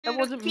That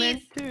wasn't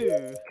meant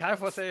to.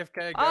 Careful,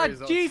 AFK. Ah,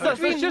 Jesus,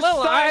 let's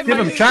just give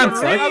him a chance,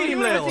 right?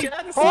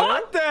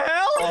 What the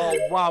hell? Oh,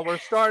 wow, we're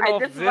starting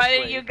off I just this wanted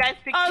way. you guys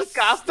to kick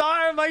off.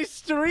 Start my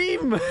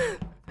stream.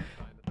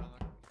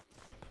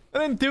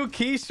 And then do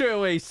key straight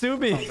away. Sue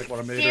me. Sounds like what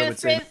a murderer would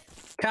say.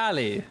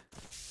 Callie.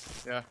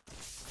 Yeah.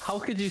 How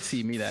could you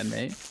see me then,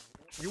 mate?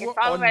 You were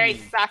all on very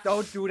me. sus.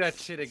 Don't do that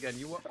shit again.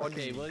 You were on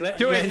me. Do it, Glenn.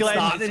 Do it,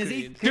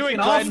 Glenn.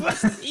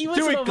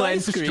 Do it, Glenn.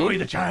 Destroy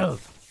the child.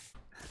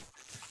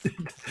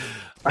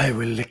 I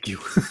will lick you.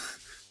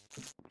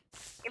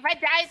 If I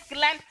die, it's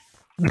Glenn.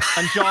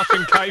 And Josh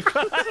and Kaife.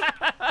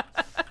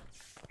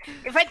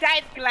 If I die,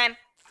 it's Glenn.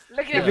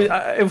 Look at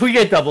him. If we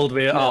get doubled,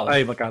 we're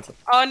I'm a cancer.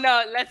 Oh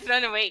no, let's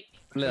run away.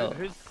 Lil.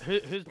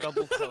 Who's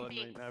double killing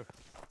right now?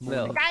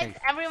 Lil. Guys,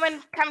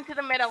 everyone come to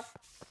the middle.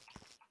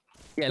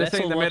 Yeah, This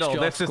ain't the all watch middle.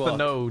 Josh This is the squad.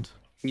 node.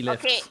 He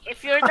lifts. Okay,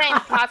 if you're the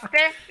imposter,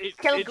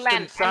 kill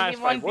Glenn, and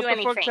he won't What do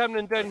the fuck's anything.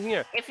 happening down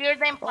here? If you're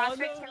the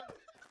imposter, kill.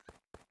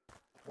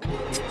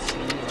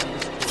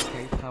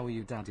 How are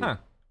you, Daddy? Huh.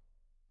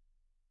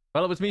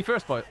 Well, it was me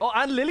first, boy. Oh,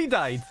 and Lily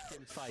died.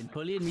 It's fine.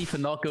 Bullying me for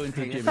not going to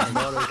the gym is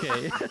not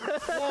okay.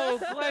 Whoa,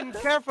 Glenn,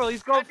 careful.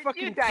 He's got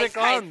fucking die, thick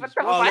Kai? arms. What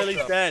the Oh, fuck?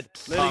 Lily's dead.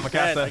 Lily's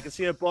dead. I can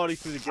see her body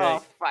through the gate.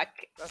 Oh fuck.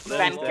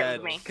 Glenn killed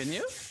dead. me. Can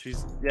you?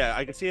 She's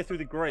I can see her through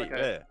the grate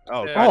there.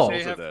 Oh, Yeah, Kai's Oh.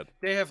 also dead.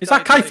 They have Is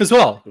that died, Kaife as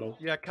well?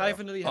 Yeah, Kaife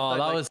and Lily have Oh, died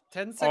that like was-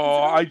 10 seconds Oh,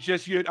 ago. I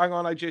just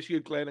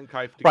used Glenn and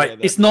Kaife together. Right,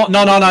 it's not.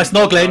 No, it's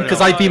not Glenn because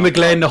I've been with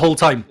Glenn the whole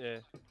time. Yeah.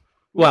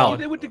 Well,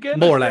 They were together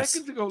more or less.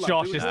 seconds ago, like,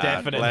 Josh they is were-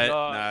 definite.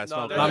 Nah, it's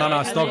not no, Glenn. No,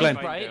 it's not Glenn.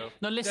 Right?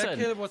 No, That listen.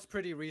 kill was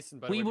pretty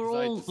recent, by the We way, were 'cause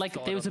I all just like,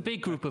 saw there it was a on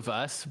big group of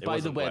us by the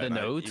wasn't weather Glenn,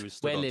 node he was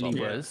stood where on Lily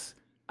top of it. was.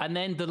 And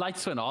then the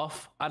lights went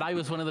off, and I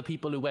was one of the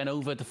people who went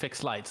over to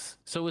fix lights.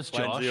 So was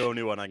Glenn's Josh. the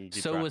only one I can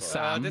keep So track was of.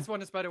 Sam. This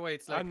one is, by the way,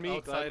 it's like And me,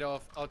 outside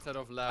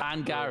of lab.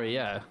 And Gary,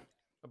 yeah.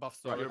 Above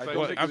storage.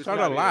 Outside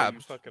of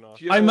labs. Do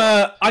you know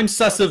what? I'm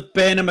sus of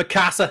Ben and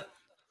Mikasa.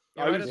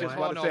 I was just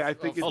want to say, I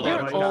think it's You're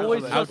right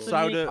always now.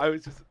 outside of. I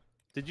was just.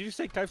 Did you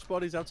say Kaife's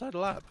body's outside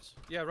of labs?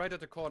 Yeah, right at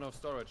the corner of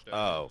storage there.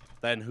 Oh,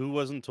 then who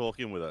wasn't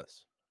talking with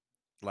us?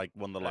 Like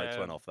when the lights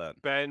went off then.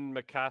 Ben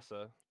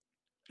Mikasa.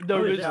 There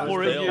was yeah,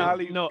 four it of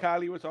was you. No,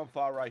 Callie was on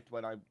far right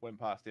when I went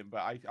past him,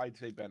 but I'd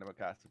say Ben and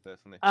Mikasa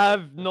personally.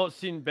 I've not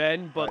seen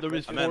Ben, but there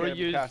was I meant four Ben of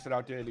you. Mikasa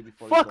out early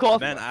before. Fuck off!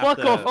 Ben Fuck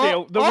after- off,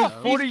 Dale. There was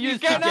four of you he's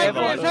getting together.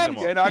 angry as him.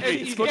 Getting angry.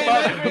 He's Good getting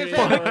man. angry as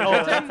Fuck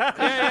him. off.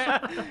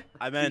 Yeah.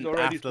 I meant He's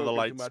already after the spoken too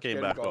lights much, came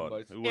get back him gone, on.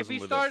 boys. Who If wasn't he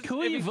with starts, us?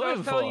 Who are if you he starts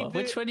voting telling for?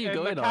 you Which one are you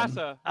going on?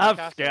 Mikasa, I've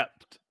Mikasa.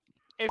 skipped.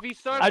 If he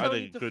starts I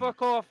telling think you to good.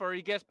 fuck off or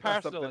he gets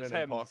That's personal, something it's an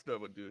him. imposter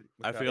would do.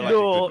 I feel like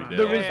No, it could be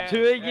there Dan. was Yeah,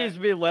 two of yeah. yous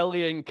with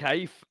Lily and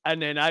Kaife,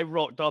 and then I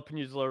rocked up and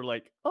you were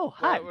like, "Oh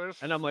hi," That was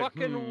and I'm like,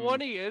 fucking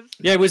one he is.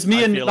 Yeah, it was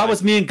me I and feel that like-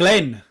 was me and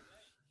Glenn.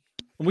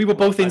 And we were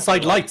both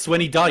inside lights when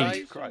he died.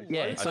 Right. Christ.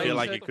 Yeah, I so feel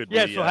like it could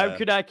Yeah, be. so how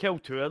could I kill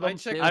two of them?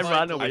 checked I my-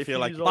 ran I away. feel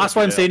from like- you all. That's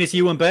why I'm saying it's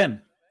you and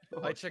Ben.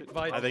 I checked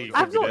Vital. I think it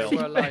I've could be not Dale. seen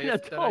Were alive, Ben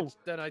at all.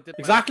 then I did my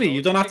Exactly. assault.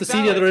 You don't have to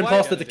see the other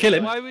imposter to kill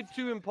him. Why would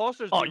two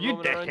imposters Oh, be you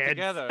roaming around dickheads.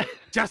 together?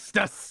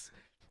 Justice.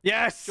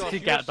 Yes. Josh, You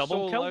you're got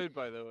double so kill? loud,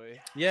 by the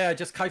way. Yeah,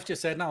 just Kaife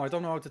just said now. I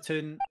don't know how to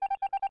turn.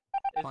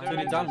 Is Turn there it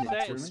any down,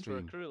 settings actually. for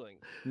a crew link?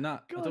 Nah,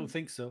 I don't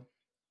think so.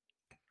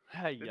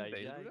 Hey, Didn't yeah, they do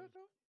yeah. that,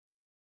 though?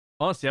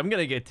 Honestly, I'm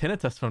gonna get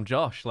tinnitus from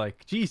Josh.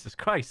 Like, Jesus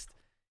Christ.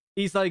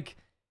 He's like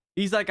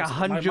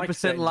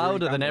 100%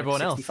 louder than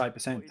everyone else.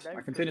 65%.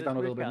 I can turn it down a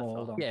little bit more.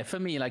 Hold on. Yeah, for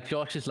me, like,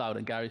 Josh is loud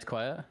and Gary's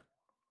quiet.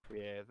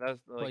 Yeah, that's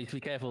like. Wait, be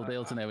careful,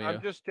 Dale's in there with I'm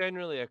you. just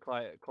generally a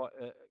quiet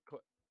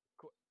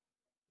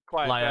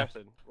Liar.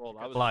 person. Well,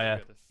 that was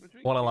Liar.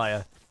 What a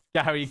liar.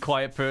 Gary,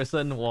 quiet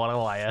person. What a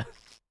liar.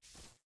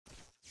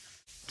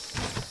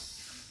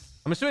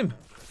 I'm assuming.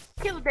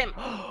 Kill them.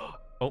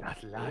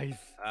 That's lies.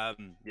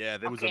 Yeah,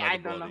 there was Okay, another I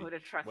don't know body. who to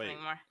trust Wait.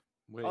 anymore.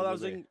 Oh, that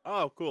was in.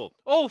 Oh, cool.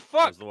 Oh That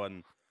fuck! was the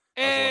one.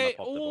 That was the one that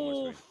popped up on my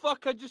Oh screen.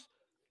 fuck! I just.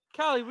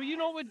 Callie, were you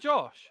not with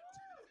Josh?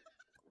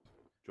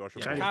 Josh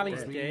Yeah, was Callie's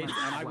Yeah. dead,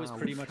 and I was Wow,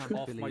 pretty much can't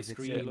off my believe it's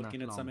screen been looking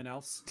that at long. something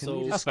else. Can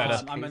So you just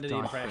better. I'm under the die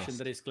impression first?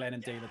 that it's Glenn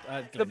and Dale.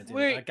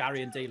 Wait.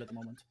 Gary and Dale at the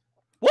moment.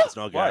 It's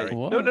not Why? Gary.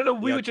 What? No.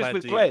 We Yeah, were just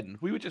with plenty. Glenn.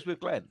 We were just with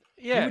Glenn.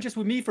 You Yeah. were just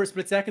with me for a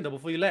split second though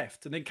before you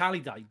left, and then Callie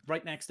died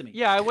right next to me.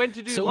 Yeah, I went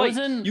to do So lights.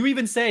 wasn't... You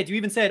even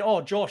said,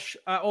 "Oh, Josh,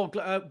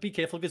 be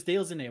careful because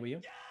Dale's in there, were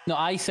you?" No,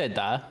 I said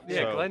that. Yeah,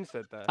 So- Glenn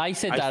said that. I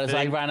said I that as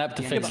I think- ran up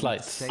to Yeah, fix but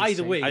lights. stay Either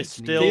safe way, I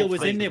still Dale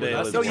was in think there with Dale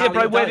us. is No, the yeah, one.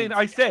 but I went died. in.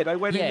 I said I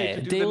went in there Yeah,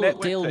 to do the Dale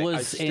network thing.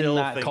 was in still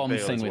that think comm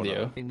Dale's thing with one of you.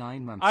 them. In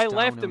 9 months I down,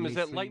 left him only as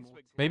at 3 lights. more.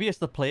 Maybe it's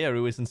the player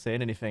who isn't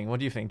saying anything. What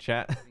do you think,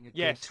 chat?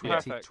 Yes,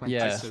 perfect. 2020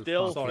 Yeah. so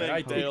Still far. Sorry,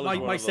 think Dale is my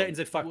one of them. settings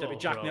had fucked up. It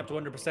jacked me up to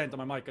 100%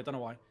 on my mic. I don't know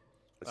why.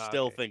 I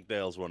still Okay. think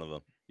Dale's one of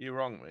them. You're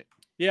wrong, mate.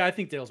 Yeah, I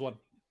think Dale's one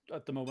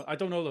at the moment. I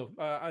don't know though.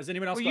 Has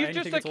anyone else Well, got you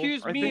anything just at all?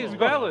 accused I me think as we've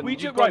got- well. we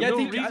You've just- got right, no I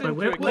reason think- to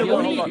wait, accuse wait, The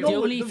hold me. on.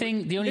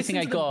 only thing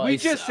I got We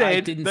is just I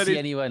said didn't that see it's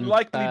anyone.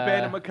 likely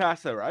Ben and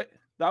Mikasa, right?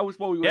 That was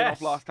what we went Yes.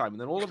 off last time, and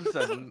then all of a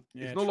sudden,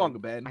 Yeah, it's no true. longer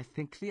Ben. I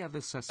think the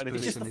other suspect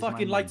It's just the is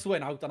fucking my lights mum.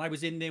 went out, and I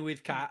was in there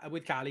with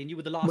Callie, and you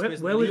were the last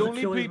person. where to was The leave.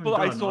 only kill people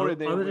even I done? saw in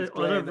there Other was than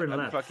Glenn and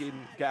left.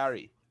 fucking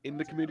Gary. in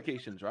the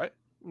communications, right?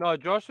 No,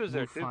 Josh was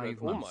there No, too. 5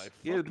 Oh my. months.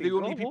 Yeah, the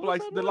only people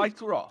the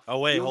lights were off. Oh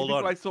wait, The only hold people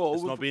on. I saw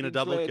It's were not being a fucking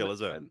double Glenn kill,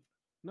 is it?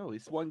 No,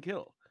 it's one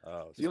kill.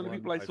 Oh, The only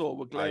people I saw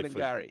were Glenn and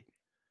Gary.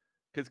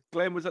 Because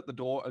Glenn was at the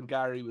door and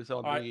Gary was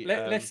on All right,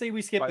 let's say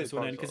we skip by this the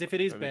one then, because console. if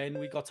it is I mean-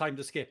 Ben, we got time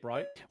to skip,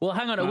 right? Well,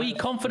 hang on. Are we Right.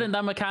 confident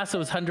that Mikasa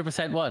was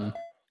 100% one?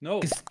 No.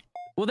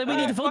 Well, then we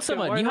need to vote fuck it,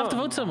 someone. why You have to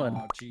not? vote someone.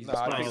 Oh, Jesus. No,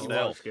 I Nice. think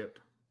Nil. it's Skipped.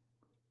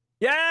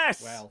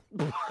 Yes. Well,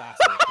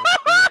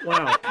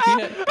 Wow.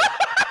 Yeah.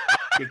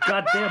 You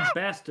goddamn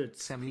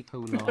bastards.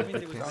 Semicolon. I mean,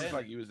 it was Sounds Ben.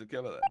 like he was the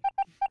killer then.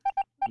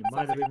 You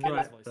might have been killer's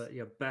right, voice. but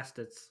you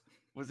bastards.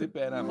 Was it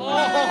Ben?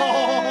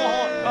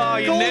 Oh,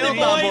 you nailed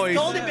that,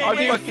 boys.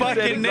 You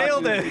fucking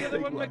nailed The it. other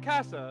one,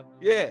 Mikasa.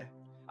 Yeah.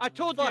 I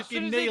told you as Fucking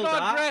soon as he nailed got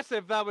that.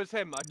 aggressive, that was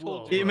him. I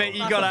told You, you. mate, you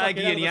That's got a fucking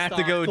aggy hell and of you a had to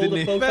start. go, Called didn't them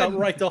you? both out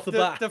right off the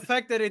bat. The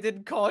fact that he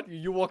didn't caught you,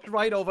 you walked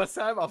right over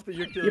Sam after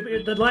you killed Yeah,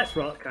 but the lights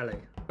were up, Callie.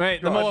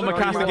 Right, the No, more no, you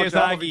Mikasa watch gets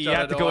out of aggy, each you have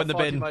other, to go though. in the I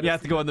thought you bin. might You have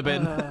have to go in the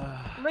bin.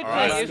 Legit,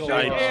 Alright, as go soon-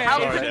 on. yeah, How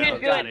Sorry, could you Dan.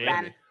 do it,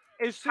 Ben?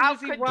 as soon How as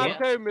he could walked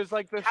you? home, it was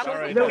like the How shot.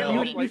 could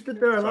No, you? you stood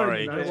there alone,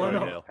 Sorry, you know, why sorry,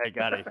 not? Neil. Hey,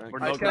 Gary, we're I not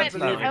can't going believe to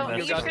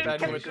you you got should Ben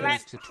kill with Glenn.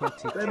 this. To Ben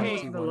 2021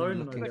 wasn't alone,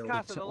 looking Mikasa, forward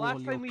Mikasa, to the all last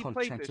your time we played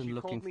content this, and you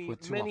looking called me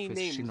forward to many office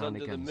names under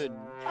the shenanigans. moon.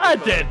 I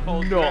did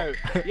Called you not.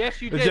 out.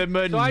 Yes, you The did.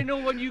 moon. So I know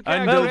when you I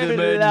get know aggressive, the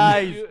moon.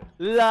 Lies. you-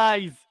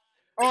 Lies.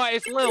 Oh,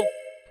 it's Lil.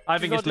 I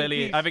think She's it's not in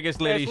Lily. peace. I think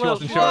it's Lily. It's She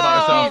wasn't Lil. sure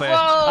about herself there.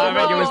 I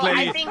think it was whoa. Lily.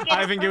 I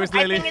I think it was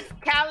Lily. I think it's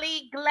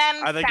Callie, Glenn,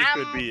 I think it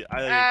Sam, could be. I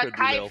think it could be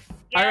Kai, Lil.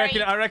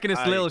 Gary. I reckon it's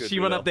I think Lil. it could She be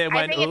went Lil. up there and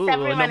I went, think it's "Ooh,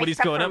 everyone nobody's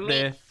except going for up me.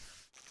 there."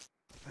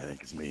 I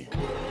think it's me.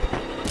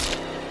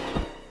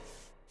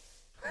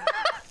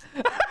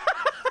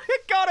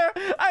 Got her.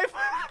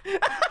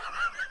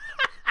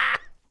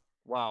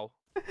 Wow.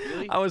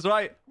 Really? I was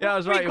right. Yeah, I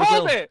was right. We It was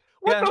called Lil. it.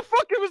 What Yeah. the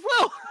fuck? It was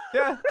Lil.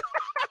 Yeah.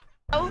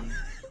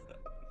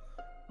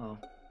 Oh.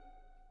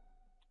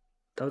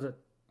 That was it.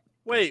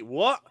 Wait,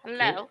 what?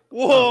 Hello.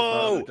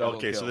 Whoa! double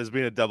Okay, so kill. there's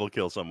been a double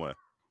kill somewhere.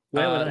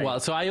 Where were they? Well,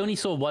 so I only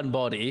saw one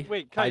body.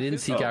 Wait, I Kai, didn't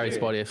this- see oh, Gary's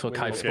okay. body. I saw Wait,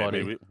 Kaif's okay, body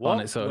maybe- on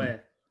what? its own.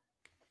 Where?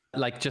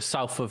 Like just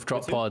south of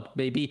drop pod,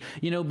 maybe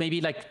maybe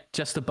like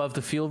just above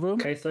the fuel room.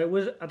 Okay, so it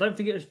was. I don't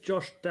think it was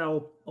Josh,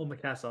 Dal, or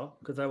Mikasa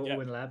because they were Yeah.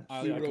 all in lab.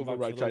 I We were can over vouch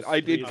right for side. those I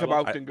did three. come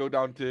out and go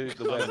down to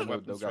the I weather have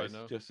mode though, weapons right guys.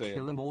 now. Just saying.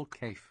 Kill 'em all,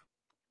 Cave.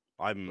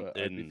 I'm But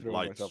I'd be in throwing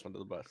lights. myself under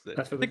the bus. There.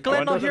 That's Did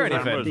Glenn not hear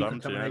anything? I'm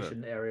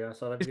Decontamination area.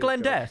 So I don't Is think Glenn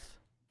it's Josh. death?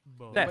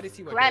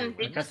 Death. Glenn, did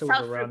you guess it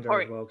was around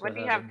there as self-report? well, 'cause What I do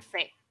you heard have him. to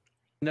say?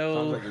 Sounds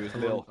No, like it was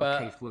Lil. but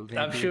Cave will then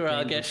I'm be sure I'll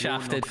blamed get if you're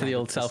shafted not for the ready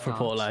old to start.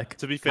 self-report. Like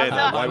To be fair, I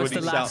though, why was would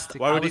he the last-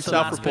 why I would he was the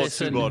last self-report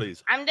two person-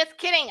 bodies? I'm just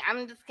kidding.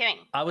 I'm just kidding.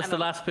 I was I the don't-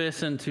 last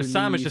person to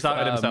Sam is leave, just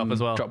outed himself as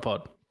well. Drop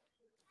pod.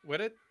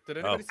 With it? Did Oh.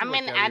 anybody see I'm what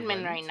in Gary admin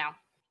went? right now.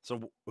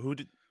 So who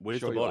did? Where's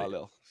Sure the you are, body?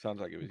 Lil. Sounds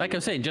like it was. Like you.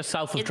 I'm saying, just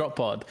south of It- drop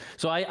pod.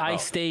 So I Oh.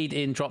 stayed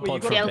in drop Wait, you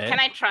pod for got- a Bill, bit. can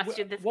I trust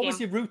you this What was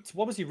game? your route?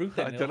 What was your route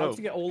then? I Neil? don't How know. did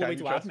you get all the Can way you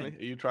to trust admin? me?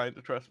 Are you trying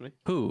to trust me?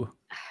 Who?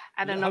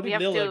 I don't How know. did We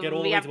have Lila get all to. the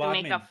We way have to to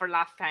make admin? up for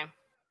last time.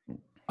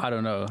 I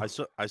don't know.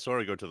 I saw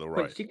her go to the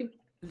Wait,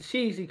 right. she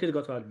easily could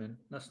have got to admin.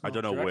 That's I not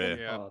don't know reckon? where.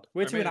 Yeah. hard.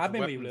 Where I to an mean, it's admin,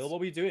 were you, weapons. Lil? What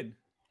were you doing?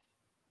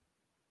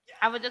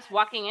 I was just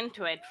walking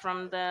into it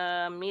from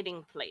the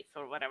meeting place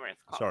or whatever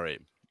it's called. Sorry.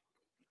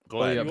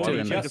 What are you Glenn, up why to did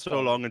you then? take us Just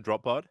so long in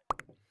drop pod?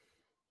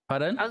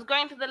 Pardon? I was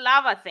going to the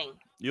lava thing.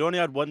 You only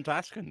had one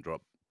task in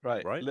drop.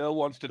 Right. Right? Lil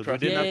wants to 'Cause we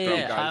trust didn't me, have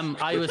Yeah, drop,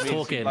 guys. I was which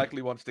means talking. He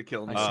likely wants to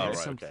kill me. I Oh, said right,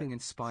 something okay.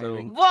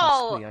 inspiring. Whoa!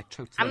 Trust me, I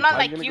totally I'm not I'm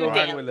like gonna you, go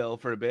hang Dale. with Lil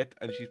for a bit,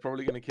 and she's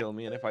probably gonna kill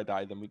me. And if I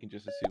die, then we can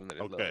just assume that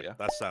it's Lil. Okay, Yeah.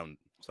 that sound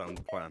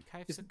plan.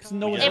 It's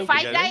no one's Yeah, If we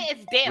I get die, it.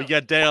 it's Dale. We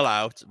get Dale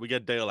out. We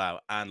get Dale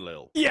out and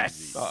Lil. Yes.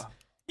 Easy. Oh.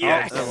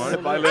 Yes. Oh,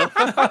 never mind. Bye,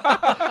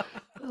 Lil.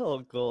 Oh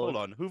god. Hold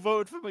on. Who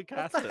voted for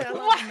Mikasa?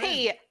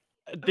 Why?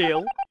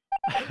 Deal.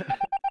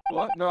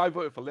 What? No, I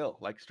voted for Lil.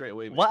 Like straight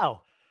away. mate.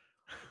 Wow.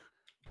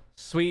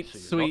 Sweet, So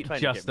you're not sweet trying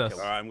to get me justice.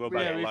 killed. All right, I'm going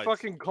back Yeah, to we lights.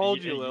 fucking called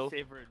Are you, Lil.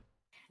 favoring-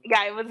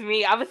 Yeah, it was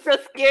me. I was so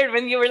scared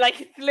when you were like,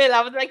 it's Lil.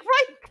 I was like,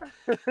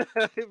 right.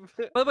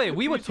 By the way,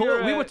 we were Who's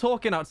your, we were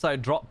talking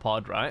outside drop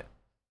pod, right?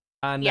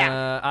 And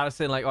Yeah. I was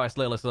saying like, oh, it's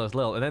Lil, it's Lil, it's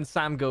Lil. And then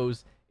Sam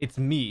goes, it's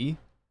me.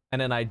 And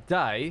then I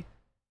die.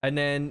 And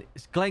then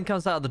Glenn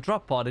comes out of the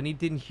drop pod and he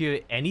didn't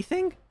hear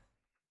anything.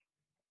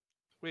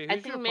 Wait, I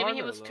who's think your maybe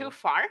he partner, was Lil? too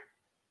far.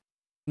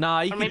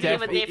 Nah, he Or could maybe he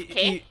was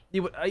definitely.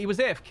 AFK? He was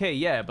AFK,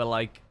 yeah, but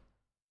like,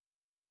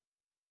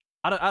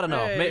 I don't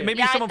know. Hey. Maybe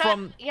Yeah, someone I thought,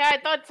 from Yeah, I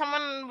thought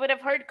someone would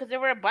have heard because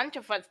there were a bunch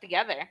of us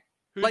together.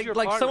 Who's like your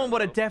someone partner,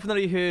 would have Lil?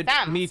 definitely heard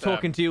Sam. me Sam.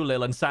 talking to you,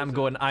 Lil, and Sam Sam.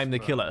 going, "I'm the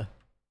Sam. killer."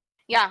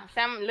 Yeah,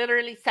 Sam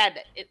literally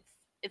said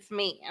it's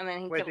me, and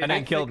then he Wait, killed they And then me.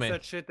 didn't killed fix me.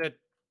 that shit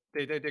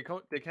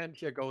that they can't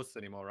hear ghosts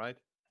anymore, right?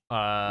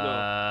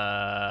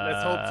 Let's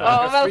Let's hope so. Oh,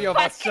 because well, three of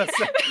us fuck. just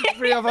said,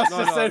 three of us No,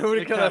 just no, said who the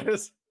they killer can't.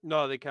 is.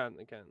 No, they can't.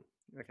 They can't.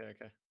 Okay.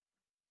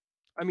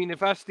 I mean,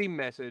 if I Steam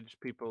message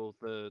people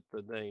the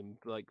name,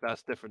 like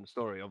that's different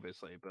story,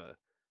 obviously. But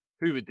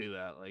who would do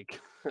that? Like,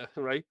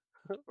 right,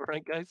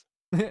 right, guys.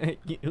 Have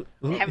you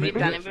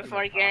done it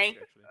before, Gary?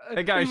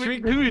 Hey guys, Who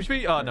should would- we? Should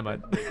we? Oh, never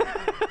mind.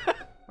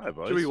 Hi,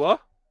 boys. Should we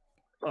what?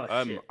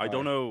 Oh, shit. I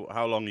don't know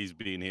how long he's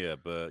been here,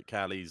 but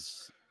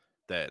Callie's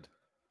dead.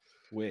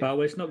 Wait. But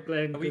it's not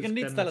Glenn. Are we gonna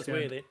need to tell us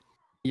where they?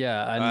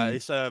 Yeah, and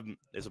it's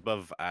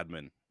above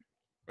admin.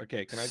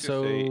 Okay, can I just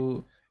say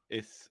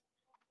it's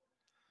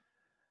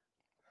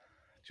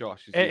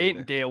Josh? It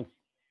ain't Dale.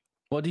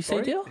 What do you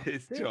say, Dale?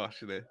 It's Josh,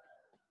 isn't it?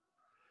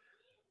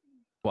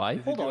 Why?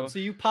 Hold on. So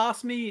you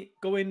pass me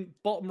going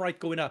bottom right,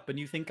 going up, and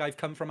you think I've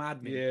come from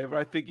admin? Yeah, but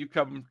I think you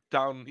come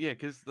down. Yeah,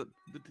 because the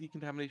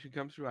decontamination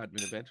comes through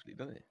admin eventually,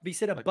 doesn't it? But you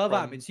said above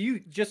admin. So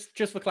you just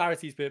for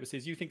clarity's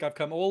purposes, you think I've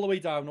come all the way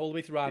down, all the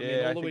way through admin,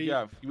 Yeah, all the way.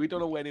 Yeah, we don't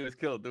know when he was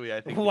killed, do we?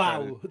 I think.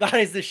 Wow, that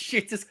is the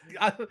shittest.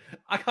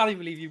 I can't even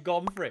believe you've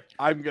gone for it.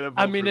 I'm gonna. Vote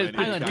I mean, for it's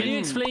Hang on, can you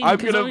explain? I'm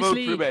Because gonna vote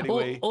obviously, for him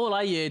anyway. all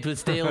I heard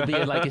was Dale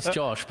being like it's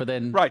Josh, but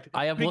then Right.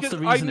 what's the Because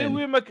reasoning?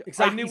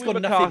 Exactly, I knew he's with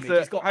got nothing, mate.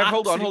 He's got Mikasa.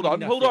 Hold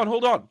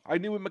absolutely on. I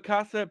knew with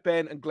Mikasa,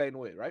 Ben, and Glenn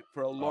were right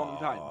for a long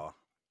time.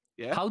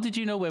 Yeah. How did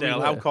you know where we Dale,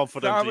 were? how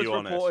confident Sam are has you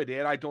on it? reported it,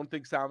 and I don't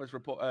think Sam has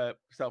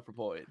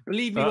self-reported.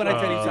 Believe me when I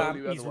tell you, Sam,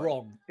 Only he's other one.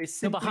 wrong.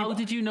 It's No, but simply how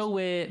did you know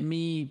where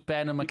me,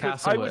 Ben, and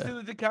Because Mikasa I were? was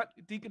in the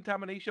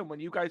decontamination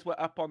when you guys were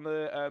up on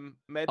the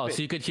med. Oh, bit.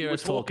 so you could hear were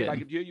us talking. I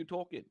could hear you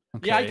talking.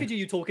 Yeah, I Okay. could hear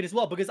you talking as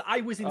well because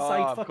I was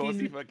inside Of course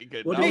he fucking. fucking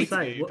could. What Now did he I can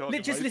say? hear you What-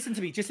 talking, Just mate. listen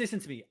to me. Just listen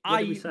to me. What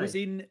did I we say? was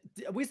in.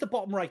 Where's the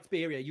bottom right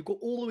area? You go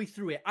all the way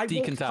through it.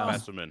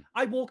 Specimen.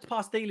 I walked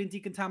past Dale in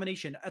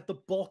decontamination at the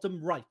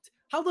bottom right.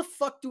 How the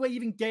fuck do I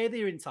even get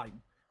there in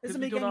time?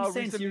 Doesn't We make don't know any how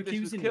sense. recently You're this was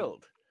accusing me.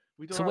 killed.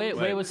 We don't So know where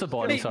recently was the this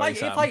body? Mate, Sorry,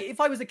 Sam.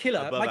 if I was a killer,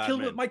 Above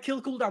admin. my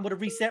kill cooldown would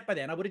have reset by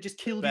then. I would have just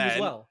killed you as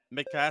Ben, well.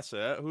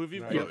 Mikasa, who have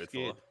you No, voted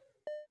scared. for?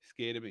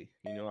 Scared of me.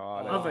 You know how I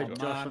I voted like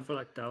Josh. man. I feel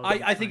like Dale.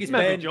 I think it's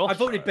Maybe Ben. Josh. I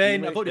voted Ben.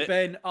 I made voted it.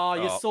 Ben. Oh,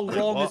 you're so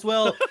wrong what? as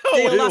well.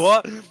 Wait, Dale,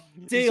 what? Dale,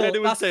 You said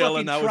it was that's Dale fucking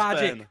and now it's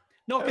tragic. Ben.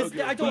 No, because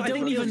Okay. I don't. We I think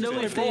don't Dale's even know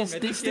just if wrong. I there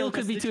think still Dale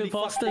could be just two literally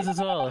fucked imposters it. as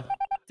well.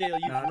 Dale, you've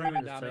No, I don't ruined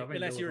think that, so. I mate. think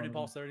Unless Dale you're an was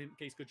one of imposter. In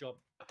case, good job.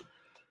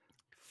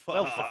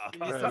 Fuck.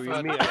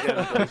 We meet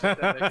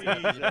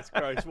again. Jesus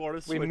Christ, what a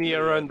We swindler. meet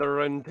around the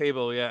round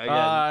table, yeah,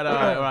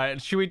 again.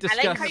 Right. Should we I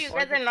discuss? like how you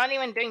guys are not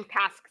even doing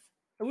tasks.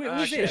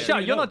 Who's shit. it?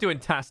 Shut, you're not doing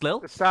tasks,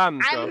 Lil.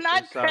 Sam. I'm Josh,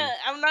 not. it's Sam.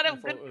 I'm not a I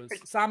thought good it was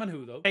person. Sam and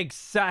who though?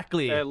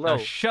 Exactly. Now Lil.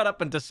 shut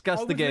up and discuss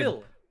Oh, the it was game.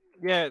 Lil.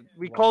 Yeah,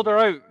 we called her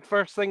out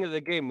first thing of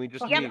the game. We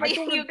just Yeah, meet. but I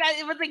don't you guys,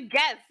 it was a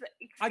guess.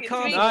 I Excuse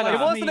can't. me. No,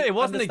 no. It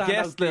wasn't a understand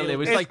guess, how Lil. It Dale-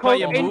 was It's like by called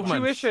your movements.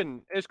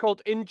 intuition. It's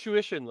called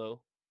intuition,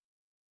 Lil.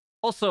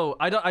 Also,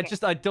 I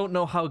don't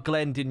know how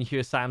Glenn didn't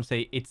hear Sam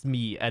say it's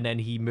me and then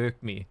he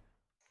murked me.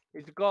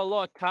 He's got a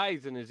lot of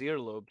ties in his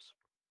earlobes.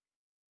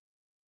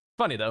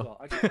 Funny though. Well,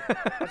 I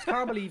just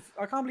can't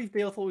believe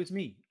Dale thought it was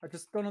me. I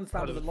just don't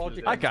understand the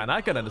logic. I can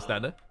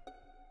understand it.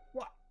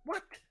 What?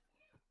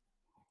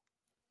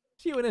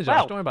 See you in it, Josh.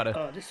 Well, don't worry about it.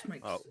 Oh, this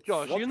makes.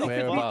 Josh, you need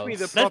to teach me the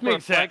This proper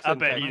makes it a flexing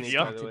bit techniques,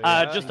 easier. by the way.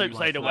 Just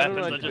outside of I don't weapons,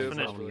 know I how to just do it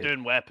finished properly.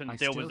 doing weapons. I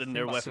Dale still was in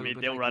there think with so, me.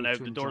 but Dale I ran go out.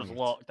 to The door's enjoy it.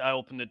 locked. I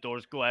opened the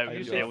doors, go out. You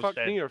And say Dale fuck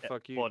said, me or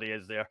fuck you? body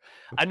is there.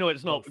 I know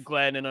it's not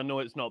Glenn and I know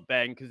it's not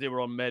Ben because they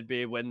were on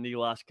medbay when the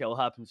last kill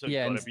happened. So it's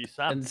Yeah, got to be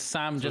Sam. and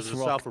Sam So just there's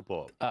a rocked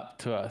self-report. up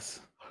to us.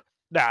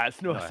 Nah,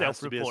 it's no No, it has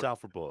to be a self-report.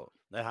 self-report.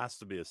 There has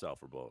to be a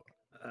self-report.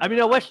 I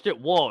mean, I wished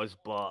it was,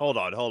 but Hold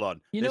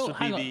on. You This know, would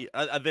be hang on. the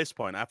at this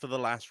point, after the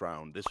last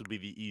round, this would be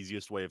the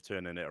easiest way of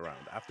turning it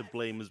around. After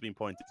blame has been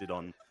pointed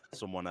on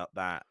someone that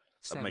Mikasa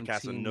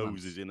 17 knows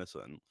months. is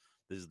innocent,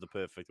 this is the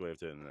perfect way of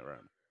turning it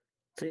around.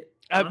 See,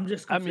 I I'm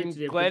just. mean, conflicted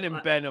here Glenn because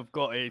and Ben have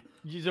got to.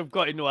 You've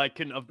got to know I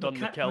couldn't have done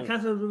the kill.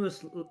 Mikasa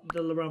was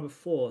the round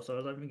before, so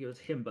I don't think it was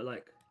him. But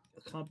like,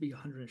 I can't be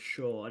 100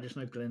 sure. I just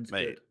know Glenn's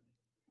Mate, good.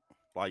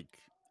 like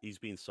he's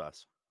been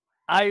sus.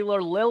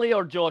 Either Lily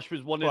or Josh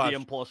was one of Plus- the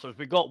imposters.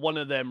 We got one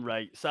of them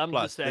right. Sam's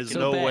Plus, the there's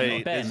second. no Ben,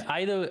 way- Ben,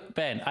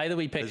 there's- either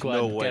we pick there's one,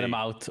 no get him way-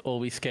 out, or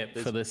we skip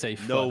There's for the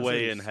safe. no one.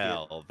 way in Skip.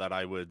 hell that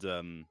I would.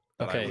 That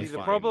I Okay. would See, the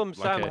find, problem like,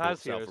 Sam a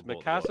has here is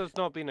self-report Mikasa's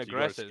not been So you gotta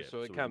aggressive, skip,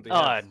 so it so can't we be.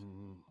 can-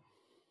 him.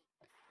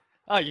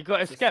 You got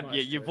to It's a skip. smart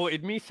You choice.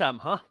 voted me, Sam,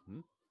 huh?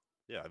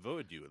 Yeah, I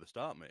voted you at the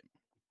start, mate.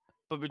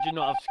 But would you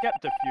not have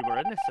skipped if you were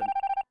innocent?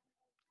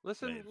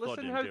 Listen, Mate,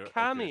 listen God how didn't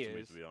calm do he it to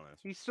me, is. to be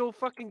honest. He's so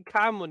fucking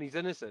calm when he's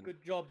innocent.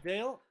 Good job,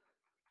 Dale.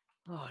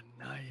 Oh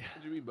no.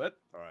 What do you mean, bud?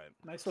 All right.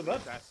 Nice one,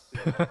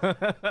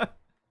 bud.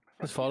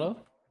 Let's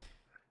follow.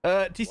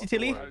 TC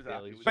Tilly,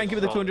 thank you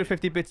for the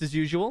 250 bits as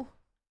usual.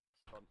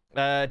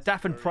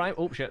 Daff and Prime.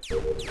 Oh shit.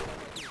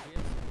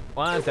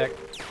 1 sec.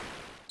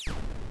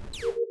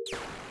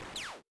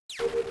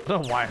 I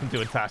don't know why I'm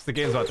doing tasks. The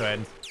game's about to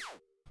end.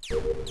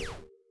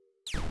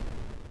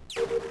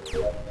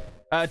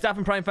 Daff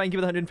and Prime, thank you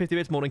for the 150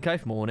 bits. Morning,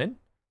 Kaif. Morning.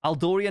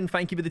 Aldorian,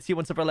 thank you for the tier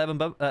 1 sub for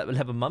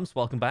 11 months.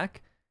 Welcome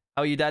back.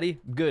 How are you, Daddy?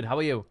 Good. How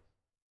are you?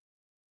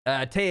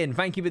 Tayin,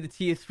 thank you for the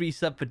tier 3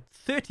 sub for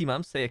 30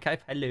 months. Say a Kaif.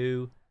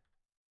 Hello.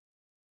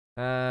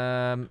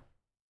 I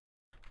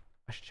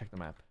should check the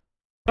map.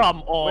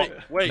 Come on.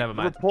 Wait. Never The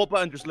mind. report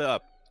button just lit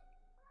up.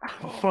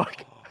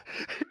 Fuck.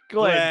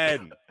 Glenn.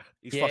 Glenn,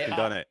 he's Yeah, fucking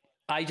done it.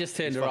 I just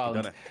turned He's fucking around.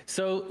 done it.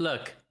 So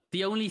look,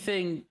 The only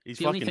thing,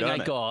 I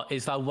got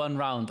is that one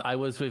round I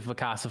was with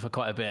Mikasa for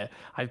quite a bit.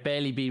 I've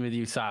barely been with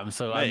you, Sam,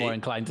 so I'm more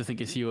inclined to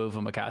think it's you over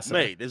Mikasa.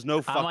 Mate, there's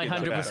no fucking. Am I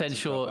 100%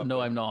 sure? No,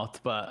 I'm not.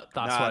 But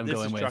that's what I'm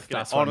going with.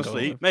 That's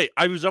honestly, mate,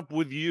 I was up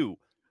with you.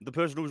 The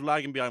person who was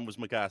lagging behind was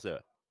Mikasa.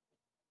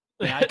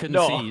 Yeah, I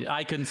couldn't see.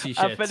 I couldn't see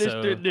shit. I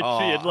finished doing the tree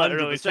and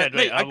literally said,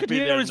 mate, I could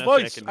hear his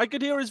voice. I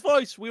could hear his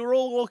voice. We were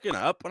all walking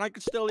up, and I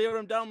could still hear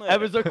him down there.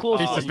 It was a close.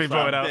 He's just been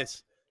voted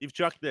out. You've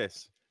chucked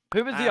this.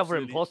 Who was the other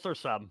imposter,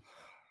 Sam?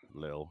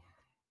 Lil.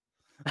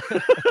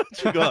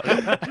 she got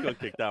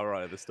kicked out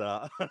right at the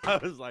start. I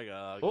was like,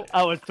 okay.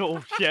 I was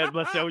total shit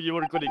myself. You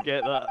weren't going to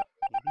get that.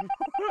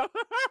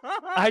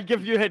 I think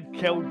if you had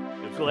killed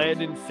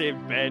Glenn and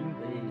saved Ben.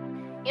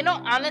 You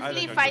know,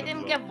 honestly, if I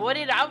didn't get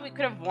voted out, we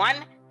could have won.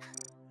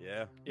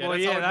 Yeah. Well,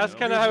 that's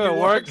kind of how it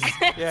works.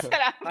 Yeah.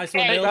 That's That's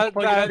kind of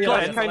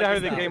how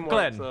the game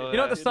works. Glenn, you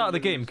know at the start of the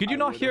game, could you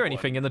not hear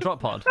anything in the drop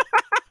pod?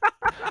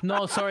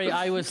 No, sorry,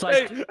 I was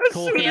like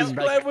talking. As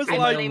Glenn was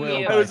like,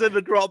 I was in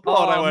the drop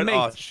pod. I went, mate.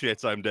 oh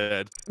shit, I'm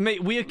dead.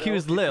 Mate, we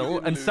accused Lil,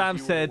 and Sam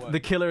said the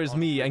killer is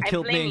me and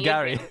killed me and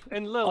Gary.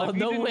 And Lil,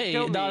 no way,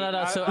 no.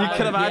 So you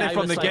could have had it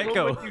from the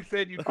get-go.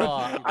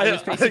 I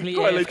was basically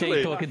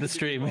AFK talking the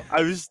stream.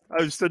 I was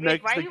stood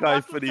next to the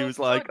guy, and he was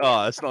like,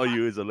 "Oh, it's not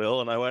you, it's a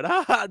Lil," and I went,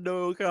 "Ah,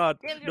 no, God,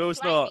 no,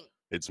 it's not.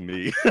 It's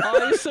me." Oh,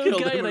 you're so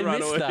good. I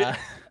missed that.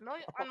 No,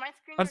 on my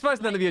screen. I'm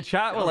surprised none of your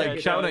chat were like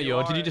shouting at you,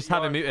 or did you just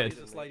have it muted?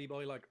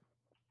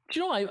 Do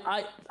you know,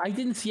 I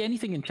didn't see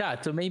anything in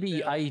chat, so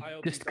maybe I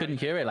just couldn't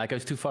hear it. Like I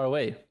was too far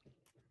away.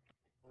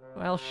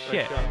 Well,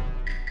 shit.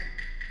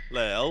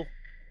 Lil,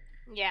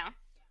 Yeah.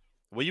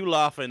 were you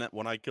laughing at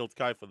when I killed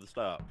Kai for the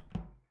start?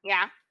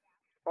 Yeah.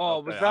 Oh,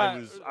 Okay, was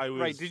that I was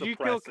right? Did you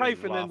kill suppressing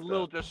Kaif and then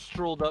Lil just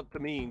strolled up to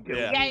me and killed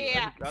Yeah. me?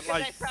 Yeah.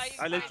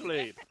 I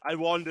literally, I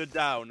wandered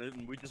down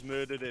and we just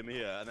murdered him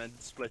here and then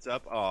split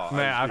up. Oh,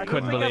 Man, I couldn't I don't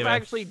think believe I've it.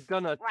 actually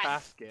done a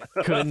task yet.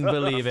 Couldn't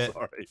believe it.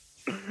 Sorry.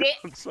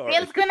 I'm sorry.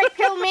 Dale's gonna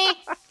kill me.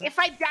 If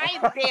I die,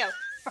 it's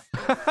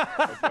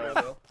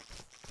Dale.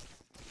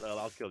 Well,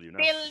 I'll kill you now.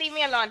 Dale, leave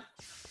me alone.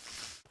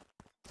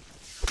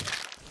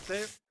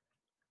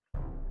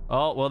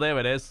 Oh, well, there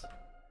it is.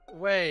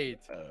 Wait.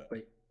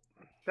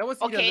 That was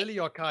either Lily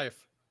or Kaif.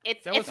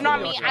 It's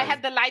not me. I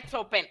had the lights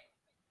open.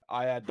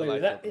 I had the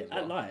Wait, lights.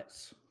 at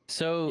lights.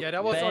 So yeah,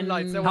 that was on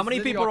lights. How many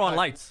people are on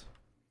lights?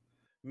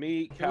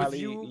 Me,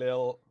 Callie,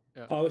 Lil.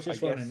 Yeah. I was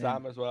just running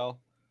Sam as well.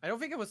 I don't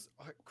think it was.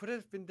 Could it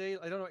have been Dale?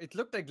 I don't know. It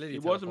looked like Lily.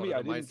 It wasn't me, teleported I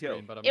on my didn't kill.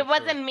 screen, but I'm It not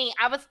sure. wasn't me.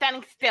 I was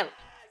standing still.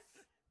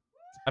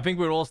 I think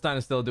we're all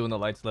standing still doing the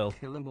lights, Lil.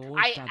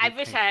 I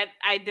wish I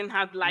didn't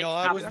have lights. No,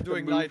 I was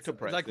doing lights.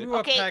 Like we were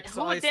Okay, packed,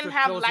 so who I didn't stood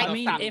have close lights enough. I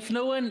mean, up?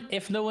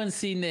 if no one's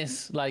seen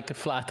this like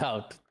flat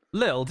out,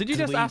 Lil, did you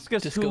Did just we ask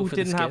us just go who for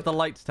the didn't have skip? the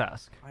lights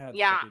task?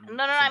 Yeah.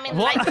 No, I mean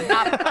What? lights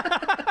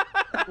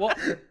up. What?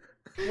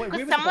 Wait, where was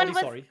the Someone body, was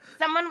sorry?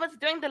 someone was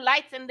doing the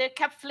lights and they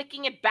kept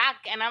flicking it back,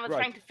 and I was Right.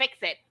 trying to fix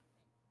it.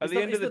 At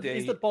the end of the day,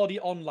 Is the body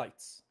on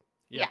lights?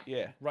 Yeah.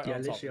 yeah. Right Yeah,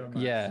 on top. literally on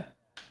lights. yeah.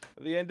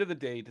 At the end of the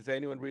day, does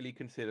anyone really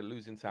consider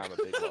losing Sam a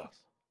big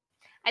loss?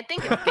 I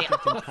think it's Dale.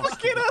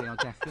 They are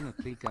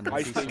definitely gonna I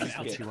be think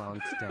sent it's to you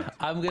instead.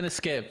 I'm gonna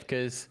skip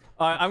because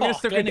I'm gonna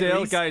stick with Glenn Dale,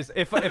 agrees. guys.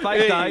 If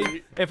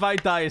I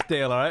die, it's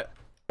Dale, alright?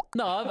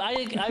 no, I'm I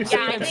saying I'm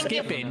think if-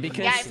 skipping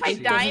because if I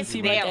it die, doesn't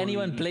seem Dale. like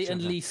anyone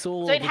blatantly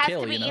saw So it the has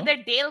kill. to be You know.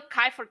 either Dale,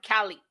 Kai, or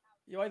Callie.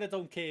 You either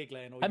don't care,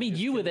 Glenn, or I mean,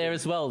 just you were kill there him.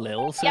 as well,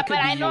 Lil. So Yeah, it could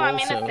but be I know you I'm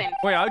also. innocent.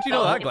 Wait, how'd you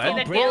know that, it's Glenn?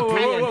 either Dale,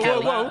 Kai, or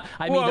Callie.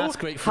 I mean, that's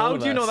great for all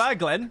How'd of you know us. that,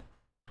 Glenn?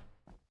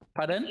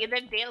 Pardon? Either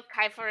Dale,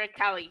 Kai, or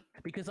Callie.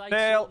 Because I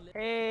Dale. saw-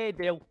 Hey,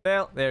 Dale.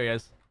 Dale, there he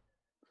is.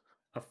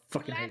 I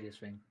fucking hate this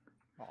thing.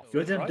 Oh,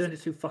 You're Christ. doing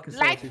it too fucking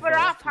slow. Lights too were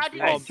fast, off. too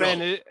How did slow. Oh,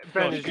 Ben,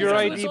 Ben, is your Because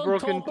I ID was on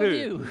broken top of too?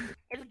 you.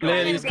 It's Glenn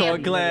Lily's and Dale.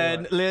 caught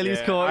Glenn. Lily's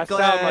I caught saw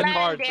my Glenn.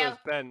 card Dale. says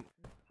Ben.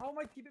 How am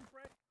I keeping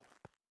track?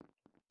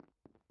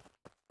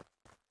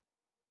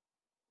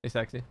 Hey,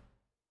 sexy.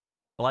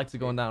 The lights are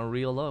going down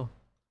real low.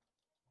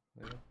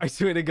 I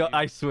swear to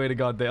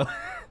God, Dale.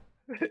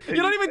 You're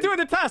not even doing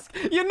the task.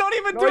 You're not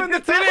even doing the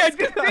task. I just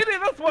did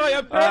it. That's why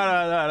I'm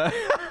No.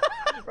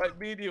 Right,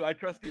 me and you. I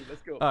trust you.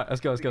 Let's go. All right, let's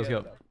go. Together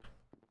now.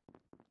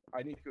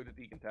 I need to go to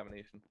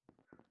decontamination.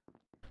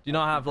 Do you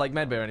not have like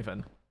medbay or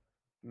anything?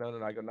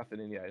 No, I got nothing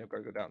in yet. I've got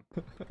to go down.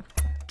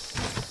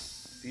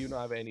 Do you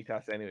not have any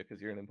tasks anyway?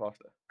 Because you're an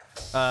imposter.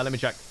 Let me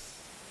check.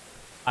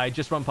 I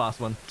just run past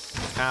one.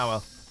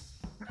 Ah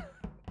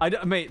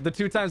well. Mate, the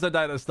 2 times I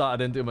died at the start, I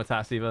didn't do my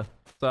task either.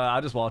 So I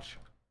just watch.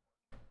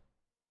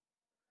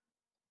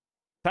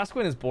 Task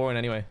win is boring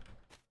anyway.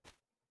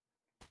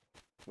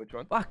 Which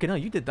one? Fucking hell,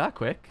 you did that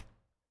quick.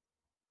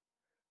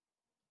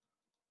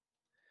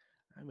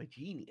 I'm a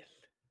genius.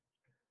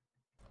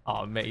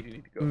 Oh, You mate,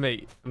 need to go.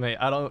 mate.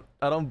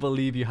 I don't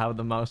believe you have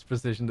the mouse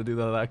precision to do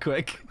that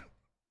quick.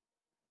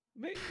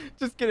 Mate,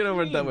 Just get it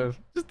over and done with.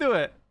 Just do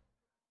it.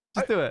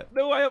 Just do it.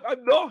 no,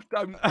 I'm not.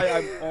 I'm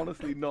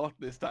honestly not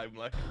this time.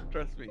 Like,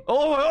 trust me.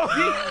 Oh!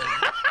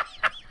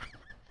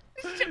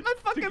 Shit, my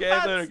fucking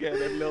Together pants.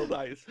 again, and Lil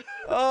dies.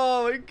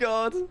 Oh my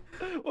god.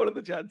 What are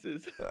the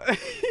chances?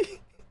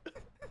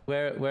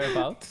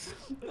 Whereabouts?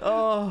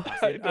 Oh.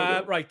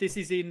 Right, this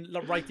is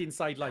right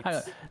inside Hang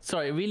lights. on.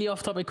 Sorry, really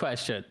off-topic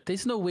question.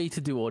 There's no way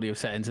to do audio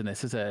settings in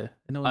this, is there?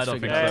 No one's I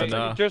don't figured think it so,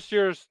 out. no. Just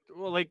yours.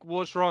 Well, like,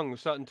 what's wrong?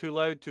 Something too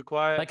loud, too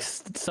quiet? Like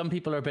some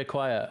people are a bit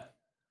quiet.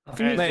 I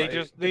think it's They like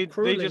just the they just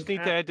crawling need to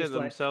app edit is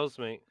like- themselves,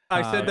 mate.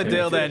 I said to okay.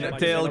 Dale Yeah, then, yeah,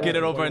 Dale, yeah, get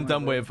it yeah, over yeah, and yeah.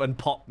 done with, and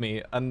pop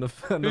me, and the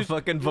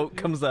fucking vote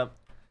comes up.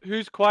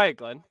 Who's quiet,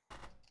 Glenn?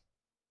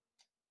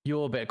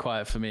 You're a bit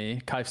quiet for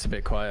me. Kaif's a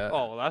bit quiet.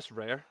 Oh, well, that's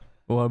rare.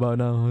 What about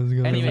now? How's it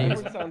going? Anyway,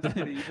 Everyone sounds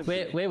pretty even to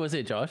me. where was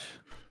it, Josh?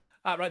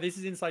 Right, this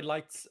is inside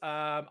lights.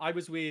 I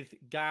was with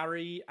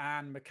Gary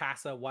and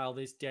Mikasa while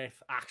this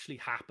death actually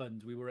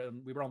happened. We were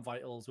on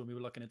vitals when we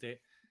were looking at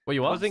it. Well,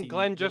 you what? Wasn't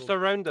Glenn just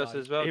around us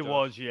as well? It Josh?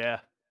 was, yeah.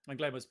 And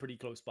Glenn was pretty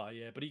close by,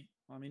 yeah. But he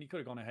could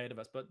have gone ahead of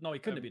us. But no, he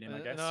couldn't have been him, I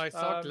guess. No, I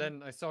saw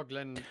Glenn. I saw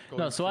Glenn.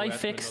 No, so I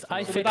fixed So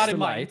with fixed that the in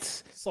mind,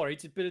 lights. sorry,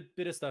 it's a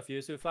bit of stuff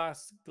here. So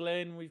fast,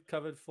 Glenn, we've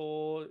covered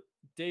for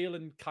Dale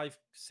and Kai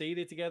say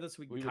they together, so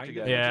we We can were kind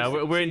together. of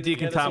Yeah, we're in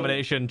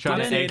decontamination, trying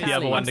to Glenn egg and the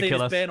other Callie. one to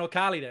kill us. Ben or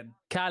Callie then.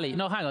 Callie,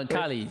 no, hang on,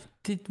 Callie.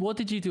 What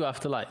did you do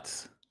after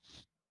lights?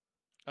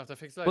 After I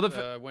fixed Well,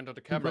 lights, went on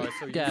the camera.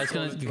 So Yeah, I was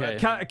gonna.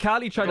 Okay.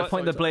 Callie tried to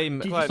point the blame.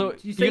 Did So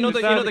you say you know you the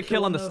found the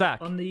kill on the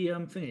stack. on the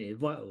thingy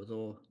vitals,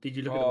 or did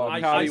you look Oh,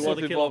 at the I Callie saw was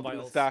the kill on involved in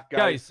the vitals. stack,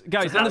 Guys, So at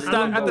how the stack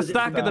long at the was it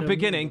stack at the that-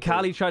 beginning,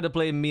 Callie tried to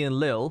blame me and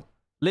Lil.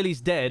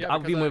 Lily's dead. Yeah,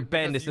 I've been with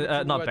Ben. because This you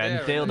two not were Ben.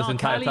 there, Dale and- this No,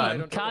 entire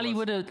time. Callie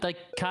would have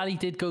Callie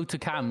did go to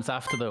cams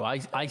after though.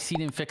 I seen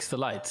him fix the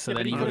lights, so Yeah,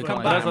 then but he he would have could've come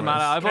come It back. doesn't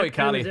matter. I voted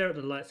Callie was Callie. there at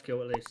the lights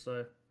kill at least,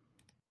 so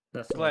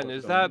that's Glenn, what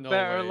is I've that No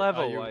better way.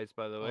 level Are you- wise,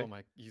 by the way? Oh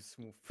my, you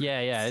smooth.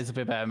 Yeah, it's a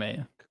bit better,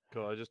 mate.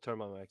 Cool, I just turned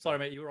my mic. Sorry,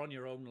 mate, you were on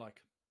your own,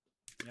 like.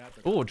 Yeah, it's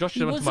okay. Oh, Josh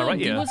He went to my right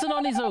he here. wasn't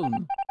on his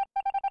own.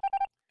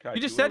 Kai,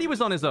 You just you said were he was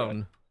with on his us,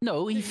 own.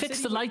 No, he Yeah, you said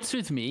fixed he the wa- lights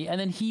with me, and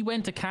then he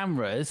went to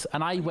cameras,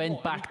 and I went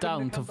What, back he couldn't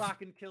down have to come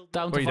back and killed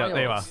down Where to you go?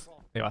 There you are. vials.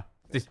 There you are.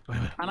 This-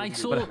 And I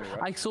saw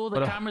the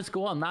But, cameras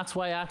go on. That's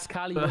why I asked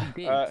Callie what he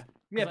did. Uh,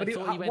 Yeah, I but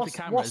thought he went to what's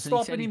cameras and he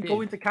said stopping he him did.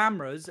 going to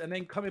cameras and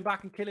then coming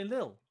back and killing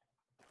Lil?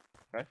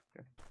 Okay.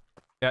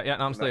 Yeah,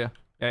 no, I'm still here.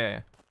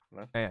 Yeah.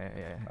 No.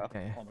 Yeah. Oh.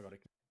 Oh my god,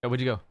 Where'd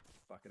you go?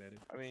 fucking edit.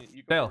 I mean,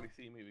 you can Dale. probably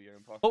see me with your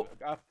imposter. Oh.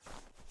 Ah,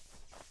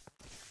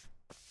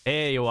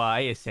 Hey, you are.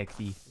 Hey,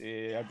 sexy.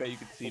 yeah, I bet you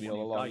could see me all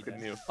Someone along, died couldn't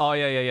then. you? Oh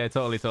yeah.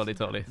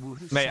 Totally.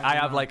 Mate, I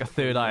have like a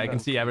third eye. I can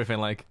see everything.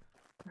 Like.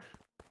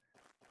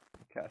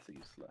 Cassie,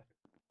 you slut.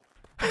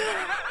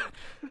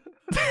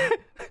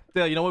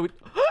 Dale, you know what?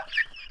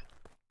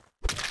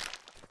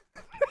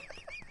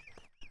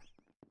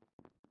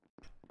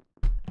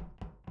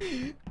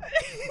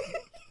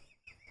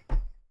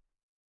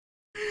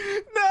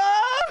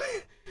 No!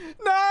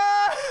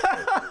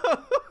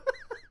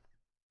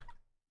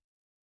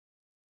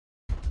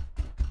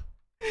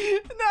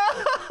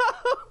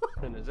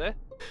 And is it?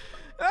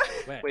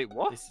 Where? Wait,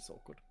 what? This is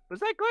awkward. Was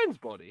that Glenn's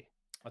body?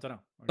 I don't know.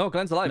 No,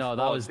 Glenn's alive. No,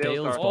 that was Dale's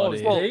Dale's dark.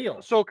 body. Oh,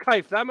 Dale. So,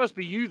 Kaif, that must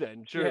be you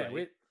then,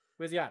 surely. Yeah,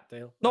 where's he at,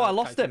 Dale? No, I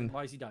lost Kai, him.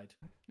 Why has he died?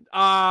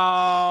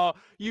 Oh,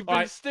 you've been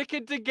Alright.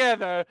 sticking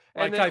together, and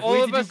Right, then Kaif, all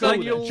where of did a you go sudden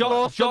then? you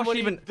lost Josh somebody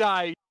even- and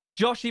died.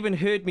 Josh even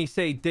heard me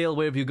say, Dale,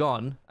 where have you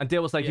gone? And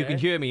Dale was like, you can Yeah.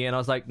 hear me. And I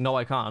was like, no,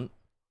 I can't.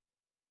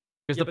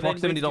 Because Yeah, the but then where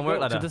proximity did don't you work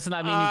go? like So that. doesn't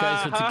that mean you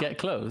guys had Uh-huh. to get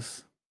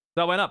close?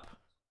 So I went up.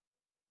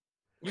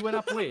 You went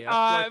up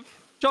where?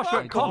 Josh fuck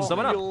went comms. I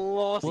went You up.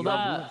 lost Well,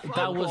 them.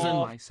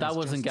 that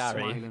wasn't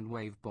Gary. Smile and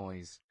wave,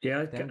 boys.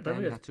 Yeah, Then don't Ben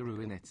worry. had to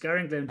ruin it.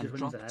 Gary and Glenn just and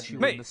went into dropped admin. you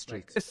Mate, in the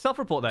street. It's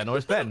self-report then, or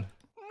it's Ben?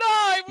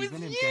 No, it was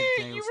Even in you. dead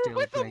Dale You still were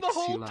with them the breaks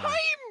whole you laugh.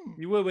 time.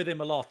 You were with him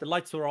a lot. The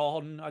lights were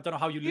on. I don't know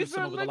how you You lose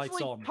someone were with the lights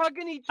literally on.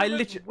 hugging each I other,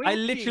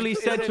 literally winking,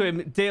 said and to then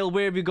him, Dale,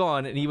 where have you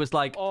gone? And he was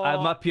like, I'm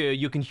Oh. up here.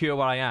 You can hear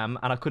where I am.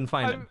 And I couldn't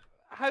find him.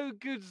 How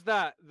good's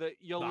that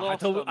you Nah,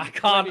 lost I them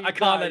can't when let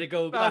died? it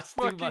go. That's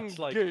That's too fucking much,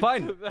 like- good.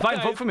 Fine, That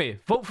vote is- for me.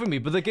 Vote for me.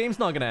 But the game's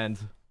not going to end.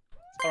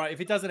 All right,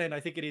 if it doesn't end, I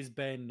think it is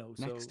Ben, though.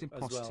 So, Next as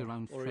imposter well.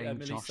 round Or frame at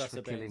least Josh that's for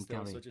a Ben killing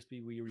still, so Gary. just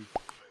be weary.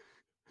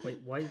 Wait,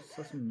 why is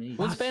that me?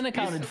 Was Ben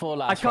accounted for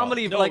last I can't round?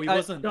 believe, No, like, he I,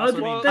 wasn't. No, That's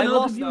what I mean. then I I'll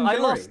lost, give you and I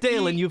Gary. lost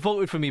Dale, and you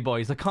voted for me,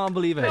 boys. I can't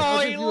believe it. Oh, I'll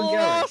he give you and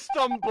Gary. lost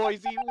them,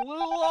 boys. He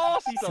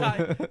lost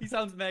them. He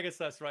sounds mega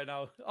sus right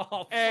now.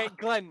 Oh, fuck.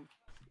 Glenn.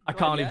 I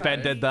can't believe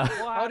Ben did that.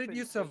 How did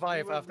you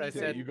survive after I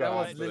said you that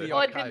was guys Lily did.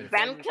 or Oh, Kai? did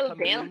Ben kill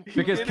Dale?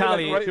 Because did it, like,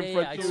 Callie, right in Yeah,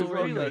 front I of saw you,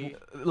 it. really.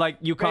 like,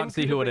 you can't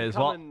see who it is.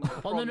 What?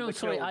 Oh no,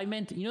 sorry. I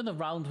meant the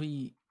round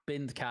we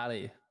binned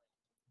Callie.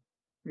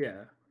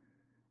 Yeah.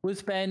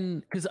 Was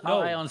Ben? Because No.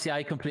 I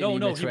honestly completely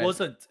No, he misread.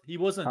 wasn't. He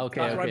wasn't.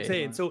 Okay, That's what I'm okay.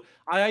 saying. So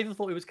I either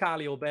thought it was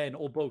Callie or Ben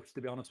or both,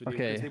 to be honest with you.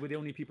 Okay. Because they were the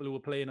only people who were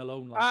playing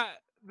alone. Like.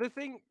 The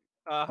thing.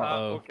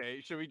 Uh-oh. Okay,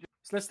 should we just.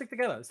 So let's stick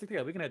together. Let's stick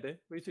together. We can head there.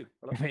 Where you two?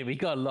 Hello? Wait, we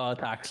got a lot of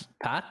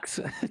tasks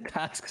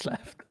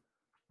left.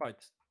 Right.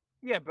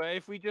 Yeah, but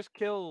if we just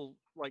kill,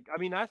 like, I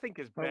mean, I think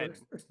it's Oh, Ben.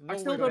 I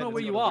still don't know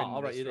where you are.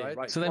 All right, you're there. right?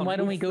 Right. So come then on, why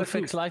don't we move, go let's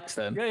fix move. lights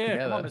then? Yeah, yeah, come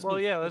together? on, let's Well,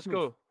 move, yeah, let's move.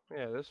 go.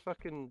 Yeah, let's touch.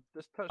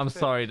 I'm base.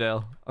 sorry,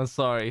 Dale. I'm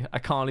sorry. I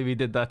can't believe he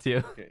did that to you.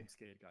 Okay, I'm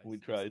scared, guys. we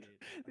I'm tried.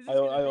 scared. This is I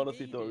gonna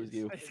honestly take thought it was ages.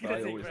 you. It's But gonna I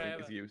take always think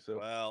forever. it's you. So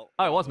Well,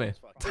 Oh, it was me. it's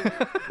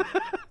fine.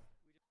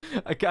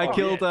 I I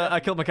killed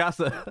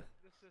Mikasa.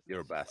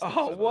 You're a bastard.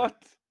 Oh, what?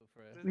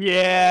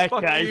 Yeah,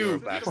 Fuck guys. you.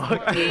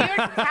 Fuck Do your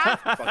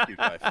task. you,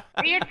 Kaif.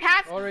 Do your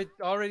task.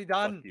 Already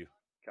done. Fuck you,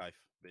 Kaif,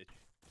 bitch.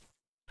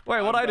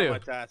 Wait, what'd I done do? My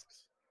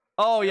tasks.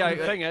 Oh yeah,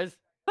 The thing is,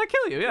 I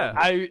kill you, yeah.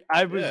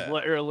 I was Yeah.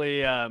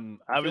 literally I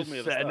was me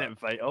at the sitting start. at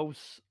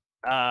vitals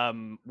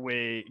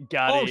with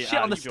Gary. Oh, shit,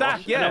 on and the stack,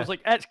 Josh, and I yeah. was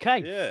like, it's Kai.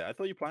 Yeah, I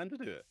thought you planned to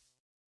do it.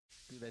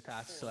 Do their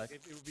tasks like.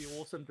 It would be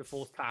awesome to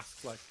force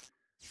tasks like.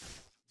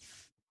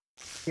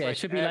 Yeah, it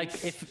should be like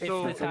if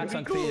so the tasks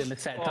aren't created in a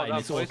set Oh, time, that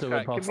it's voice auto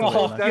crack. Can imposter. we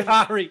Oh, go like.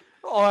 down- Gary.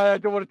 Oh, I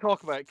don't want to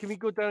talk about it. Can we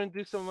go down and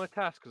do some of my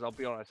tasks? Because I'll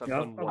be honest, I've Yeah,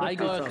 done I'll one. I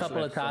got a tasks couple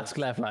of left, so- tasks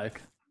left,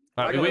 like.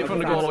 Alright, we wait for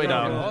him to go all the way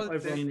down. All- Over on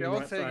the they're all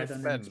right saying side it's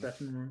and Ben. then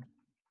specimen room.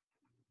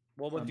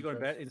 What one did you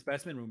go in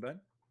specimen room, Ben?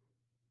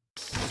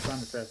 Simon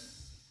says.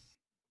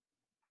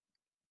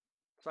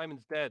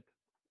 Simon's dead.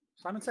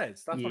 Simon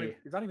says. That's not Yeah. even,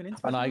 is that even in And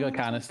specimen I room? got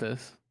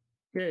canisters.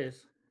 Yes.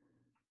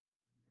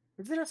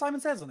 Is there a Simon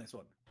says on this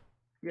one?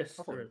 Yes,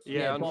 there is. Yeah,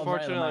 Yeah, bottom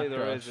right of the unfortunately map,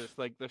 there is. Josh. It's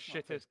like the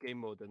shittest game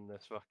mode in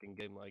this fucking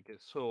game. Like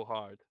it's so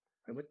hard.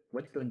 Wait,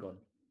 where's Glenn gone?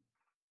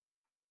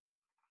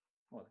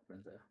 Oh,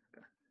 Glenn's there.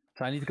 Okay.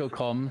 So I need to go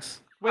comms.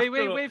 Wait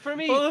for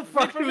me. What the Wait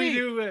fuck for do we me.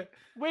 do?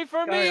 Wait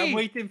for Gary, I'm me.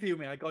 waiting for you,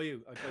 mate. I got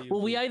you.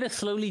 Well, we either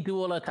slowly do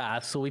all our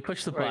tasks, or we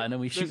push the Right, button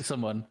and we shoot let's-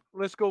 someone.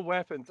 Let's go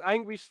weapons. I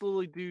think we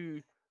slowly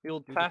do the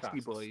old Do the tasky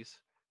tasks. boys.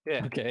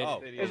 Yeah. Okay.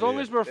 Oh, As long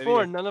as we're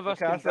four, none of us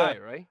can Mikasa. die,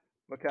 right?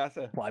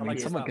 Mikasa. Well, I I mean, like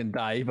your someone style. can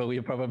die, but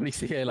we'll probably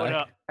see it. Why Like,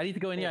 not? I need to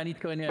go in here. I need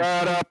to go in here.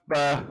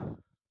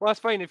 Well, that's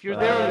fine. If you're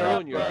there on your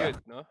own, you're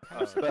good. No.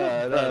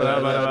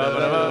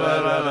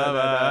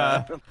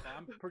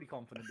 I'm pretty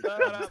confident.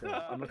 It's still.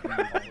 I'm looking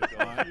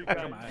at you.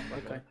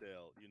 Okay.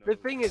 The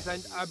thing is,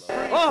 I'm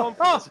pretty Oh,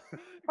 confident.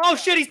 oh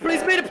shit! He's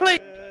made a play.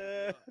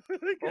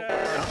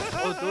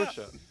 Oh, door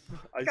shut.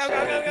 I Go, saw go,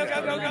 it. go,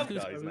 go, go, Guys, go.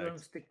 Everyone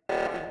next. stick Oh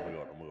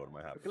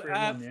my god, I have. three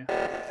in one,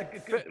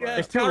 yeah.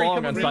 It's too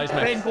long on Ben,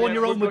 seismic. go on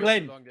your own with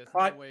Glenn.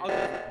 Alright,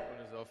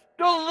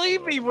 Don't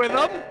leave me with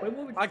them. Wait,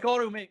 what would I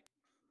got him, mate.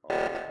 Oh,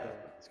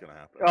 it's gonna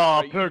happen. Oh,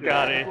 Right, you poor do it. You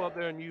Gary. go up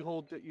there and you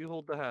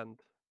hold the hand.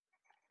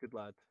 Good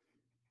lad.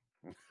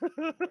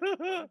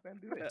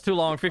 It's too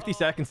long. 50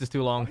 seconds is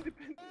too long.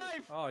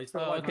 Oh, he's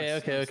still Oh, alive. okay,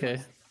 okay,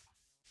 okay.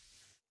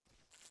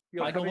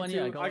 Yo, I got come one, into-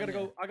 yeah, I got I gotta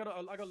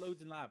one, go. I got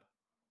loads in lab.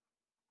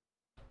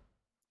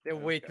 They're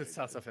way too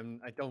sus of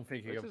him. I don't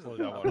think he can pull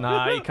that one.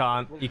 Nah, he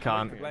can't. He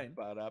can't. Glenn.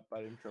 Bad up,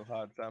 bad him so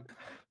hard, Sam.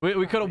 We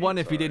could have won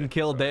if he didn't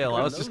kill Dale.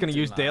 I was just gonna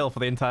use Dale for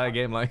the entire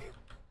game, like.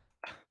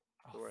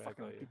 Don't worry, I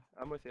got you.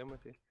 I'm with you. I'm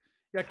with you.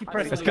 Yeah, keep I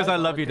pressing. think It's 'cause I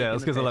I'm love you, taking Dale.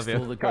 It's the 'cause I love piss you.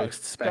 for all the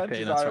ghosts spectating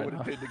Chances us are I right would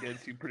have now. pinned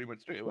against you pretty much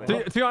straight away.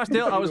 To be honest,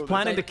 Dale, I was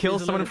planning to There's kill a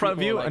someone lot in front of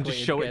people, you like, and just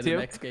waiting show to it get to the you.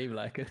 Next game,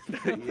 like.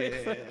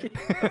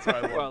 Yeah. That's what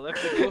I want. Well, if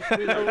the ghost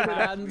do the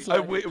Hands, I'm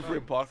like- waiting for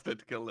imposter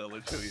to kill Lil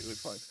and show you.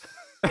 It's fine.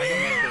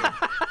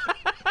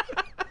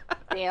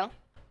 Dale,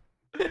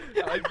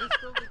 I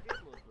just told the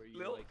game mode where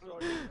you like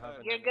sort of have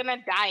an you're gonna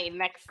die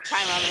next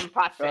time I'm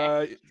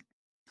imposter.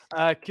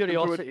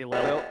 Curiosity,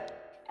 Lil.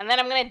 And then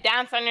I'm gonna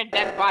dance on your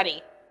dead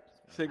body.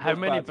 How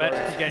many bits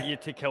to get you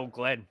to kill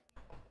Glenn?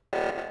 I'm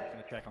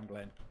gonna check on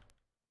Glenn.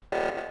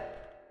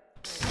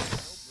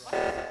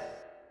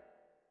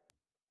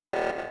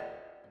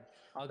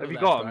 I'll go Have you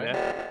left, got him, right?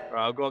 yeah?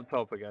 Right, I'll go up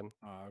top again.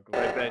 Oh, I'll go.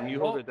 Right, Ben, you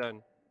hold Oh. it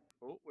down.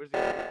 Oh, where's he?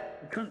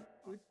 We can't.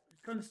 We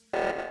can't.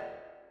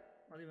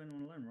 Not even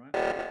on alone, right?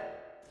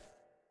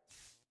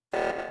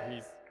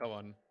 He's. Come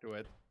on, do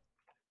it.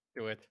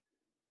 Do it.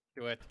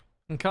 Do it.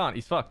 He can't.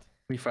 He's fucked.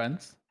 We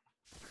friends?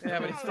 Yeah,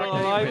 but he's Still still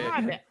alive?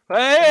 alive.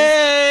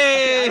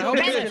 Hey! I hope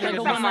Ben, he's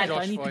kill gonna someone. Josh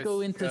I need to voice,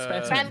 go into Ben,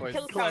 specimen.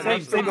 kill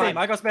voice. someone. Same.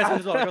 I got specimen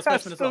as well. I got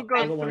specimen as Still well. got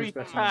Everyone 3 is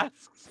special.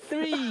 tasks.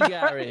 3,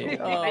 Gary.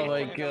 Oh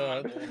my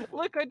god.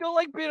 Look, I don't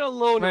like being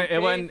alone. Mate, it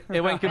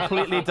okay? went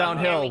completely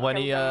downhill when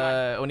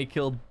he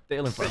killed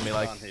Dale in front of me.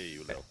 Like, Can't hear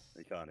you, Lil.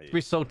 He can't hear it'd you.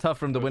 be so tough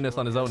for him to win this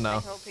on his own I now.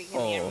 hope he can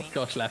hear Oh, me.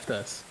 Josh left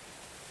us.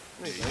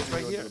 He's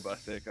right here.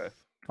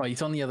 Oh,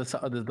 he's on the other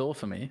side of the door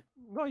for me.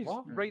 No, he's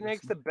right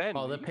next to Ben.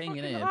 Oh, they're You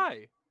pinging fucking in.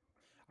 lie.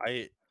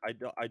 I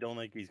don't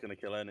think he's gonna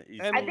kill any.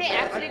 And- Are they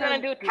actually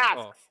gonna do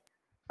tasks?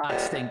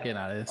 That's stinking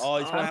at us. Oh,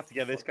 he's gonna have to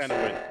get this kind of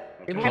win.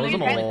 It Have Close you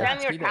them been all.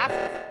 done your Either.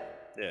 tasks?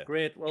 Yeah.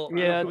 Great. Well,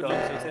 Yeah, I'm good with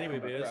done. losers anyway,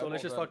 beer, so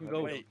let's just fucking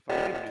go. Wait, you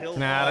can kill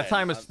Nah, the Glenn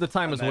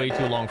time was and way then-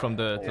 too long from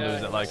to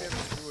lose it. Like,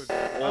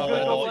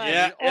 Oh,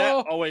 yeah.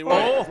 Oh, wait.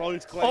 Oh. As long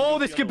as Glenn oh, goes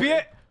this the could other be way.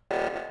 it.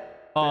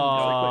 Oh,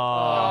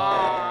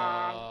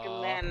 Oh,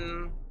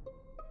 Glenn.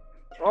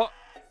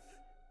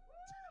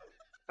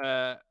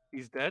 Oh.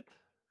 He's dead.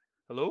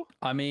 Hello?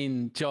 I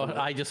mean, Josh.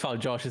 I just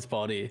found Josh's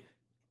body.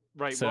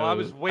 Right. So, well, I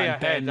was way and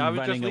ahead. Ben I was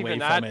just running away leaving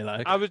from it,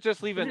 like. I was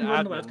just I leaving didn't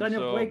run away. I was admin. going up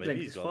So wavelength. maybe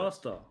It's he's got it.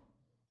 faster.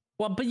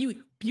 Well, but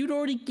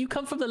you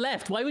come from the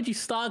left. Why would you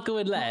start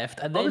going left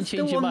and I then was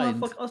change still your on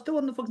mind? I was still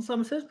on the fucking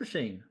Simon Says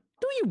machine.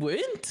 No, you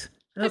weren't.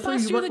 And I I thought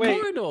passed you through the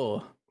went- wait.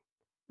 corridor.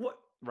 What?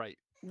 right.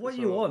 What are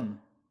So- you on?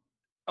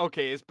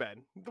 Okay, it's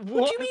Ben.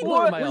 What do you mean?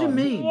 What What, am I What do you on?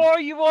 mean? what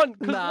are you on?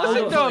 'Cause Nah, listen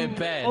I'm to voting him.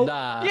 Ben. Oh,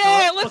 Nah.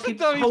 Yeah, Oh, listen fucking-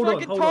 to him. He's hold on,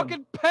 fucking hold on.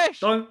 talking pish.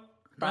 Don't.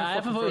 I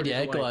haven't fucking voted throw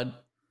yet. this Go away. on.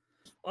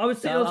 I was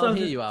sitting I'll on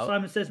hear you out.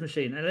 Simon Says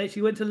machine, and then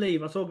she went to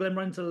leave. I saw Glenn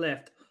run to the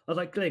left. I was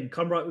like, Glenn,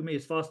 come right with me.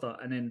 It's faster.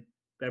 And then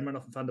Glenn ran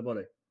off and found the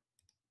body.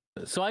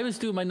 So I was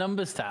doing my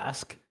numbers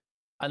task,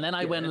 and then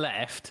I went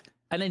left,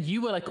 and then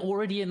you were like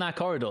already in that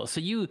corridor. So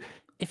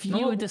if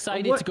you had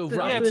decided to go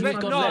right, you would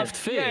gone left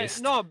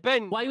first. No,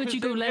 Ben. Why would you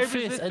go left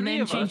first and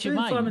then change your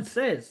mind? Simon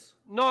Says.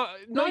 No,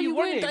 you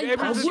weren't. I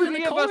passed you in the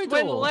Three of us went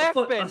corridor.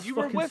 left, Ben. You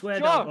were with Josh.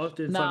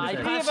 Nah, I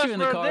passed you in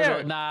the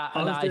corridor. Nah,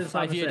 I've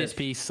heard this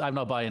piece. I'm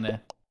not buying it.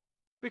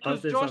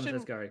 Because Josh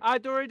and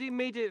I'd already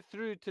made it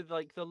through to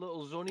like the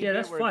little zoning. Yeah,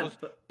 that's bit fine. Where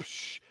it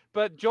goes,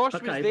 but Josh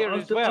was there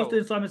as well. I was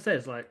doing Simon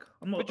Says, like,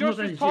 But Josh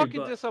was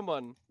talking to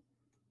someone.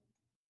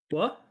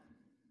 What?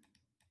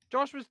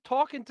 Josh was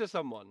talking to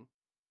someone.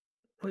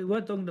 Well, he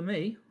weren't talking to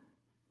me.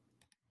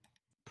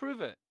 Prove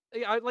it.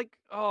 I like.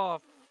 Oh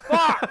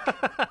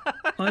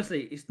fuck!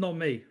 Honestly, it's not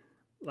me.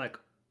 Like,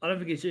 I don't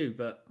think it's you,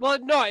 but well,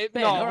 no,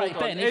 Ben. no. All right,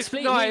 Ben.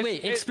 Explain.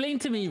 Wait. It, explain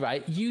to me,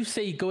 right? You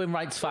say going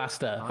right's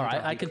faster. All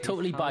right, I can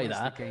totally buy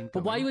that.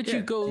 But why would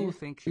you go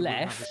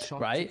left,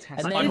 right?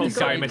 And I hope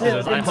Gary misses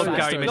his. I hope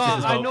Gary misses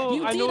his vote. I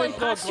know it's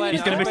not Glenn.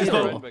 He's gonna miss his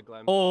vote.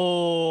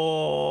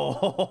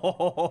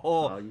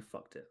 Oh, you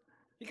fucked it.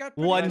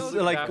 Once,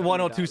 like 1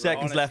 or 2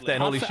 seconds left.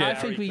 Then holy shit! I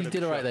think we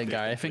did all right then,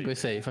 Gary. I think we're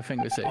safe. Oh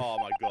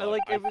my god!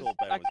 Like it was.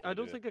 I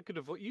don't think I could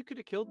have. You could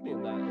have killed me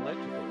in that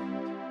electrical.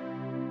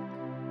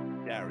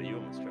 Gary, you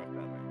almost struck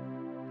that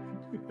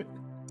man.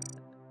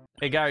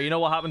 Hey Gary, you know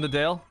what happened to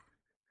Dale?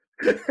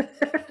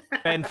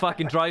 Ben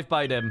fucking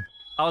drive-by'd him.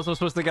 I was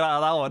supposed to get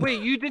out of that one.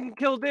 Wait, you didn't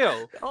kill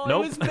Dale? Oh,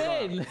 nope. It was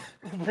Ben.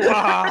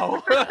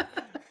 Wow.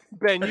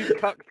 Ben, you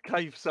cucked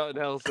Kaif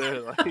something else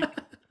there. Like.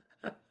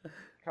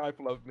 Kaif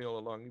loved me all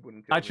along. He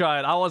wouldn't kill I me.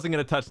 tried. I wasn't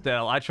gonna touch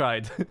Dale. I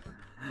tried.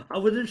 I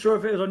wasn't sure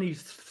if it was only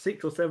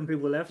 6 or 7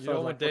 people left. You So don't I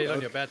was want like, Dale on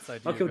your bad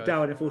side. I'll kill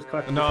Down if it was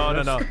Kaif. No.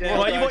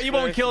 Well, he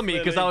won't kill me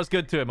because I was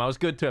good to him. I was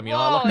good to him. You know,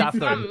 I looked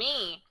after him.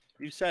 Me.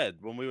 You said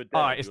when we were dead,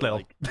 Alright, it's you were Lil.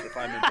 like, if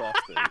I'm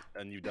imposter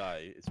and you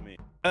die, it's me.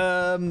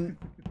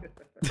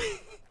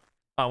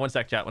 Oh, 1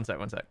 sec, chat. 1 sec.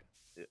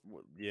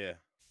 Yeah.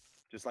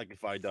 Just like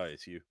if I die,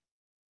 it's you.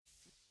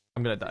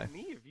 I'm gonna die.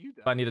 Me if you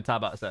die. But I need to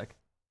tab out a sec.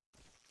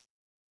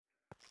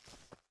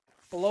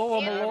 Hello,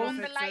 I'm Yeah, alone. on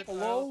the light.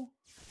 Hello.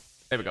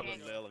 There we go.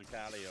 Lil and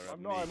Callie are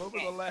I'm over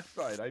the left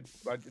side. I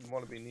didn't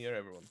want to be near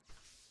everyone.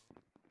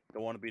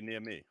 Don't want to be near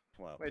me.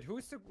 Wow. Wait,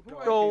 who's the? Who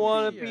Don't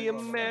want to to be a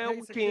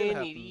American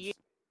idiot.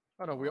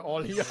 Oh no, we're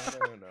all here.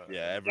 No.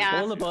 Yeah, Yeah.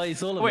 All the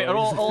boys. All the Wait, boys.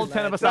 are all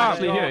 10 of us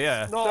actually here?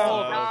 Yeah. No,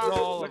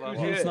 all of us.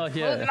 Who's not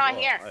here? Who's not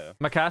here?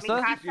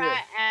 Mikasa? Mikasa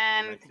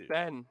and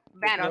Ben.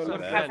 Ben. Also,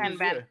 Mikasa and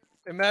Ben.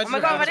 Imagine. Oh my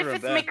god, what if Answer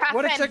it's Ben. Mikasa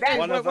What a and check. Ben?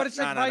 What a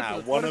check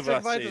vitals. One What a of check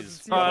us vitals.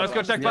 is- See Alright, what let's go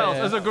happens. check files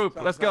as a group.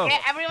 Let's go. Okay,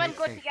 everyone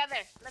go together.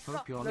 Let's go.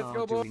 Hope you're Let's not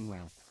go, Bob. doing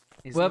well.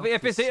 Is Well, not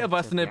if it's this 8 of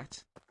us,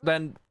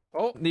 then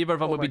Oh. neither of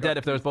them Oh would my be dead God.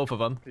 if there was both of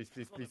them. Please.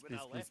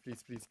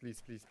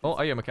 Oh,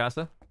 are you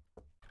Mikasa?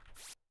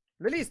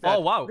 Lily's dead. Oh,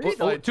 wow. Lily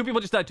Oh, died. 2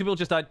 people just died. 2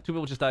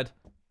 people just died.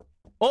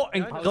 Oh,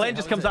 and Yeah, Glenn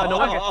just comes out of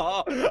nowhere.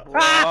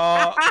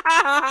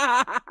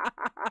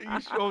 Are you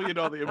sure you're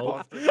not the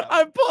imposter?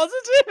 I'm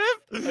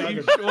positive. Are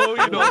you sure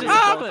you're not the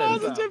I'm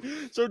imposter?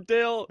 positive. So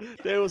Dale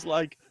was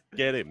like,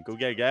 "Get him, go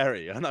get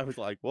Gary," and I was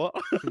like, "What?"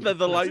 Then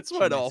the lights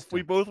went off.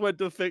 We both went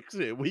to fix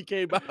it. We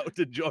came out,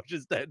 and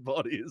Josh's dead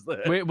body is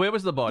there, Where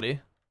was the body?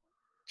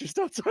 just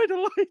outside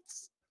the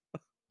lights.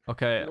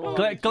 Okay, No,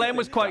 Glenn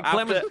was quite.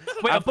 Glenn was.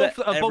 Wait, are after both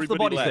the everybody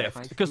bodies left.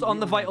 there? Because on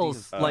the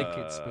vitals, like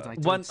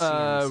one,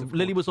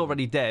 Lily was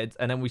already dead,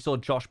 and then we saw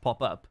Josh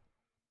pop up.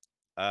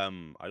 I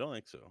don't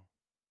think so.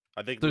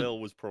 I think So- Lil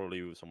was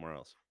probably somewhere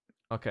else.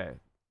 Okay.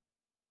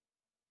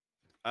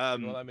 Well,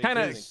 that makes Kind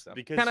of, sense.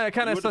 because kind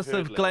we of would've sus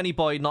heard of Lil. Glenny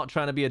boy not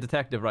trying to be a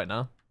detective right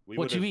now. We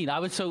What do you would've-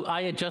 mean?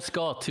 I had just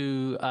got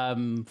to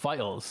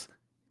vitals,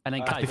 and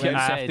then Kai After,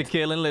 after said,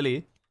 killing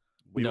Lily.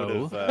 we No.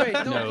 would've, Wait,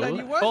 no, No. Glenn,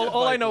 you were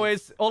All I know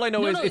is no,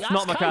 it's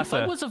not ask Kai, I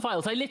Mikasa. was at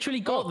vitals. I literally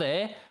got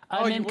there,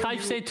 Oh, and then you- Kai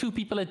you- said 2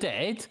 people are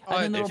dead, Oh,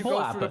 and then the did you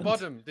report go through the happened.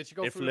 bottom? Did you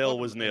go if through the Lil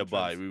bottom was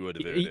nearby, we would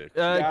have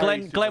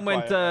heard it. Glenn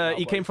went.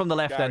 He came from the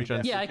left Gary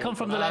entrance. Yeah, I come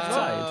from the left Ah,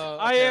 side.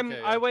 okay, I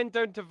okay, I went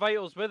down to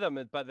vitals with him,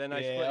 but then I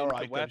Yeah, split all into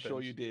right. I'm weapons.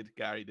 sure you did.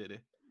 Gary did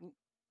it.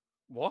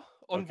 What?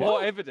 On Okay.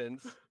 what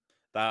evidence?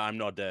 That I'm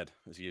not dead.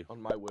 It's you. On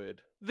my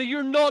word. That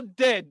you're not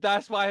dead.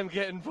 That's why I'm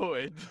getting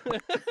voted.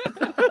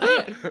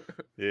 Are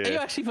you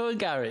Yeah. actually voting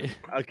Gary?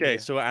 Okay,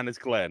 so and it's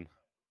Glenn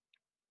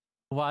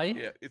Why?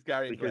 Yeah, it's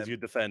Gary and because Glenn. you're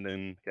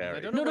defending I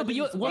Gary. don't No, know but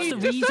where what's the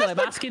Lily's- reason? I'm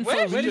asking for a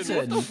Where did,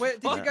 reason. where,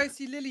 did you guys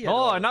see Lily? at Oh,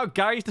 all? and now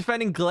Gary's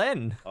defending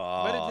Glenn.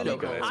 Oh, Lily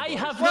look at go? this, I boys.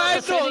 have Well, I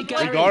not defended thought-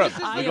 Gary. We got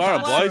him. I We have got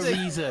him, one boys.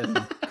 reason.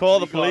 Call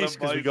the We got him, police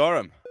because we boys. got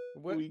him.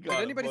 Where, We did got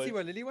 'em, anybody see boys.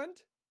 where Lily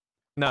went?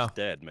 No.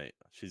 Dead, mate.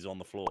 She's on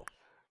the floor.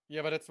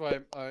 Yeah, but that's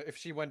why if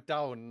she went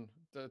down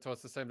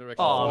towards the same direction.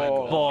 Oh, as I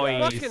went.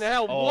 boys. Fucking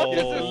hell! What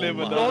is Oh this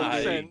my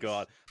nonsense?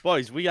 god,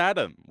 boys, we had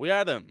him. We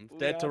had him. We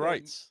Dead had to him.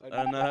 rights. I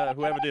And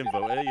whoever didn't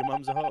vote, your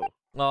mum's a hoe.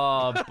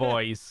 Oh,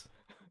 boys.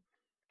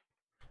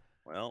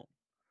 Well,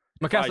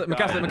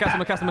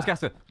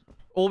 Mikasa.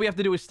 All we have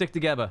to do is stick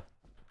together.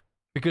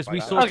 Because we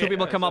saw two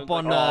people come up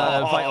on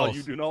vitals.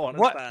 You do not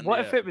What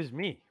understand. if it was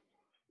me?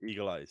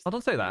 Eagle eyes. Oh,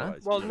 don't say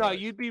that. Well, no,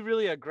 you'd be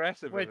really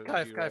aggressive. Wait, if it was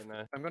Kaif, you Kaif. right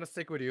now. I'm gonna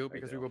stick with you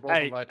because we were both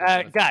Hey,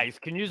 invited. guys,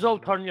 can you all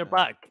turn your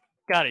back?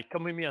 Gary,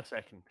 come with me a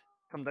second.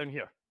 Come down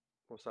here.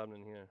 What's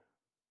happening here?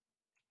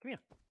 Come here.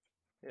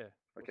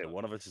 Yeah. Okay,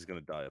 one of us is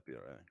gonna die up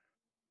here.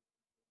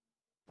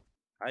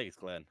 I think it's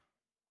Glenn.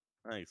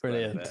 I think it's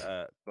Brilliant.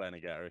 Glenn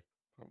and Gary.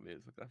 Probably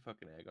is. Look at that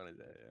fucking egg on his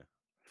head. Yeah.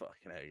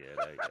 Fucking egg.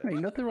 Yeah. Hey,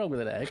 nothing wrong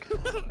with an egg.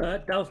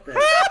 Downstairs.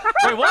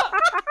 Wait, what?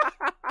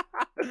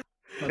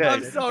 Okay,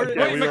 I'm sorry. okay,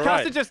 Wait, we were Mikasa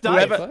right. just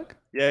died. Whoever...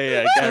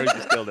 Yeah. Gary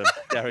just killed him.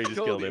 Gary just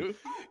killed him.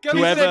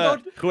 Whoever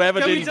can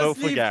we didn't just vote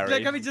for leave,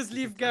 Gary. Can we just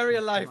leave Gary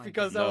alive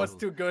because that was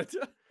too good?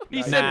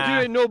 He said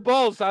do it no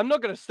balls. I'm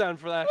not gonna stand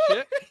for that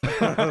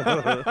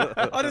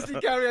shit. Honestly,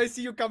 Gary, I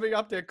see you coming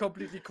up there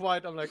completely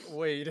quiet. I'm like,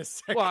 wait a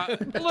second.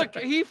 What? Look,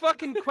 he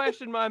fucking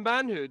questioned my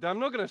manhood. I'm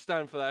not gonna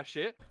stand for that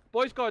shit.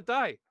 Boy's gotta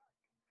die.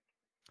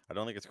 I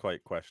don't think it's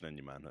quite questioning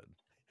your manhood.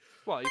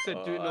 Well, he said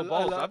do it no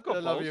balls. I've got I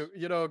love balls. you.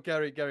 You know,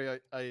 Gary,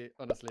 I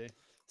honestly.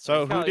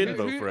 So Callie, who didn't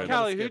vote for him?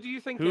 Callie, who do you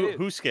think it is?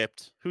 Who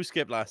skipped? Who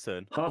skipped last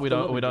turn? We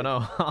don't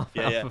know.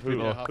 Yeah. Half the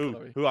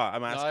people. Who are?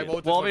 I'm asking.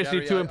 Well,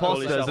 obviously two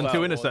imposters and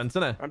two innocents,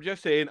 isn't it? I'm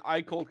just saying,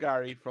 I called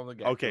Gary from the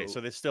get-go. Okay, so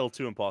there's still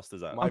two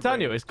imposters out. I'm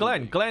telling you, it's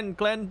Glenn. Glenn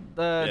defended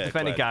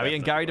Glenn, Gary,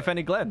 and Gary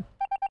defended Glenn.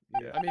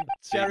 Yeah. I mean,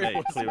 See, Gary mate,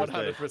 was clear as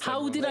day. 100%.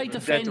 How did I right.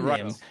 defend to him?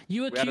 rights.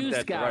 You We had him accused dead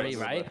to Gary, rights.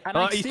 right? And Oh,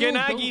 I he's still getting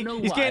don't aggy. know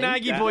He's getting why.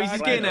 aggy, boys.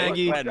 He's getting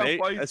aggy. Glenn, mate,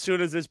 as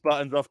soon as this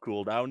button's off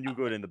cooldown, you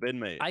go in the bin,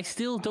 mate. I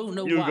still don't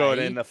know You why going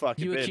in the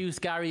fucking you bin.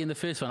 accused Gary in the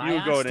first one. You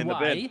I going asked in the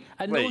why, bin.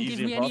 and Wait, no one he's gave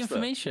the me any imposter.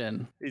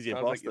 information. He's the Sounds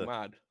like imposter. you're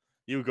mad.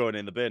 You going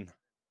in the bin.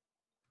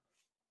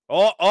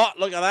 Oh,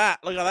 look at that.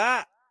 Look at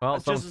that. Well,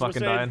 That's someone's just as we're fucking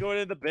saying, dying. going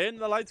in the bin,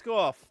 the lights go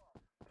off.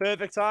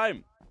 Perfect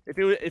time.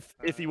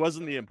 If he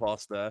wasn't the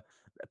imposter,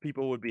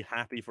 people would be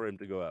happy for him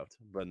to go out.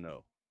 But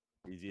no,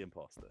 he's the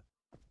imposter.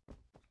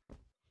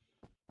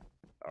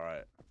 All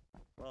right.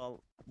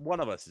 Well, one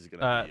of us is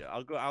gonna be.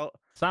 I'll.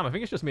 Sam, I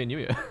think it's just me and you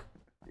here.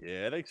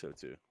 Yeah, I think so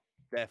too.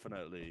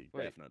 Definitely.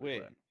 Wait.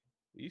 Glenn.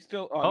 You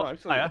still? Oh, no, I'm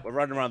still. hiya. We're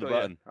running around the So,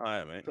 yeah. button. All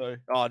right, mate. Sorry.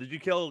 Oh, did you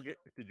kill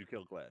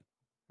Glenn?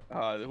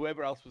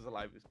 Whoever else was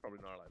alive is probably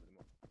not alive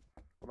anymore.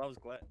 Well, that was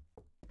Glenn.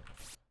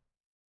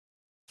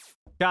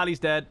 Carly's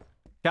dead.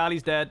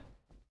 Carly's dead.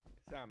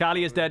 Sam,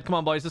 Carly is dead. Come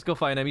on, boys. Let's go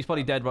find him. He's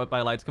probably dead right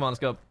by lights. Come on, let's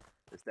go.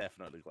 It's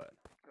definitely Glenn.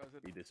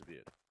 He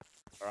disappeared.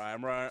 All right,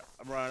 I'm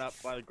running up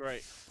by the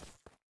grate.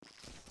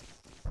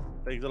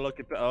 Things are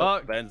looking. Oh,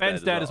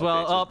 Ben's dead as well.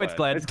 Okay, so Oh, it's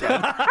Glenn.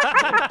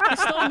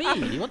 It's not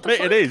me. What the Mate,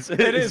 fuck? it is.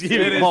 It is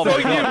you. It is. Oh So my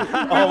you. god.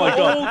 Oh my all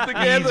god.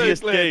 together,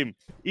 Easiest Glenn. game.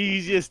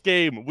 Easiest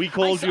game. We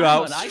called you I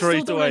out still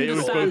straight don't away. It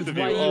was both understand of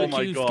you. why you Oh my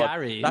accused god.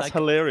 Gary. That's Like,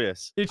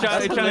 hilarious. You're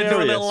trying to do a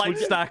hilarious. little light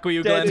stack with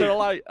you, Dead Glenn. to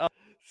light.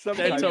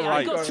 Dead to I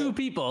right. got two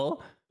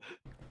people.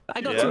 I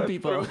got Yeah. two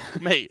people.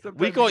 Mate, Sometimes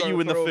we you got gotta you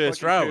in the throw a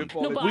first fucking round.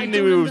 curveball No, but We I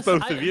knew don't it was both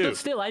understand- of you. But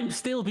still, I'm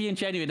still being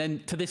genuine,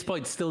 and to this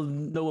point, still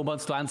no one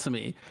wants to answer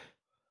me.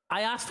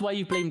 I asked why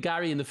you blamed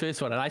Gary in the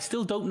first one, and I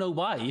still don't know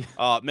why.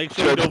 Make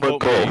sure you don't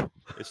vote me.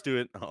 It's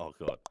doing. Oh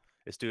god.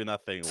 It's doing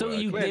that thing. So where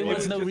I there click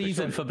was on- no just a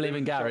reason shot- for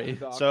blaming Gary.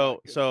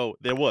 So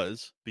there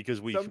was because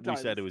we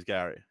Sometimes. said it was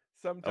Gary.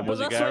 Sometimes. And was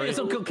Well, it that's right, Gary? it's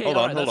okay, Hold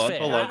alright, on, hold that's on, fair.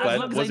 hold on, As Glenn.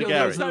 long as Was I it know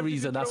there's Gary? no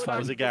reason, that's fine.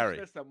 Was it Gary?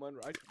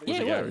 Yeah,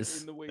 it Gary?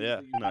 was. Yeah,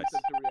 nice.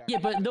 Yeah,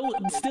 but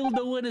still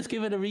no one has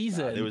given a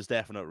reason. There was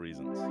definite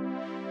reasons.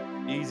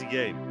 Easy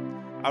game.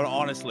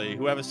 Honestly,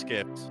 whoever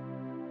skipped.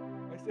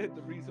 I said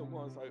the reason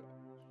was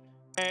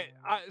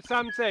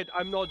Sam said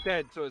I'm not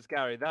dead, so it's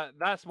Gary.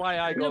 That's why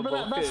I No, got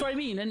but that's voted. what I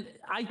mean, and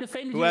I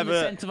defended Whoever- you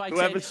in the sense of I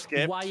whoever said,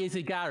 skipped- why is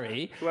it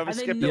Gary? Whoever And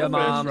then skipped no the Your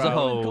one first mom's a round.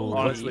 hoe.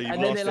 Honestly, you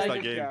And then lost they're this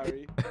like,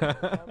 Gary.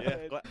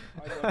 Yeah,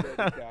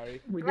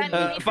 Gary. We Glenn,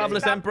 didn't. you need to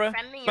Fabulous stop Emperor,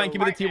 defending thank you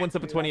your for the tier partner. 1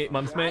 sub for 28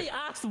 months, I mate.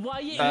 asked why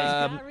it is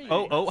Gary.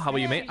 How are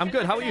you, mate? I'm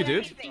good. How are you,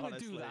 dude? They would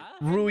do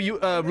that.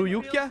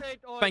 Ruyukia,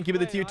 thank you for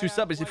the tier 2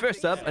 sub. It's your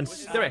first sub, and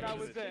Strick,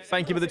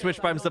 thank you for the Twitch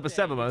Prime sub for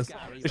 7 months.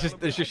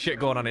 There's just shit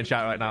going on in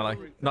chat right now, like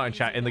not in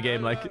chat, in the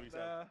game, like.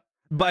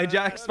 Bye,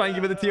 Jax, thank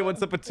you for the tier 1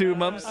 sub for 2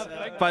 months.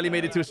 Finally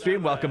made it to a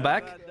stream. Welcome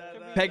back.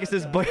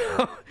 Pegasus Boy,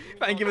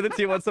 thank you for the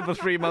tier 1 sub for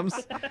 3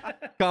 months.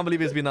 Can't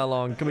believe it's been that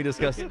long. Can we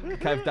discuss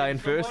Kev dying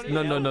first?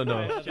 No.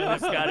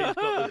 Gary's got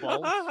the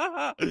balls.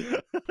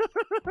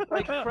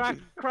 Like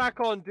crack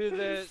on, do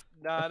the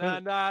nah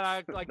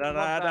like Da, love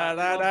da, that, da, love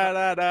da,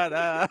 that. da, da,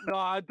 da. No,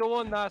 I don't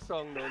want that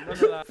song though. None of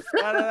that.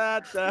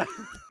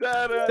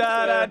 Da, da,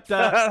 da, da, da,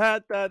 da,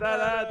 da, da,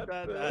 da,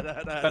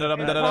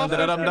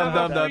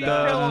 da, da,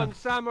 da. Kill on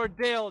Sam or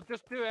Dale.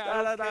 Just do it.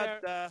 I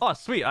don't care. Oh,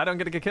 sweet. I don't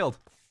get to get killed.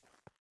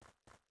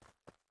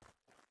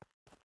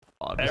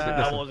 Oh,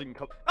 That wasn't.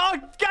 oh,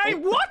 Gary,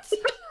 what?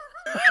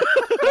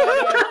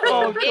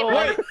 Oh,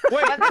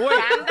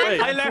 Wait.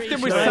 I left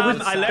him with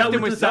Sam. I left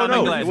him with Sam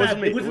and Glenn. It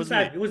wasn't me. It wasn't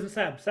Sam. It wasn't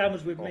Sam. Sam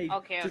was with me.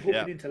 Okay, Just okay.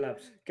 walking into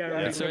labs.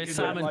 Gary. So it's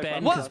Sam and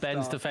Ben, What? because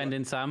Ben's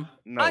defending Sam.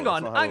 No, Hang that's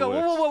on. not how it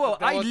works. Whoa.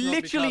 That I was not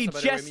literally Mikasa, by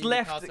the way. just Me and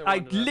left. Mikasa I were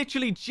on the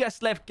literally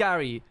just left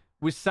Gary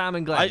with Sam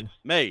and Glenn.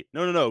 Mate,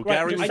 no.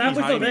 Gary was Sam was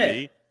not behind there.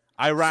 me.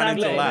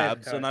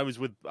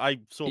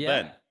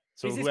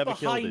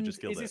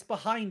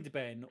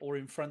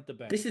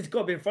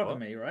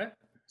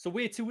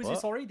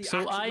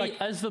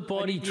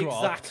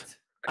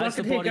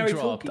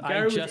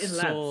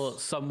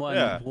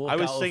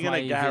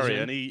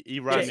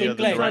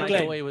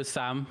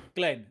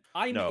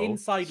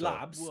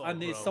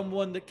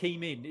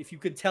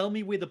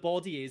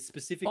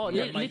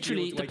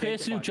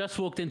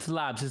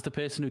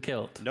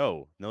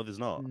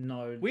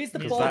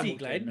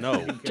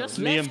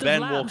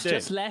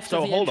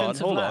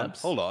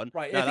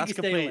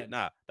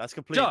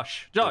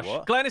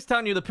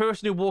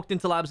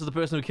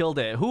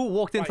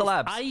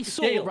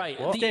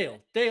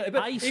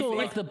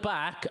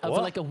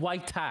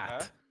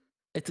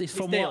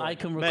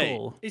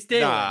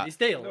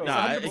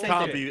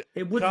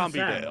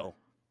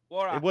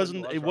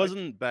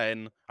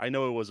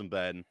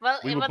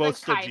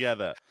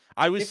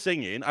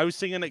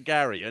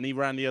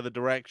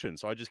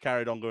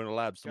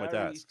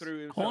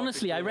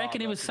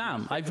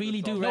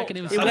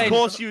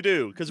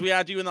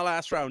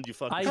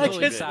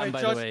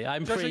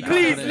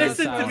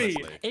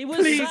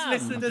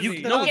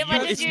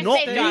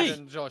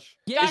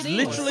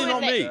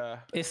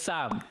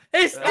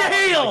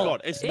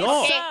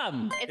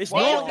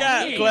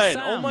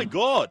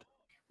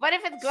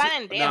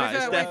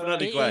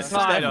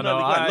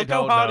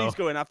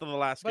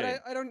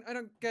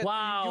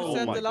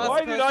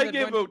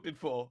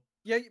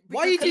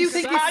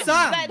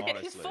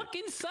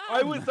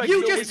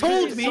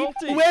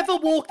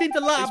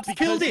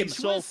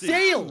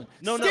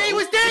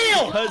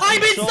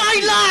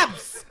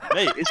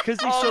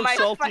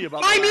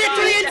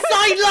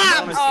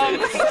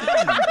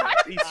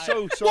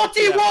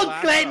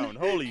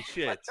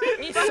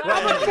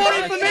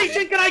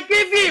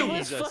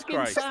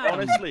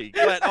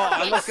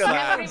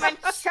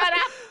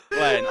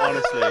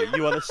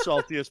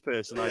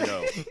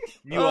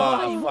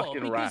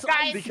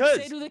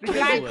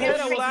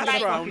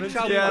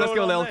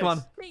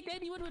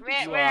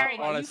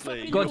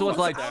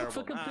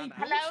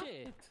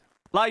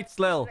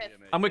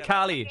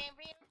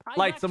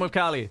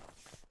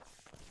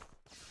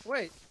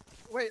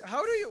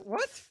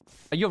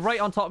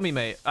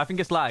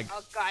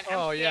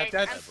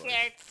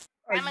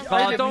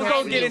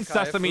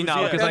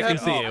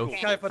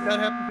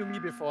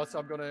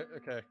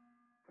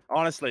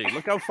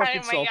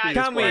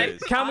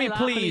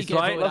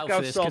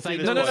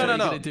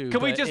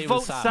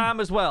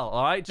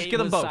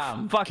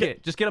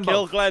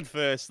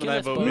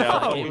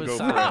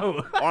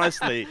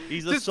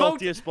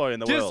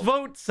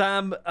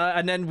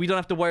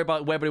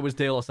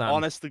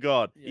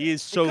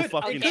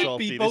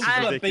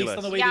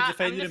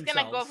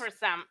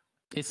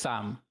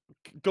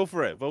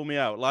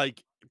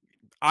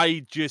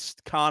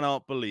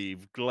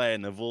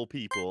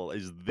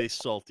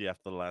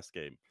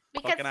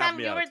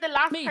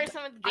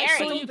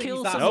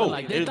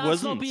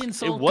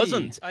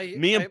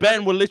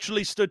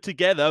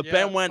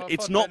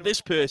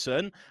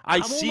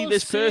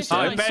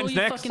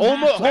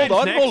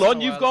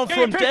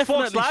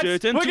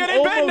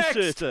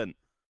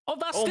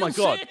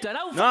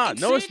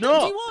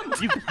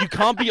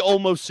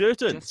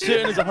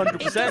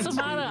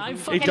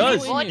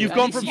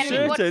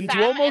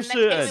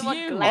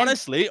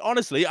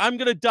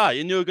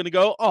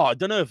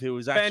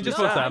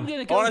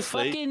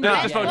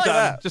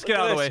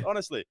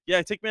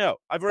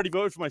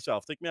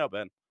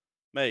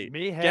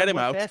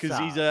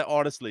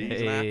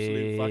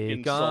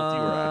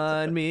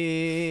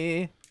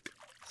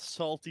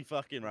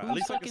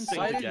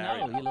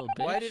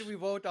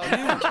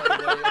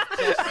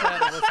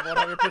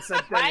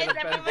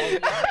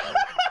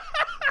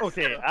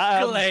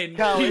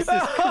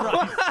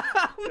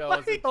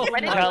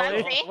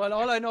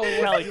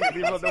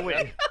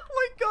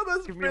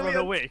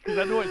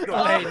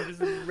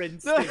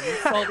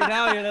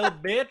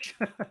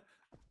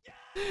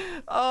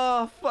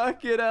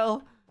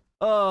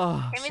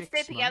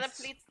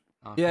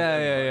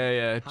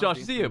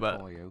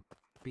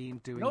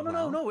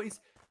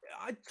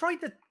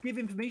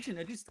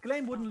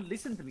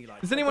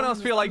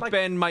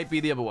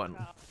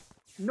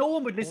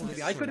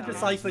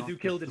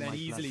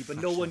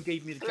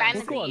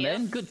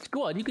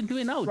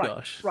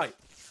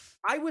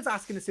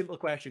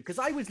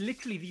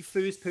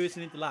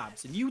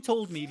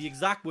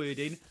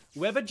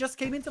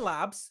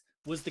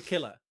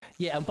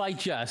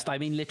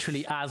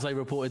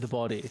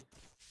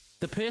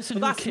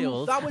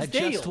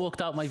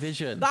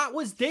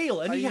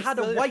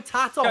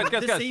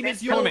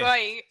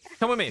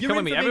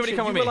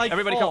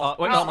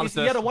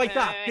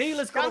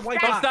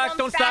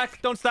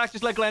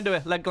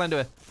 do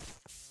it.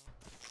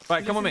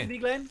 Right, come on, Listen to me.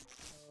 Glenn.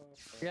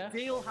 Yeah.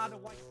 Dale had a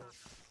white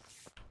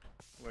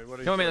hat. Wait, what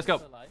are Come on, me. Let's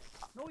go.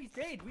 No, he's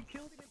dead. We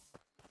killed him.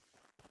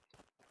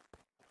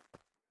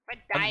 But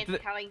died,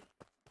 th- Kelly.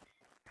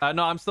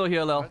 No, I'm still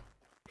here, Lil.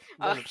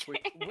 Okay.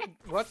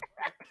 What?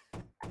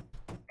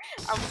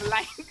 I'm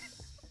blind.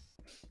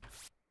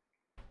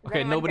 Okay,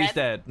 anyone nobody's dead?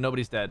 dead.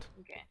 Nobody's dead.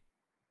 Okay.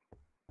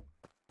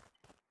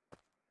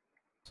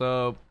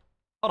 So,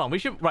 hold on. We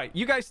should... Right,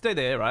 you guys stay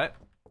there, right?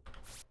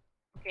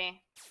 Okay.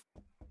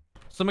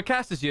 So,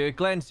 Macasta's here.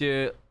 Glenn's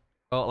here.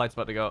 Oh, light's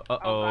about to go. Oh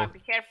Uh-oh. God, be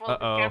careful, be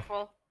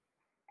careful.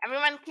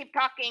 Everyone keep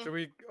talking. Should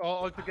we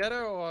all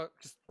together or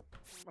just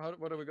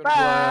what are we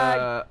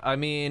gonna I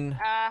mean... do?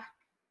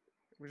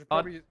 We should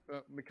probably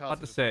Hard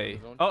to say.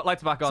 Oh,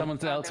 lights are back on.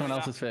 Someone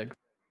else's fig.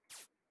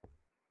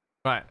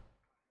 Right.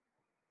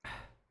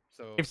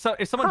 So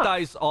If someone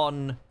dies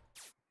on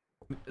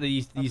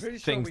these pretty sure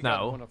things we got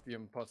now, one of the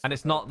imposters and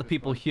it's at not the this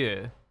people point.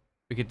 here,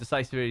 we could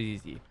decipher it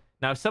easy.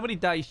 Now, if somebody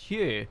dies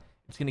here,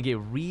 it's gonna get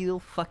real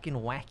fucking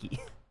wacky.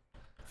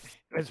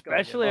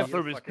 Especially if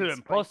there real was fucking two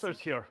imposters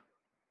spicy. here.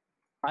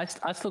 I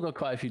still got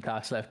quite a few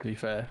tasks left, to be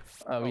fair.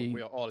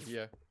 We are all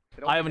here.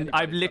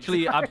 I've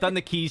literally, I've done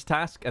the keys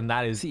task, and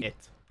that is it.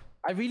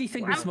 I really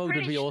think I'm this mode would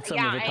pretty be sure- awesome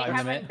yeah, with a I time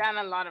haven't limit. done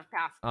a lot of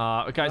tasks.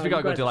 Guys, we you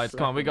gotta go guys do are lights.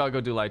 Come on, we slacking. gotta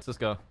go do lights. Let's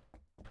go.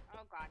 Oh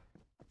God.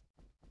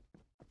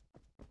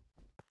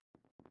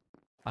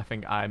 I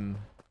think I'm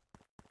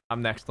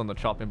next on the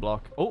chopping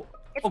block. Oh,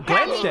 It's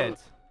Glenn's Callie. dead.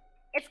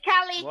 It's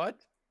Callie. What?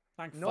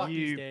 Thank No, fuck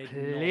he's You dead.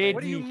 played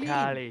What do you me, mean?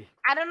 Callie.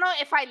 I don't know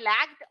if I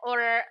lagged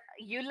or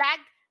you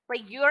lagged,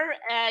 but your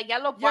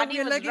yellow Yeah, body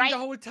we're was lagging right. the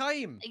whole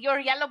time. Your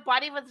yellow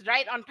body was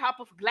right on top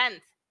of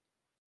Glenn's.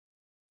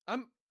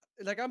 I'm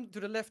to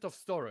the left of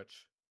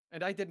storage,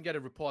 and I didn't get a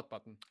report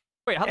button.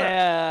 Wait, how the...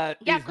 Yeah,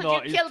 He's 'cause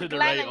not. you He's killed to the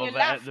Glenn right and you of it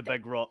at the left.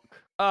 big rock.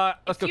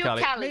 Let's go, You,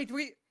 Callie. Callie.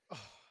 Mate,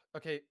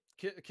 okay,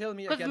 kill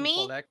me Because again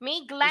for lag.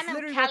 me, Glenn, This and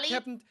literally what Callie.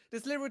 happened.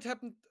 This literally what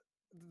happened.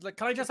 Like,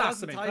 Can I just ask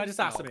something? Can I just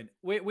ask something?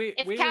 Wait,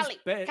 It's where Callie, was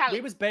Ben? Callie.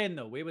 Where was Ben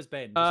though? Where was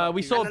Ben? Just out of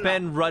We saw curiosity.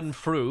 Ben run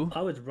through.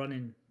 I was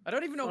running. I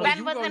don't even know where Glenn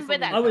you wasn't going with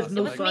from. us. I was It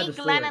no was side me, of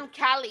Glenn, storage. and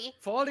Callie.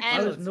 For all the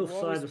And- I was kills, no we're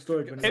side always of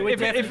storage together. when So I it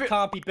definitely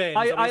can't be Ben. is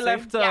that what I you're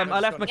left saying? I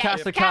left Yeah.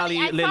 Macasta, Callie, Callie,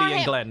 I saw Lily, and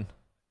him. Glenn.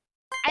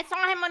 I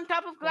saw him on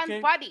top of Glenn's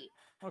Okay. body.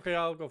 Okay,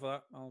 I'll go for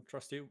that. I'll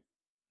trust you.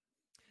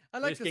 I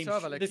like This the game-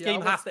 server. Like, this yeah, game I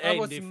was, has to I end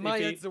was if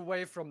miles it-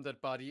 away from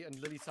that body, and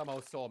Lily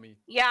somehow saw me.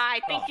 Yeah, I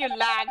think you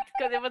lagged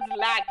because it was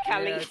lag,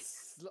 Callie. Yes.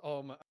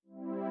 Oh my.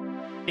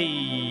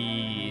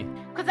 Hey.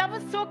 Because I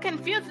was so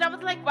confused. I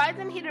was like, why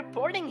isn't he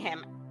reporting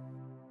him?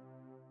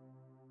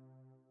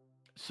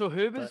 So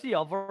who was the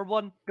other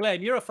one?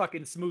 Glenn, you're a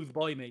fucking smooth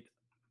boy, mate.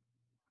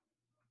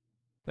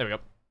 There we go.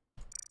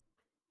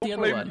 The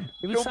other one.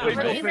 It was Don't Sam, blame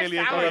Right? right? He's a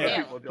failure.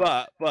 sour Oh,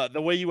 deal. but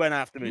the way you went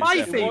after me. My is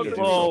definitely failure.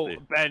 too Oh, salty.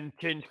 Ben,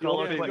 change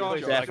colour Yeah, quickly.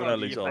 Josh,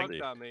 definitely salty.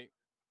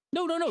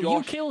 No, you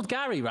Josh. killed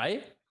Gary,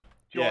 right?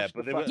 Yeah,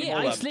 but they were, Yeah,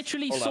 hold I on,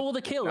 literally hold on. saw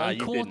the kill Nah, and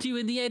you caught didn't. you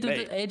in the edge of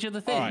Mate, the edge of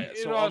the thing. alright,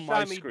 You so know, on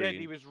my Sammy screen, dead.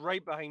 He was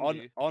right behind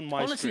you. on my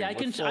Honestly, screen I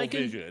can- with full I can-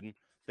 vision,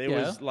 there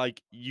Yeah. was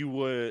like you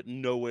were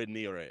nowhere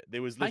near it.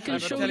 There was I can literally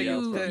show somebody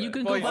else you. there. You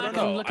can Boys, go I back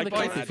don't and know. look at the I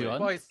clip can if you want.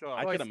 Boys,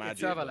 I boys, can imagine.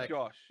 It's server lag.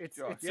 Josh, It's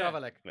Josh. server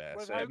lag. Yeah,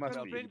 Well, so how it must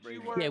convinced be.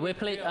 you were Yeah, we're you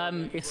playing.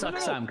 killed? It sucks,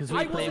 No, Sam, because I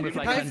we're playing wasn't with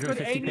like guys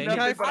 150 could ping. any-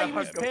 Guys, I I was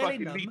was telling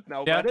fucking them.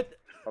 now, Yeah, bud.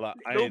 Hold on,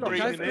 I No, ain't no, doing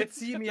Guys Guys, it. could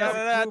see me as a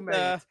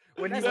crewmate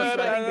when he was Let's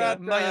running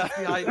not miles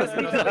behind us.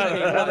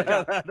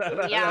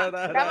 Yeah,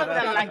 that was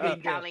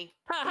unlucky, Callie.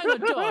 Hang on,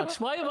 George.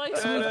 Why am I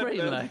smooth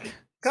brain like?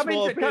 Come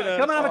Small in, come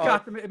penis. and have a Oh.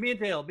 chat. Me and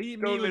Dale. Me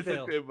Don't and listen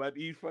Dale. to him, man.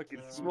 He's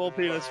fucking Small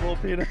penis, small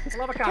penis.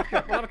 We'll have a catch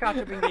up. We'll have a catch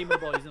up in game with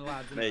the boys and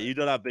lads. Mate, you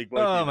don't have big boy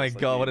Oh penis my like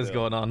god, you what is do.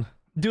 going on?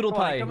 Doodle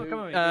Come on, Pie. come on, come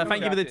on,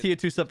 Thank you for the tier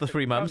 2 sub for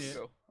 3 months.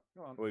 Come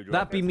on. What are you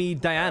That be dropping? me,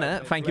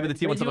 Diana. Thank you for the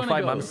tier Where 1 do sub you for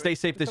wanna 5 go? months. Stay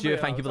safe this Come year.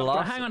 here, Thank you for the I'll-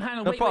 loss. Hang on.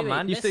 No Wait, problem, wait.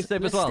 man. You stay safe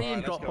as Let's well. stay in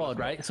Let's drop go, pod, let's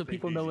go. right? So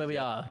people know where we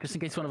are, just in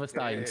case one of us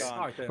dies. yeah.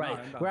 Alright, then, Right,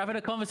 alright, we're having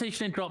a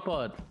conversation in drop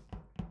pod.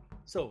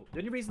 So the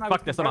only reason I Fuck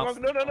was this, I'm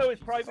out. No,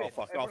 it's private. Oh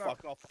fuck, oh fuck,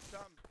 oh fuck. Sam.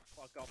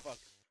 Fuck, oh fuck.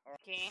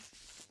 Okay.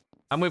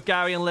 I'm with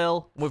Gary and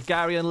Lil. I'm with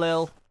Gary and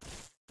Lil.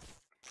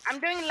 I'm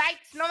doing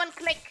lights. No one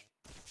click.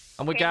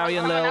 I'm with Okay, Gary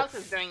well, and someone Lil. else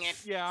is doing it.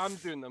 Yeah, I'm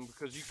doing them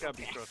because you can't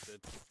be trusted.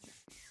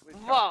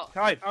 Whoa.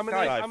 I'm in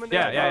Type. I'm in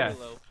Yeah, yeah, yeah.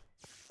 though.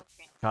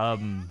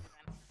 Come.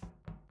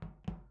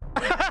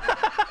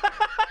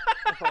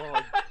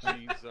 Oh,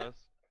 Jesus.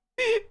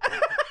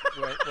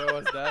 Where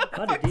was that?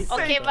 How did these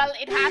Okay, things well,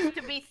 it has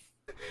to be.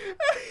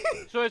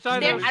 So it's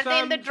either Are they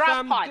in the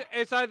drop pod?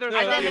 It's either Are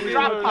they in the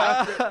drop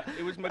pod?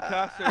 It was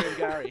Macasta and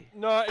Gary.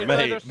 No, it's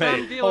either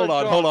Sam Mate, Deal hold or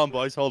on, Josh. hold on,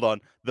 boys, hold on.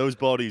 Those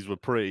bodies were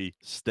pretty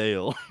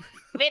stale.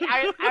 Wait,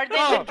 are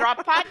they in the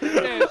drop pod?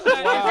 Yeah,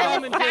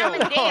 Sam and Sam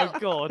and Dale. Dale. Oh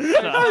god. I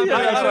don't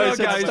that's why I know,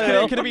 said guys.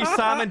 stale. Could it be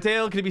Sam and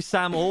Dale? Could it be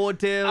Sam or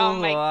Dale? Oh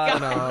my I god.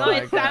 don't know. No,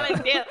 it's Sam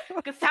and Dale.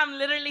 Because Sam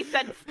literally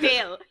said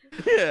stale.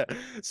 Yeah.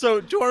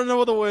 So, do you want to know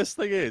what the worst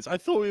thing is? I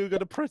thought we were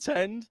going to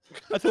pretend.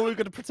 I thought we were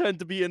going to pretend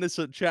to be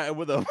innocent chatting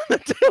with them.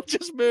 And Dale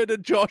just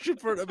murdered Josh in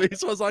front of me.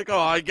 So I was like, oh,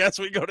 I guess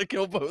we got to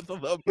kill both of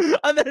them.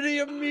 And then he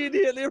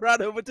immediately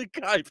ran over to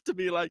Kype to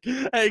be like,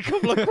 hey,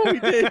 come look what we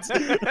did.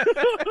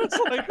 I was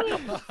like,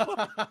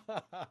 oh,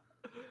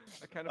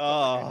 I kind of felt like I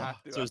oh. had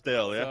to. So it's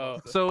Dale, yeah?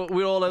 So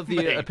we're all of the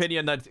Mate.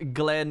 opinion that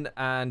Glenn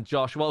and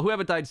Josh, well,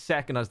 whoever died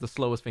second has the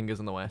slowest fingers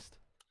in the West.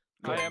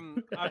 I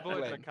voted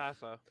Glenn.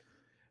 Macasa.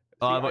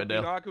 Oh, I See, voted I've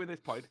been Dale. arguing this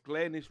point.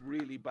 Glenn is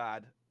really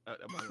bad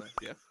Among Us,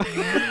 yeah.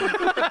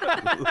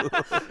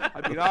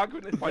 I've been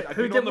arguing this point. I've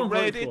Who been on did the one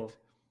vote Reddit. for?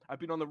 I've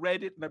been on the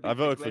Reddit, and I've been I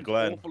voted for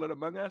Glenn. awful at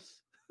Among Us.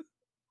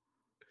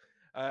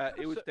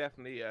 It was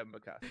definitely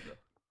Mikasa.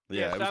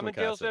 Yeah, it was Sam and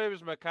Gil Mikasa. said it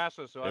was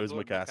Mikasa, so It was I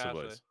voted Mikasa,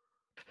 boys.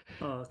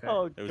 Oh, okay.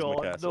 Oh It was god,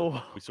 Mikasa.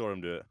 no. We saw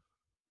him do it.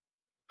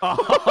 Thank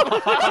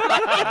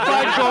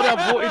God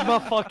I voted my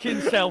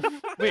fucking self.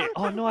 Wait,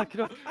 oh no, I could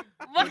have.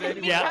 Would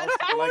anyone Yeah. else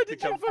Why like to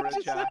did you come for vote a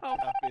chat yourself? up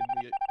in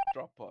the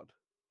drop pod?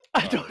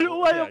 I don't know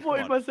why Yeah, I come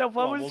voted on. myself. I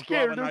Come on, was we'll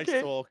scared. Grab a nice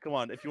Okay. talk. Come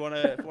on, if you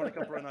wanna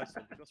come for a nice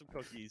talk, we've got some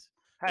cookies.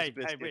 Hey, some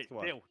biscuits, wait, come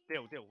on. deal,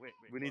 wait.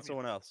 We need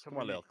someone else. Come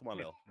on, Lil. Come on,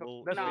 Lil.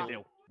 Let's No.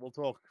 deal. We'll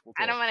talk. We'll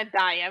talk. I don't want to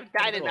die. I've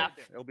died We'll enough.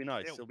 talk. It'll be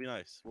nice. It'll be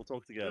nice. We'll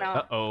talk together. No.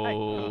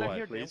 Uh-oh.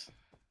 Quiet, please.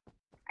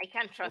 I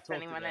can't trust talk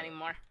anyone together.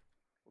 anymore.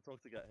 We'll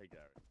talk together. Hey,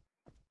 Gary.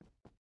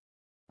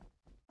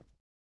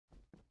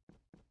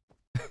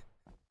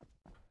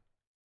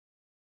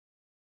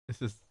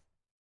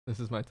 This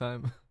is my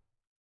time.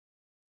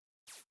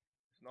 It's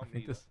not think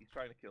me. this- He's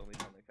trying to kill me.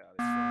 Not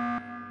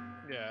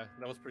Mikasa. Yeah,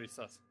 that was pretty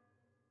sus.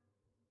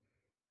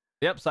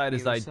 The upside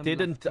is Here are I some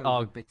didn't. leftover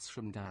Oh, bits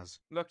from Daz.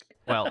 Look,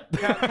 well.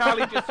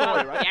 Callie just saw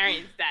it, right?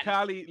 Gary's dead.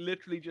 Callie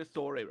literally just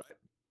saw it, right?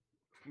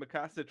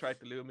 Mikasa tried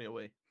to lure me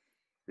away.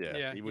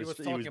 Yeah, he was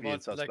being talking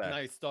about suspect. like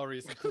nice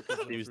stories and cookies.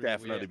 He was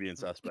definitely being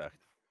suspect.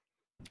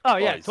 Oh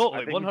yeah, Boys,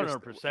 totally, I think we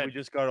 100%.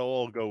 just gotta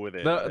all go with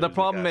it. The It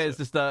problem was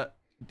is that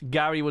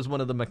Gary was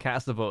one of the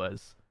Mikasa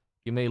voters.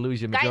 You may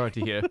lose your Guys,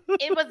 majority here.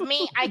 It was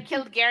me. I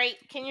killed Gary.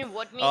 Can you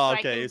vote me Oh, so I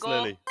okay, can it's go?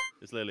 Lily.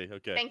 It's Lily.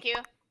 Okay. Thank you.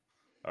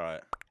 All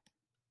right.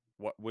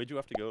 Where'd you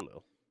have to go,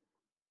 Lil?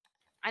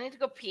 I need to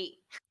go pee.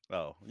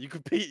 Oh, you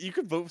could pee. You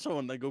could vote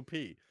someone, then go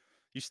pee.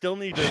 You still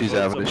need to. She's vote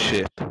having a someone.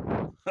 shit.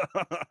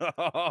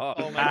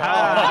 Oh my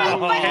Ah,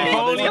 god. if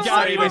only Don't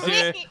Gary was worry.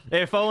 here.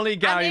 If only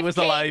Gary was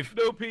AFK. alive.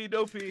 No pee,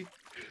 no pee.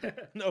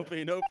 No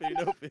pee. No pee.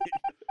 No pee.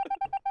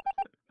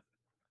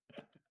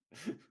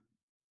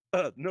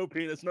 No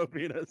penis. No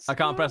penis. I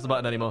can't press the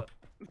button anymore.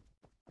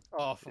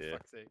 Oh, for Yeah.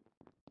 fuck's sake.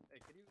 Hey,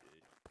 can you...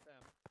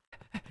 Sam.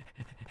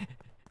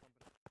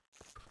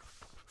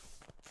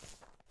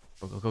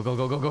 Go, go, go,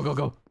 go, go, go, go,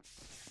 go.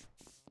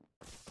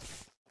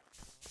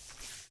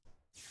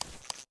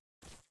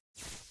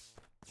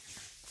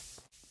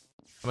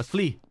 I must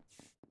flee.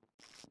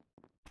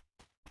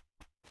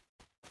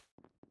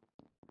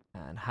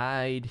 And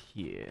hide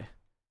here.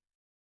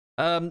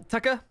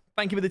 Tucker,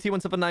 thank you for the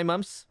T1 sub for 9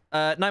 months.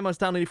 9 months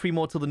down, only 3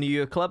 more till the New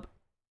Year Club.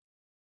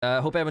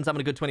 Hope everyone's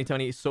having a good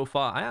 2020 so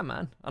far. I am,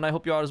 man. And I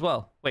hope you are as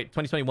well. Wait,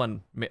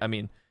 2021, I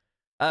mean.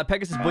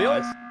 Pegasus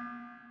Boyo.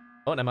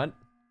 Oh, never mind.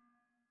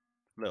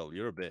 Lil,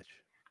 you're a bitch.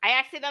 I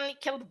accidentally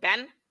killed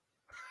Ben.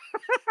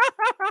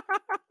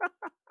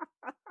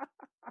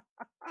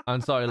 I'm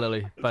sorry,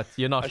 Lily, but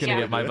you're not going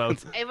to get my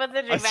vote. It was a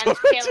I revenge saw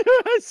kill. it.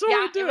 I saw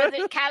Yeah, it. do it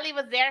was. Callie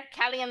was there.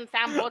 Callie and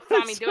Sam both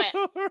saw me do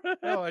it.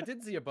 No, I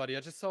didn't see a body.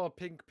 I just saw a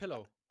pink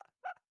pillow.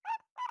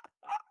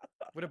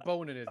 With a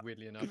bone in it,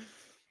 weirdly enough.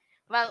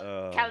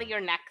 Well, Callie,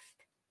 you're next.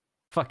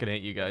 Fucking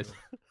hate you guys.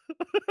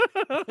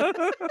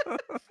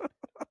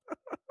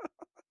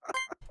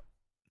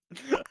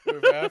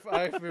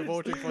 I've been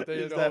voting for It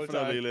the was whole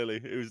definitely time.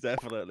 Lily. It was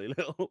definitely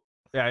Lil.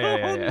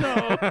 Yeah.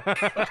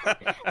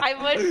 I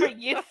vote for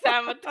you,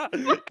 Sam.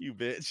 You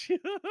bitch.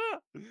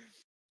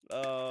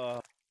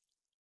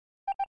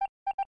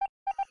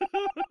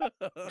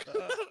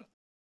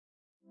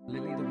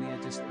 Lily the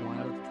weirdest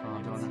wild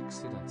card on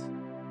accident.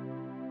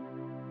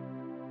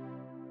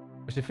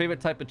 What's your favorite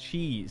type of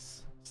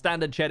cheese?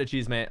 Standard cheddar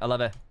cheese, mate. I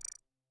love it.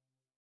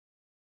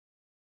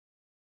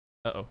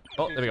 Uh-oh.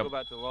 Oh, there we Go go.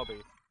 back to the lobby.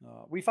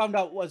 We found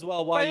out as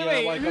well why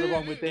I got it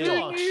wrong with Who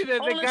the. knew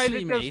that the guy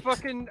honestly, that does mate.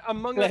 fucking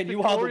Among Us Glenn,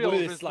 you are the tutorials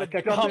worst, is the like,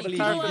 I can't dumbest believe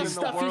person you in did the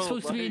Stuff world, you're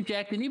supposed to be like-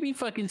 injecting, you've been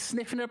fucking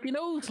sniffing up your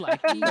nose like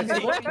Jesus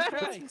fucking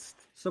Christ.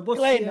 So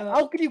Glenn,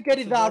 how can you get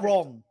it that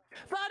wrong?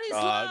 That is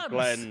labs.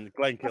 Glenn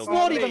That's killed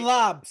not me. even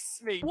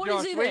labs. Mate, What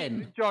Josh, is it wait,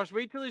 then? Josh,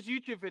 wait till his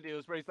YouTube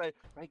videos where he's like,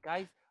 right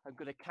guys, I'm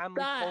gonna camel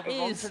That pull the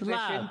wrong is position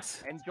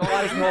labs. and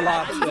That is not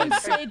labs. You Glenn.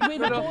 said where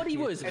the No, no. body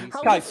was. And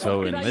How guys, the So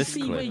fuck in did I this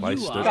see where clip, I you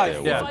stood are? Guys,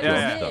 there yeah, while If I John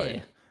was died,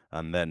 there.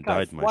 and then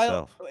Guys, died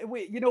myself.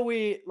 you know,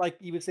 like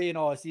you were saying,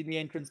 oh, I seen the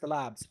entrance to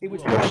labs. It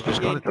was Whoa. right Just the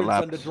gone into entrance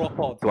labs. under drop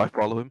pod. Do I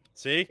follow him?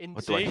 See?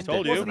 What do I See? do?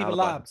 Told It wasn't you. even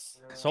labs.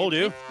 Told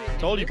you.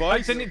 Told you,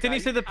 boys. Didn't he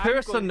say the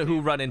person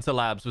who ran into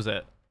labs, was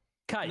it?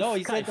 Kai, No,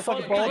 he said the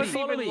fucking follow, body.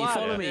 follow me, Yeah,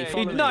 follow yeah, me, yeah.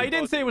 follow me. No, he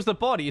didn't say it was the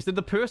body. He said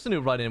the person who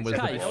ran in was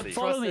Kai, the body.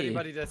 follow Trust me.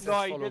 anybody that says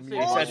No, he follow did me. say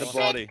He Oh, said the shit.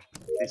 body.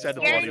 He said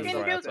the Gary body was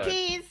didn't right do outside.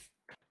 keys.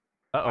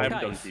 Uh-oh. I haven't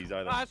Yeah, done keys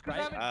either. Ah, it's 'cause I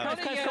haven't Right. done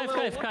it yet, Kaif,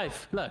 little-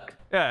 Kaif, look.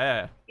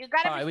 yeah. You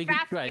gotta Alright, be we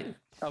fast. right.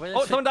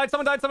 Oh, someone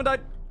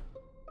died.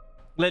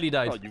 Lily Oh,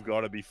 died. you've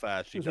got to be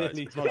fast. She dies.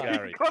 Lily It's not died.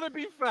 Gary. Gotta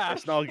be fast.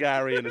 It's not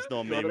Gary, and it's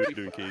not me. We're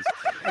doing keys.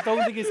 I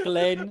don't think it's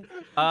Glenn.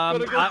 Gotta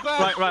go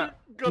fast. Right.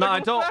 Gotta No, go I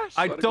don't. fast.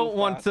 I Gotta don't go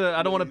want fast. to.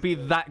 I don't want to be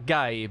that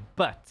guy.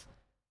 But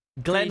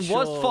Glenn Pretty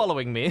was sure-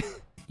 following me,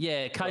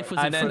 Yeah, Kaif was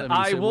and in front then of me,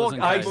 I so it walked.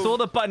 wasn't I Kaif. saw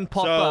the button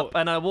pop So, up,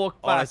 and I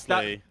walked past.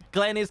 honestly, That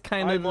Glenn is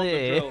kind of I'm on the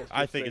there. drill,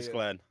 I just think it's saying.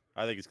 Glenn.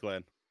 I think it's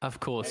Glenn. Of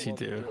course you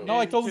do. No,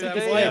 I don't think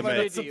it's Glenn.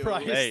 I'm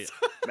surprised. Hey,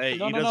 mate,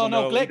 No, he no, doesn't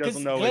no, know. Glenn- He doesn't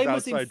 'cause know Glenn his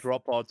was in- outside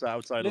drop pods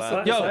outside Listen,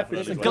 lab. Yo,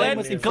 listen, Glenn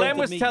was in front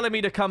was of me. telling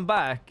me to come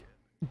back.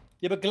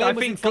 Yeah, but Glenn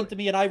was in think front of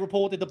me and I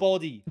reported the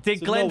body. Did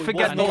So Glenn no, it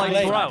forget wasn't the Glenn.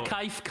 lights were out?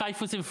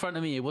 Kaif was in front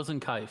of me. It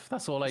wasn't Kaif.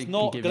 That's all I It's can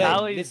not give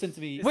Glenn. you. Listen to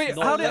me. It's Wait,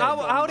 not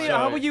how Glenn.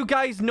 are you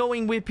guys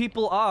knowing where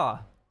people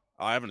are?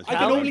 I haven't. I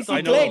can only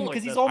see Glenn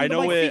because he's on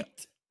my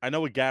feet. I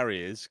know where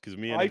Gary is because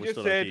me and I him were just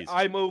stood on said keys.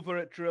 I'm over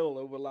at drill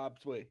over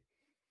Labs way.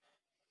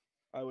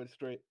 I went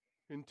straight.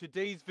 In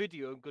today's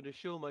video, I'm going to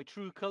show my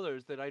true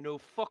colors that I know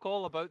fuck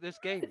all about this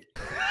game.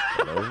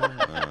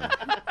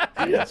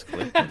 Yes,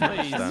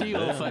 Please, you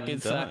all fucking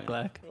suck,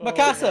 Black.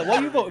 Mikasa, what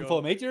are you voting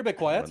for, mate? You're a bit I'm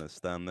quiet. gonna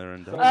stand there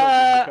and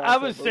die. I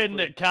was saying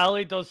that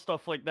Callie does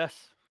stuff like this.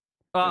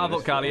 I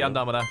vote Carly. I'm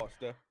done with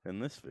that. In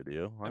this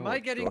video, Am I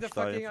watched getting the Josh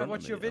die in fucking? I front of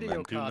watch me your and then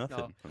video do card now.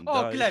 nothing and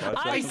Oh, die Glenn, five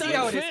I seconds see later.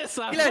 how it is. Piss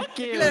off, Glenn, fuck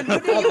you. Glenn,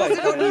 when they use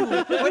it on you,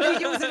 when they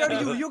use it on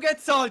you, you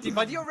get salty,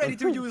 but you're ready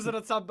to use it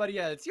on somebody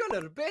else. You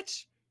little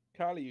bitch.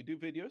 Carly, you do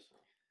videos?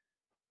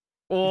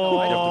 I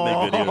have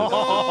to make videos.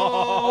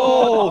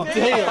 Oh,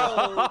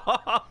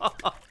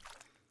 damn.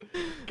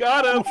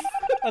 Got him.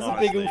 That's a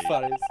big Honestly, oof,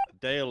 Faris.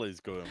 Dale is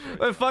going for it.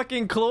 We're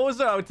fucking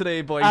closer out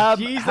today, boys.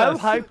 Jesus. How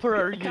hyper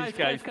are you Kaif,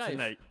 guys Kaif.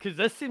 tonight? Because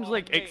this seems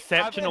like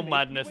exceptional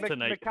madness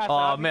tonight.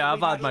 Oh, mate,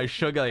 I've had my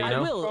sugar, you I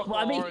know? will. Well,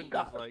 I mean,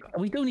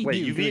 we don't need Wait,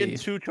 you. you've do eaten we?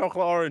 2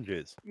 chocolate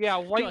oranges? Yeah, a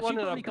white Josh, one you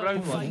and probably a got brown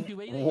to find one.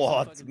 you ate it,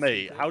 What, fucking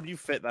mate? stupid. How do you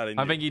fit that in?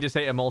 I think you just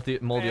ate a moldy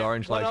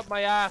orange One life. up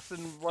my ass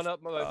and one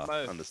up my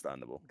mouth.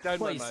 Understandable. Down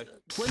my Boys, mouth.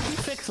 once you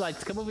fix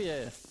lights, come over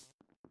here.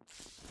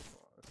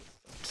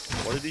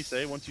 What did he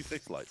say? Once you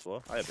fix lights,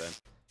 what? Hiya, Ben.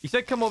 He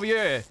said, come over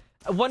here.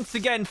 Once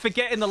again,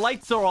 forgetting the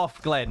lights are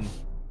off, Glenn.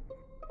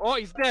 Oh,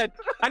 he's dead.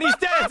 And he's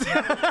dead.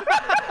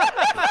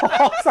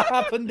 What's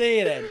happened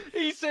there then?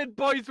 He said,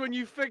 boys, when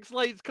you fix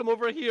lights, come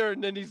over here,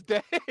 and then he's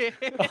dead.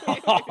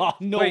 Oh,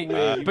 no Wait,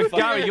 way. you but fucking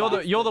Gary,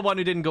 bastard. you're the one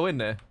who didn't go in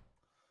there.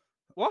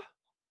 What?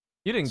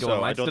 You didn't go So in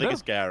I lights, don't did think you?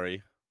 it's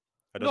Gary.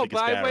 I don't No, think but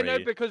it's I Gary. went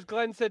out because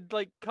Glenn said,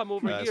 like, come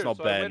over it's here, not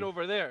so I Ben. went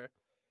over there.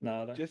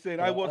 No, no. Just saying,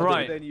 I watched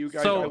Right. it, then you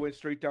guys, So, I went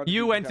straight down.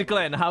 You went to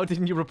Glenn. How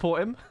didn't you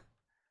report him?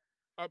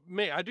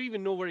 Mate, I don't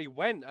even know where he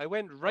went. I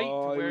went right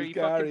Oh, to it where was he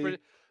Gary. fucking...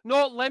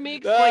 No, let me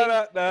explain.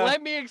 Nah.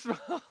 Let me explain.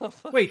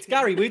 Wait,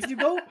 Gary, where did you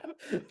go?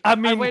 I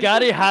mean, went-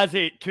 Gary has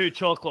ate 2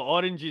 chocolate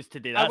oranges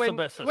today. I That's went, a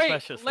bit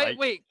suspicious. like.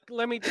 Wait,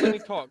 let me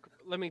talk.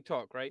 Let me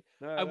talk, right?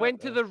 I went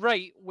to the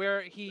right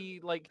where he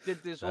like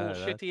did this whole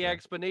shitty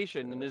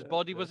explanation, and his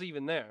body wasn't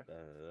even there.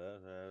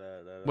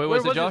 Where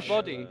was it, Josh? his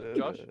body,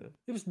 Josh?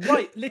 It was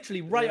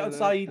literally right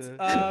outside,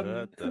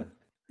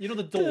 you know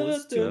the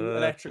doors to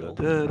electrical.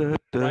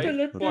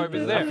 Right? Boy, it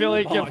was I there. feel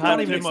like Oh, you've I can't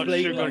had even too much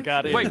explain sugar, that.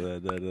 Gary.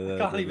 Wait,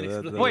 Can't even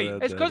explain. Wait,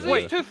 It's because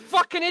there's 2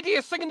 fucking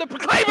idiots singing the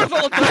Proclaimers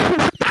all the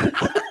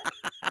time.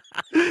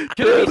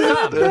 Could it be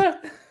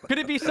Sam? Could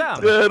it be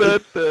Sam?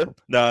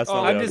 No, it's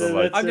not. I'm the just, other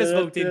lights. I'm just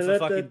voting for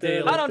fucking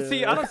Dale. I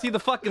don't see the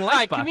fucking Aye,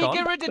 lights can back we on.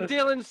 get rid of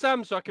Dale and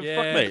Sam so I can Yeah.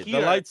 fucking Mate, hear?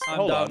 the lights. I'm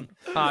Hold done.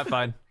 on. Alright,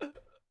 fine.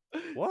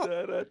 What?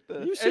 Are you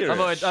I'm serious?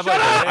 voting-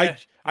 Yeah,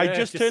 I yeah,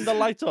 just turned the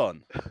light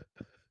on.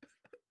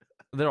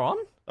 They're on?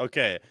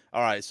 Okay,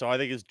 all right. So I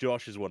think it's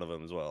Josh is one of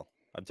them as well.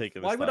 I'm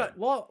taking this. Why would I? time.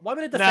 What? Why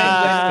would I defend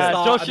Nah, Glenn at the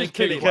start Josh and then is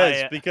kill too him?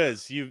 quiet.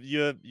 Because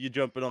you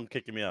jumping on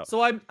kicking me out.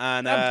 So I'm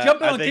And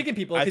jumping I on think- kicking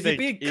people I because you're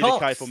think being either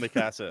cocks. Kaif or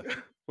Mikasa.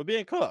 We're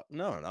being cut.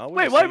 No. We're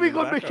Wait, just why are singing we in the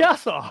going background.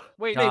 Mikasa?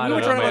 Wait, Mate, we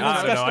were trying to have a I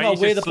don't discussion know, about he's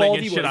where just the body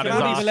slinging was. shit You out his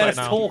can't ass even let right us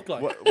now. talk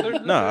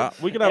like. No,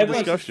 we can have a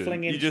Everyone's just discussion.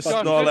 flinging You just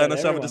fucking not shit letting at us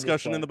have a everyone,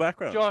 discussion it's in the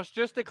background. Josh,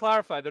 just to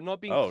clarify, they're not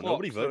being Oh, clocks,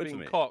 nobody they're voted for being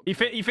me. cocked.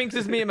 He thinks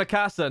it's me and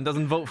Mikasa and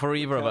doesn't vote for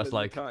either of us.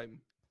 Like, I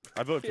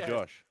voted for Yeah.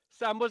 Josh.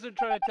 Sam wasn't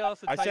trying to tell us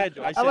the I time. said-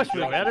 Josh. I I said wish we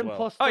Josh were as well.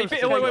 imposters.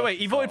 oh, wait.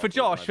 He Josh voted is for not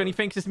Josh and he vote.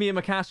 thinks it's me and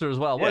Mikasa as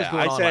well. What is Yeah,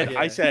 going on? Like?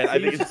 I said, I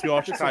think it's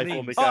Josh, Just for Kaif, me.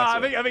 or Mikasa.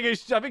 Oh,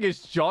 I think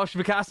it's Josh,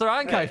 Mikasa,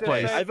 and Kaif,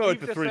 boys. I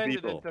voted You've for 3 descended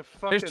people. into There's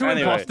fucking- 2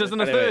 Anyway, imposters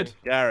and a anyway, third.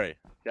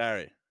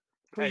 Gary.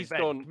 Please Ben,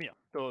 don't. come here.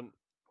 Don't.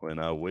 When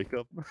I wake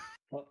up,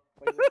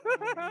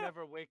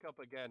 Never wake up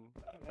again.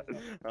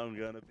 I'm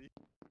gonna be.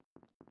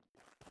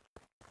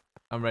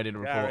 I'm ready to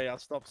report. Gary, I'll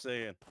stop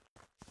saying.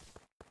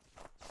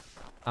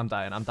 I'm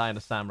dying. I'm dying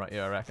to Sam right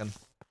here, I reckon.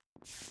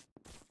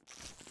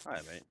 Hi,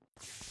 mate.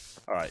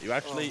 All right, you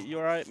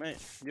all right, mate?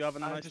 You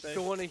having a I nice just day?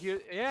 don't want to hear.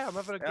 Yeah, I'm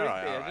having a great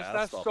Alright, day. alright, Just I'll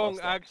that stop, song I'll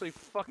stop. actually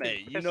fucking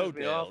Mate, you pisses know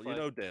me Dale. off. You like.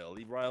 know Dale.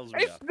 He riles me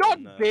It's up. not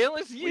and, Dale.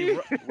 It's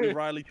you. We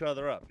rile each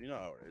other up. You know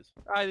how it is.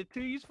 Aye, the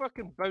 2 yous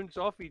fucking bounce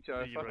off each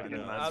other. You're Fucking right,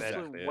 yeah, that's absolute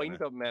exactly it,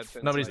 wind up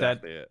merchants. Nobody's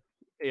like. dead. Exactly it.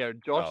 Yeah,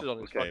 Josh Oh, is on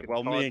his okay. fucking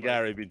Well, me card, and like.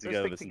 Gary have been Let's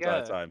together stick this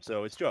entire together. time,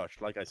 so it's Josh.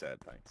 Like I said,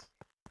 thanks.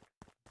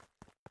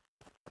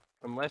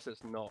 Unless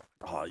it's not.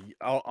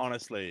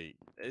 Honestly,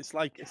 it's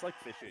like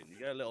fishing. You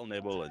get a little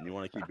nibble and you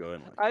want to keep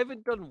going. I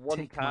haven't done one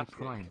Take my cast.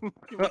 prime.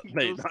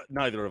 Mate,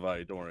 neither have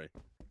I. Don't worry.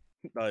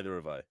 Neither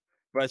have I.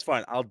 But it's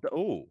fine.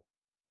 Oh.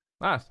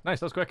 Ah,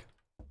 nice. That was quick.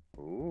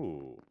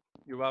 Ooh.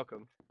 You're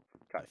welcome.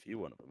 Kaif, you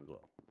one of them as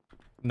well.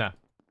 No.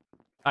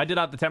 I did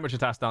have the temperature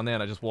task down there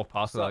and I just walked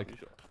past it So, like, you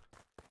sure?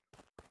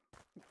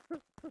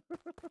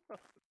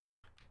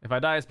 if I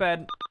die, it's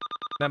bad.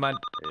 Never mind.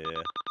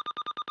 Yeah.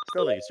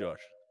 Still think it's Josh.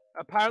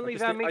 Apparently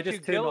that I makes you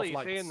just turned off guilty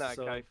lights, saying that,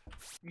 so- Kai.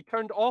 You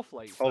turned off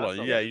lights. Hold that's on,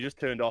 all. yeah, you just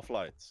turned off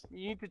lights.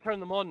 You need to turn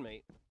them on,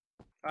 mate.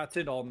 I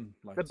turned on.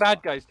 Like, The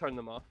bad guys turn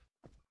them off.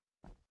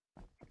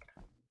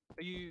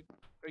 Are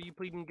you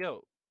pleading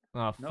guilt?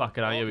 Oh, fuck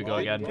it. Here we go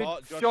again.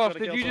 Josh,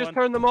 did you just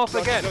turn them off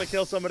Josh, again? you gotta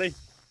kill somebody.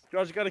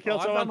 Josh, you gotta kill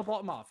I'm someone. down the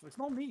bottom half. It's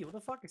not me. What the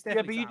fuck? It's Yeah,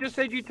 definitely but you Sam. just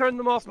said you turned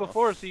them off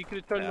before, so you could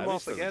have turned them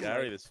off this again.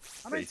 Gary, like. this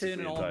I'm not basically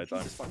turning the on. entire time.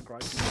 Jesus fucking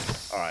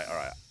Christ. Alright.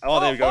 Oh,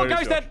 there we go. Oh, it is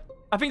Gary's Josh. dead.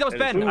 I think that was It is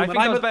Ben. Josh. I think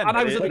that was Ben. And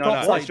I was at the No, cop no,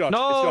 it's side. Josh.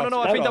 No, It's no,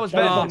 Josh. I think that was No,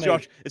 Ben. it's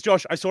Josh. It's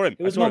Josh. I saw him.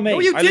 It was I saw not him. me. No,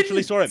 you I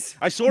literally didn't. saw him.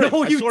 I saw him.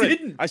 No, I you saw him.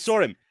 didn't. I saw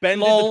him. Ben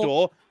did Lol. the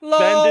door. Lol.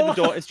 Ben did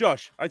the door. It's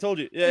Josh. I told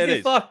you. Yeah, it Is it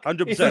is. fuck?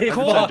 100%. Is it 100%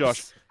 fuck?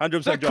 Josh.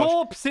 100% The Josh.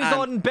 corpse is And-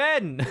 on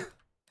Ben.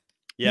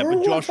 Yeah, You're but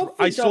all Josh, on top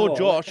of I each saw other.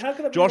 Josh. How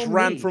could it be Josh on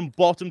ran me? from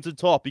bottom to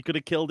top. He could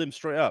have killed him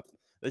straight up.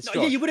 It's No,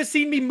 Josh. yeah, you would have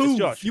seen me It's move.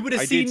 Josh. You would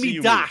have I seen did see me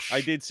you dash. Move.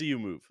 I did see you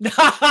move. Then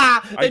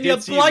you're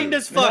did see you blind move.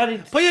 as fuck.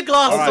 didn't- Put your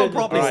glasses All on right,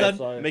 properly, all right.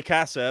 son.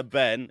 Mikasa,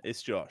 Ben,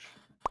 it's Josh.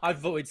 I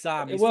voted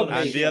Sam. It He's won't full of be.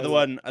 And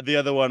shit. the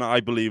other one, I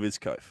believe, is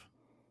Kof.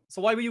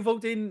 So why were you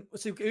voting?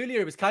 So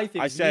earlier it was Kai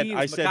thing. I said Mikasa,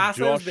 it was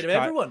Josh. a bit of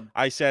everyone.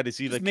 I said it's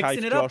either Just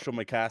mixing Kai, it up. Josh, or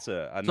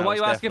Mikasa. And So now why are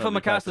you it's asking for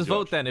definitely Mikasa's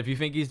vote Josh. then if you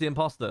think he's the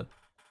imposter?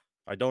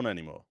 I don't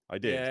anymore. I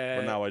did,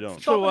 but now I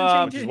don't.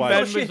 So, Which is why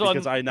Ben was on-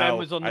 because I Ben now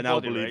was on the I now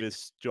body, believe right?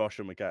 it's Josh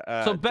and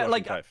Mikasa. So Ben, Josh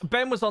like and Kaif.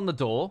 Ben was on the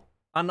door,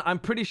 and I'm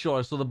pretty sure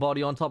I saw the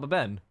body on top of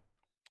Ben.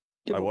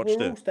 Yeah, I but watched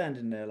we're it. all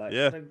standing there like.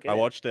 Yeah, don't get I it.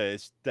 watched it.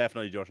 It's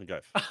definitely Josh and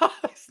Kaif.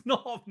 It's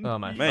not me. Oh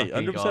my Mate,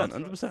 fucking 100%, God.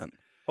 100%.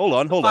 Hold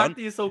on. The fact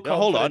that you're so Yeah,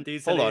 hold on, confident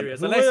is hold on. hilarious.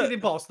 Who Unless were- you're an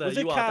imposter, was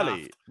it you are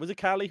Callie? daft. Was it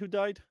Callie who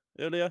died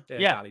earlier?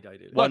 Yeah, Callie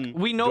died. Look, When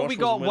we know Josh we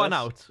got wasn't with one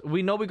us? out.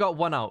 We know we got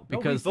one out No,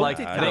 we because voted like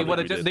Callie. they would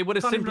we did. have they would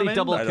have Can't even simply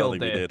double I don't killed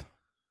think we there. did.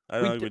 I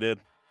don't think we did.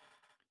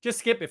 Just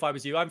skip if I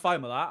was you. I'm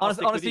fine with that. I'll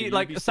stick with Honestly, you.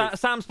 like You be safe.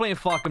 Sam's playing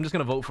fuck. I'm just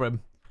gonna vote for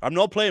him. I'm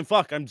not playing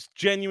fuck. I'm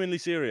genuinely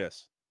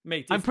serious.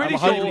 Mate, I'm if pretty I'm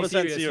sure. 100%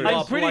 serious. You I'm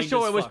are pretty blind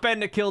sure as it was fuck.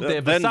 Ben that killed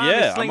there. But Then Sam is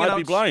yeah, I slinging might out...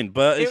 be blind,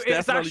 but it's It's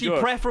definitely actually Josh.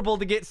 preferable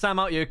to get Sam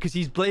out here because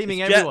he's blaming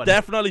It's everyone.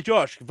 definitely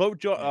Josh. Vote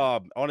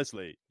Josh.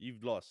 Honestly,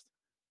 you've lost.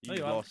 There You've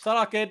you are. lost. Shut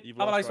up, kid. You've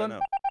Have a lost nice right one.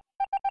 now.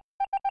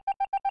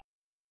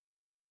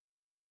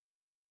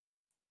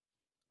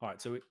 All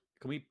right, so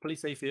can we play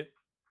safe here?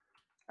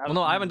 Well,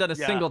 no, I haven't done a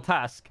Yeah. single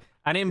task,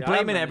 and him Yeah, I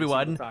haven't blaming done a single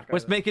everyone task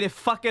was either. making it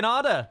fucking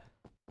harder.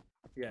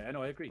 Yeah, I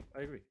know. I agree.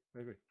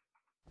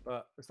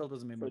 But it still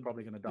doesn't mean we're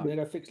probably gonna die. We're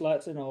gonna fix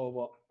lights in or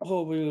what?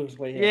 Oh, we'll just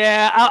wait here.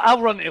 Yeah,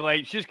 I'll run to the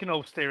lights. You can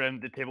all stay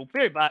around the table. Be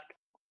right back.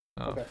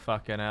 Oh Okay.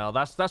 fucking hell!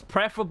 That's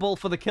preferable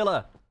for the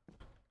killer.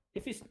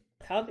 If it's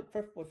how the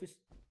preferable if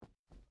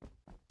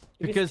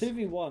Because- it's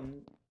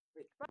 2v1,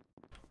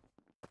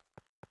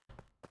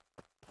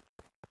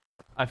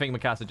 I think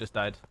Mikasa just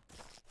died.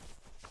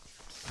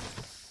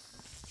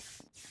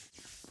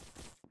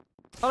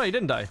 Oh no, he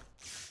didn't die.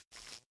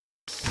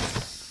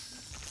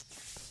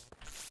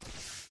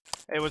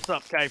 Hey, what's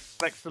up, Kai?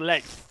 Fix the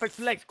legs. Fix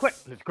the legs, quick.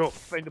 Let's go.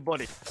 Find the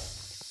body.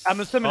 I'm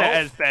assuming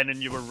it is Ben,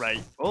 and you were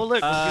right. Oh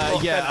look,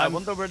 yeah, I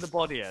wonder where the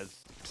body is.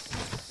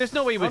 There's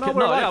no way he would no, kill. we're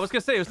No, yeah, alive. I was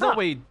gonna say there's no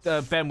way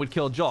Ben would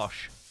kill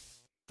Josh.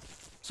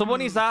 So what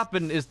needs to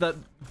happen is that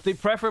they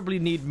preferably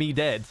need me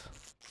dead.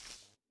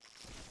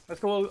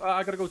 Let's go.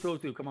 I gotta go to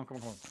O2. Come on.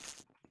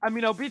 I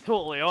mean, I'll be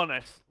totally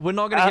honest. We're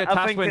not gonna get I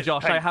task think win, it's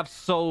Josh. I pink. have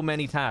so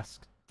many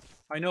tasks.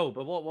 I know,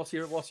 but what's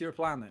your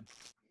plan then?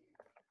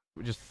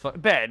 We just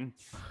Ben,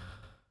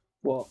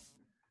 what?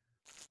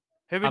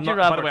 who would I'm you not-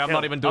 rather by the way, I'm kill?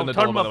 not even doing I'll the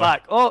turn door, my by the way.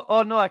 back.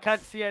 Oh no, I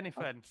can't see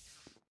anything.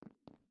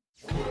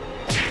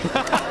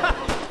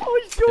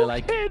 Oh, he's You're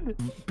like joking.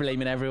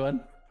 blaming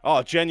everyone.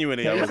 Oh,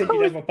 genuinely, I You was said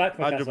you'd have my back,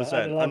 Mikasa. 100%,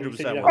 I don't know, you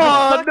said you'd 100%.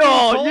 have my back.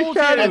 Oh no, you told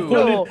can't. you.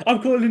 No.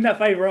 I'm calling in that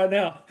favour right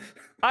now.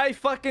 I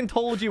fucking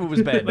told you it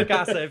was Ben.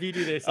 Mikasa, if you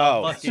do this,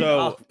 Oh, I'll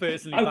so-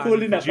 personally. I'm ban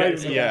calling you. that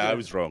favour. Yeah, I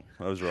was wrong.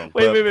 Wait,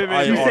 But wait.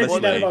 I You said What's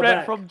you'd have the honestly, my threat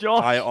back. from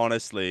Josh? I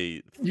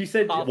honestly, You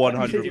said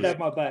 100% you'd have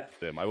my back.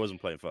 I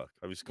wasn't playing fuck.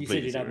 I was You said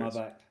completely you'd have my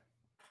serious. back.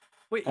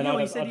 Wait, And no,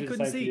 I he said did he the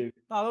couldn't same for see. you.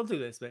 No, don't do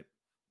this, mate.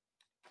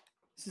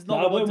 This is not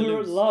No, the one when to we were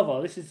at lose.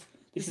 lava, this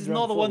is not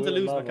round the four, one to we were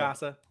at lose, lava.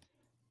 Mikasa.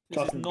 This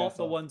Trust is me, not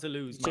the Mikasa. one to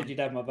lose, You said man. you'd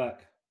have my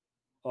back.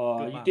 Oh,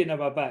 Good you man. didn't have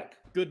my back.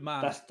 Good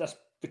man. That's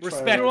betrayal.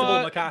 Respectable,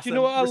 Mikasa. Do you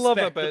know what I love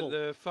about Respectable.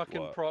 the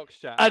fucking What? procs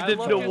chat? I didn't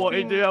love know just what to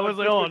being do. I was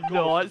like, a oh different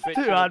no, ghost it's bitching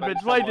two about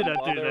admins. Why did someone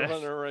I while do they're this?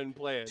 running around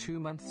playing. 2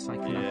 months I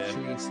can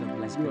actually sub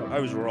lesbian. I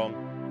was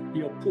wrong.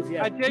 You're pussy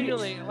I ass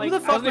genuinely bitch. like. Who the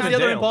fuck wasn't was the even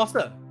other jail.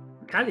 imposter?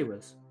 Callie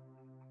was.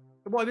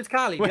 What, it's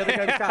Callie. The other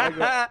guy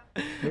was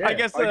Callie. I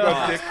guess I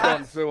got dicked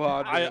on so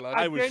hard.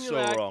 I was so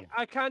genuinely, wrong.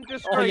 I can't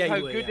describe yeah, how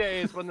you were, good yeah.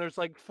 it is when there's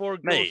like 4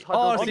 Mate, ghosts. Oh,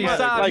 huddled see, together,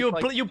 Sam,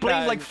 like, you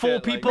blamed like 4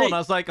 shit, people, and I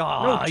was like,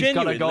 oh, he's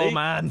gotta go, genuinely,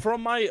 man.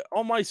 From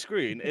on my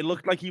screen, it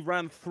looked like he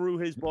ran through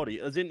his body,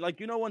 as in, like,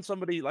 you know, when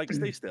somebody like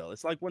stay still.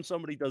 It's like when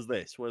somebody does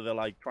this, where they're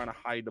like trying to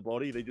hide the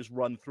body, they just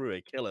run through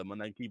it, kill him,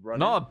 and then keep running.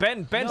 No,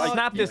 Ben No,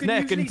 snapped you his can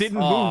neck and usually- didn't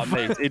Oh, move.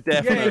 mate, it Yeah, you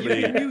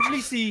definitely. can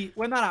usually see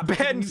when that happens. you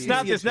Ben can usually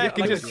snapped see his a neck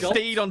and like a just jump,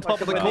 stayed on top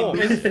like of the when they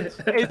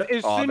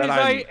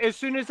No. As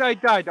soon as I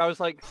died, I was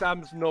like,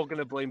 Sam's not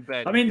gonna blame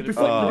Ben. I mean, He's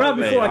before gonna the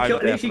round before I I'm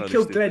literally killed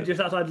definitely Glenn just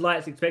outside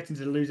lights, expecting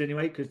to lose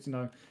anyway, because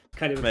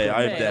kind of. Mate, I'm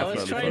I was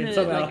definitely trying to,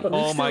 fucked. like, we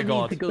Oh my still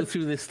God. need to go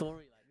through this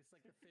story.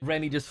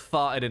 Rennie just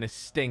farted and it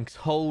stinks.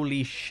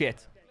 Holy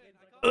shit.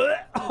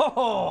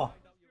 Oh!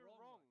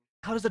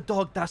 How does a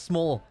dog that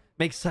small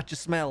make such a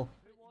smell?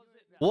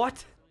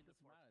 What?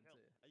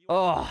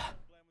 Oh.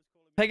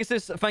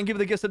 Pegasus, thank you for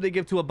the gifts that they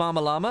give to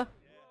Obama Llama.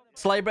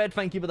 Slybread,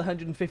 thank you for the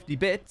 150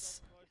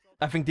 bits.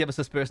 I think the other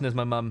sus person is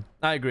my mum.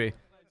 I agree.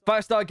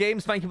 Firestar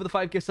Games, thank you for the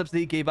 5 gift subs that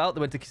he gave out. They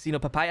went to Casino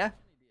Papaya.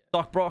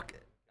 Doc Brock,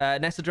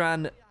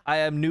 Nessadran, I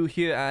am new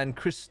here, and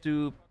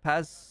Christu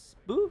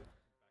Pazbu.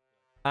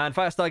 And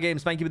Firestar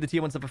Games, thank you for the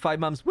tier 1 sub for 5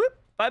 mums. Whoop!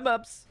 5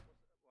 mums.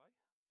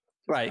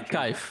 Right,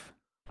 Kaif.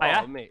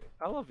 Oh, mate,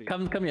 I love you.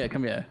 Come here.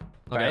 Okay,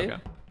 Right?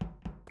 okay.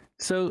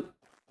 So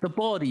the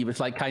body was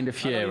like kind of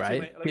here,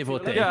 right? Give or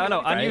take. Yeah, I know.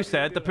 And right? you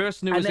said the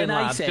person who was and in then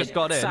I labs said just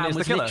got in. Sam Is the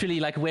was killer. literally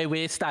like where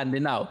we're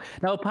standing now.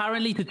 Now,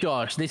 apparently to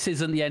Josh, this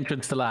isn't the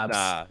entrance to labs.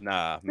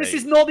 Nah. This mate.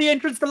 is not the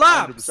entrance to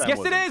labs. 100% Yes, it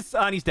wasn't. is.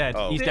 And he's dead.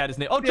 Oh. He's dead,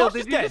 isn't he? Oh, Josh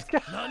is dead.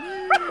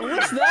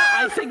 What's that?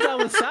 I think that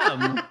was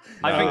Sam.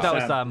 I think that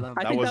was Sam.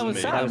 I think that was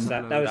me.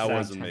 Sam. That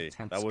wasn't me.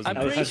 That wasn't I'm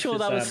me. pretty sure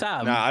that was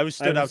Sam. Nah, I was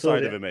stood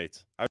outside of it,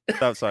 mate. I was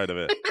stood outside of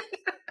it.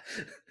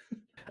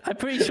 I'm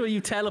pretty sure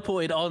you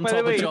teleported on By the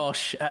top way- of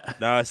Josh.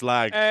 No, it's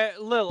lag.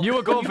 Lil, You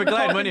were going for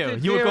Glenn, weren't you?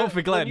 You were going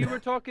for Glenn. When you were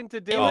talking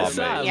to Dylan, Oh, was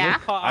Sam. mate. Yeah.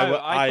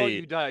 I thought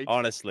you died.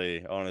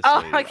 Honestly,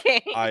 Oh,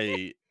 okay.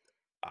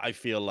 I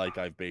feel like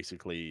I've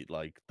basically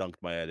like dunked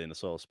my head in a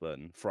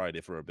saucepan, fried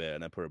it for a bit,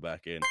 and then put it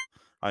back in.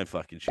 I'm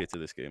fucking shit at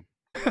this game.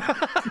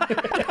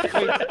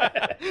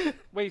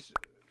 Wait,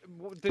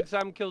 did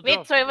Sam kill Wait,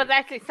 Josh? so it was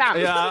actually Sam.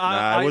 Yeah,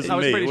 Nah, it wasn't I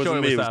was me. pretty It wasn't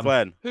sure me. it It was Sam.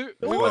 Glenn. Who It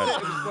was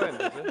was Glenn.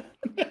 it? It was Glenn, is it?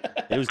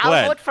 It was I'll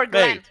Glenn. vote for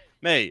Glenn.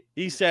 Mate,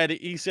 he said Too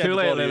the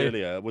late, body Lily.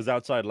 earlier was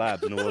outside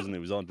labs, and it wasn't. It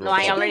was on. No,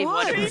 I already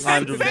voted.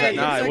 100%.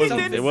 Nah, it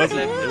wasn't. It wasn't.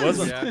 It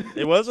wasn't.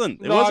 It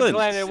wasn't. It No, wasn't.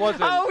 Glenn, it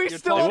wasn't. How are we You're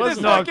still talking- on this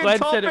No, fucking Glenn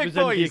said it topic, was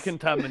in boys?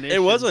 decontamination. It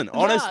wasn't.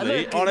 Honestly,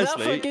 look, that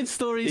honestly, fucking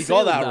story he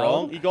got that sailed,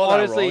 wrong. though. He got that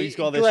Honestly, wrong. He's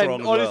got this Glenn,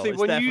 wrong as honestly, well. It's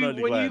when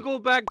definitely you Glenn. go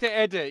back to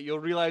edit, you'll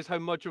realize how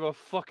much of a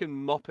fucking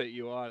muppet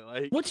you are.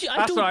 Like, What do you, I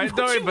That's don't, all right. what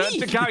Don't do worry you about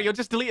mean? it. Gary, you'll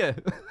just delete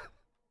it.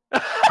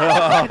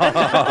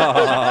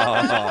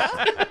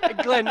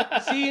 Glenn,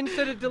 see,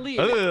 instead of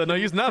deleting, No,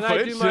 using that Can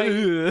I do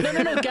footage.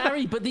 No,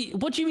 Gary, but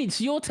what do you mean?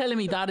 So you're telling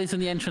me that isn't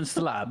the entrance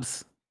to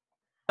labs?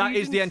 That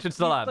is the entrance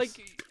to the labs. Like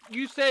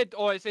you said,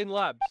 oh, it's in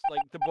labs. Like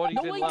the body's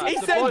No, in I labs. He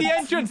didn't. said body- the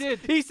entrance. You did.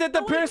 He said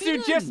the No, I person who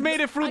just didn't. made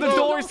it through I the don't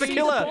door know, is the see,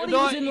 the killer. body- No,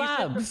 was in he said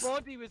labs. the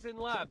body was in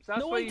labs. That's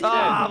No, what I he didn't.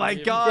 said. Oh my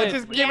god, did.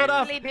 just We give it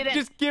up. actually didn't.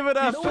 Just give it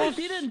up. No, I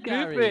didn't,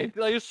 Gary. Stupid.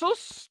 Like, you're so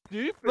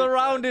stupid. The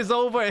round is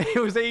over. It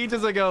was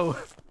ages ago.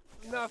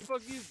 Nah,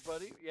 fuck you,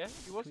 buddy. Yeah,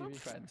 you want some? We're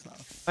friends now.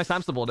 Nice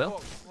hamster ball, Dale.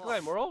 Oh,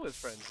 Glenn, we're always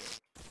friends.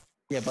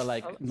 Yeah, but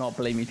like, not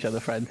blame each other,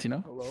 friends, you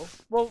know? Hello.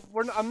 Well,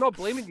 I'm not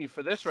blaming you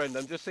for this round.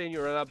 I'm just saying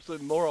you're an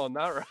absolute moron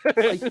that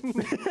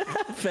round.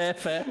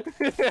 Fair.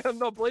 I'm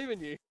not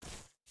blaming you.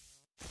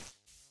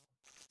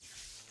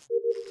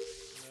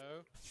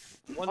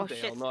 One Oh, day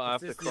shit. I'll not have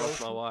Is to this the cross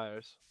my ocean?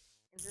 wires.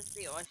 Is this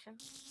the ocean?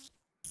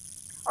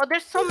 Oh,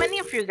 there's so many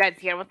of you guys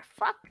here. What the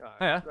fuck?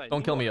 Yeah, Right, don't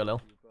you kill know me, what Lil.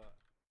 to do, but-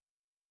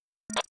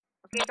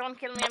 Okay, don't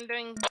kill me. I'm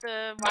doing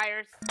the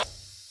wires.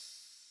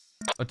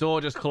 A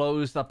door just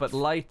closed up at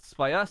lights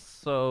by us,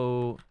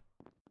 so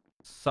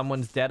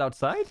someone's dead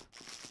outside?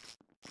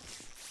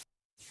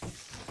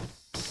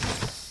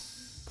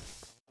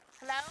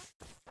 Hello?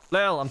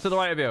 Lil, I'm to the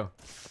right of you.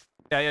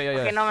 Yeah.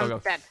 Okay, no Go, one's go.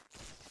 dead.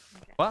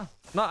 What?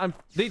 No,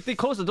 they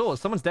closed the doors.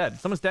 Someone's dead.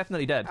 Someone's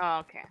definitely dead. Oh,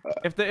 okay.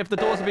 If the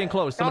doors are being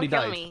closed, Don't somebody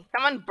kill died. me.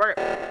 Someone burped.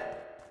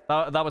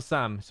 That was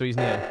Sam, so he's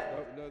near.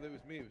 No, that was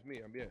me. It was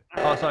me. I'm here.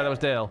 Oh, sorry, that was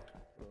Dale.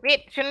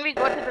 Wait, shouldn't we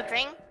go to the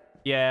thing?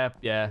 Yeah.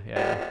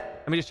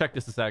 Let me just check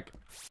this a sec.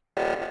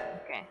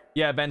 Okay.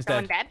 Yeah, Ben's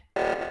Someone dead.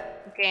 dead?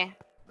 Okay.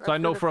 So I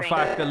let's know do the for a thing.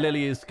 fact that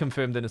Lily is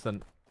confirmed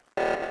innocent.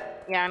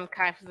 Yeah, I'm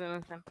kind of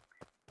innocent.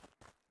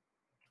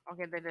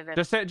 Okay, they did it.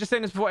 Just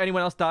saying this before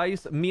anyone else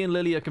dies. Me and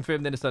Lily are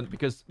confirmed innocent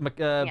because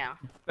Yeah.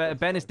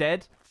 Ben is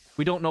dead.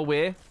 We don't know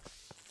where,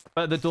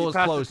 but the You door's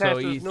passed the closed,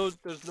 test, so he's...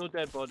 there's no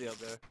dead body out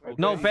there. Okay.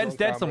 No, he's Ben's on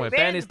dead camera. somewhere. Ben,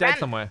 Ben is dead Ben.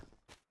 somewhere.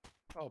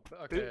 Oh,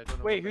 okay. I don't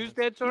know Wait, what who's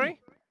that is. dead? Sorry.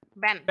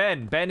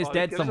 Ben. Ben is Oh,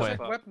 dead gives a somewhere.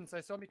 fuck. Weapons. I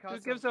saw Mikasa. Who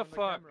gives a on the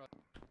fuck? camera.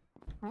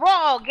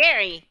 Whoa,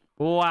 Gary.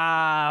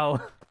 Wow.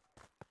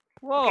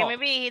 Whoa. Okay,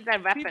 maybe he's a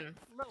weapon.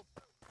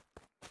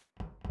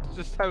 It's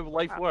just how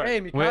life works.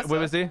 Hey, Mikasa. Where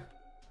was he?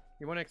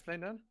 You want to explain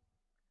that?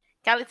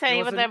 Kelly said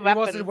he was a He weapon.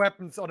 was in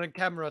weapons on the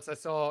cameras. I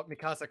saw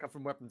Mikasa come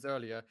from weapons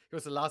earlier. He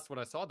was the last one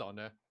I saw down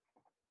there.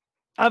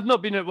 I've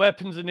not been at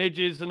weapons in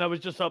ages, and I was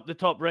just up the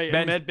top right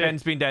in medbay.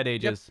 Ben's been dead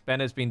ages. Ben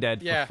has been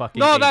dead Yeah. for fucking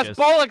No, ages. that's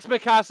bollocks,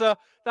 Mikasa.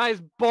 That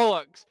is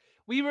bollocks.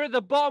 We were at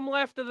the bottom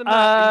left of the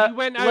map, and you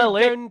went out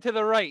Lily. down to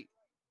the right.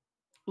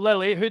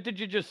 Lily, who did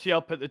you just see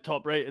up at the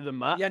top right of the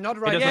map? Yeah, not It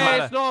right. doesn't Yeah,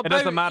 matter. it's not It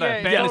doesn't about- matter.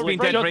 yeah, Ben yeah, has been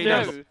right dead for now.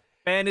 ages.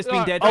 Ben has been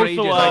Yeah. dead for Also,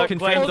 ages. I confirmed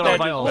Glenn's it on dead as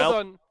vitals. well.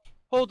 Hold on.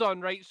 hold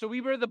on, right? So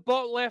we were the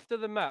bottom left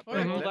of the map, Oh,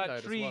 right? yeah, All Glenn that died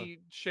as tree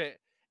shit.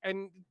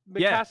 And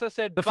Yeah. Mikasa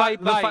said The bye fact-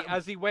 the bye fact-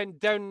 as he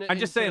went down. I'm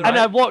just into saying, the- And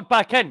I walked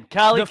back in.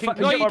 Callie The can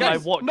fa- No, you confirm I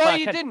didn't. walked No, back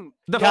you in. didn't.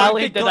 The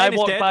Callie, fact that did I Glenn is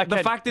walk dead, back the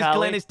in? fact is Glenn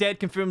Callie? is dead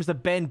confirms that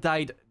Ben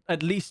died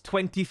at least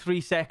 23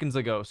 seconds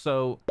ago.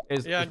 So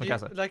is Yeah, and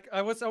Mikasa. like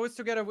I was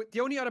together with the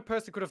only other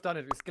person who could have done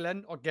it was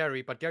Glenn or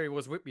Gary, but Gary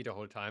was with me the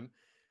whole time.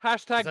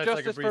 Hashtag Besides, like, a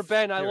justice for brief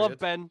Ben. I love period.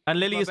 Ben. And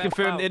Lily My is best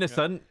confirmed pal.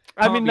 innocent.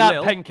 I Can't mean, be that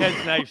Lil. pink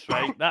is nice,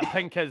 right? That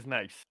pink is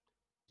nice.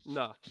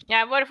 No.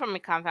 Yeah, I voted for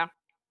Mikasa.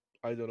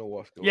 I don't know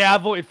what's going Yeah, I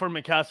on. voted for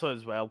Mikasa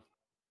as well.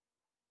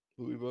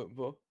 Who are we voting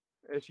for?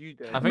 It's you,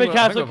 Dan. I think we're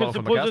Mikasa, voting because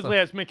for supposedly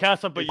Mikasa. it's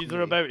Mikasa, but It's you're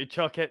me. about to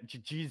chuck it.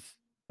 Jeez.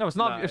 No, it's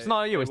not. Nah, it's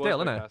not you. it It's was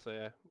Dale, isn't it? Mikasa,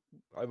 yeah.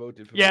 I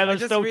voted for. Yeah, me.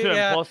 there's still two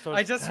imposters.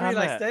 I just Damn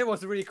realized it. they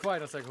was really quiet.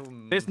 I was like,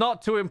 There's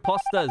not two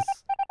imposters.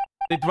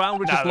 They drowned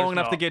with Nah, just long there's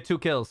enough to not. get 2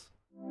 kills.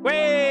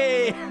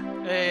 Way!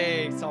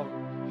 Hey, so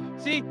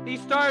See, he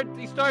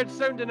started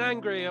sounding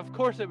angry. Of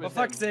course it for was.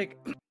 fuck's him. sake,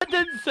 I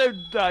didn't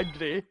sound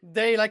angry.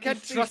 Dale, I He, can't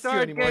he trust you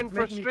started anymore. getting It's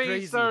making me frustrated.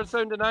 crazy. Started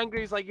sounding angry.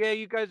 He's like, "Yeah,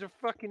 you guys are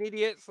fucking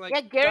idiots." Like,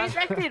 Yeah, Gary's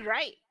that's- actually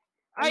right.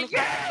 I When Mikasa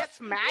yes,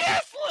 gets mad.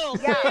 yes, Lil.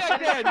 Yeah, Say it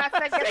when again. Mikasa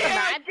gets Say it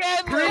mad.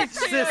 again, Lil. Preach,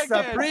 Say it sister,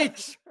 again.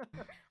 preach.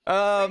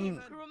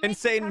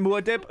 Insane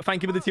Muad'Dib,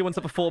 thank you for the tier 1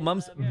 sub for 4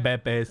 months.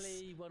 Bebes.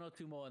 Play 1 or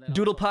 2 more and then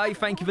Doodle I'll stop. Pie,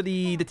 thank you for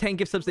the 10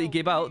 gift subs that you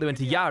gave out. They went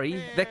to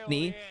Yari,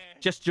 Vecni,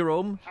 Just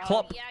Jerome,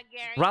 Klopp, Yeah,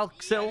 Gary.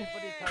 Ralksil,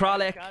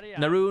 Kralek,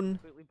 Naroon,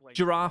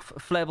 Giraffe,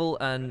 Flevel,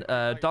 and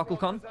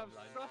Darklecon.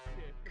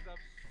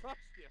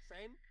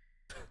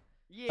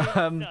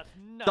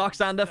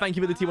 Darksander, thank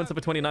you for the T1 sub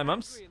for 29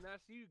 months.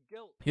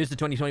 Here's the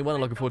 2021.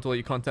 I'm looking forward to all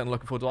your content and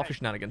looking forward to all your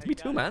shenanigans. Me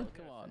too, man.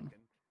 Come on.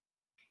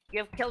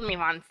 You've killed me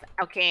once.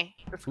 Okay,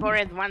 the score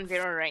is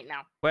 1-0 right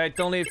now. Wait,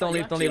 don't leave, don't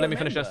leave, don't leave. Let me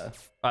finish this. remember.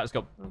 Alright, let's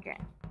go. Okay.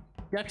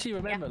 You actually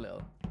remember,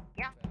 Lil?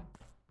 Yeah.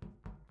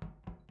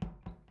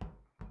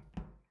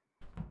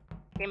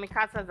 Okay,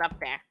 Mikasa's up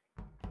there.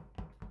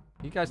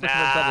 You guys looking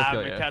at double Nah,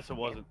 kill, yeah? Mikasa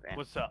wasn't.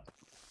 What's up?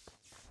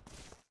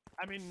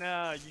 I mean,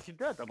 you can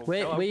do a double Where-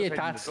 kill. where I'm you defending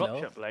the attached,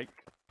 Lil? dropship, like.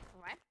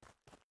 What?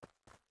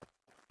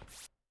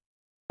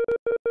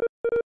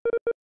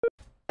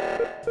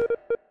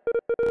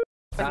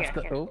 That's Okay, the.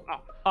 okay. Oh.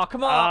 Oh. Oh,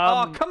 come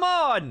on! Um, Oh, come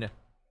on!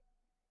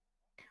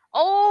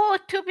 Oh,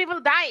 2 people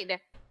died.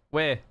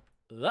 Where?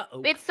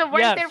 Uh-oh. Wait, so weren't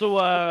Yeah, there?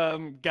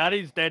 so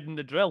Gary's dead in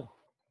the drill.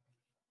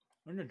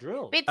 In the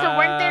drill. Wait, so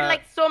weren't there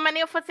like so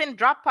many of us in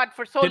drop pod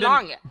for so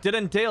long?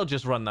 Didn't Dale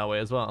just run that way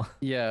as well?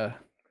 Yeah.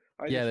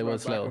 I Yeah, just there ran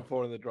was back Lil. and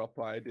forth in the drop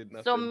by. I did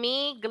nothing. So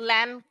me,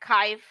 Glenn,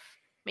 Kaif,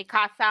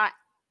 Mikasa,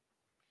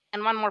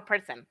 and one more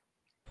person.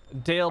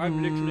 Dale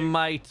I'm literally-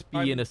 might be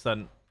I'm-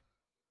 innocent.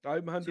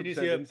 I'm 100%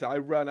 here. inside. I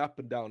ran up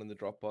and down in the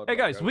drop pod. Hey like,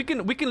 guys, I- we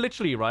can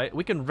literally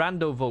we can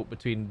rando vote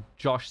between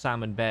Josh,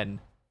 Sam, and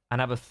Ben,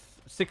 and have a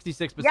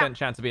 66%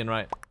 chance of being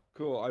right.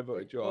 Cool. I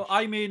voted Josh. Well,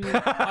 I'm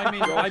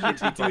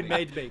literally doing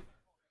made me.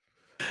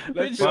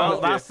 Let's Well,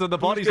 go. that's the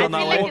body's I on feel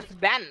that like way. it's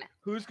Ben.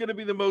 Who's gonna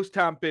be the most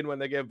tamping when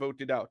they get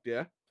voted out?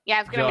 Yeah, Yeah,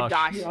 it's gonna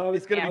Josh. be Josh. Yeah, I was-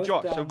 it's gonna I be was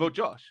Josh. So down. vote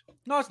Josh.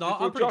 No, it's not.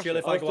 Just I'm vote pretty Josh chill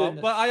if then. I go on,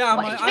 but I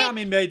am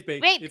in made me.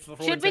 Wait, for all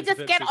should we intents just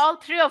and get purposes. all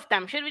 3 of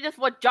them? Should we just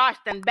vote Josh,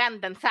 then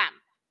Ben, then Sam?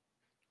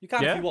 You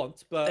can Yeah. if you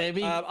want, but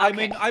Maybe-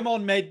 I'm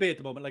on made B at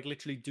the moment, like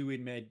literally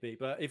doing made B.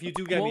 But if you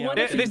do get Well, me what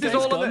out, if This you is guys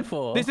all on gone the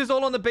for? this is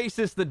all on the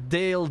basis that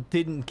Dale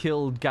didn't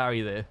kill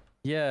Gary there.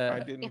 Yeah.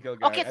 I didn't kill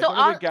Gary. Okay, I so don't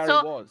know where Gary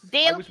so was. I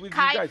Dale, was with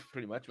Kai, you guys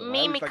pretty much. man. I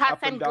me, was, like, Mikasa, up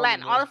and down Glenn,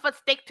 in all the- of us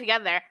stick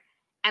together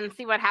and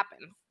see what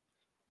happens.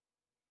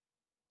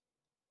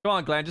 Go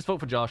on, Glenn, just vote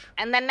for Josh.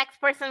 And then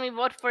next person we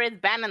vote for is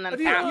Ben, and then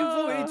Have you, Sam. you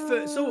voted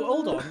for? So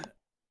hold on.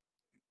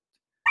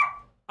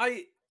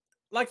 I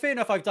like fair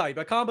enough. I've died,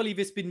 but I can't believe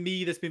it's been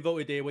me that's been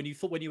voted here when you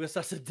thought when you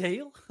assassinated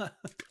Dale.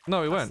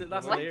 No, we That's, weren't.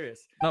 that's What?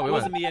 hilarious. No, we It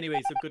wasn't weren't. me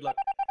anyway. So good luck.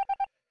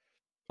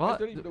 I What?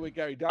 don't even know where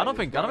Gary died. I don't He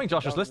think was up Josh and was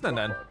down in the listening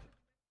then. drop pod.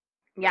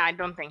 Yeah, I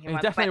don't think he He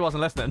was. definitely but-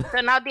 wasn't listening.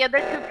 So now the other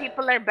 2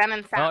 people are Ben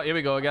and Sam. Oh, here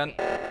we go again.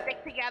 Okay,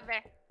 stick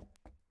together.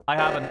 I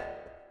haven't.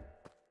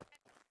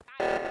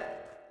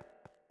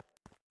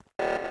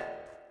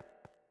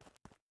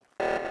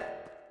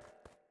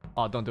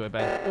 Oh, don't do it,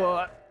 Ben.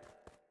 What?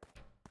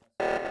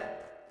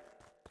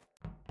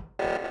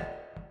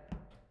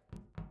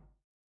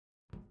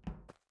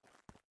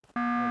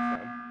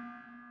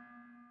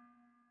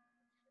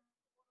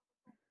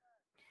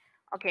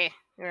 Okay,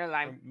 you're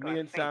alive. Me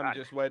and Sam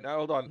just went.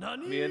 Hold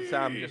on. Me and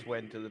Sam just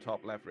went to the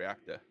top left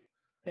reactor.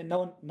 Yeah,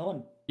 no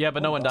one. Yeah,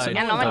 but no one died.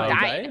 Yeah, no one died.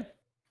 died.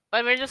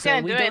 But we're just So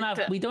gonna we do don't it.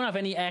 have we don't have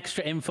any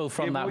extra info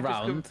from Yeah, that but we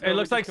just round. It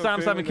looks like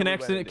Sam's having confirming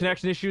that we went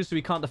connection issues, so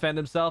he can't defend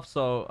himself.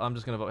 So I'm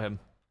just gonna vote him.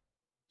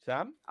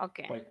 Sam?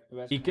 Okay. Wait, who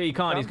else? He can't. He's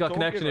Sam's got talking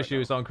connection right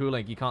issues on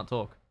CrewLink. He can't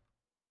talk.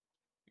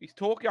 He's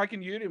talking. I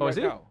can hear him Oh, right is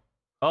he? now.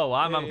 Oh, well,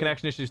 I'm Yeah, having yeah.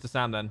 connection issues to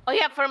Sam then. Oh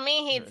yeah, for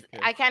me, he's. Okay.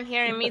 I can't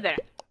hear him either.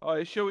 Oh,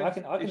 it's showing. I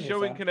can It's hear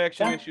showing Sam.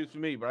 connection Sam? issues for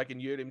me, but I can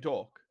hear him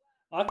talk.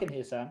 I can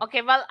hear Sam.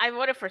 Okay, well, I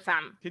voted for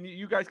Sam. Can you?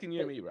 You guys can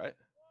hear me, right?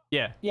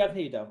 Yeah. Yeah, I can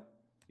hear you though.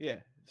 Yeah.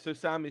 So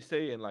Sam is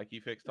saying like he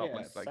fixed top Yeah,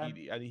 left, like Sam-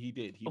 he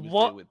did. He was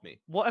What? there with me.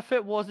 What if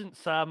it wasn't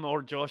Sam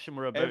or Josh and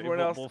we're about Everyone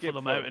to vote else both of skipped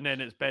them out, votes. and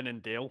then it's Ben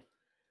and Dale?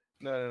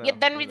 No. Yeah,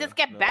 then no, we no, just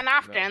get no, Ben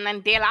after no. and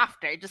then Dale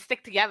after. Just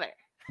stick together.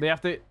 They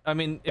have to. I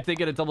mean, if they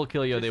get a double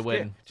kill, Just they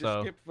win. skip, just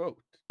So. skip vote.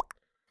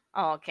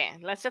 Oh, okay.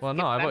 Let's just. Well,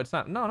 skip no, I then. voted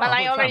Sam. No, no. Well, I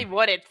voted already Sam.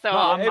 voted, so No,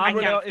 I Everyone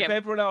can't else, skip. if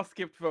everyone else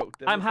skipped vote,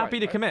 then I'm it's happy fine,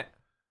 to right? commit.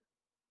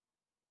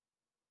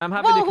 I'm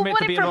happy Whoa, to who commit to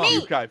voted being for wrong. me?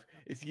 You, Kaif.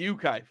 It's you,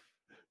 Kaif.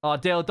 Oh,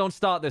 Dale, don't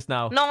start this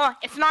now. No,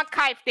 it's not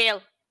Kaif,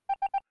 Dale.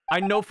 I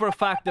know for a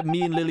fact that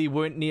me and Lily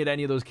weren't near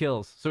any of those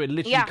kills, so it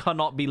literally Yeah.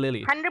 cannot be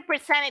Lily.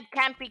 100% it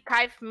can't be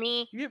Kaif,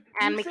 me,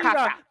 and You say Mikasa.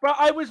 that, but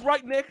I was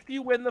right next to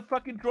you when the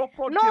fucking drop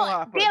pod kill No,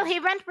 happened. Dale, he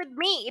went with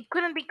me. It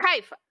couldn't be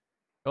Kaif.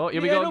 Oh,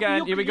 here we Yeah, go no, but again.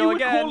 you- Here we you go were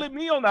again. calling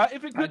me on that.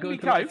 If it couldn't go be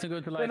to lights, Kaif, I go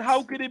to then lights.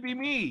 how could it be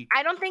me?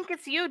 I don't think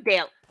it's you,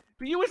 Dale.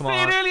 But you were Come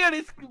saying on. earlier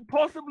it's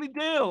possibly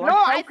Dale. No, Like,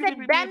 how I could it said be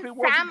me Ben, if it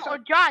wasn't Sam, or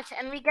Kaif? Josh,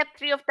 and we get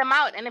 3 of them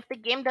out. And if the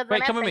game doesn't Wait,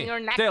 end, come with then me. you're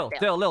next.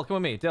 Dale, Lil, come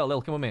with me. Dale,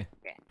 Lil, come with me.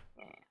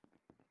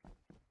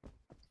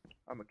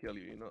 I'm gonna kill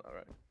you. You know that,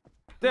 right?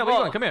 Dale, where you Whoa.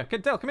 going? Come here.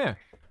 Dale, come here.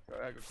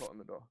 Sorry, I got caught in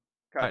the door.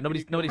 Alright, Kaif, can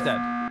you nobody's kill dead.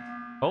 me?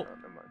 Oh.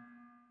 Never mind.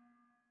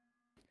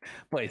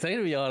 Wait, I'm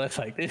gonna be honest,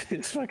 like this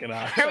is fucking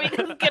ass. Are we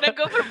just gonna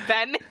go for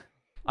Ben?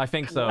 I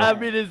think so. I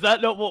mean, is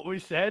that not what we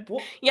said?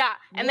 Yeah,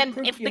 and What then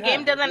proof if do the you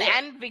game have? doesn't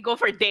end, we go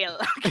for Dale.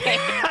 Okay.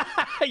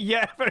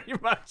 Yeah, very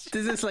much.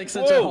 This is like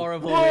such a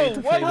horrible way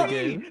to play the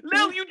game.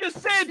 Lil, you just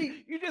said.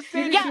 You just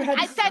said. Yeah, you had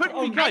I said,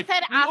 couldn't be I Kaif.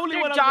 said The only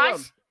one after I'm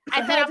Josh, So I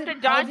said how after did-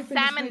 how Josh, did you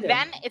finish Sam, and me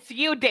Ben, then? it's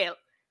you, Dale.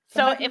 So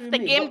So how did if you the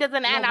mean? game What-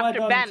 doesn't end what have I after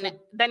done Ben, to-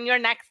 then you're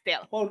next,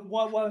 Dale. Well,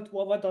 what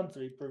have I done to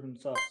be proven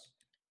sus?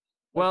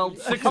 Well, Like,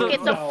 six Okay,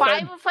 of so Ben-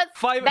 5 of us,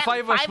 five Ben,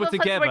 of us were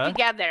together,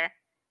 together,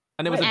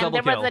 and there was a and double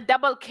there kill. was a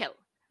double kill.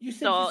 You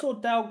said So- you saw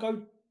Dal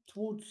go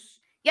towards.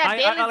 Yeah,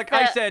 Dale is like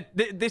I the- said,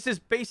 this is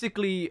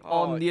basically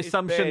on the it's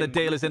assumption that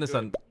Ben. Dale is You're good.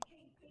 innocent.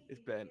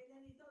 It's Ben.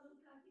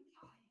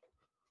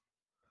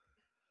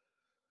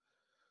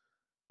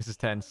 This is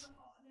tense.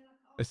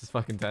 This is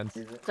fucking tense.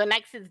 So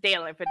next is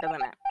Dale if it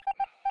doesn't end.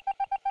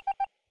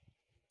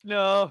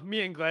 No,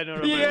 me and Glenn are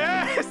about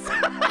Yes!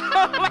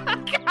 Oh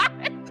my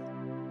god!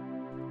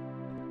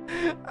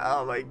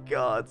 Oh my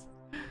god.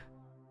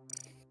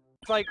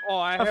 It's like, oh,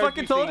 I heard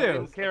fucking told say you.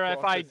 didn't care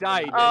if I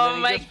died, Oh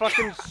and my then he just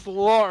fucking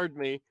slaughtered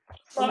me.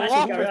 Oh,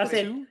 actually, Gary, I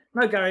said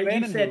no, Gary. Ben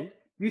You and said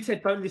you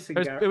said don't listen. It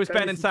was Gary. Don't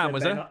Ben and listen Sam, to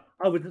was Ben. it?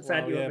 I wouldn't say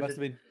Well, you yeah, were must have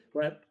been.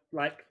 But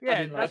like, Yeah, I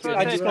didn't that's like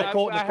what it. I just said. got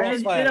caught in the I heard-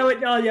 And crossfire. you know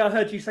what? Oh yeah, I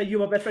heard you say you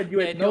were my best friend.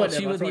 You Yeah, ain't no, knowing she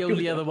them, was so I the killed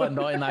only you. other one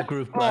not in that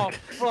group. Oh Like.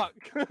 fuck!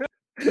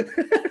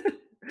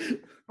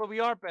 But we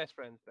are best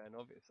friends, Ben.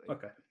 Obviously.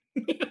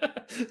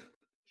 Okay.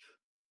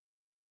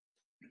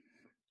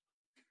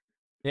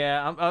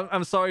 Yeah,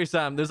 I'm sorry,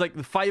 Sam. There's like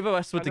the 5 of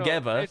us were I know,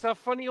 together, It's a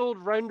funny old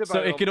roundabout.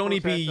 so it of could only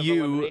be process of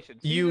you, elimination.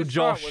 See, you, the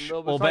start Josh, when Lil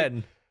or was like-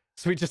 Ben.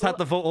 So we just had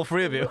to vote all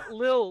 3 of you.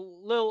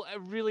 Lil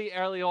really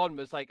early on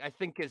was like, I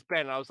think it's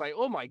Ben. I was like,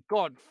 oh my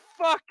god,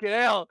 fucking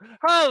hell,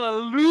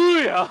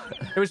 hallelujah!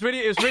 It was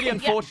really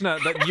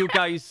unfortunate that you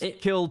guys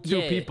killed 2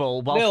 yeah.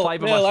 people while Lil,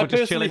 5 of Lil, us I were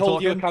just personally chilling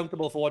hold you talking.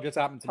 accountable for what just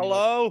happened to me.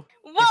 Hello?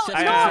 Whoa, It's just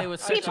because no! it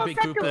was such a People big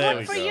said group to of There vote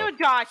we for go. you,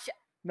 Josh.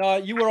 No,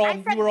 you were I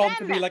on. said You were on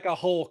to be Ben. like a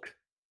hawk.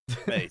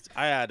 Mate,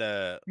 I had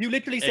a. You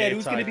literally said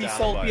who's going to be Airtight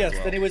down by as saltiest,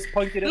 well. and it was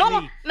pointed at No,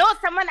 me. no,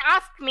 someone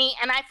asked me,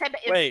 and I said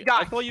it's Wait,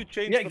 Josh. I thought you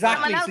changed Yeah, the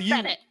exactly. Someone else So you,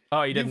 said it.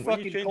 Oh, you you didn't.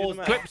 fucking changing caused the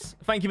map? Clips,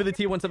 thank you for the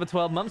tier 1 over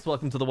 12 months.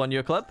 Welcome to the 1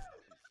 year club.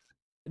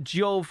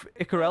 Jove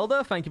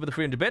Icarelda, thank you for the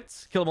 300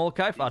 bits. Kill them all,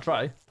 Kaif. I'll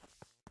try.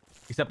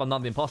 Except I'm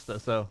not the imposter,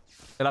 so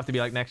it'll have to be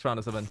like next round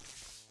or something.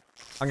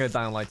 I'm gonna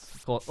down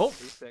lights. Call. Oh!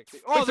 He's sexy.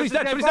 Wait, Oh, so there's he's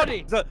a dead, so dead he's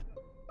body. dead.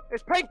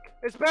 It's Pink.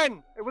 It's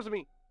Ben. It wasn't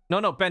me.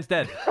 No, Ben's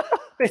dead.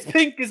 It's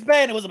pink as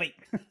Ben. It wasn't me.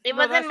 It No,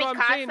 wasn't that's what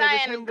I'm saying, it was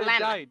Mikasa him and that Glenn.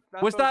 died.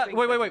 That's Was what I that?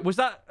 was Wait. Was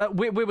that?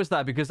 Where was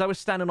that? Because I was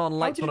standing on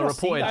lights did when you I not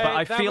see reported, that? but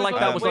I That feel like on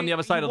that the was on way- the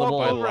other side you of the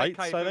walked wall. over it, Lights,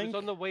 Kaif, I It think. was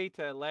on the way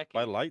to Lecky.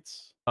 By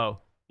lights? Oh.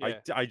 Yeah.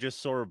 I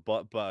just saw a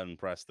button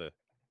pressed it.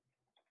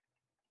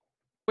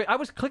 Wait, I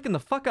was clicking the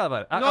fuck out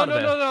of it. No, out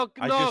of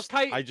it.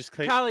 I just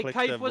clicked Callie, the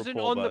Kaif wasn't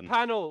report on button. the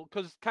panel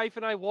because Kaif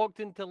and I walked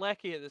into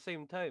Lecky at the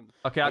same time.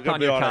 Okay, I I'm gonna can't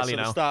be hear honest, Callie at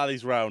the now. start of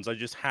these rounds, I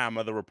just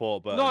hammer the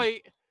report button. No,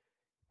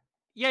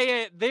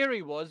 yeah, there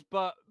he was.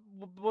 But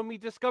when we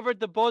discovered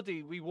the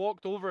body, we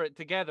walked over it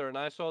together, and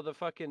I saw the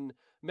fucking.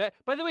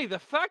 By the way, the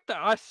fact that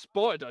I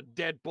spotted a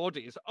dead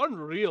body is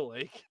unreal.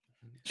 Like,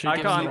 Should we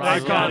give can't- him a I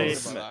round of can't-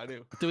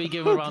 applause? Do we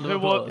give him a round of Who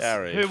applause? wants?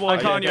 Gary. Who I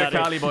wants? can't hear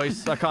Gary? Callie,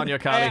 boys. I can't hear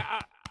Callie.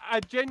 I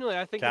genuinely,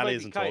 I think it Callie might be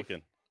isn't Kaif.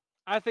 talking.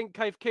 I think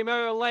Kaif came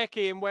out of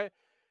Lecky and went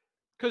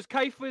because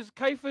Kaif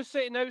was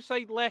sitting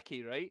outside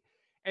Lecky, right?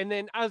 And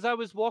then as I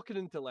was walking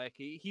into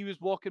Lecky, he was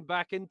walking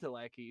back into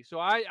Lecky. So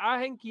I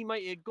think he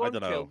might have gone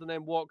dunno. killed and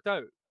then walked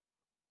out.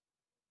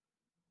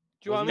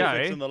 Do you Wasn't want he me?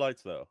 Gary? fixing the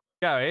lights though?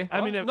 Gary? I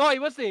mean, No, he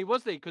wasn't,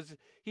 because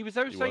he was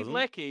outside wasn't?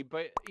 Lecky,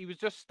 but he was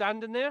just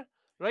standing there,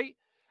 right?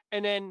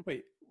 And then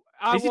Wait,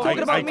 I Is he walked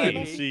talking into about I me? couldn't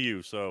Lecky. see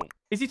you, so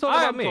Is he talking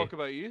I about am me? talking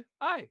about you.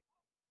 Aye.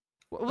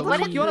 What the What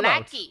fuck is you on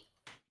about? Lackey?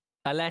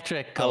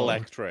 Electric.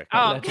 electric,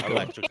 Oh, Electrical.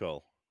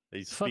 electrical.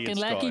 He's Fucking being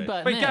leggy Scottish.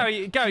 button. Wait, Gary,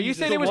 you Jesus,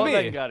 saying it was what me?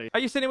 then, Gary? Are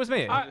you saying it was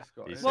me?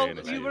 He's Well, saying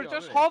it's you were you.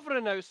 just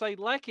hovering outside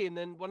Lecky, and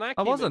then when I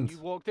came wasn't. in,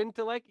 you walked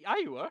into Lecky. Ah,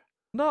 you were.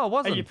 No, I Are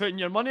wasn't. you putting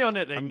your money on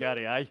it then,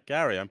 Gary? Aye.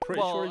 Gary, I'm pretty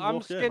Well, sure he I'm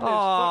walked skinny in. as fuck,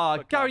 Aw,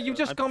 Gary, you Mikasa.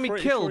 just I'm got me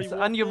pretty sure killed, he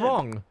and you're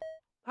walked in. wrong.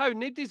 How?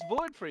 Nobody's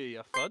voted for you,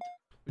 you fud.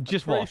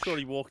 Just Pretty watch. sure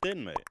he walked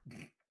in, mate.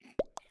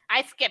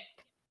 I skipped.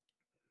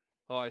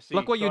 Oh, I see.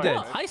 Look what you Sorry, did.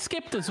 What? I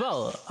skipped as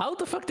well. How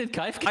the fuck did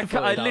Kaif get I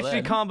voted out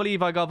literally then? can't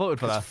believe I got voted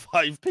for that.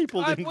 5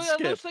 people didn't Well, it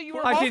skip. looks like you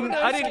were I hovering didn't.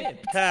 outside.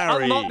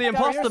 Gary. I'm not the Gary,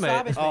 imposter, you're mate.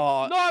 savage, mate.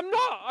 Oh, No, I'm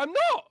not. I'm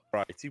not.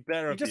 right. You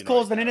better You have just been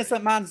caused right, an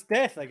innocent man's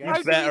death, I Gary. guess. You How do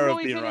you better know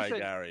have he's been right, innocent?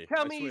 Gary.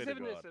 Tell I me he's swear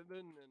to God.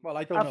 innocent. Well,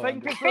 I don't I know.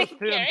 think I'm if there's 2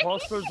 Gary.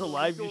 imposters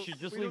alive, you don't- should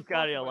just we leave don't talk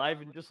Gary about alive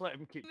that. and just let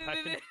him keep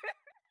picking.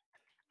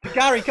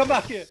 Gary, come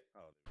back here.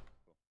 Oh,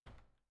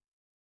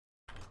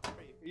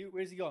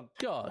 Where's he gone?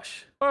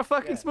 Gosh, Or a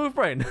fucking smooth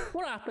brain.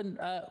 what happened?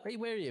 Hey,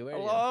 where are you? Where are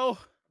you? Hello?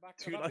 Back,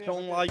 Dude, come I up here, don't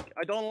come up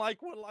here.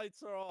 like when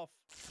lights are off.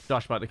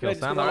 Josh about to kill Glenn's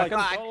Sam, gonna I like-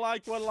 reckon. I don't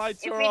like when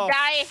lights If are we off.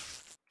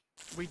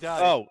 die, We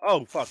died.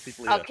 Oh, fuck,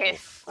 people are here. okay.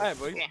 Hi,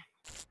 boys. Yeah.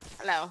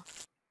 Hello.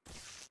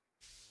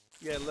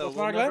 Yeah, Lil, What's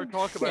we'll wrong, never Glenn?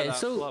 talk about Yeah, that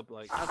so club.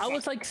 Like, I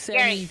was like Gary,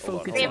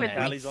 Hold on, semi-focused hold on on. it.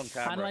 Galley's on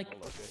camera. And like,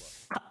 Hold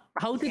on.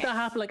 how did that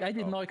happen? Like, I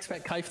did not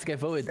expect Kaif to get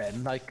voted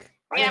then. Like,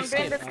 Yeah, I I'm doing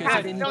skipped this because I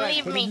task. didn't, Don't I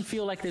leave me. didn't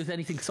feel like there was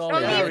anything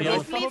solid. leave Gary, me. I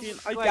Don't leave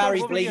fucking- I Gary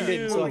trusted blamed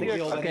him, so I think you.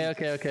 we all went.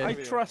 Okay. I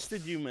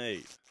trusted you,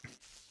 mate.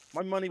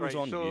 My money was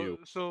right, on you.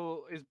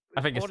 So his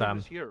I think it's body Sam.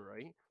 was here,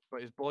 right?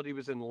 But his body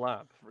was in the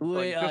lab.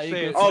 Wait, just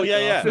say it. Oh,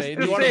 yeah. Just- You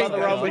just want say about the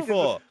it, round guys.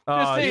 before? Just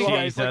Oh, say it, guys,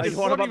 like, Jesus. his You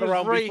want about body the was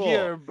round right before?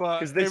 here, but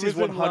Because this it is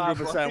was in lab,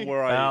 100% right?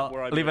 where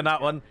I Leaving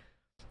that one.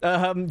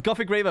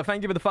 Gothic Raver,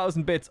 thank you for the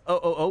 1,000 bits.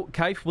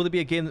 Kaif, will there be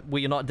a game where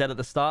you're not dead at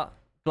the start?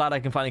 Glad I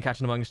can finally catch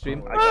an among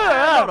stream.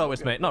 Not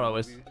always, mate. Not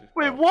always.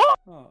 Wait, what?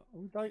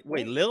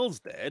 Wait, Lil's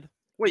dead?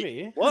 Wait,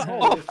 Me? what?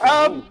 What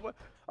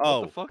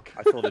the fuck?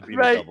 I thought it'd been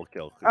Right, a double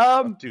kill.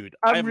 Dude,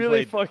 I I'm haven't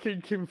really played...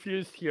 fucking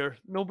confused here.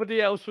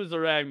 Nobody else was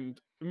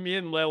around. Me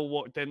and Lil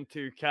walked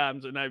into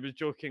Cam's and I was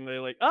jokingly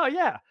like, oh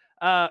yeah.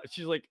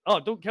 She's like, oh,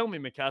 don't kill me,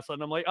 Mikasa.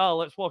 And I'm like, oh,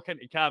 let's walk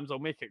into Cam's. I'll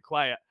make it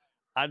quiet.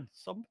 And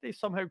somebody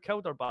somehow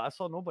killed her, but I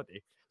saw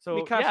nobody. So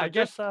Mikasa, yeah, I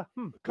guess just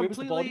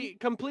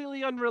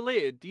completely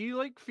unrelated. Do you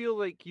like feel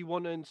like you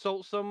want to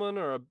insult someone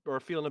or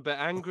feeling a bit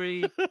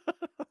angry?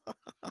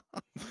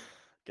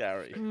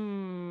 Gary.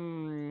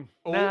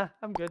 Nah,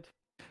 I'm good.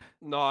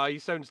 No, he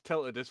sounds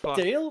tilted as fuck.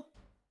 Dale?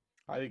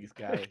 I think it's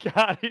Gary.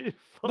 Gary.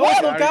 No,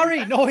 it's not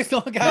Gary. No, it's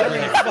not Gary.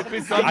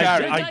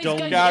 I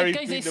don't.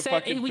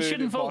 Guys, we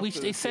shouldn't vote.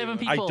 It's 7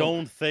 people. I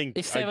don't think.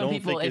 It's I 7 don't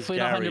people. think If it's we're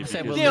not Gary 100%,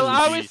 we'll because Neil, lose.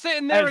 I was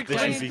sitting there This would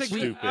explaining be to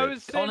stupid. I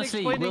was sitting Honestly,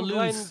 explaining we'll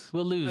Glenn, lose.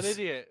 We'll lose. an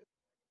idiot.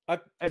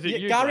 Is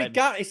it you, Gary,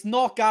 Glenn? it's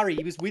not Gary.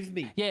 He was with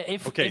me. Yeah,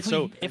 if we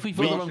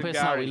vote we- the wrong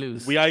person out, we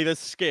lose. We either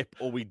skip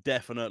or we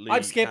definitely.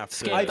 I've skipped. have to-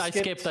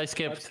 Skipped. I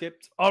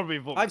skipped. Or we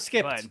vote. I've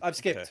skipped. Glenn. I've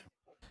skipped.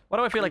 Why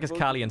do I feel like it's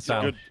Callie and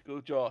Sam?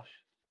 Go, Josh.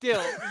 Dale,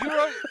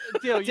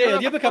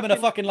 Dale, you're becoming a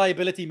fucking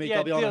liability, mate. Yeah,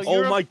 I'll be Dale, honest.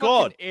 you're Oh a my fucking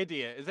God.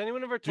 idiot. Has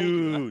anyone ever told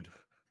you that? Dude,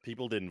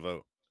 people didn't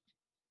vote.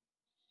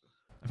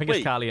 I think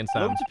it's Callie and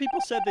Sam. Loads of people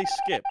said they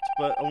skipped,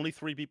 but only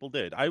 3 people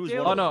did. I was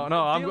Dale- one Oh of no,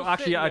 them. no! Dale's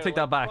Actually, sitting I there take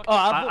that back. like,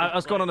 I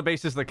was going on the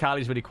basis that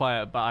Callie's really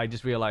quiet, but I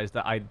just realized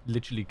that I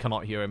literally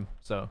cannot hear him.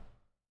 So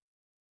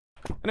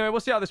anyway, we'll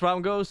see how this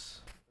round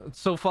goes.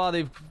 So far,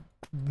 they've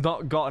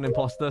not got an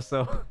imposter,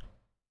 so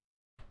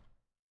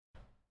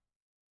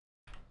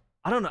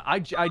I don't know. I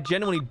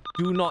genuinely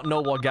do not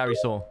know what Gary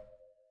saw.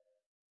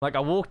 Like, I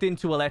walked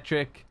into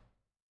electric.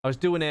 I was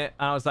doing it,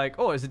 and I was like,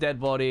 "Oh, it's a dead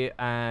body,"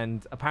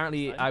 and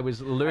apparently I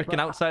was lurking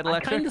outside I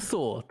electric. kind of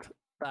thought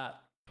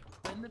that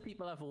when the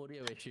people have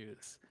audio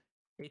issues,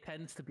 it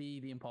tends to be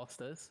the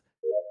imposters.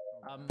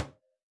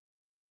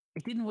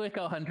 It didn't work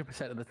out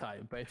 100% of the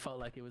time, but it felt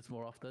like it was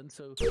more often.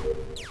 So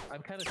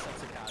I'm kind of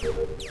sus of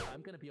Callie.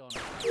 I'm going to be honest,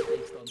 that's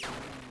based on some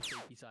really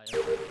shaky side.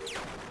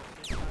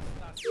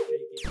 That's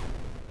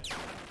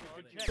shaky.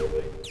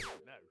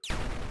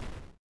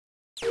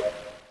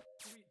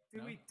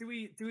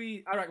 Do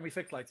we? I reckon we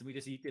fix lights and we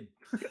just eat in.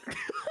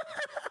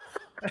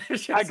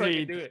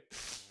 Agreed. Do it.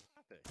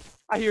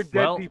 I hear dead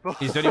Well, people.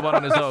 he's the only one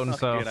on his own,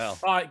 so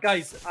All right,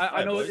 guys.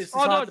 I know boys. this is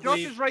Oh no, hard to Josh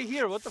believe, is right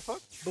here. What the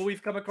fuck? but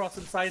we've come across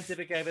some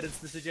scientific evidence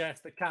to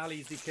suggest that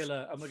Callie's the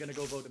killer, and we're gonna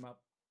go vote him out.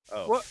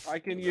 Oh. What? I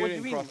can hear What do it you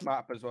in mean? cross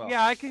map as well.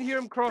 Yeah, I can hear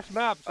him cross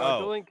map. So I Oh.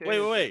 don't think Wait.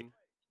 anything.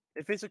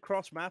 If it's a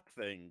cross map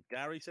thing,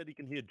 Gary said he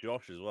can hear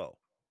Josh as well.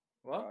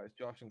 What? It's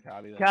Josh and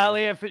Callie. Then.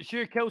 Callie, if it's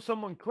you, kill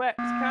someone quick.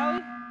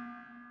 Callie?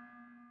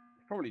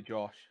 Probably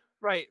Josh.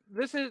 Right.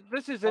 This is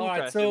All right,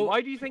 interesting. so Why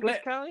do you think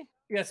it's Gle- Callie?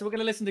 Yeah, so we're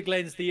gonna listen to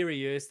Glenn's theory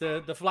here. It's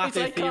the flat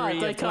I Earth theory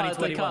of can't.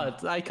 2021.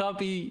 I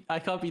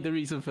can't be the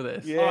reason for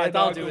this. Yeah, All right, no,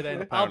 I'll go do it then.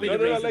 for it. I'll be No, the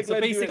no, no, reason. let So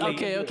Glenn do it.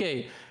 basically,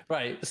 Okay.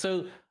 Right.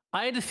 So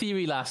I had a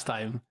theory last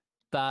time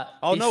that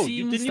Oh it no,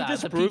 seems didn't you that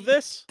the disprove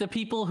this? The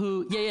people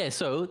who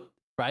so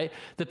right,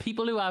 the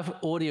people who have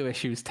audio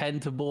issues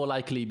tend to more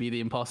likely be the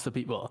imposter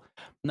people.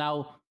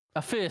 Now,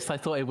 at first I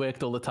thought it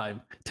worked all the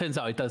time. Turns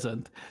out it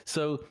doesn't.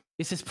 So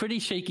this is pretty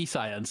shaky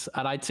science,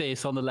 and I'd say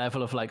it's on the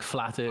level of like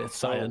flat Earth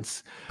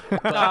science.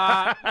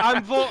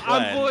 I'm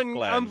voting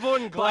But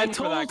I Glenn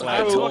for that. told, I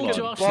told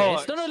Josh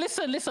this. No,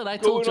 listen. I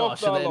told Going off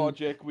Josh. And that then,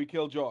 logic, we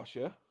kill Josh,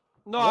 yeah?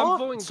 No, I'm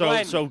voting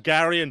Glenn. So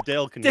Gary and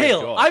Dale can hear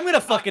Dale, Josh. I'm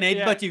gonna fucking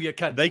headbutt you, you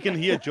cunt. They can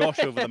hear Josh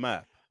over the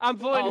map. I'm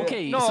voting. Oh,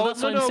 okay, no, so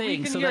that's what I'm saying.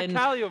 We can So hear then,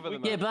 Callie over the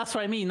yeah, map. but that's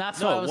what I mean. That's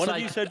No, why I was one of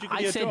like, you said you could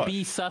I hear said Josh.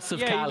 be sus of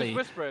Yeah, he Callie. was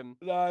whispering.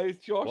 Nah,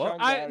 it's Josh What?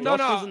 and Gary. No,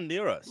 Josh isn't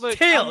near us. Look,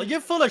 Dale, you're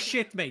full of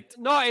shit, mate.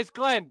 No, it's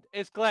Glenn.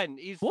 It's Glenn.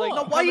 He's like.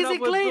 What? Why is it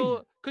Glenn?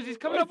 Because he's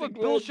coming Why up is it with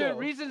Glenn, bullshit though?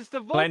 reasons to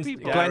vote Glenn's,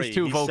 people. Glenn's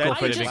too he vocal said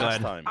for it this to be last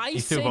Glenn. time. I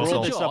He's too said Brought to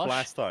vocal. this up Josh,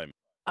 last time.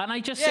 and I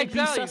just Yeah, said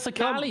exactly, be sus of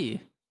dumb.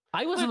 Callie.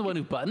 I wasn't the one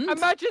who buttoned.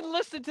 Imagine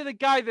listening to the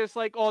guy that's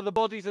like, "Oh, the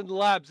body's in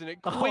labs," and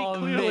it quite Oh,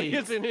 clearly mate.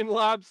 isn't in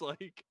labs.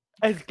 Like,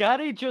 Has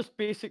Gary just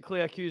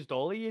basically accused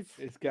all of you?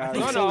 It's I Gary.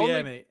 think No, so, no, yeah,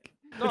 only- mate.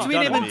 no, Between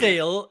done him it. and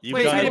Dale, You've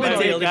between done him it.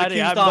 and Dale, they've Gary,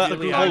 accused I'm half the not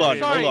group. the Hold on,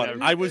 Sorry, hold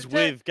on. I was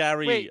wait, with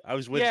Gary. wait, I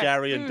was with yeah,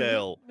 Gary and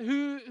Dale.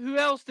 Who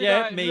else did Yeah,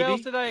 I? maybe. Who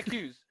else did I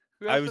accuse?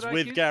 Who I else was did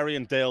with accuse? Gary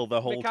and Dale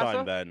the whole Mikasa?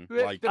 time. Then,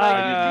 Who- like, did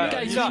I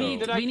accuse You Josh? guys, No. we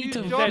Did I need accuse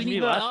to Josh? Said me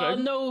vote. last Oh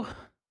round. no!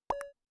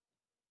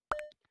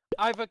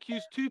 I've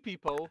accused 2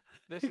 people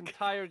this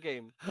entire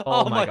game.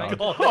 Oh my god.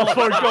 Oh,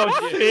 for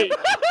God's sake.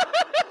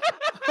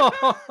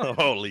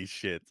 holy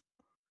shit.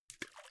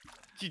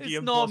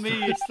 It's not me.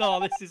 It's not.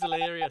 This is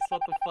hilarious.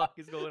 What the fuck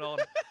is going on?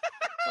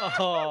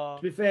 Oh.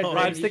 To be fair,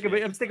 Right,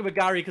 I'm sticking with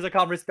Gary because I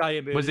can't risk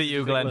dying. Was it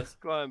you, Glenn?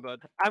 Go on,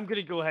 bud. I'm going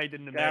to go hide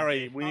in the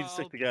Gary, we need to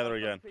stick together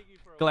again.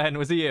 Glenn,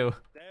 was it you?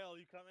 Dale,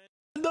 you come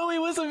in. No, it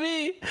wasn't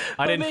me.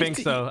 I My didn't think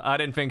mate- so. I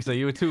didn't think so.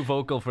 You were too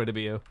vocal for it to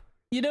be you.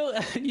 You know,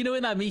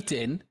 in that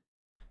meeting,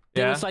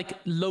 there Yeah. was like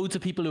loads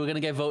of people who were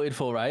gonna get voted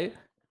for, right?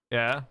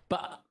 Yeah.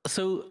 But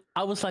so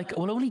I was like,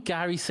 well, only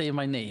Gary's saying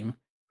my name.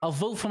 I'll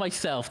vote for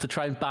myself to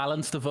try and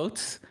balance the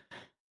votes.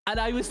 And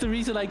I was the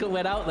reason I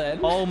went out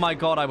then. Oh my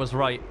god, I was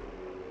right.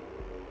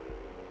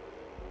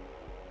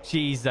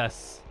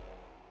 Jesus.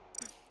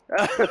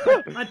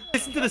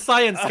 Listen to the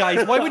science,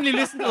 guys. Why wouldn't you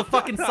listen to the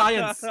fucking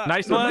science?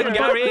 Nice I one, don't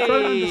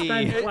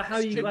understand Gary. how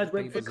you guys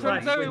went for It turns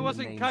crash. out it when-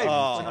 wasn't Oh, Kite.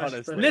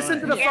 honestly.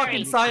 Listen to the Gary,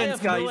 fucking I science,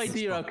 have no guys.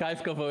 idea how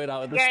Kaif got voted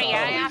out at the Gary, I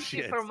start. asked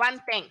you shit. for one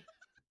thing.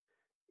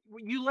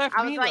 You left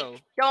I was me like, though.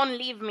 don't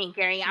leave me,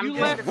 Gary. I'm You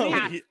doing left this me.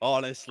 task.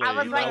 Honestly, I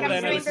was like, that I'm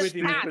was doing the this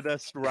task.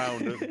 stupidest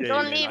round of gaming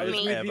Don't leave I've me.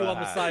 With you ever on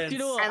the had. science. Do you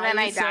know what? And then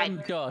I was,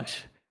 died. Josh,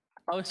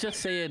 I was just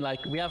saying,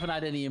 like, we haven't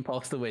had any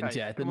imposter wins Okay,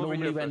 yet. come And over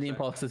normally here for when a the sec.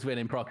 imposters win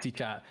in proxy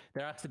chat,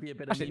 there has to be a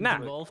bit of Actually, memes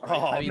nah. involved.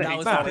 Oh, I mean, that mate,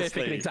 was the perfect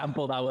honestly.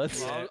 example, that was.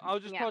 Well, I'll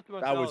just Yeah. talk to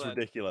myself. That was then.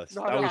 ridiculous.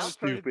 No, That no, was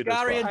no. stupid as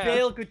Gary fuck. and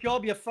Dale, good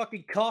job, you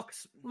fucking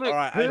cocks. Look,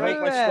 Alright, I hope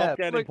I stop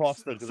getting look,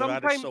 imposter because I've had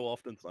it sometime- so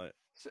often tonight.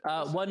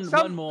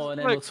 One more and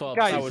then we'll look, swap.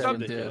 guys, That was so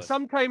ridiculous.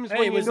 sometimes Hey,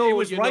 when it was, you know, it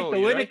was you right know, though,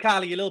 you wasn't know? it,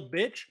 Callie, you little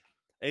bitch?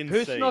 Who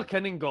Insane. snuck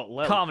in and got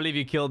lit? Can't believe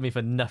you killed me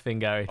for nothing,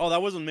 Gary. Oh,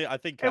 that wasn't me. I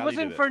think It Callie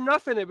wasn't did for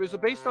nothing. It was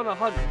based on a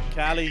hunch.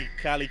 Callie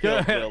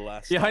killed Bill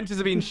last Your time. hunches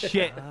have been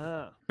shit.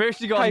 First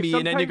you got Guys, me,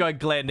 and then you sometimes- got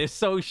Glenn. It's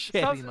so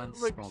shit.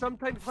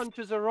 Sometimes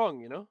hunches are wrong,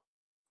 you know.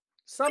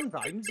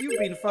 Sometimes you've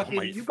been fucking.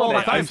 Oh you've my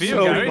got God, I'm for you,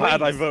 so Gary.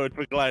 glad I voted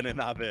for Glenn in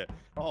that bit.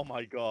 Oh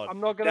my god. I'm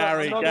not gonna.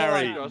 Gary, I'm not gonna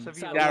lie, Gary, Josh, if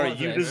you Gary, don't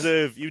you want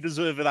it.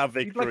 deserve that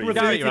victory. reverted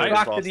Gary, right?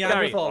 back to the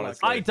Gary,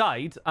 honestly. I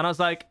died, and I was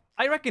like,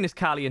 I reckon it's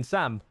Callie and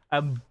Sam,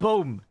 and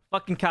boom,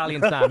 fucking Callie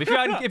and Sam. If you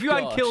hadn't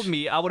Gosh. killed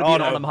me, I would have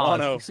been on them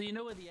hard. So you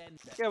know at the end.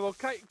 Yeah, well,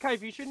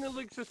 Kaif, you shouldn't have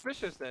looked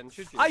suspicious then,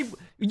 should you?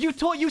 You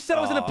said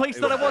I was in a place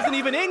that I wasn't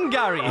even in,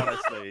 Gary.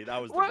 Honestly, that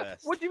was the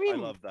best. What do you mean? I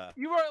love that.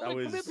 You were That like,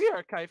 was- come up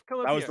here, Kaif. Come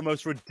up That here. was the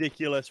most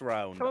ridiculous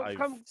round I've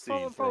seen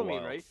for a follow me,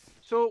 while. right?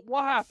 So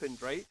what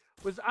happened, right?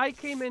 Was I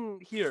came in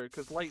here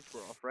because lights were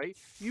off, right?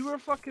 You were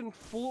fucking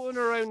floating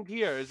around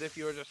here as if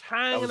you were just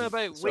hanging was-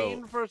 about, so-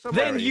 waiting for someone.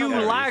 Then to you come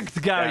in.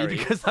 lagged, Gary, Gary,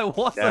 because I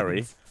wasn't.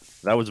 Gary,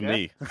 that was Yeah?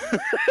 me.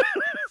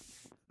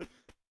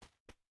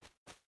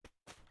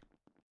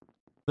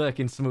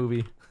 Fucking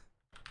smoothie.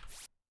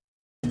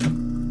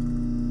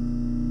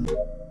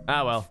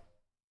 Ah well.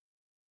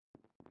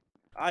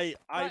 I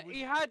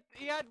He had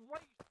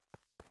white.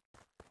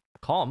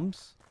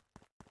 Comms?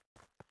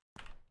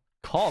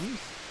 Comms?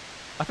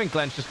 I think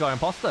Glenn's just got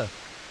imposter.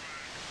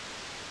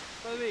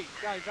 By the way,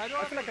 guys, I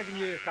I feel like I can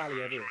hear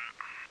Callie everywhere.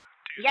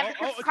 Yeah,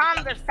 because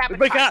comms are It's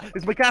sabotage.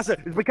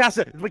 Mikasa.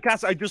 It's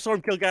Mikasa. I just saw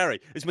him kill Gary.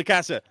 It's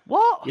Mikasa.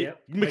 What? Yeah,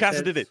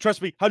 Mikasa did it.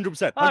 Trust me,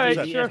 100%. Alright,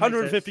 100%. sure.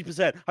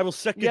 150%. I will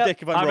suck your Yep.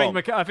 dick if I'm wrong.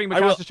 I think I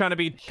will- Mikhail's trying to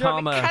be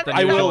calmer Mikasa- than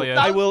I usual. will. Yeah.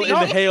 I will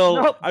No, inhale.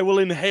 no. I will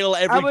inhale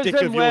I every was dick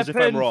in of yours if I'm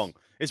weapons. wrong.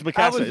 It's I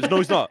Mikasa. was- No,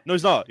 he's not. No,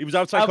 he's not. He was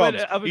outside I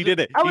was- comms. I was- He did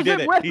it. I He was did in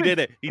it. He weapons. did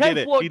it. He Kev did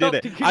it. He walked did up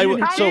it. to I will.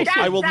 communicate.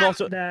 So I will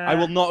not. Nah. I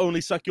will not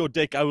only suck your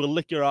dick. I will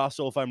lick your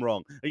asshole if I'm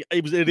wrong. It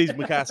is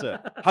Mikasa.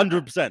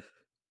 100%.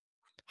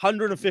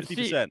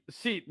 150%.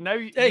 See, now.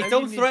 Hey, now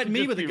don't you need threaten to me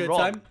just with a be good wrong.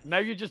 time. Now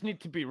you just need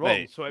to be wrong.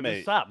 Mate, So it was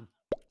mate. Sam.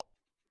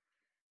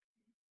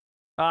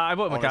 I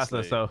vote Mikasa,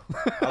 Honestly. so.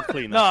 I'll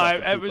clean that. No,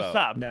 fucking it poop was out.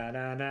 Sam.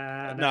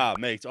 Nah. Nah,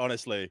 mate.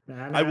 Honestly,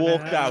 Nah, I nah,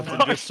 walked nah. out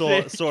and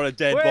just saw a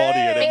dead Wait. body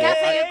and Because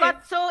it you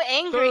got so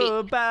angry.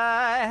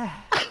 Goodbye.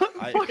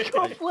 I,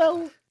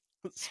 Well.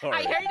 I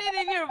sorry. heard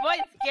it in your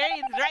voice.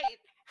 Gary's right.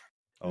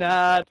 Oh,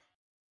 Nah.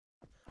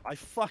 I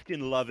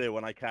fucking love it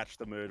when I catch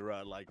the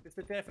murderer. Like, It's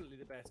definitely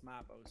the best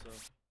map, also.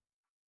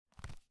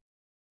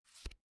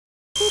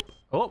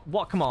 Oh,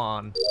 what? Come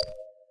on.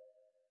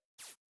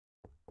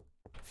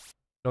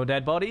 No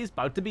dead bodies.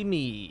 About to be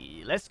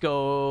me. Let's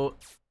go.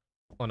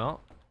 Or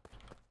not.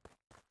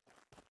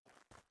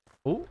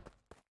 Oh.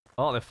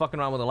 Oh, they're fucking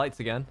around with the lights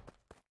again.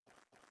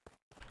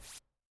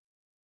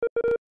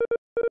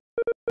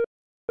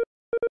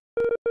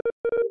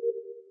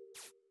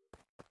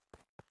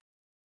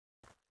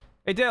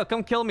 Hey, Dale,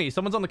 come kill me.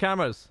 Someone's on the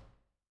cameras.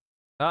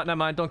 Oh, never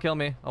mind. Don't kill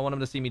me. I want him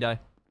to see me die.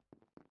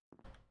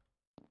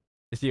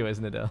 It's you,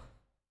 isn't it, Dale?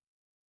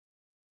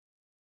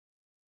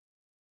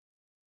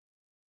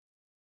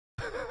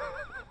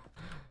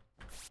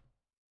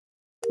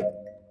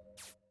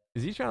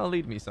 Is he trying to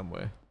lead me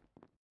somewhere?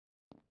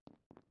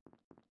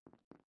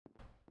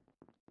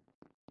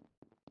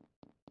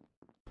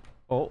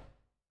 Oh.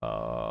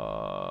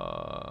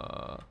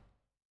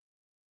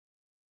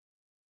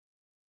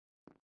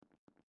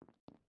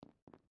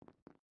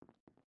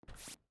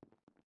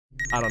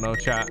 I don't know,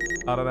 chat.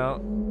 I don't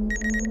know.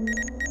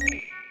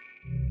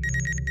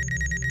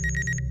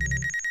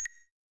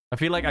 I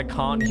feel like I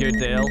can't hear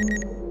Dale.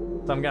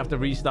 So I'm gonna have to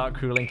restart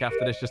CrewLink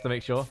after this just to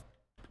make sure.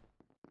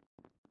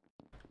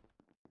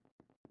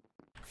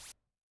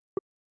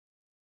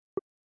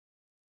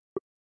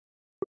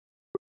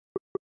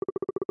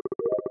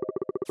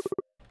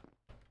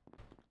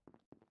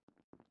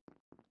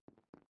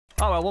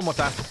 Oh, well, one more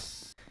time.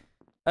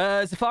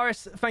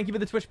 Zafaris, thank you for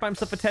the Twitch Prime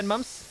sub for 10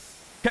 months.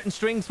 Cutting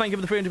Strings, thank you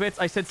for the 300 bits.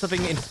 I said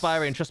something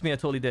inspiring. Trust me, I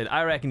totally did.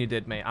 I reckon you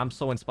did, mate. I'm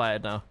so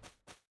inspired now.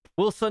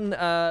 Wilson,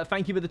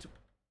 thank you for the...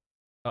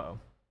 Uh-oh.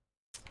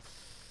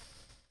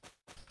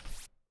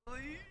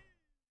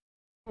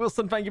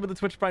 Wilson, thank you for the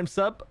Twitch Prime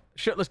sub.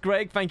 Shirtless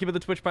Greg, thank you for the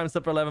Twitch Prime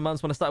sub for 11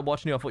 months. When I started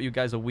watching you, I thought you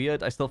guys are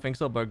weird. I still think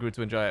so, but I grew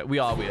to enjoy it. We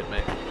are weird,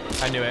 mate.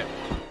 I knew it.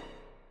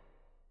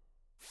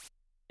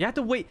 You had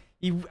to wait.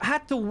 You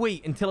had to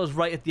wait until it was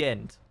right at the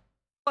end.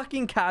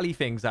 Fucking Cali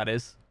things, that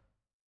is.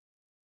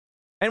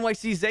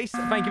 NYC Zace,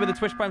 thank you for the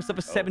Twitch Prime sub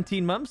for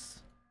 17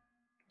 months.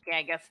 Yeah,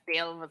 I guess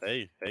Dale was.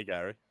 Hey,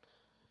 Gary.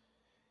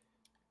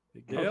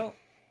 Big Dale.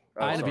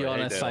 I had to be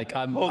honest, like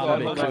I'm Hold a on,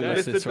 bit hold on. clueless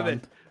Listen this to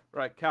round. this.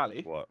 Right,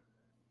 Callie. What?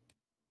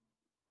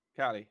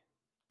 Callie.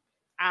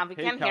 We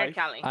Hey, can't hear Callie.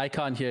 Callie. I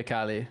can't hear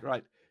Callie.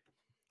 Right.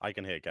 I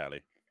can hear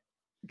Callie.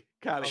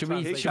 Callie. Should we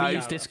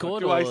use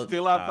Discord, Do or, I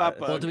still have that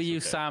bug? or do we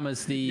use Sam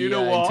as the You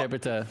know what?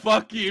 interpreter?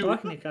 Fuck you. I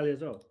can hear Callie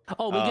as well.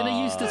 Oh, we're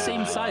gonna use the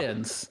same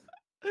science.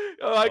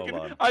 Oh, I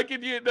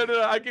can hear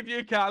I can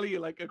hear Callie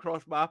like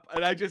across map,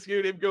 and I just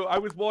heard him go. I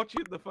was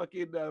watching the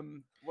fucking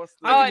what's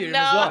the Oh, no.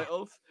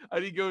 titles,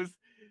 and he goes,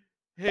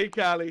 "Hey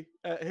Callie,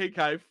 hey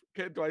Kaif,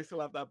 do I still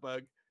have that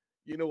bug?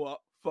 You know what?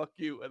 Fuck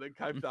you." And then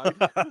Kaif died.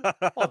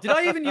 Oh, did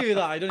I even hear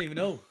that? I don't even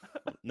know.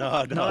 No.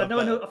 I think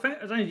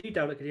it was only you,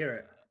 Dale, that could hear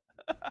it.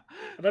 I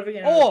don't think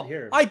anyone Oh, could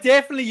hear it. I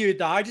definitely heard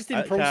that. I just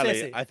didn't process Callie,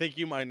 it. I think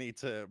you might need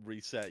to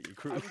reset your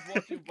crew. I was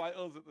watching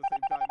Vitals at the same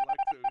time, like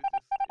so.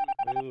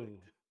 It was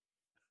just,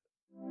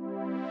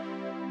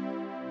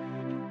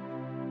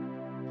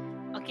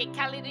 Okay,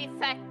 Callie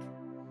reset.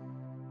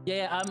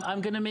 Yeah,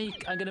 I'm gonna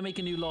make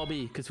a new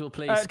lobby because we'll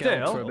play Scout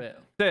Dale, for a bit.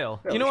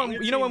 Dale, you know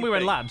when we were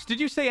in labs, did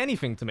you say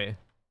anything to me?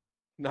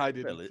 No, I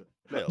didn't.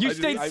 You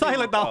stayed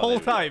silent the whole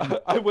time.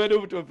 I went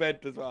over to a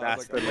vent as well.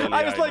 That's the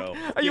I was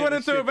like, you went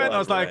into an event. I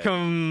was like,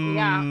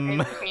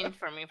 Yeah, it changed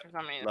for me for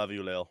some reason. Love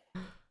you, Lil.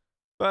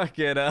 Fuck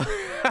it.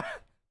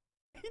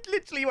 He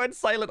literally went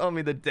silent on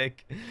me, the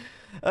dick.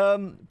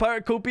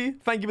 Pirate Kopi,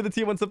 thank you for the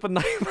tier 1 sub for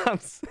 9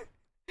 months.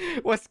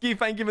 Wesky,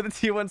 thank you for the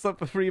tier 1 sub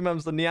for 3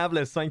 months. And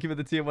Niavlis, thank you for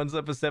the tier 1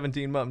 sub for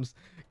 17 months.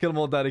 Kill 'em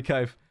all, Daddy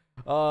Kaif.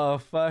 Oh,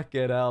 fuck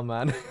it, hell,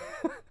 man.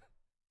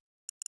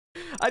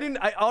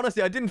 I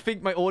honestly, I didn't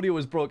think my audio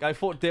was broke. I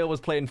thought Dale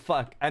was playing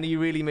fuck, and he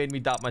really made me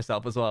doubt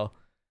myself as well.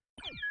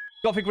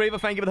 Gothic Raver,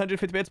 thank you for the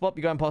 150 bits. Bob,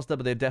 you got imposter,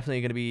 but they're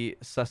definitely going to be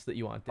sus that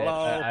you aren't dead.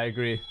 I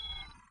agree.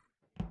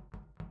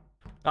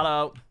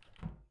 Hello.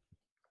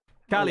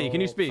 Callie,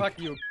 can you speak? Fuck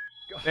you.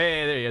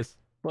 Hey, there he is.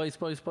 Boys.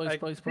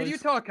 Did you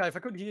talk, Kaif? I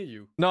couldn't hear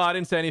you. No, I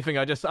didn't say anything.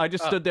 I just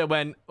stood there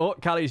when, oh,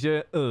 Callie's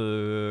here,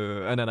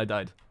 and then I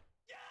died.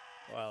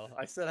 Well,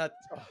 I still had...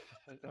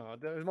 Oh,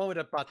 the moment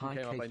that button Hi,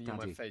 came up, I Cake knew my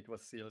Daddy. fate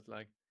was sealed.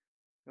 Like,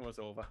 it was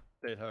over.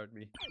 They heard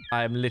me.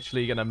 I am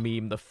literally going to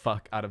meme the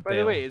fuck out of By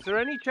Dale. the way, is there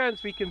any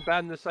chance we can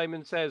ban the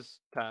Simon Says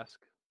task?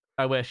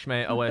 I wish,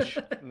 mate. I wish.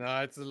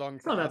 No, it's a long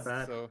not that task,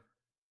 bad. so...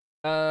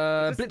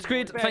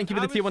 Blitzkrieg, thank you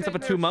for the tier 1 sub for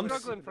 2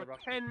 months.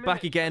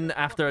 Back again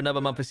after another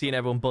month of seeing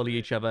everyone bully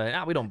each other.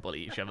 Ah, we don't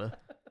bully each other.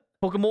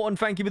 Pokemon,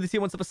 thank you for the tier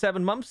 1 sub for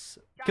 7 months.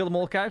 Kill them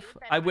all, Kaif.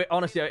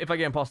 Honestly, if I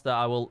get imposter,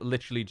 I will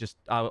literally just,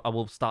 I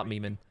will start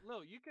memeing.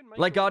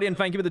 Like Guardian,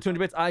 thank you for the 200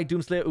 bits.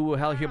 Doomslayer, ooh,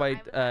 hell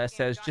hereby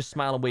says, just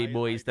smile and wait,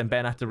 boys. Then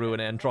Ben had to ruin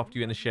it and dropped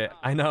you in the shit.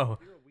 I know.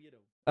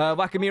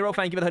 Wakamiro,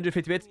 thank you for the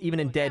 150 bits. Even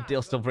in dead,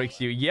 Dale still breaks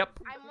you.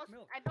 Yep.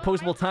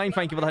 Opposable Time,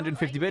 thank you for the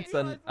 150 bits.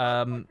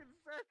 And,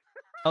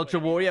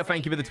 Ultra Warrior,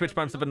 thank you for the Twitch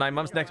Prime sub for 9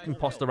 months. Next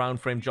imposter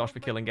round frame Josh for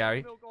killing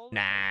Gary.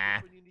 Nah.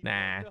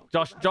 Nah.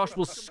 Josh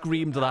will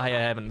scream to the higher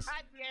heavens.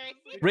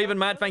 Raven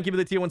Matt, thank you for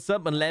the tier 1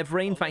 sub. And Lev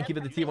Rain, thank you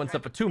for the tier 1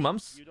 sub for 2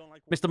 months.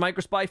 Mr.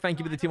 Microspy, thank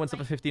you for the tier 1 sub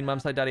for 15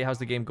 months. Hi, Daddy. How's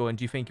the game going?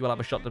 Do you think you will have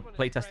a shot to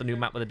playtest the new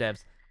map with the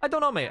devs? I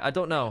don't know, mate. I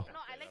don't know.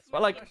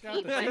 But like,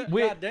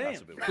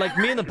 like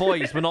me and the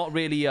boys, we're not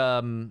really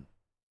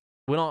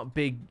we're not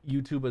big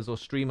YouTubers or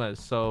streamers,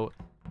 so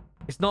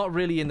it's not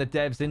really in the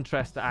devs'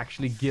 interest to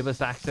actually give us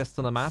access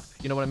to the map.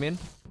 You know what I mean?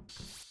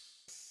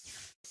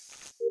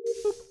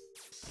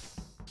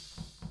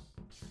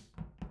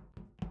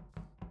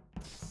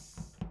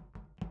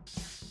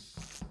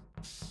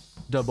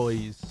 The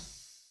boys.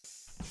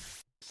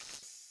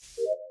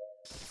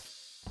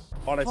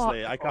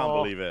 Honestly, I can't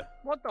believe it.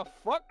 What the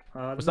fuck?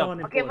 What's up?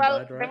 Okay,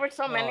 well, there were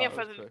so many of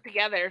us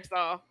together,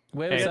 so.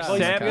 Where was Except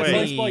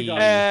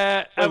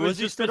that? I was was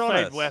just just on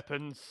beside us.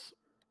 weapons.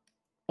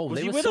 Oh, Was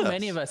there he were with so us?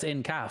 many of us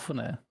in CAF, wasn't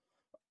there?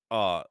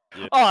 Oh,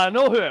 yeah. Oh, I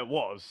know who it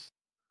was.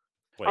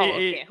 Wait, Oh, He,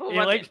 okay. Who he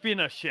was likes it? being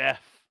a chef.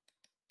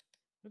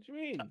 What do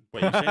you mean?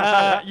 wait, you're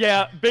saying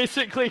Yeah,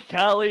 basically,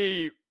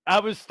 Callie, I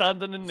was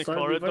standing in the So we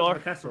voted corridor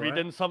for Castle, right?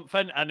 reading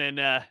something, and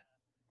then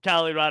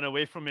Callie ran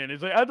away from me, and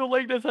he's like, I don't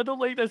like this, I don't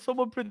like this,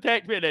 someone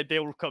protect me, and then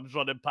Dale comes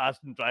running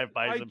past and drive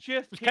by I him.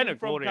 just It's came kind of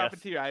from glorious.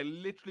 cafeteria. I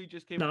literally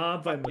just came. No, from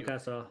I'm voting fuck you.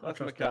 Mikasa. I That's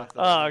trust Mikasa.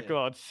 Oh, yeah.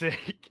 God's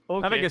sake.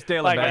 Okay. I think it's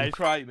Dale Bye, and Ben. guys.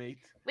 Try, mate.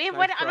 Wait, Nice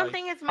what? I try. don't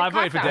think it's I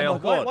voted for Mikasa. Dale. Oh,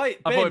 God. Wait,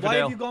 I Ben, voted for why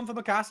Dale. have you gone for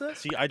Mikasa?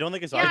 See, I don't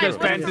think it's Yeah, Because I either.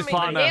 Ben's voted his for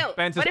partner. Dale.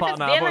 Ben's his But if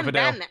partner. it's I Dale voted for and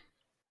Dale. Ben,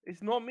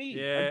 It's not me.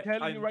 Yeah, I'm telling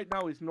you I'm- right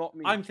now, it's not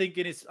me. I'm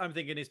thinking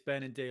it's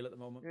Ben and Dale at the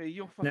moment. Yeah,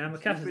 you're fucking Nah,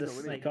 Mikasa's stupid, a though,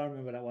 innit? snake. I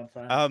remember that one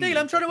time. Dale,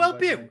 I'm trying to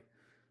help you.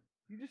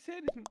 You just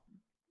said it's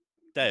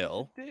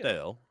Dale. Dale.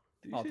 Dale.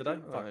 you Oh, say did I?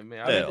 Dale? Fuck. Oh, mate,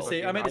 I meant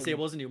to Dale. say it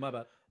wasn't you. My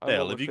bad.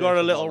 Dale, have you got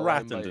a little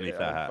rat underneath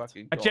that hat?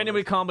 I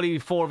genuinely can't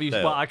believe 4 of you.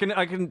 Dale. Well,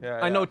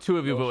 I know 2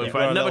 of you Little voted chef. for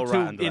it. Got a Number little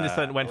rat 2 under innocent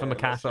that. went for Yeah,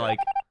 little Mikasa. chef. Like,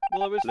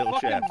 Well, it was Little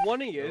fucking chef.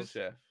 one of Little yous.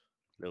 chef.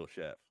 Little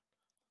chef.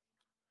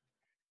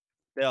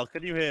 Dale,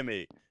 can you hear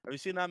me? Have you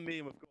seen that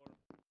meme of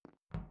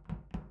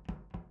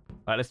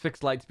alright, let's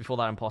fix lights before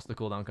that imposter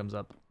cooldown comes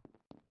up.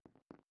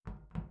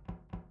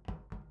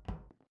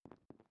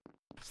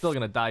 Still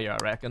gonna die here,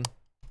 I reckon.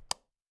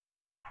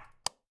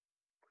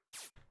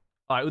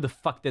 Alright, who the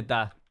fuck did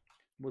that?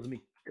 Wasn't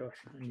me, Josh,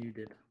 and you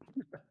did.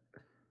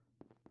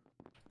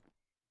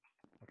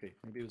 Okay,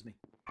 maybe it was me.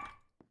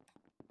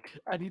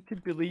 I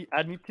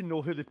need to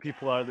know who the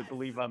people are that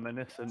believe I'm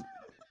innocent.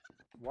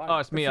 Why? Oh,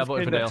 it's me. I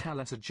voted for Dale. Tell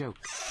us a joke.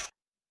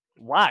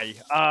 Why?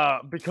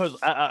 Because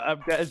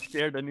I'm getting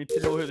scared. I need to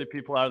know who the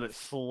people are that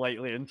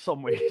slightly, in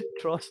some way,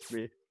 trust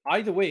me.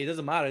 Either way, it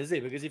doesn't matter, is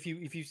it? Because if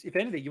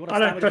anything, you want to I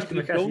don't stand with trust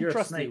people you, who Mikasa, don't you're a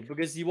trust you snake.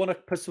 because you want to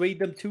persuade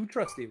them to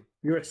trust you.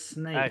 You're a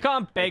snake. You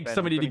can't beg Ben,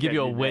 somebody I'm to gonna give get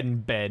you a you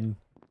win, Ben.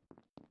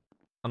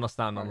 I'm not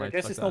standing on I lights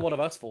guess like it's that. not one of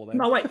us four then.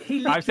 No, wait. He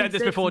literally I've said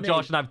this to before, me-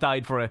 Josh, and I've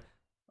died for it.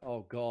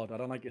 Oh God, I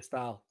don't like your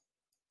style.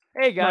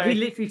 Hey No, guys. he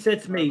literally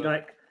said to me,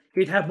 like,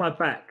 he'd have my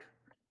back.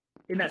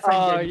 In that same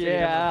Oh, game, he said he'd have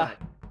yeah.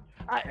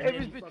 my back. And It then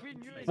was he fucking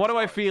between you and What do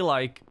I feel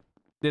like?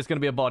 There's gonna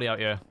be a body out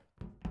here.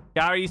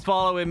 Gary's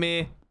following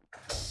me.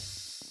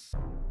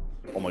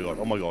 Oh my god,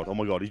 oh my god, oh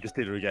my god, he just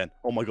did it again.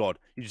 Oh my god,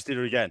 he just did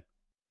it again.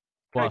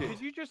 What?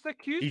 Did you just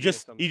accuse He me of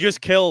just something?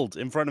 killed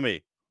in front of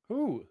me.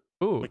 Who?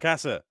 Ooh.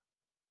 Mikasa.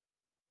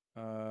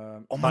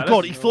 Um, Oh my Right, god,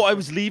 let's- he thought I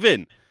was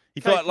leaving.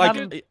 He thought like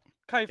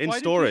Kaif, in why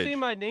storage. did you say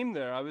my name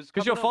there? I was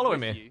 'Cause you're coming up following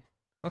with me. you.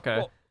 Okay.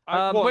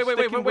 Well, what, wait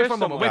sticking for a with moment.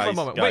 someone? Wait for a Guys,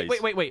 moment.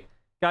 guys. Wait.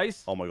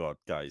 Guys, Oh my god,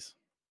 guys.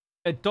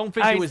 I don't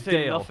think I it was said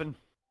Dale. nothing.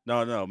 No,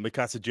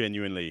 Mikasa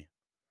genuinely.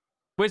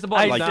 Where's the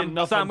body? I Sam? did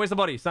nothing. Sam, where's the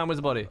body? Sam, where's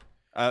the body?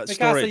 Mikasa,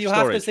 Storage, you have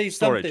to storage, say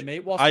storage. something,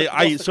 mate. What's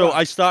I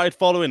the started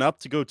following up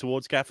to go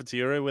towards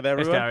cafeteria with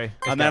everyone, Gary.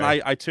 It's and then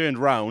Gary. I turned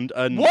round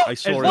and What? I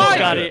It's saw him. not do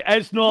Gary. it.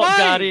 It's not Why?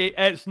 Gary.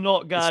 It's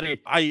not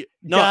Gary.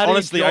 No, Gary,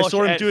 honestly, I Josh,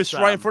 saw him it's do it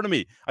right in Sam. front of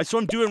me. I saw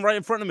him doing right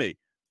in front of me.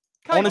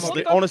 Kaif, Honestly,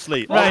 what the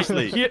honestly, fuck?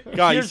 honestly,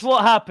 guys, Here's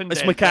what happened.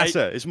 it's then,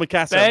 Mikasa. right? It's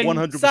Mikasa, Ben,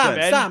 100%.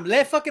 Sam,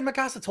 let fucking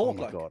Mikasa Oh talk.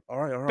 my Like. god! All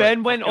right, all right.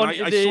 Ben went Fucking-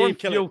 onto I saw him the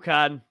kill fuel it.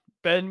 can.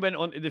 Ben went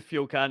onto the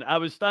fuel can. I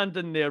was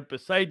standing there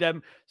beside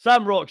him.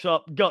 Sam rocks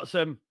up, guts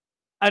him,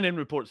 and then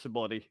reports the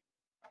body.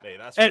 Mate,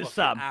 that's It's fucking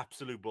Sam.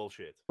 absolute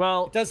bullshit.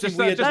 Well, It does seem just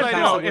weird just that let you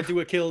Mikasa know, would if, do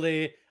a kill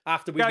there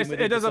after we've guys, been with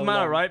it him for doesn't so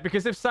matter, long. right?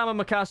 Because if Sam and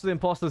Mikasa are the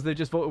imposters, they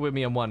just voted with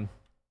me and won.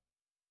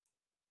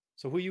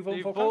 So who you voting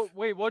You for? vote- Kaif?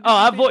 Wait, what? Oh, did you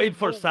I say voted they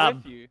for vote Sam.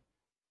 with you?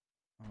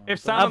 If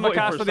I Sam I and voted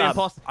Mikasa for are the Sam.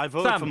 imposters, I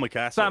voted Sam, for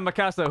Mikasa. Sam,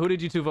 Mikasa, who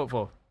did you two vote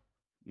for?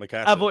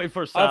 Mikasa. I voted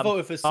for Sam. I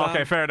voted for Sam.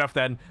 Okay, fair enough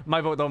then. My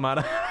vote don't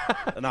matter.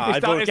 No, I It's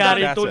down- voted it's for down-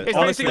 Mikasa. It's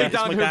Honestly, basically it's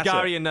down to Mikasa.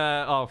 Gary and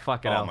oh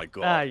fucking hell. Oh my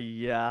god. Ah,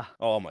 yeah.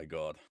 Oh my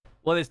god.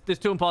 Well, there's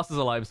 2 imposters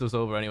alive, so it's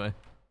over anyway.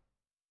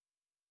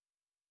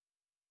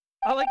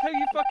 I like how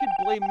you fucking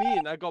blame me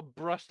and I got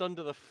brushed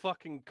under the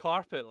fucking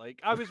carpet. Like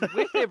I was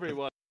with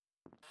everyone.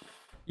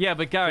 Yeah,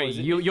 but Gary, What is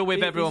it? you're with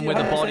Is everyone it where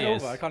the 100% body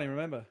is. over? I can't even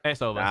remember.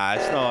 It's over. Nah,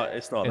 it's not.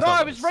 It's not. It's No,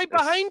 over. I was right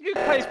behind you,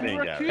 Kaif. me You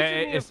were and Gary.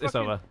 accusing me of It's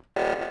fucking...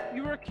 over.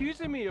 You were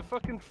accusing me of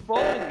fucking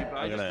following you, but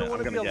I I'm just gonna, don't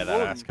want I'm to be gonna get alone.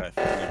 that ass, Kaif.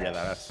 I'm gonna get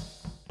that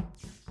ass.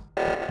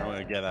 I'm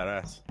gonna get that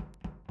ass.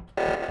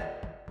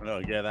 I'm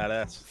gonna get that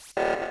ass.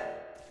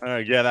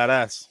 Alright, get that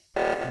ass.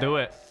 Do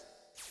it.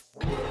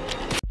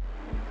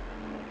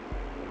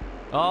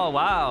 Oh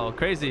wow,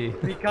 crazy.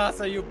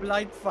 Mikasa, you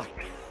blind fuck.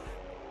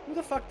 Who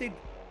the fuck did?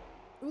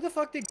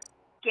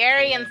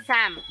 Gary and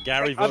Sam.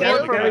 Gary The voted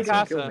kill- for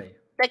Mikasa.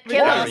 The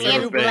kill Gary, in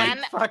you're a Glen.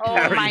 babe. Oh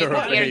Gary, my you're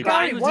a dear babe.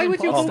 God. Why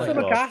would you vote for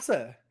imposter.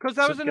 Mikasa? Because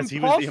I was an 'Cause he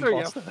was the imposter, you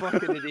imposter.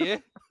 fucking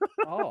idiot.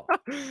 Oh.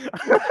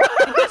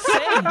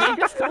 Same. They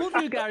just told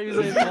you Gary was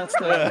an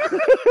imposter.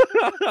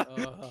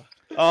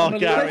 Oh, I'm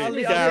Gary, I'll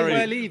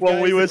Gary. leave,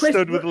 When we guys. were The question-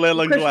 stood with Lil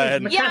and the question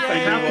Glenn. is, Mikasa, Yeah, how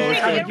yeah, did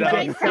yeah, you yeah,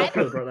 get yeah.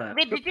 killed about that?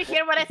 Wait, did you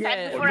hear what I said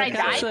Yeah, before I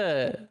died?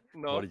 Mikasa.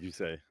 No. What did you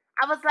say?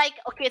 I was like,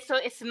 okay, so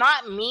it's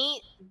not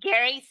me,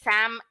 Gary,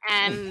 Sam,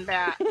 and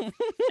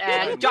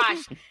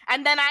Josh.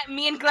 And then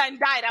me and Glenn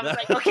died. I was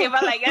like, okay,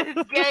 but like,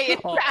 it's Gary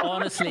and Sam.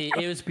 Honestly,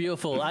 it was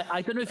beautiful.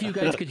 I don't know if you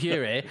guys could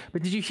hear it,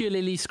 but did you hear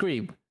Lily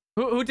scream?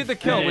 Who did the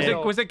kill?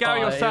 Was it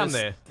Gary or it Sam was-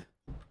 there?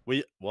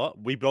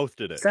 We both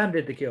did it. Sam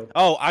did the kill.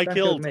 Oh,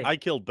 Sam me. I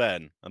killed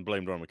Ben and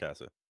blamed on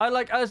Mikasa. I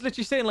was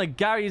literally saying like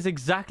Gary is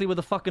exactly where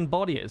the fucking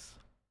body is.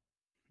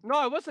 No,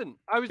 I wasn't.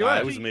 I was. It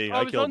actually, was me. I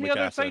I was killed on the Mikasa.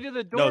 other side of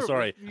the door. No, with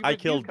sorry. you- I with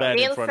you killed guys. Ben in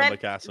Bill front of said-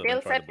 Mikasa and Bill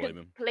I tried said to blame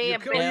him. to play a You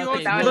bit killed-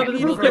 without No, him. but You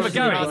the don't Yeah, know but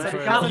Gary,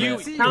 about you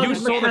How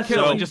saw the Mikasa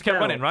kill and did just kept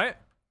tell? running, right?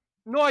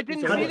 No, I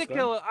didn't So see how the was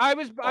kill. I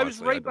was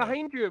Honestly, I right don't know.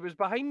 behind you. It was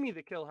behind me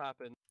the kill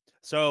happened.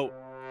 So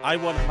I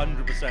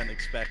 100%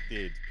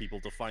 expected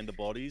people to find the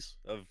bodies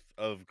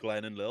of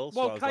Glenn and Lil. So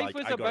Well, I was Kaif like,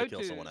 was I gotta about kill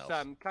to, someone else.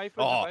 Sam. Kaif was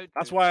Oh, about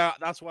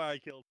that's to. why I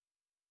killed.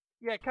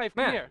 Yeah, Kaif,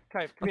 Man, come here.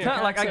 Kaif, come I'm here.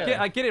 telling, like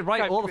I get it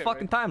right Kaif, all come the here,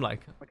 fucking right? time.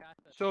 Like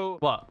So,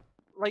 what?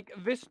 like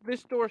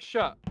this door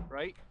shut,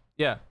 right?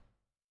 Yeah,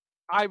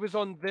 I was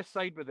on this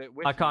side with it.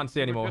 With I can't see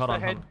you. We anymore. were just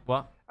Hold on. ahead.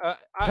 What? I was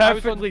on.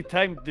 Perfectly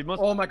timed. They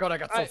must. Oh my god, I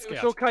got so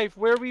scared. So, Kaif,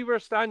 where we were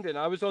standing,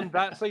 I was on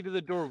that side of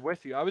the door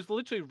with you. I was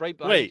literally right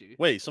behind you.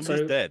 Wait,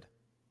 somebody's So- dead.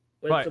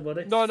 Where's Right. the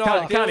body? No, no.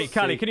 Callie, Bill's-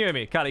 Callie, can you hear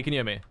me? Callie, can you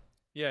hear me?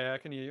 Yeah, I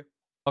can hear you.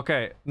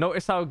 Okay,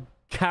 notice how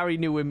Gary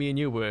knew where me and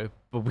you were,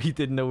 but we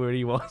didn't know where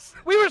he was.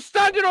 We were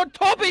standing on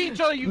top of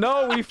each other. You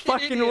No, we fucking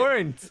fucking idiot.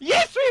 weren't.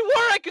 Yes, we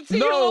were. I could see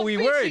your No, little we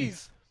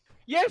feces.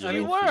 Yes, Your we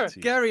little were.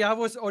 feetsies. Gary, I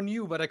was on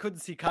you, but I couldn't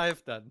see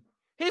Kaif then.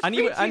 His And,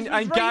 feces and was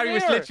right Gary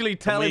was there. literally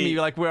telling me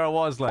like where I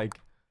was. Like,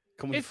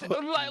 Can we? It's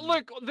like,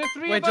 look, the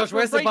three Wait, of us Josh, were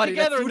where's the right body?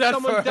 Let's together do and that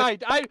someone first.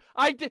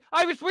 died.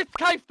 I was with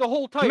Kaif the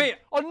whole time. Mate,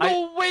 Oh,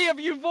 no way have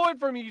you voted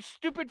for me, you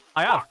stupid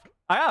fuck.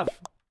 I have.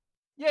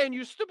 Yeah, and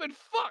you stupid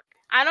fuck.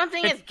 I don't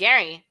think it's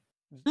Gary.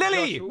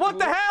 Lily, Josh, what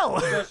the hell?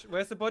 Josh,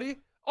 where's the body?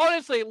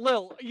 Honestly,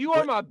 Lil, you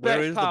are my best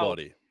Where is the pal.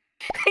 body?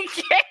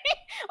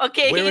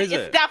 Okay, Where is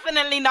it's it?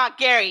 definitely not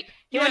Gary.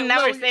 He would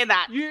never Lil, say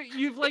that.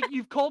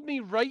 You've called me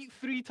right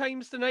 3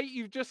 times tonight.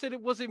 You've just said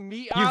it wasn't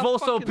me. You've I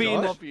also fucking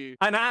been love you.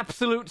 an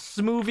absolute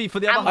smoothie for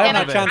the I'm other I half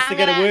haven't of had a it. chance to I'm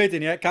get a gonna- word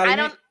in yet. Callie,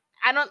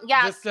 I don't,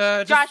 yeah. Just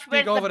Josh, speak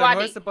where's the over them. body?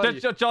 Where's the body?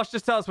 Josh,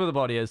 just tell us where the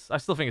body is. I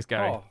still think it's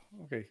Gary. Oh,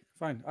 okay,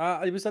 fine.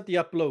 It was at the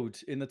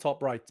upload in the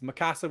top right.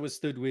 Mikasa was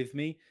stood with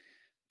me.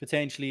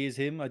 Potentially is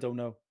him. I don't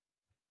know.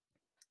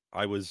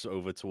 I was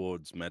over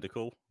towards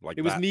medical, like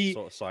It was that me.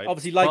 sort of side.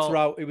 Obviously, lights Well, were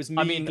out. It was me,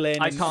 I mean, Glenn,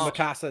 I and can't-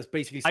 Mikasa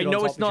basically I stood know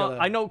on top it's of each not. other.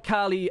 I know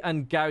Callie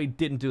and Gary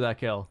didn't do that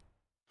kill.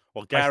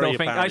 Well, I Gary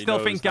still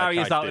think Gary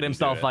is outed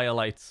himself via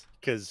lights.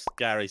 because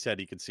Gary said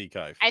he could see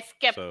Kaif. I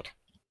skipped. So,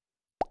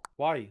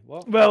 Why?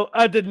 What? Well,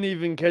 I didn't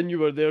even ken you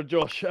were there,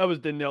 Josh. I was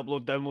doing the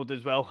upload download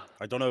as well.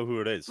 I don't know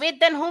who it is. Wait,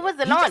 then who was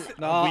alone?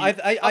 No, I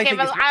Okay, think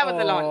well, it's- I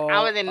was alone.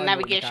 I was in know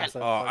navigation.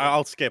 Mikasa. Oh,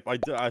 I'll skip.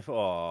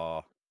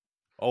 Oh,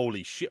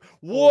 holy shit! Oh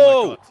my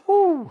Whoa!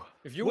 God.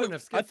 If you What- wouldn't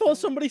have I skipped, thought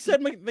somebody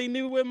said they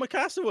knew where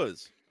Mikasa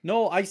was.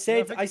 No, I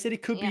said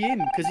it could be him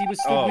because he was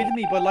stood Oh. with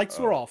me, but lights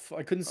were Oh. off.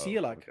 I couldn't see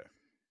it. Like, Okay.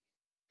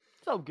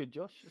 It's all good,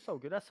 Josh. It's all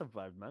good. I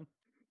survived, man.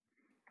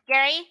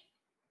 Gary?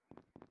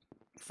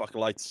 Fuck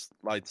lights.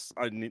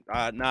 I need.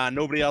 Nah,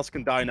 nobody else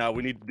can die now.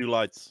 We need to do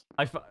lights.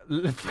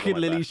 Fucking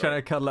Lily's trying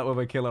to cuddle up with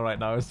a killer right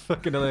now. It's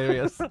fucking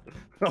hilarious.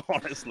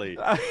 Honestly,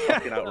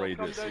 fucking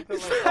outrageous. Come down to,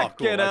 like- Oh, cool.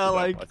 Fucking hell,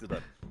 I like- did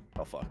that.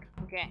 Oh fuck.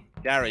 Okay.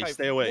 Gary, Okay,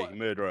 stay away, what- you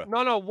murderer.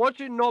 No, watch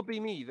it not be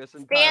me this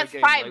entire as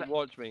game. 5. Like,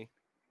 watch me.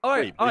 All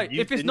right, Wait, all right. you-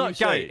 If it's didn't not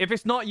you Gary, say- if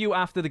it's not you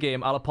after the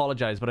game, I'll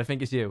apologize, but I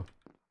think it's you.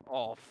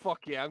 Oh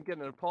fuck yeah! I'm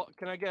getting a pot.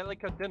 Can I get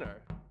like a dinner?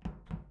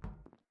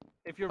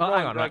 If you're Oh, hang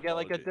wrong, on, do I right. get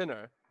like a Apology.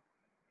 dinner?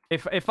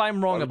 If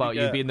I'm wrong What would about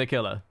you you get? being the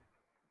killer,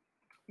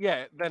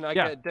 Yeah, then I yeah.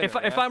 get a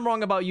dinner. If I'm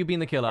wrong about you being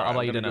the killer, I'll Alright,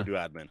 buy you I'm gonna dinner.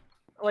 go do admin.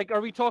 like,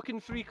 are we talking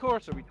 3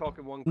 course? Or are we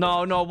talking 1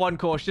 course? No, one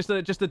course, just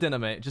a dinner,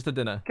 mate, just a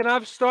dinner. Can I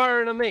have starter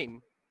and a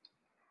main?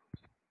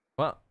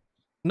 What?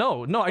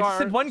 No, I just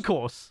said Star- 1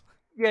 course.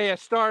 Yeah,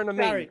 starter and a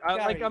main. Gary, Like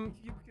Gary, I'm.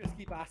 you just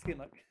keep asking.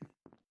 Like,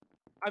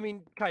 I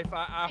mean, Kaif,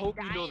 I hope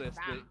you know this,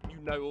 that you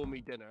now owe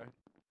me dinner.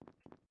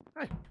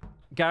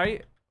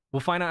 Gary, we'll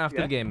find out after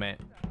Yeah? the game, mate.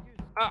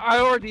 I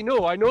already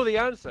know. I know the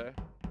answer.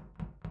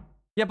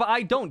 Yeah, but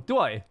I don't, do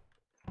I?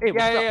 Hey,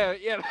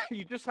 Yeah.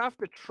 You just have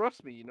to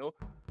trust me, you know.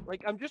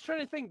 Like, I'm just trying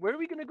to think. Where are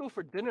we gonna go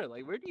for dinner?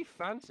 Like, where do you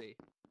fancy?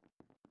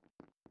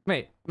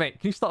 Mate, can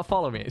you stop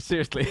following me?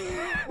 Seriously.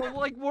 Well,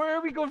 like, where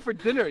are we going for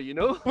dinner, you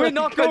know? We're Like,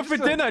 not going for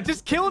dinner.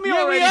 Just kill me Yeah,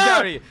 we already, are.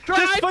 Gary. Try-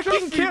 Just trust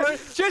fucking me, kill. man.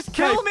 Just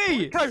kill Guys,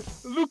 me.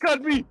 guys, look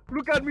at me.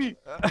 Look at me.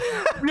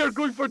 We are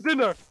going for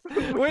dinner.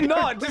 We're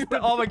not. Just,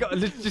 oh my god.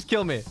 Just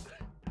kill me.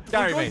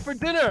 Gary, We're going mate. for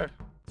dinner.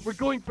 We're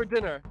going for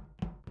dinner.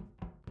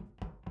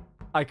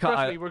 I can't.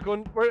 Trust me, we're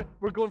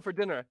going for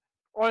dinner.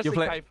 Honestly,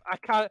 Kaif, I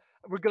can't.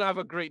 We're gonna have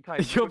a great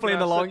time. You're playing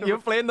the long. You're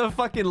playing the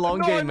fucking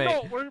long game,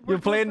 mate. You're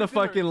playing the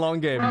fucking long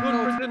game. We're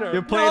going for dinner.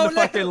 You're playing the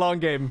fucking long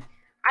game.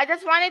 I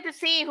just wanted to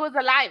see who's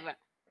alive.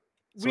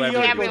 So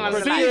everyone's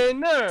Everyone's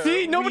alive.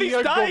 See, nobody's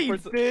died. Going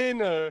for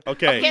dinner.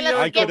 Okay, Okay, let's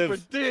I go could For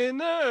have.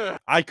 dinner.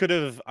 I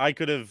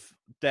could have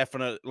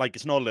definitely like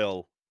it's not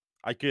Lil.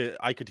 I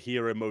could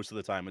hear her most of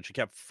the time, and she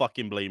kept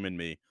fucking blaming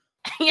me.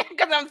 Yeah,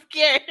 because I'm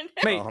scared.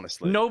 Mate,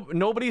 honestly,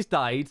 nobody's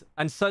died,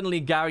 and suddenly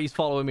Gary's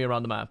following me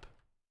around the map.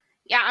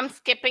 Yeah, I'm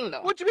skipping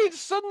though. What do you mean?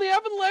 Suddenly I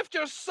haven't left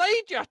your side,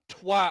 you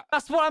twat.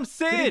 That's what I'm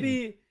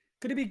saying.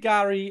 Could it be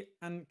Gary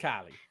and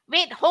Callie?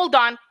 Wait, hold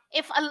on.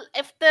 If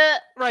there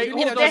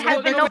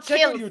had been no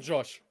kills, you,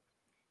 Josh.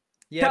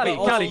 Callie,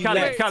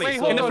 but Callie.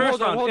 hold In the on, first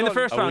hold on, round, hold in the on.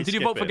 first Are we round, did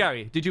you vote for skipping?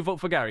 Gary? Did you vote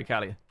for Gary,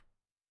 Callie?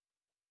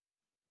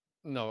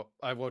 No,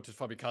 I voted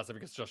for Mikasa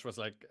because Josh was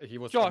like he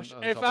was. Josh,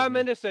 on if top of I'm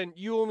me. innocent,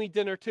 you owe me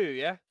dinner too,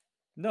 yeah?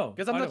 No,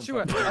 Because I'm I not don't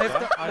sure. fucking I have know.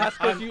 to- That's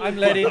 'cause you- I'm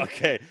letting.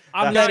 Okay,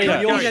 I'm that's letting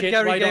fair. your Don't get shit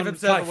Gary right gave on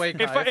himself Clive. away.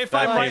 If Clive. I'm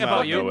That right came about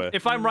out you, nowhere.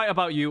 if I'm right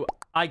about you,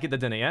 I get the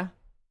dinner, yeah?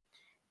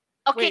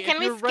 okay, Wait, can if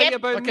we you're skip? right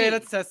about Okay, me,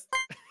 let's test.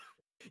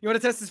 You want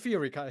to test his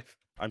theory, Kai?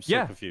 I'm so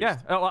Yeah, confused. yeah.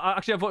 Oh,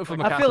 actually, I voted for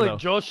Mikasa, I feel like though.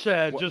 Josh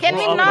just Can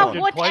we brought up not a good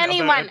vote point about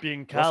anyone? it being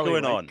What's Callie,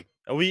 going like- on?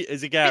 Are we?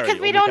 Is it Gary? Because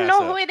or we don't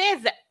know Mikasa? who it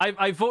is.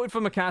 I voted for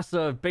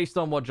Mikasa based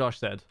on what Josh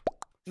said.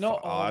 No,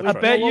 Oh, I I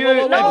tried. bet you. no,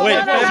 If no, wait,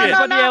 no, no,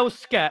 everybody no. else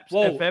skips,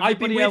 Whoa, if I've been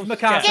everybody with else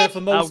Mikasa skips,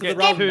 for most I'll of the get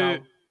round two. now.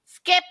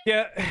 Skip.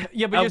 Yeah,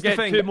 but I'll here's the get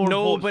thing. 2 more votes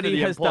for Nobody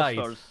the has died.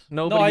 imposters.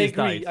 Nobody No, I has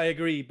agree. died. I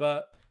agree,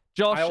 but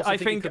Josh, I also I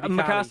think think it could be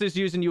Callie. Mikasa's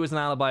using you as an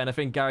alibi, and I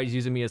think Gary's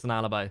using me as an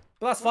alibi.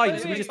 but that's fine.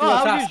 Wait, So we wait, just wait. do Oh, a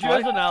I'll task, use you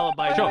as right? an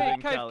alibi. Wait, Josh.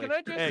 wait, Kai, can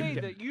I just say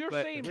that you're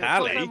But- saying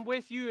Callie? because I'm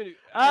with you?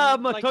 Ah,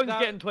 and my like tongue's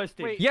that- getting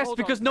twisted. Wait, Yes, hold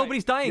because on,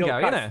 nobody's dying, Yo,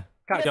 Gary, Kaif, innit?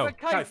 Kaif, Yeah, Yo. but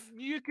Kai, Kaif.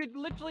 you could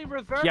literally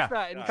reverse Yeah.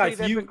 that and Kaif, say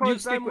that you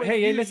because stick I'm with. with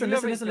Hey, you, listen, you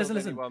listen, haven't listen, killed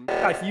listen. anyone.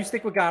 Kaif, you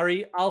stick with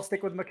Gary. I'll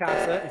stick with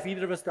Mikasa. If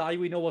either of us die,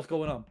 we know what's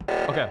going on.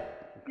 Okay.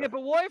 Yeah,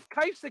 but what if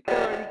Kaif's the killer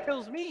and he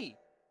kills me?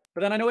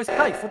 But then I know it's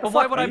Kaif. What the But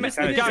why fuck? would I You miss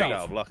just the did Gary's Gary? it.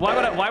 out of luck.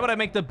 Why would I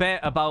make the bet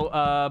about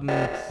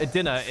a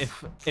dinner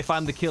if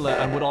I'm the killer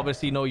and would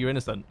obviously know you're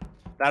innocent?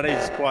 That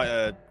is quite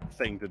a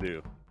thing to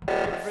do.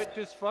 The rich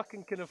as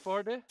fucking can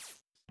afford it.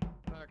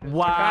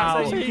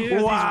 Wow. Mikasa, he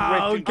is,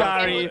 Wow, he's rich.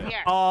 Gary. Okay,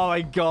 here. Oh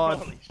my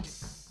god.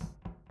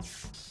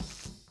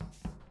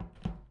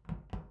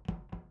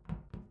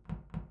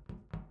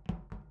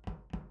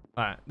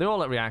 Alright, they're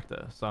all at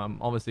reactor, so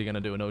I'm obviously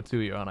gonna do an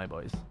O2 here, aren't I,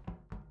 boys?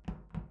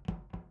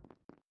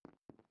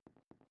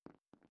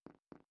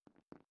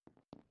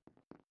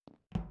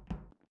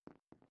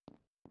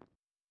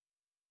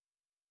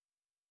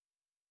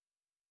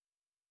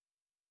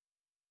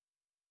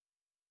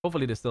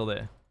 Hopefully they're still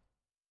there.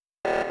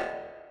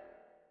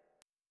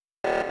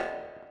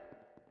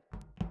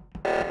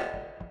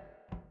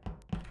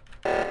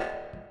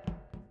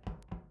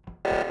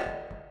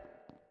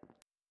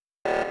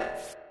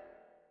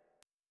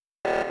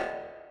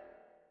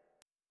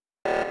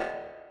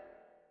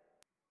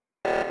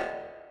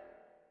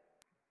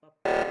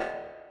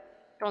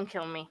 Don't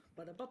kill me.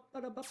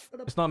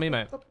 It's not me,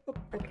 mate.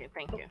 Okay,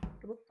 thank you.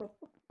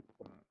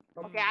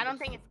 Okay, I don't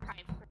think it's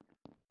Kai.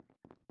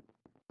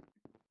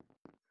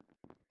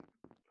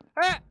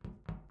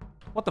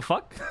 What the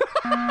fuck?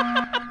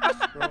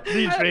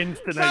 These rains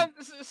tonight.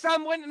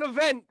 Sam went an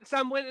event.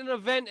 Sam went an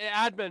event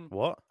at admin.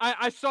 What?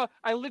 I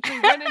literally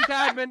went into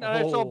admin and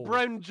I saw Oh.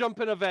 Brown jump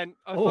an event.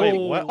 I Wait,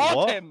 fucking what? caught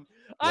What? him.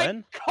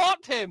 When? I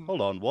caught him.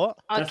 Hold on, what?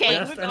 Okay.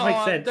 That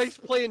makes sense. Nice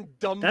playing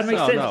dumb. That makes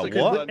No, sense no,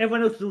 because what?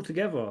 everyone else is all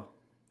together.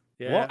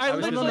 Yeah. I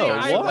was- literally, no, no,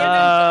 I what? went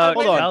I Hold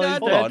went on, into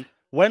hold admin, on.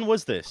 When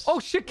was this? Oh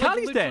shit, like,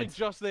 Callie's literally dead.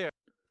 just there.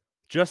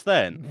 Just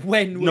then?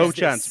 When was No this?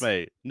 chance,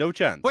 mate. No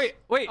chance. Wait.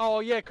 Oh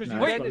yeah, because you No,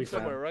 it's went gotta in be Sam.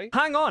 somewhere, right?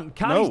 Hang on,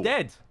 Callie's No.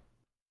 dead.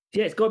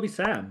 Yeah, it's got to be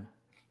Sam.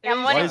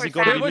 I'm Why waiting has for it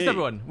got to Where Sam. be was me?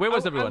 everyone? Where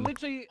was everyone?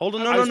 Literally, Hold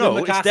on, I no, was no, with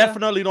no. It's Mikasa.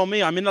 definitely not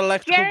me. I'm in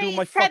electrical Gary doing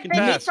my said fucking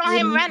that he task. saw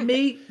him run.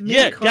 Me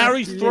Yeah, and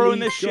Gary's Clive, throwing Lily,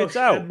 this shit Josh,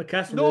 out. and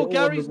Mikasa No, were all on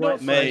Gary's the not right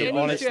side. Mate, Any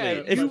honestly,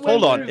 shit. if You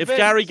hold went on, to if events.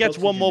 Gary gets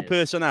one more Sausages.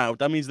 person out,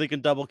 that means they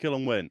can double kill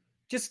and win.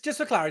 Just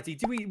for clarity,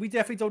 do we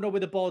definitely don't know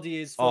where the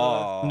body is for?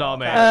 Oh, No,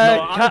 man.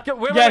 Yes, wait,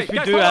 we guys, do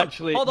hold on,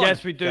 actually. hold on.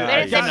 Yes, we do. Where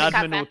It's is in it,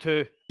 admin Mikasa?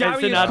 02. Gary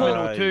It's in is admin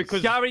called- 02.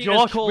 Because Gary is Josh,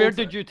 where called-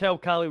 did you tell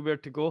Callie where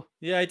to go?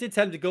 Yeah, I did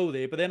tell him to go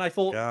there, but then I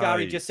thought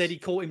Gary just said he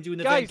caught him doing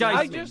the Guys, event.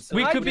 I admin, just- so-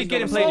 We I could be just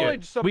getting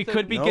acknowledged played. We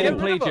could be something. getting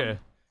No. played Get rid of here.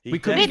 He We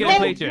could be Wait, getting then,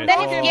 played here. then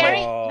if Gary,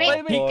 Oh, wait, wait,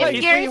 if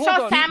wait, Gary hold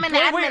saw on. Sam and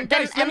Wait, admin, wait, then guys,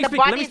 let and me the speak,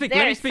 let me body's speak, there,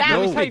 let me it's speak, let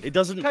Sam. me No, speak. it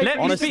doesn't. Kai, are you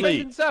Honestly,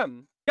 defending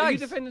Sam? Are you Guys.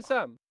 defending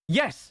Sam?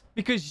 Yes,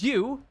 because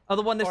you are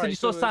the one that said Alright, you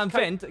saw so Sam it's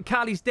Kai- vent.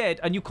 Callie's dead,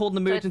 and you called an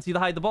emergency to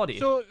hide the body.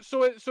 So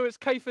it's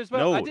Kaif as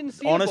well. no. I didn't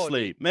see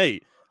Honestly, a body.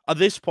 mate, At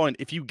this point,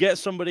 if you get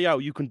somebody out,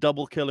 you can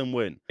double kill and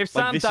win. If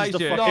Sam dies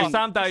you, if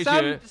Sam dies you,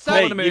 call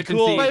Mate, an emergency.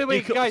 cool, by the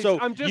way, guys, so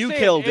I'm just you saying,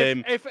 killed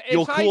him. If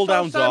your I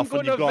cooldown's saw Sam off, go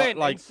and to you a got vent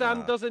like. and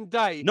Sam doesn't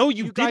die. No,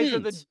 you guys are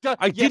didn't. the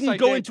I yes, didn't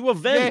go into a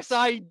vent. Yes,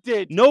 I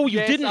did. No, you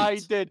yes, didn't. I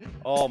did.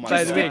 Oh my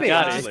Just god! skip it.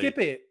 Honestly. Skip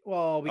it.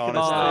 Well, we can.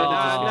 This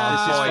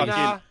is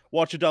fucking.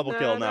 Watch a double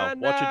kill now.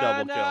 Watch a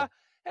double kill.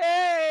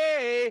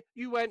 Hey,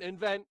 you went and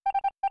vent.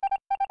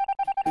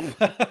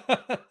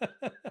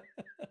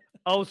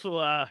 Also,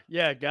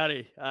 yeah,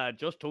 Gary,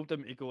 just told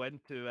him to go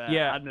into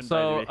yeah. admin, So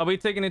by the way.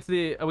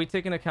 are we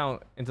taking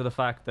account into the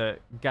fact that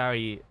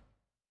Gary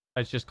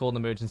has just called an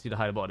emergency to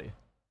hide a body?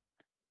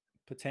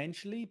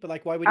 Potentially, but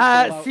like, why would you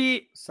call out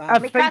see, Sam? I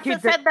think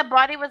Mikasa said the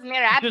body was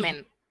near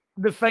admin.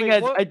 The thing Wait,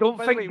 is, what- I don't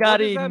by the think way, what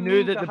does Gary that knew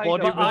mean that to the hide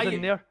body a was body?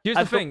 in there. Here's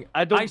I the thing.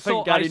 I don't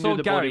think Gary knew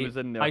the body Gary, was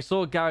in there. I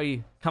saw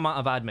Gary come out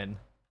of admin.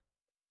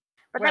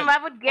 But then why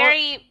would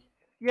Gary?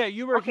 Yeah,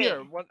 you were Okay. here.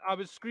 When I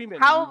was screaming.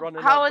 How and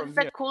running how out is from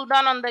the here.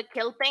 cooldown on the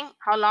kill thing?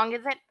 How long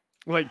is it?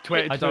 Like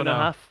 22 I don't and a know.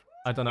 half.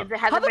 I don't know.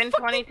 Has it been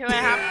 22 and a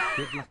half?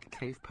 Good luck,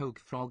 cave poke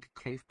frog,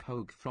 cave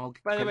poke frog.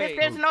 By the cave way, If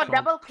there's poke no frog,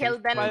 double cave kill,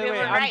 then poke By the we way,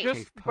 were frog,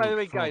 right. by the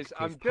way, cave poke guys,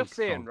 frog, I'm cave just poke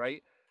saying, frog.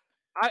 right?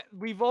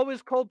 We've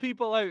always called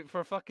people out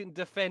for fucking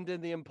defending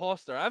the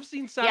imposter. I've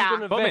seen Sam Yeah. go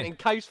to an Vote event me. and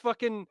Kai's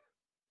fucking.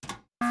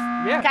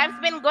 Yeah. Kev's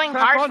been going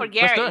Crack hard on. for Let's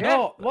Gary. do it.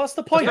 No, what's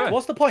the point? do it.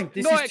 What's the point?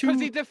 This No, is because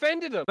too. he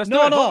defended him. Let's do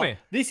No, it. Vote no. me.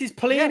 This is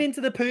playing Yeah. into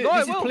the No, this it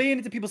is will. playing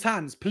into people's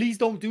hands. Please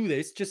don't do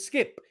this. Just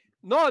skip.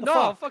 No, The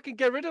I'll fuck? fucking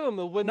get rid of him.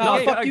 They'll win No, the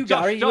game. fuck you,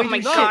 Gary. Josh, Oh my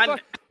No, God.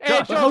 fuck. Hey,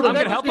 Josh, Josh, hold on, I'm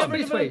let's gonna help get him.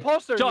 rid of an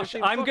imposter. Josh,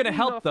 I'm gonna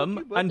help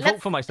them and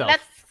vote for myself.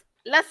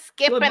 Let's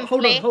skip and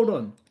hold play. on, hold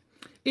on.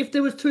 If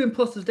there was 2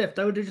 imposters left,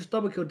 they would have just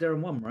double killed there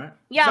and 1, right?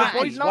 Yeah,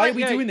 Boys, no, why are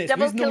we doing this?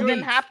 double There's no kill didn't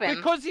need. happen.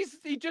 Because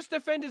he just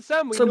defended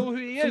Sam. We So, know who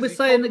he is. so we're He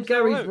saying called that himself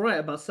Gary's out. right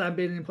about Sam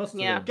being an imposter.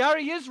 Yeah. then?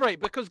 Gary is right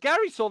because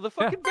Gary saw the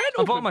Yeah, fucking vent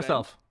I vote open, man.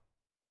 myself.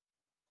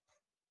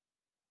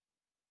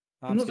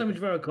 I'm not saying we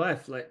very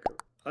Clive. Like,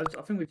 I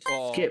think we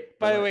Oh, skip.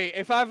 by but, the like, way,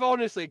 if I've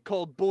honestly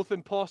called both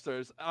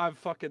imposters, I've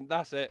fucking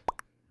that's it.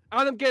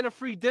 And I'm getting a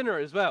free dinner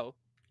as well.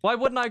 Why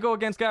wouldn't I go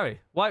against Gary?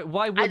 Why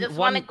wouldn't I just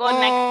want to one... go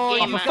Oh,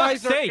 next you game.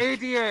 guys are sake.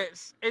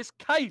 idiots. It's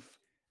Kaif.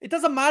 It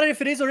doesn't matter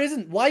if it is or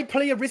isn't. Why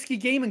play a risky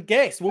game and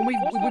guess when we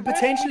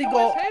potentially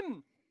got?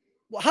 him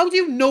How do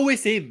you know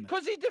it's him?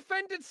 because he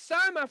defended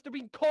Sam after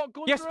being caught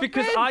going Yes, through a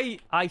because vent.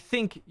 I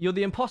think you're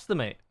the imposter,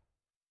 mate.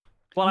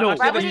 Well, No, actually,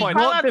 Why at would this you point,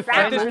 call out at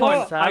Sam? this Sam?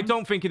 point, Sam? I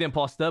don't think you're the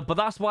imposter, but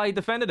that's why I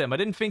defended him. I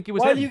didn't think it was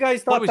While him. you guys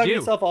That start was tugging you.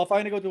 yourself off, I'm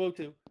gonna go to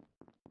O2.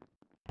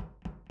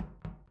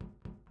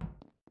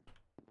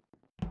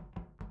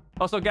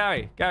 Also,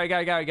 Gary,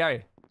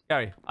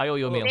 I owe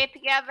you a meal. Stay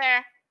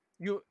together.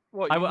 You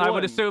what? I you would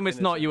won, assume it's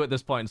not innocent. you at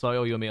this point, so I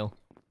owe you a meal.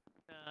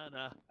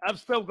 Nah. I've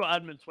still got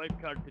admin swipe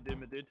card to do,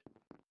 my dude.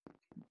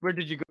 Where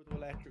did you go? Go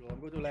to electrical. I'm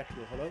going to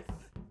electrical. Hello.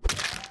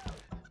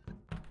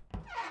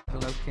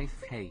 Hello, cave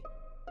hey.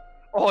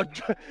 Oh,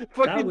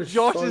 fucking was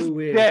Josh so is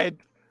weird. dead.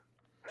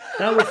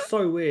 That was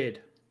so weird.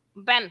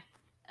 Ben,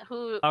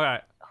 who All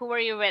right, who are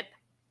you with?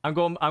 I'm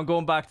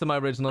going back to my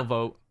original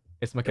vote.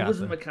 It's It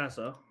wasn't Mikasa.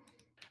 Mikasa.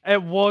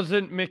 It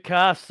wasn't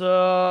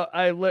Mikasa.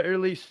 I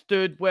literally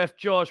stood with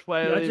Josh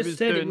while Yeah, I he just was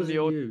said it doing wasn't the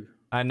old. you.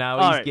 And now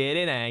All he's right.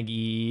 getting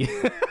angry.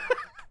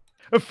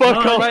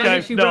 Fuck No, off, I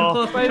guys. literally No.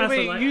 went past By the Mikasa,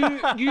 way,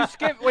 like- you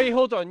skipped. Wait,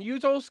 hold on. You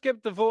all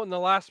skipped the vote in the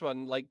last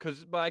one, like,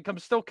 because like I'm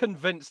still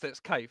convinced it's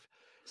Kaif.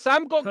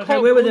 Sam got Okay,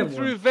 caught where was going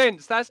everyone? through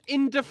vents. That's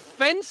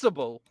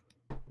indefensible.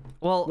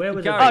 Well, Where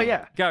was Gary, it? Oh,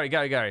 yeah.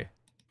 Gary.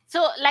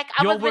 So like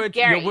I was with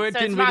Gary, your word so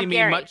didn't it's really not mean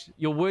Gary. much.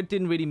 Your word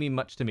didn't really mean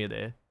much to me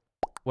there.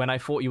 When I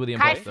thought you were the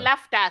Kaif imposter.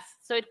 left us,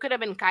 so it could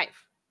have been Kaif.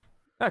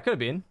 That could have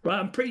been. Right,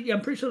 I'm pretty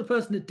sure the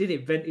person that did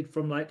it vented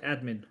from like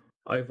admin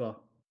over.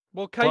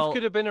 Well, Kaif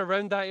could have been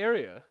around that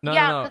area. No,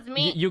 Yeah, no, 'cause no.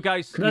 me- You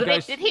guys.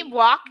 Did he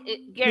walk?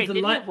 Gary, did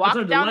he walk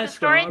down the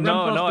story?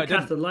 No, I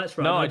didn't. The lights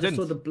right, No, and I I just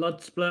saw didn't. the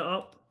blood split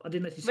up. I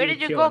didn't actually see Where the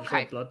did you kill, go, I just saw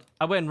Kai? blood.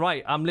 I went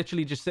right. I'm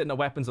literally just sitting at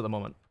weapons at the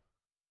moment.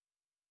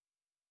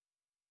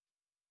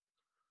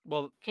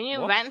 Well, Can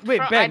you what? vent Wait,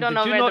 from? Ben, I don't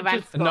know did you where the not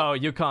vents just- go. No,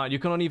 you can't. You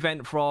can only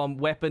vent from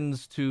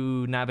weapons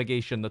to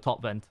navigation, the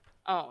top vent.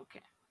 Oh,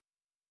 okay.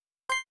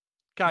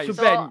 Guys,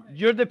 So Ben,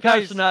 you're the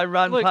guys, person I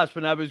ran look, past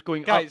when I was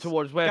going guys, up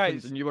towards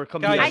weapons, guys, and you were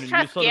coming guys, in, I and you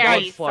trust saw the Gary,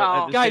 blood spot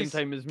at the so- same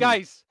time as me.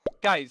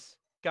 guys.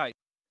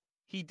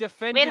 He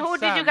defended Who did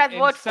Sam you guys and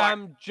vote for?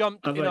 Sam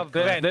jumped I've in a voted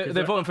They're, vent. they're,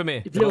 they're voting for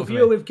me. If They're you're, voting if for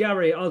you're me. with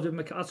Gary, I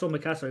saw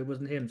Mikasa, it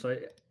wasn't him. So,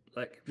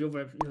 like, if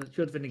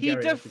you're defending He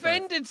Gary, that's the guy.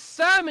 defended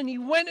Sam and he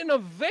went in a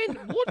vent.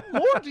 What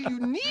more do you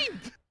need?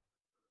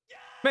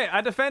 Mate,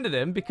 I defended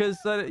him because,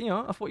 I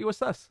thought you were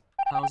sus.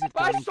 How's it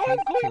But I going, saw him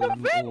cave? go in Kill the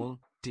 'em vent. all.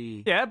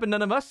 D. Yeah, but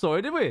none of us saw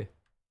it, did we?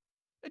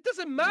 It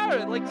doesn't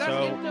matter. Like, that's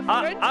So- indefensible.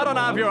 I don't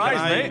have your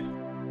eyes,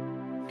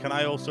 mate. Can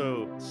I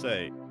also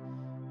say,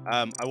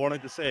 I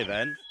wanted to say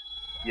then,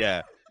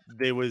 yeah,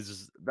 there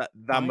was that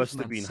Five must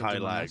have been months high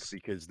of lag Demonis.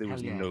 because there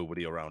was Hell yeah.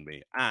 nobody around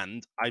me,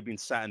 and I've been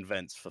sat in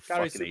vents for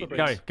Gary, fucking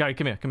super ages. Gary,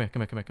 come here.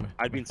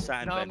 I've been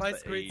sat in No, on vents my for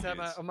screen, Sam,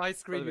 ages. on my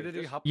screen, you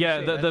literally hop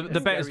Yeah,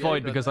 the bet is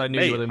void because I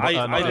knew you were the I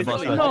not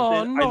literally imposter.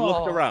 hopped in, I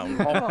looked around,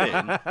 hopped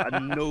in,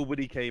 and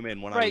nobody came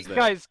in when I was Right,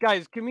 there.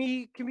 guys, can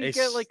we get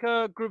It's- like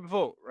a group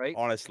vote, right?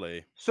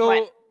 Honestly. So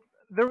What?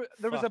 there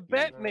was a Fuck me.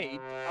 bet made,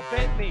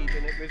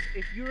 and it was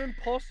if you're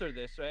imposter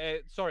this,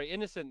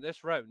 innocent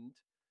this round,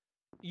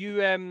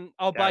 you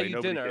I'll buy Gary, you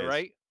nobody dinner, cares.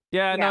 right?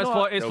 Yeah, no, it's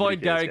Nobody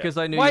void, Gary, cares, because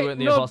I knew Why? you weren't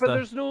the No, imposter. but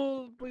there's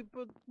no,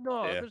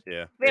 no. Yeah, there's-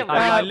 yeah. Wait,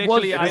 I what?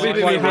 literally It's have quite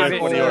it worth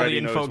all when he the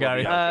already knows info, what the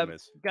Gary. outcome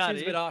is. Seems a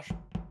Gary, bit harsh.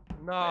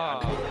 no.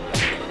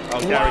 Oh,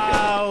 Gary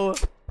Wow.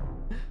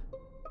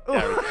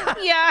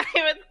 Yeah,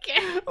 he was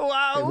scared.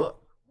 Wow.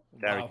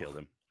 Gary killed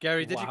him.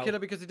 Gary, did you Wow. kill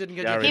him because he didn't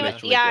get Gary your He dinner? was,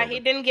 literally yeah, killed he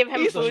him. didn't give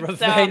him The food, so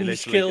revenge Literally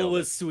kill killed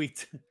was him.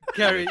 sweet.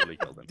 Gary, Literally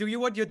killed him. do you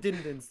want your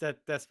din-dins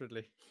that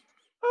desperately?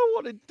 I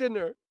wanted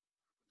dinner.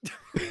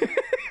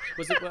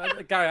 Was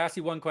it, Gary, I asked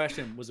you one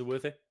question. Was it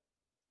worth it?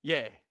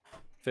 Yeah.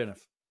 Fair enough.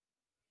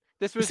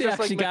 This Was was it just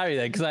actually like Gary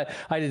then? Because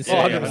I didn't see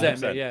Oh, it.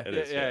 100%, mate, yeah. It yeah,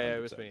 is, yeah,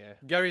 it was 100%. me. Yeah.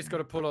 Gary's got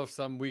to pull off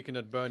some weekend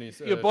at Bernie's.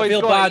 Your I boy's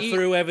feel gotta bad eat.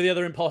 for whoever the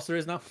other imposter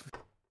is now.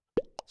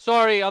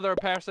 Sorry, other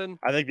person.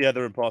 I think the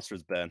other imposter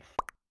is Ben.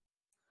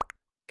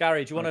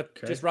 Gary, do you want to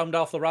Okay. just round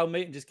off the round,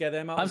 mate, and just get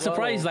them out? I'm as well,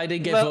 surprised or- I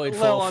didn't get Lil, voted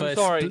Lil, for I'm for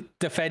sorry.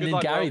 defending Good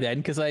luck, Gary Lil. then,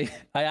 because I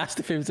asked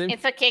if it was him.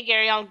 it's okay,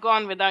 Gary. I'll go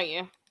on without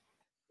you.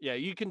 Yeah,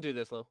 you can do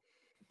this, Lil.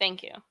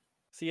 Thank you.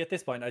 See, at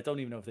this point, I don't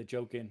even know if they're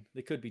joking.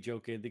 They could be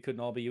joking. They couldn't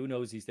all be. Who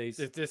knows these days?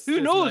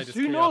 Who knows?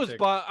 Who knows?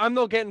 But I'm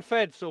not getting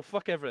fed, so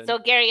fuck everything. So,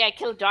 Gary, I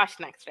killed Josh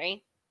next,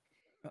 right?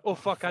 Oh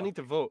fuck! I need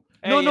to vote.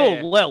 No, Hey, no,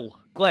 yeah. Lil,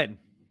 Glenn.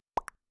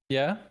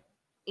 Yeah?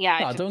 Yeah. I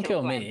No, should don't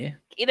kill Glenn. me.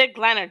 Either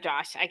Glenn or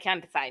Josh. I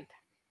can't decide.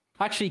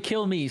 Actually,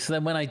 kill me, so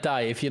then when I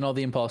die, if you're not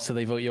the imposter,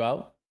 they vote you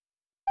out.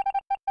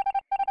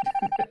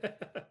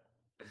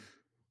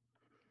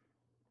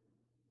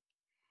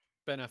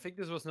 Ben, I think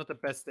this was not the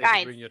best day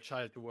Guys, to bring your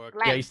child to work.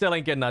 Glenn, Yeah, you still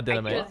ain't getting that dinner,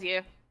 I mate. choose you.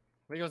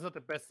 I think it was not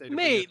the best day to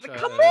Mate, bring your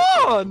come child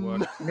to on!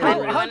 work. Glenn, How,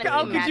 you how, wanna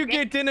how see could you magic?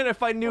 get dinner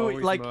if I knew,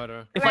 Always like,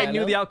 murder. if I Glenn,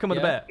 knew the outcome of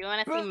the yeah. bet? You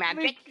want to But, see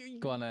magic?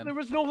 Go on then. There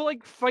was no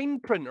like fine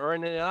print or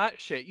any of that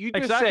shit. You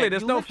just Exactly, said,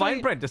 there's you no literally-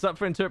 fine print. It's up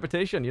for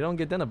interpretation. You don't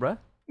get dinner, bruh.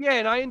 Yeah,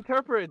 and I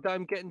interpreted that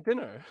I'm getting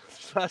dinner.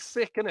 That's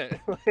sick, innit?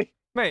 Like,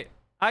 Mate,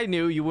 I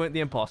knew you weren't the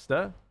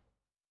imposter,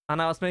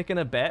 and I was making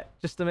a bet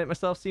just to make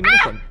myself seem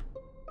innocent.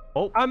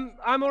 Oh,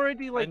 I'm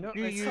already like know,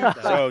 do I you. said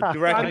that. So, do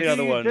you reckon I the do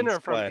other you one's dinner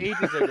from Glenn?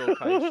 ages ago,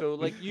 Kai. So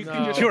like you No.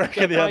 can just. Do you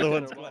reckon get the my other dinner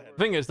one's whenever.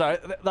 thing is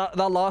that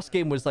last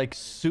game was like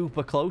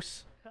super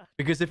close,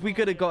 because if we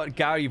could have got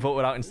Gary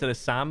voted out instead of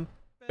Sam,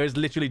 it was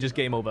literally just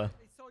game over.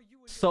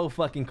 So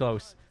fucking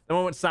close. The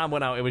moment Sam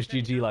went out, it was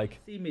GG. Like,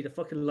 See me, the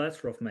fucking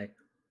lights are off, mate.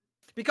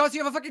 Because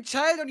you have a fucking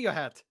child on your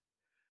head.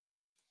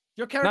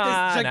 Your character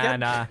nah, is nah, gigantic.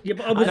 nah. Yeah,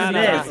 but I wasn't Nah,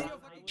 nah, there. nah.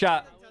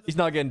 Chat, he's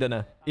not getting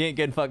dinner. He ain't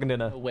getting fucking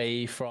dinner.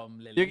 Away from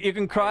Lily. You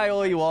can cry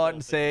all you want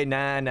and say,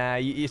 nah,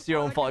 it's your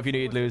own fault if you knew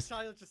you'd lose.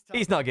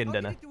 He's not getting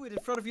dinner. Do it in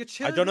front of your I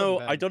children, don't know.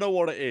 Ben. I don't know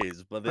what it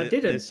is, but I there,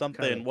 didn't, there's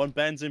something. Kylie. When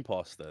Ben's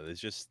imposter, there's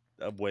just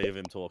a way of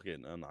him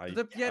talking, and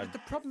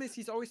The problem is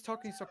he's always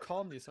talking so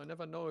calmly, so I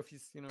never know if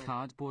he's,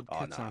 Cardboard Oh,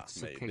 nah,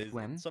 cutouts mate, of cake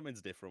when?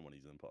 something's different when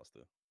he's an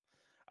imposter.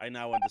 I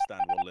now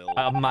understand what Lil.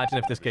 Imagine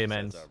if this really game says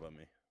ends. there about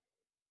me.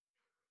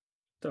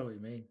 Don't know what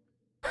you mean.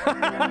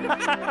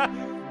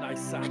 Nice,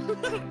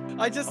 Sam.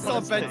 I just saw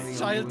Honestly,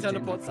 Ben's I child would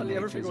teleport, dinner suddenly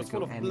from everything was ages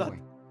full of ago blood.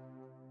 anyway.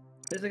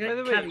 There's By the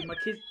like, way- Callie, my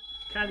kid.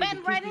 Callie, Ben,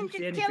 the why kid didn't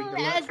didn't you say kill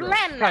anything. The lights were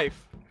off. Glenn? Kai,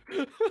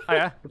 Oh,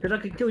 yeah? Because I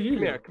could kill you.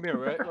 come here,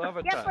 right? We'll have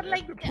a Yeah, chat. but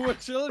like, Poor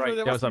children, Right,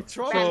 they yeah, must be what's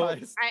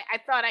traumatized. I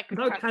thought I could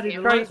No, trust Caddy,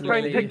 you. the lights Try were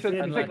and off. take some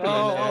Yeah, pictures.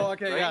 Oh,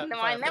 okay, yeah.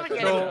 No, I never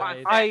get So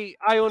any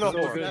I own a So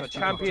horse, fair. a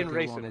champion Go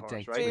racing on a horse,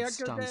 date right? with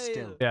Stun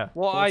Still. Yeah.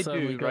 What Also, I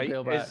we do, got right,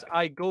 Bill is back.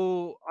 I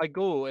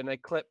go and I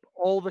clip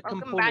all the Welcome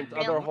components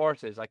back, of other Bill.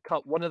 horses. I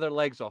cut one of their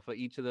legs off of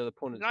each of the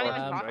opponent's Not even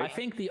horses, talking. I right?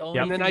 think the only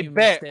And then thing I you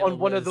bet missed on there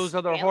one of was- those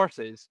other Bill.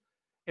 horses,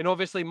 and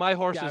obviously my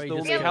horse is Gary the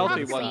just only said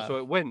healthy once. one, so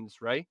it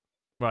wins, right?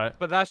 Right.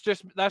 But that's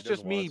just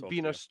doesn't me wanna talk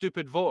being to a you.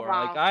 stupid voter.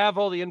 Wow. Like I have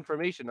all the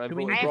information. I Do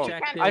we voted need to wrong.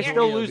 check can't the I hear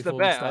still audio lose the before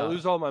we bet. I start?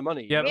 lose all my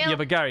money. Yeah, Bill, yeah,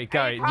 but Gary,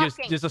 are you there's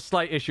talking? a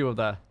slight issue with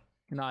that.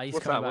 Nah, he's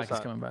What's coming that? back. What's He's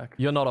that? coming back.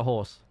 You're not a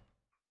horse.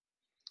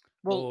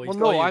 Well, Oh, well, he's got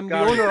no, you. I'm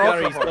Gary, the owner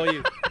Gary, of he's the got horse.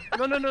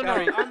 you. No.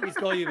 Gary, he's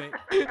got you,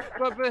 mate.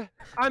 But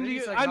I'm Maybe the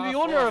it's like I'm the half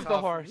owner horse, of the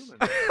half horse.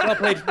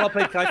 human. Well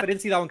played, Clive. I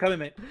didn't see that one coming,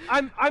 mate.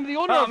 I'm the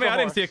owner Oh, of the man, I horse.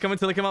 didn't see it coming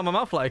until it came out of my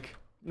mouth, like.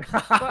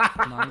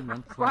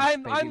 9-month But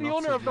I'm baby, the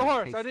lots owner of the love,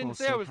 horse. cake I didn't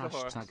say I was the also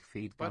horse.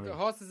 #feed But the Gary.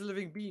 horse is a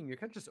living being. You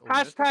can't just own it.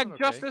 That's Hashtag not okay.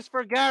 justice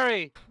for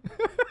Gary.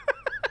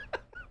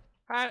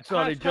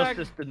 Sorry, Hashtag-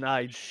 justice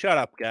denied. Shut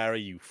up,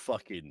 Gary. You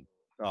fucking.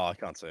 Oh, I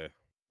can't say it.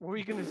 What were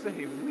you gonna say?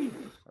 I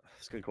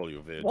was gonna call you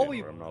a virgin. What were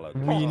you- I'm not allowed.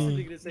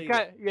 Possibly gonna say You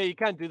can't. Yeah, you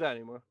can't do that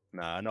anymore.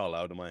 Nah, I'm not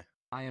allowed, am I?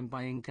 I am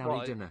buying Gary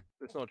Well, dinner.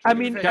 It's not true. I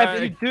mean,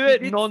 if you do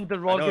it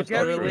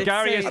non-derogatorily,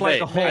 Gary is say like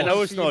that a Gary horse. I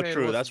know it's not female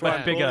true. was That's why I'm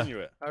banned. bigger. calling you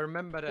it. I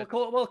remember that.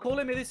 call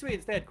him this way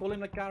instead. Call him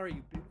like Gary.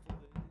 You beautiful.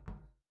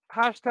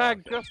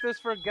 Hashtag justice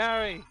for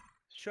Gary.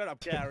 Shut up,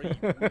 Gary.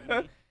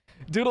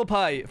 Doodle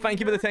Pie, thank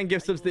you for the 10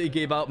 gift subs that you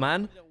gave out,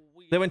 man.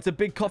 They went to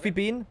Big Coffee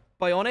Bean,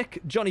 Bionic,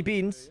 Johnny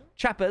Beans,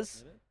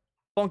 Chappers,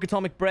 Bonk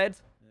Atomic Bread,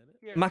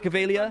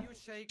 Machiavellia,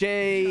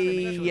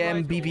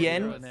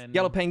 JMBVN,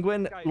 Yellow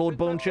Penguin, Lord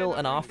Bonechill,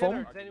 and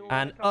Arform.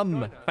 And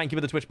thank you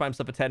for the Twitch Prime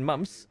sub for 10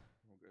 months.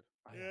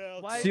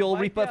 Seal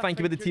Reaper, thank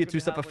you for the tier 2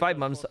 sub for 5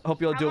 months.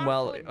 Hope you're doing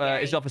well.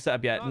 Is your offer set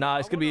up yet? Nah,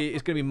 it's gonna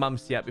be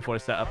months yet before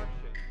it's set up.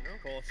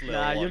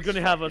 Nah, you're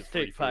gonna have us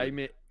take 5,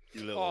 mate.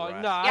 Oh,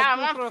 nah, Yeah, I I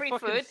want free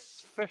food.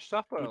 Fish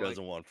supper. Who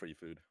doesn't want free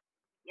food?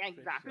 Yeah,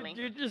 exactly.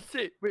 You just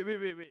say, wait.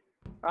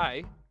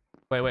 Aye.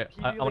 Wait,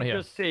 I want to hear.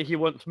 Just say he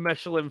wants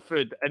Michelin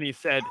food, and he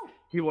said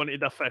he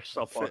wanted a fish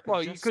supper.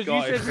 Well, because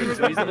you said he was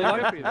easily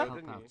happy, though,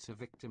 didn't you? A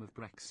victim of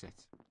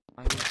Brexit.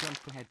 I will jump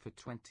ahead for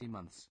 20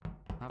 months.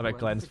 I bet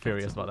Glenn's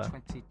furious about that.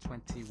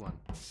 2021.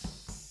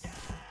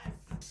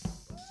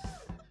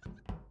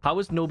 How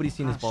has nobody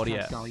seen his body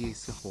yet?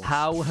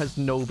 How has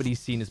nobody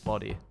seen his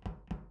body?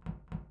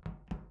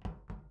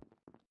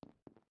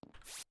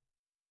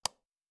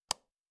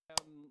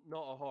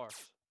 Not a horse.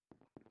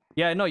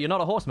 Yeah, no, you're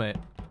not a horse, mate.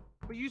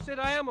 But you said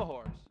I am a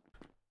horse.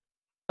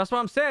 That's what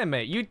I'm saying,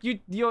 mate.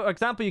 Your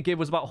example you gave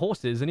was about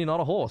horses, and you're not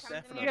a horse.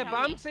 Yeah, but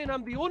I'm saying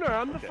I'm the owner.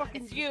 I'm the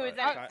fucking. It's you, is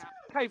that?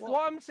 Kaif,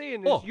 what I'm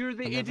saying is you're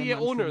the idiot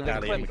owner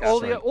that Callie clipped all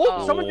the.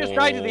 Oh, someone just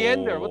died at the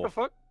end there. What the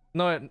fuck?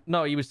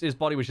 No, his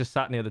body was just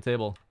sat near the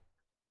table.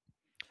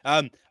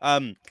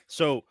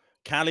 So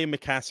Callie and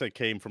Mikasa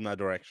came from that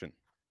direction.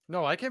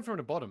 No, I came from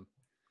the bottom.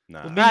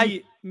 Nah.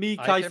 Me,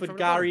 I Kaif, came and from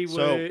Gary the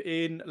were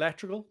in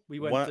electrical. We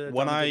went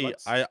when down the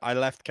lights. I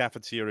left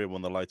cafeteria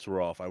when the lights were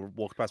off. I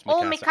walked past Mikasa.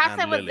 Oh, Mikasa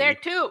and was Lily. there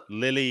too.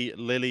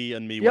 Lily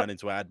and me went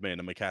into admin,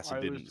 and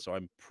Mikasa didn't. So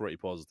I'm pretty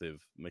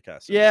positive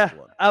Mikasa. Yeah, was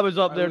one. I was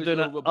up there was doing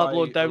it. over by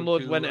Upload,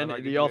 download, O2 went and into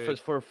I the could office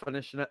for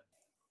finishing it.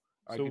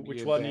 So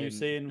which one are you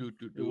saying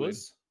it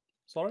was?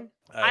 Sorry?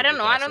 I don't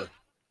know. I Mikasa. don't.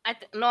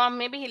 No,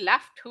 maybe he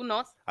left. Who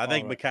knows? I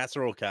think Mikasa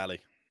or Callie.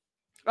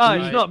 Oh,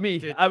 it's not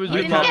me. I was He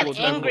with didn't Upload,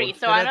 get angry, download.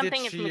 so I don't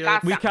think it's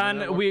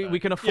Mikasa. We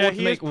can afford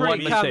to make one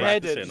mistake.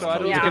 Cam-headed, so I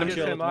don't think it's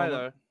him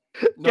either.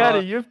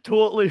 Gary, you've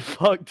totally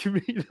fucked me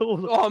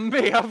though. Oh,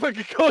 mate, I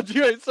fucking called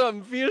you out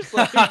something fierce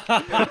like.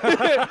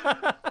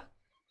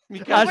 Were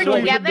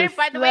together,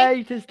 by the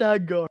way?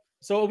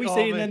 So are we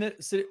saying then?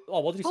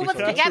 What did you Who say?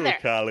 was together?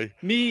 Callie.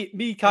 Me,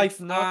 Kaif,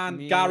 not and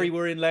me. Gary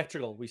were in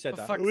electrical. We said For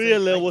that. fuck's We sake,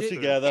 and Lil I were did-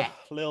 together. Yeah.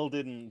 Lil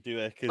didn't do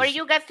it. 'cause- Were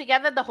you guys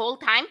together the whole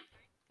time?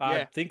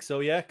 I think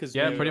so. Yeah, because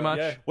pretty much.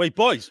 Yeah. Wait,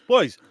 boys,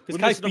 Because we're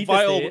Kaif missing a beat us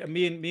vital. there, and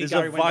me and There's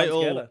Gary a went down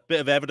vital together. bit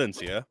of evidence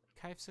here.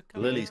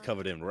 Lily's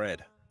covered in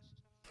red.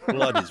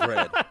 Blood is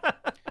red.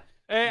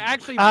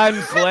 Actually,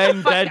 And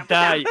Glenn did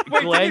die.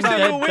 Glenn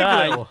did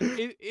die.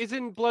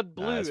 Isn't blood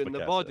blue it's in the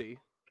Mikasa. body?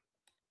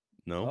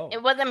 No.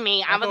 It wasn't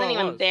me. I I thought wasn't it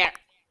even was. there.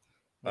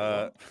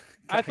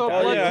 I thought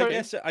Oh, blood yeah,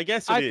 turned. I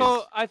guess it I is.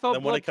 thought Then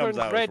when blood it comes turned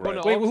out, it's red when red.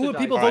 it Wait, who are oxidized.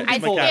 people Right,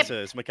 voting for?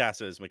 It's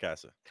Mikasa. It's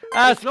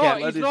not. Blood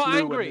He's is not blue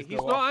when angry. there's He's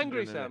no not oxygen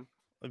angry, in it. Sam.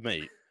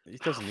 Mate,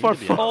 it doesn't need For to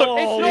be. It's not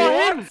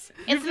him.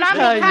 It's not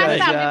Yeah, Mikasa.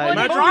 yeah, We Imagine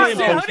voted wrong. playing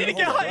there. How did he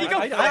get? He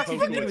got I actually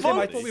fucking didn't with him. I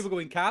votes. thought we were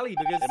going Cali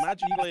because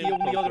Imagine he was playing the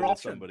only poker other with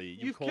option. somebody. You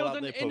You've call killed out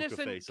an their poker innocent,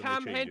 face and they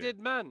change it. cam-headed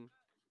man.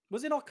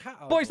 Was it not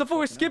Cali? Boys, I thought we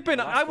were skipping.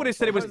 I would have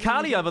said it was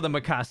Callie other than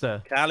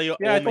Mikasa. Callie or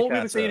Yeah, I thought we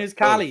Mikasa. were saying is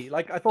Cali.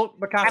 Like I thought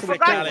I Mikasa was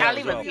forgot Cali Callie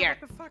as was well. here.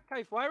 What the fuck,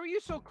 Kaif? Why were you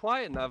so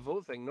quiet in that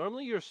vote thing?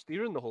 Normally you're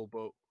steering the whole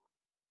boat.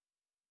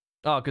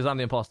 Oh, because I'm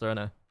the imposter,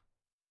 innit?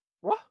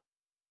 What?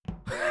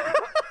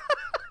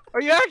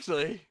 Are you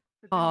actually?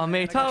 Oh,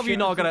 mate, how have you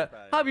not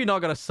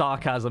got a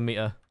sarcasm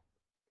meter?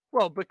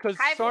 Well, because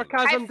Kaif-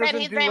 sarcasm Kaif said doesn't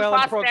he's do the well in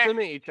imposter.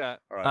 proximity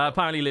chat.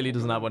 Apparently Lily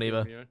doesn't have one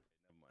either.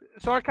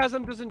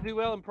 Sarcasm doesn't do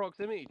well in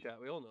proximity chat.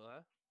 We all know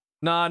that.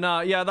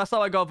 Nah, yeah, that's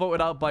how I got voted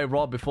out by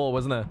Rob before,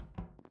 wasn't it?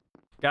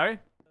 Gary?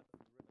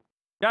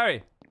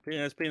 Gary?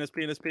 Penis. Gary.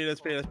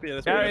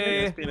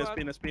 Penis.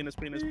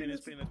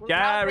 Well,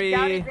 Gary. the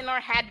doubt is in our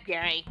head,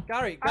 Gary.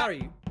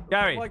 Gary.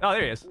 Like, Oh,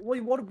 there he is.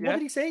 Wait, what Yeah?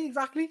 did he say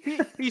exactly?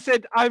 He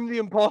said, "I'm the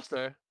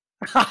imposter."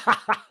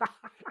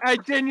 I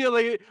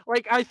genuinely,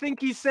 like, I think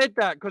he said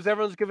that because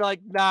everyone's gonna be like,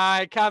 "Nah,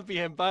 it can't be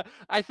him." But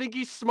I think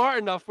he's smart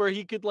enough where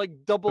he could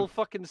like double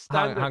fucking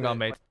stand. Hang on,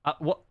 mate.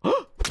 What?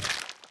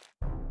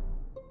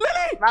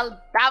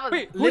 Well, that was.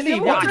 Wait, Lily,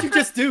 what did you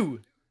just do?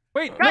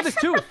 Wait, Josh, no, there's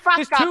shut two. the fuck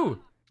There's up. two.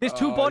 There's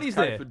two bodies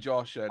there. For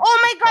Josh, Oh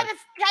my God!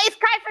 It's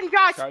Kaif and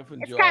Josh.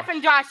 It's Kaif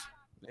and Josh.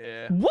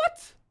 Yeah,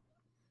 What?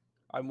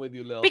 I'm with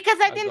you, Lil. Because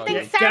I didn't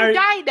think Sam Gary-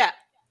 died.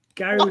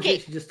 Gary was Okay,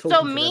 literally just talking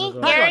so to them me, as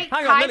well. Gary,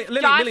 Hang on, Kaif,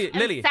 Lily, Josh,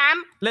 Lily, and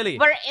Sam Lily.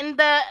 were in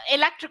the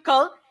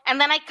electrical, and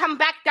then I come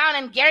back down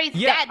and Gary's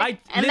Yeah, dead,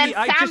 Lily, and then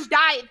I Sam just-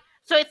 died.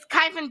 So it's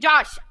Kaif and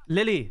Josh.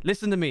 Lily,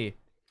 listen to me.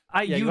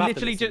 Yeah, you you have to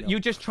literally listen, just though. you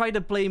just tried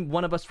to blame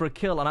one of us for a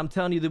kill, and I'm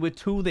telling you there were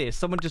two there.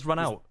 Someone just ran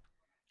out.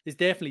 There's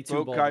definitely two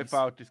Vote bodies. Kaif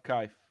out is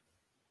Kaif.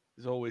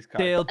 There's always Kaif.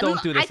 Dale,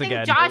 don't do I this think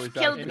again. Josh Always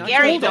killed out.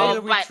 Gary Angel though,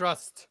 Dale we but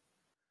trust.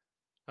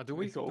 Do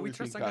we It's always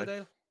trust been Kaif. Angel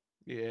Dale?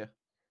 Yeah.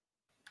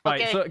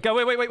 Right, Okay. so go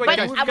wait, but guys.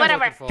 Who you guys whatever.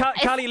 voted for?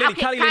 Callie, Lily,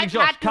 okay, Callie, Lily, Kaif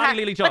Josh, had to Callie, have-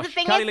 Lily, but the Josh,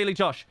 thing Callie, is- Lily,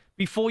 Josh.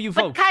 Before you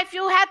But vote, Kaif,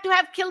 you had to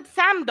have killed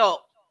Sam though.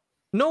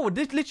 No,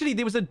 literally,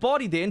 there was a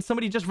body there and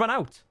somebody just ran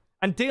out.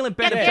 And Dale and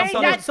Ben have Yeah, jumped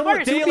on that's it.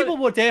 first. Two people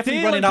were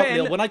definitely Dale running and out Ben-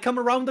 there. When I come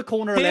around the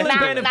corner, Dale and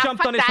Ben have Nah,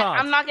 jumped fuck on his that. heart.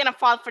 I'm not gonna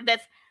fall for this.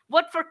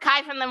 Vote for Kai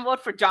and then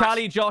vote for Josh.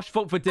 Callie, Josh,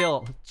 vote for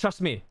Dale.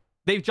 Trust me.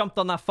 They've jumped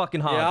on that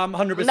fucking hard. Yeah, I'm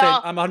 100%.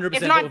 No, I'm 100%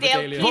 if not voting Dale,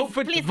 for Dale. please, Vote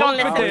for, please vote don't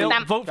for listen Dale. to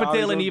them. Vote for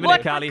Dale and even Vote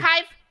it, for Callie.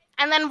 Kai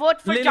and then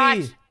vote for Lily,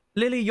 Josh.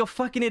 Lily, you're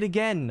fucking it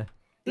again.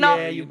 No,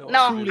 Yeah, you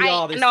no, truly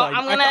are this time.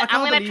 I'm I gonna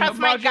can't believe- trust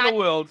my Imagine a gut.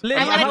 world. Lily,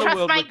 I'm imagine gonna a trust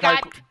world my with Kai-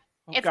 gut.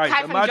 It's Guys,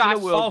 Kai and imagine a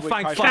Josh. world Oh, with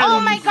thank Kai fuck. Oh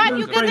my god,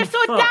 you Brain guys are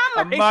so fuck.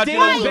 dumb. It's Imagine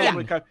Dale a and world Ben.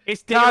 with Kai-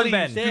 It's Dale and Callie,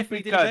 Ben. you Definitely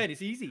stupid Dale and Ben. cunt.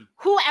 It's easy.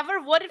 Whoever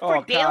voted for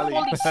Oh, Dale, Callie.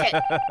 holy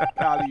shit.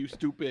 Callie, you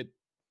stupid.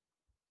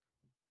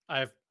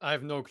 I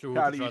have no clue. Who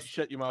Callie, to you trust.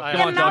 shut your mouth. I Come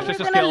have on, now Josh, let's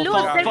they're just gonna kill.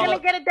 lose. They're Follow, gonna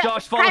get a Josh, Kai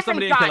follow and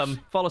somebody and kill Josh. him.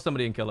 Follow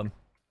somebody and kill him.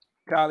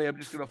 Callie, I'm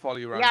just gonna follow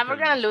you around. Yeah, we're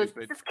gonna lose.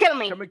 Stupid. Just kill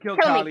me. Come and kill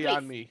Kill me, Callie and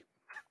please. me.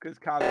 Because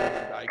Callie needs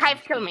to die. Kai, You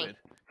kill me. stupid.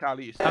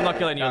 Callie, you I'm not stupid.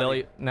 killing you, Callie.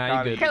 Lily. Nah, you're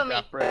Callie, good. Kill me.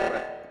 that prick,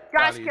 prick.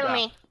 Josh, Callie, kill that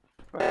me.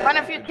 fucking One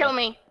of you stupid. kill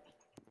me.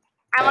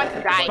 I want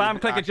to die. Spam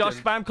click it, Josh.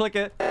 Spam click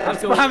it. I'm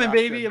spamming,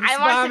 baby. I'm I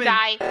want to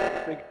spamming.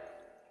 die.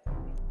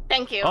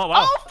 Thank you. Oh,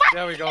 wow. Oh, fuck.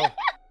 There we go.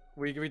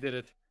 We did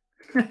it.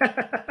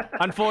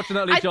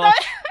 Unfortunately, I Josh,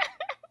 thought...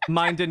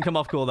 mine didn't come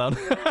off cooldown.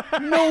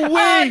 No Oh,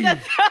 way.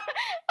 that's...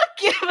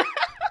 okay.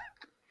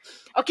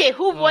 Okay,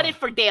 who voted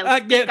for Dale? Yeah,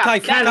 Speak up.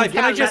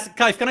 Kaif, That's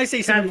Kaif, can I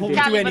say something before we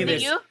do Callie, any of was it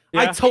this? you?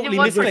 I Yeah. totally Did you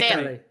vote for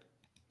misclicked. Dale?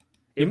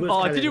 It was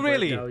Oh, Kelly did you that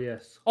voted really? now,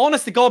 yes.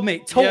 Honest to God,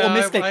 mate, total Yeah,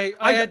 mistake.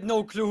 I had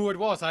no clue who it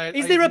was.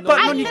 Is there a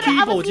button on your I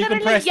keyboard was you can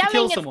literally press to yelling,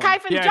 kill it's someone?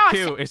 Kaif and Yeah, Josh.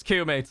 Q. It's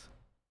Q, mate.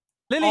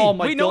 Lily, Oh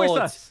my we know it's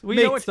God. us. We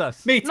Mate, know it's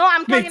us. Mate, No,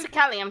 I'm talking mate, to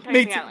Callie. I'm talking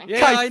mate, to Callie.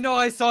 Yeah, Kaif. I know.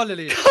 I saw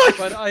Lily,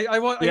 but I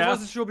Yeah.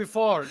 wasn't sure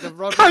before.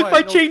 Kaif,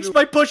 I changed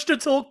my push to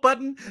talk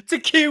button to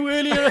Q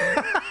earlier.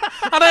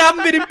 And I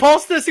haven't been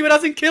imposter, so it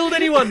hasn't killed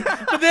anyone.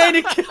 But then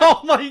it oh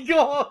my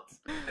God.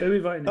 Who are we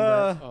voting in,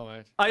 guys? Oh,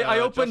 mate. I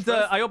opened Josh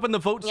first? I opened the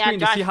vote Yeah, screen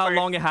to Josh see how first.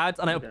 long it had,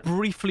 and I Okay.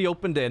 briefly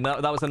opened it, and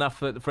that was enough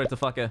for it to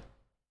fuck her.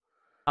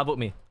 How about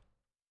me?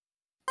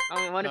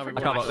 What No, if we we're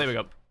I can't vote. Josh? There we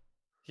go.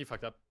 He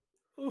fucked up.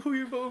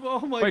 Oh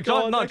my Wait,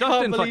 Josh- God. no, I Josh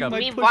can't didn't fuck believe up. my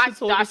We push watched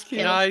is always Josh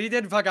killed. kill. No, he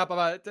didn't fuck up,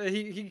 but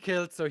he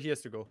killed, so he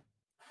has to go.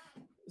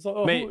 So,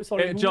 oh, Mate,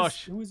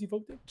 Josh. Who was he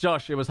voting?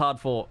 Josh, it was hard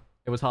fought.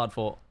 It was hard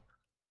fought.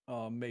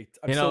 Oh, mate.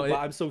 You know,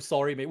 I'm so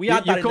sorry, mate. We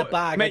had that in the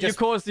bag. Mate, you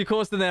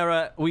caused an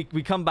error. We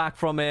come back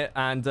from it,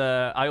 and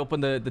I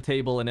opened the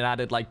table, and it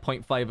added like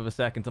 0.5 of a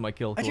second to my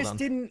kill I just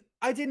cooldown.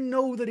 didn't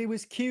know that it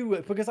was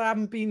Q because I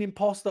haven't been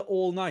imposter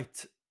all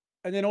night.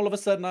 And then all of a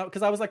sudden,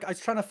 because I was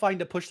trying to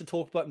find a push to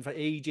talk button for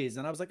ages,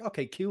 and I was like,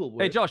 okay, Q will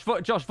work. Hey, Josh,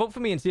 vote for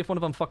me and see if one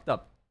of them fucked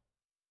up.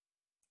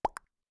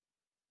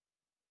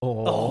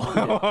 Oh.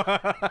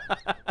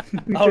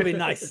 That would have been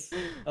nice. That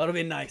would have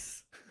been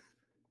nice.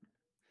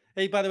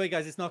 Hey, by the way,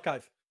 guys, it's not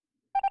Kaif.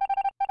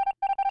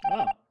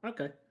 Oh,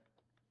 okay.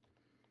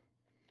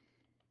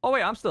 Oh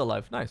wait, I'm still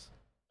alive. Nice.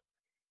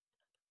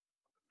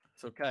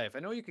 It's okay. If I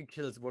know you can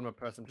kill one more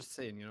person, I'm just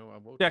saying, you know. I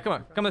won't. Yeah, come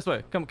on, come this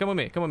way. Come with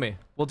me. Come with me.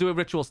 We'll do it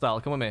ritual style.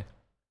 Come with me.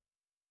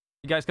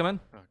 You guys come in?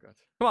 Oh god.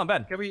 Come on,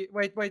 Ben. Can we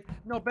wait?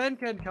 No, Ben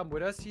can't come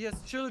with us. He has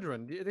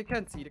children. They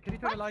can't see. Can you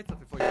turn the lights off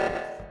before you?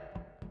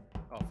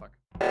 Oh fuck.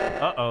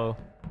 Uh-oh.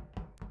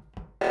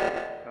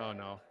 Oh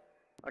no.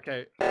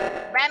 Okay.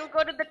 Ben,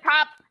 go to the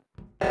top.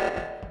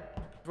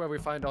 That's where we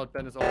find out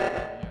Ben is already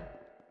down here.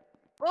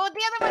 Go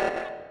the other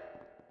way.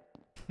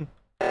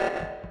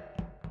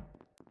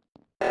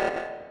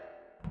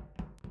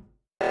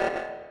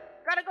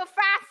 Gotta go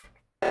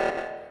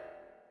fast.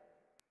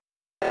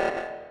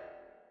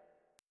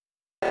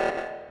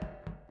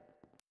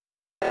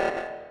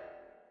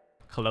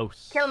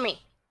 Close. Kill me.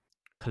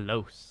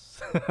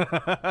 Close.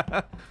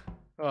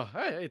 Oh,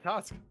 hey,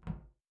 task.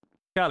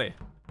 Callie,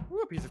 Ooh,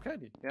 a piece of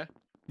candy. Yeah.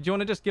 do you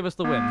want to just give us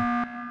the win?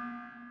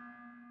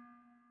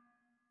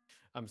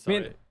 I'm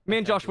sorry. Me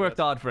and Josh worked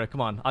hard for it.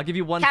 Come on. I'll give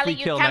you one Callie, free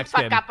you kill can't next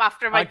fuck game. up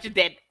after what you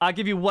did. I'll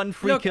give you one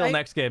free Look, kill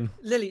next game.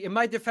 Lily, in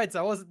my defense,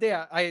 I wasn't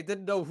there. I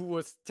didn't know who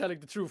was telling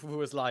the truth and who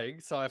was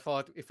lying. So I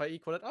thought if I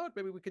equal it out,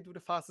 maybe we could do the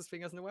fastest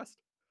fingers in the West.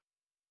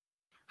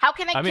 How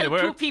can I mean, kill it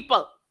two worked.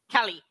 people,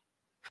 Callie?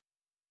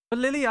 But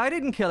Lily, I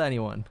didn't kill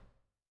anyone.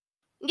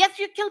 Yes,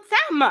 you killed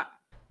Sam.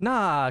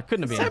 Nah,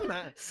 couldn't have been.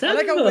 I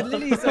like how when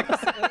Lily's like,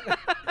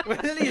 when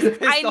Lily's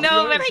pissed I off,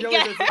 know, you but always I yell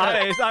get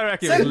at us. I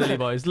reckon it was Lily,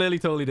 boys. Lily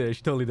totally did it.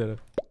 She totally did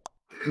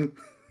it.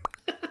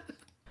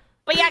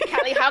 But yeah,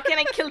 Callie, how can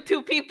I kill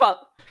two people?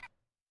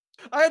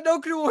 I had no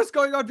clue what was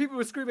going on. People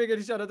were screaming at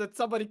each other that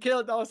somebody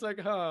killed. I was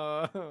like, no,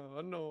 I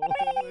don't know.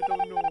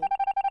 Can you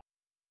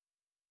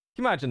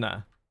imagine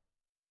that?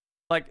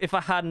 Like, if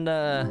I hadn't,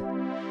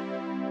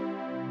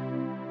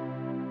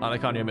 Oh, they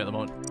can't hear me at the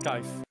moment.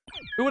 Guys.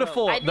 Who would have I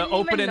thought didn't that even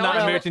opening know that it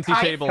was emergency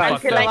Kai table until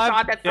fucked I up?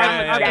 saw that Yeah, Sam yeah,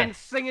 was yeah. I've dead. been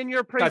singing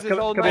your praises come-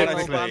 all come night on,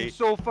 long. I'm honestly.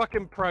 so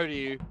fucking proud of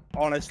you.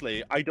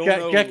 Honestly, I don't Check-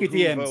 know check your who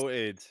DMs.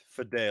 voted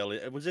for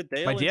Dale. Was it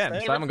Dale? My DMs. instead?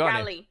 It I haven't was got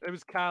any. Callie. It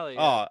was Callie.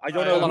 Oh, I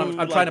don't know Hold on, who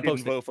I'm trying to didn't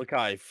post it. vote for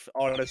Kaif.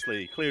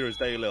 Honestly, clear as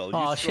day, Lil. You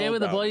Aw, share scroll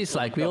with the down, boys,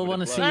 scroll like, we all down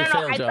wanna the see No, you no,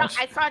 fail, no. Josh.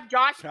 I saw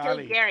Josh kill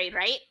Callie. Gary,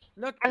 right?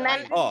 Look, And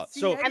then-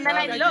 and then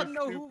I didn't looked.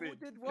 know who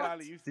did what.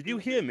 Did you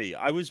hear me?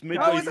 I was How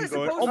midway was I through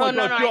going, supposed oh to my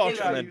know? god, No, no, I Josh,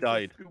 and then didn't.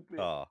 died.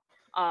 Ah.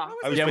 Oh.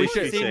 I was Yeah, we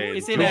basically should- saying,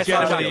 it's in we there should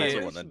have somewhere. killed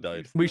someone and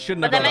died. We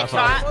shouldn't But have then I done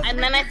that. saw, and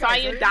then I saw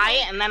you die,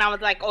 and then I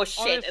was like, "Oh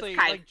shit, Honestly, it's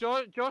Kai." like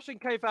Josh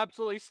and Kaif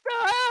absolutely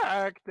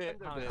stacked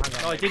it. No,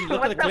 I didn't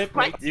look at the What the clip, fuck?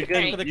 mate. You Look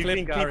at the can clip,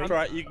 keep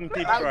Gary. you can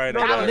keep trying.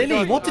 No, no,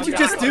 Lily, what did you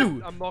just do?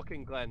 I'm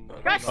mocking Glenn.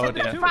 Josh, Oh shut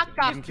the dear. fuck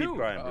You up. can keep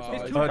trying.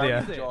 Oh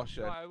dear.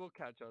 No, I will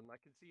catch on. I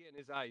can see it in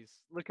his eyes.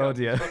 Look Oh at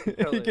dear. him.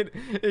 you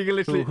can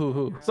literally.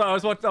 Who? So I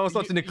was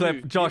watching the clip.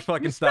 you- Josh you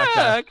fucking stacked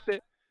that. stacked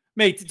it.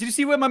 Mate, did you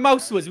see where my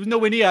mouse was? It was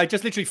nowhere near. I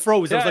just literally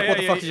froze. I was like, what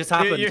the fuck just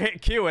happened? You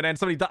hit Q and then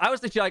somebody died. I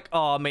was literally like,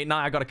 oh mate, now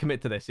I gotta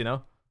commit to this, you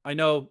know. I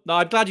know. No,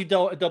 I'm glad you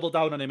doubled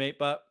down on it, mate.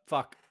 But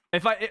fuck.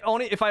 If I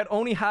had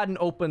only hadn't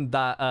opened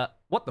that,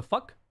 what the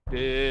fuck?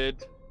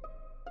 Did.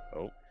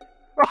 Oh.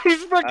 Oh,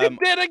 he's fucking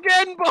dead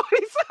again,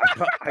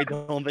 boys. I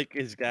don't think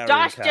it's Gary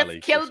Josh and Callie.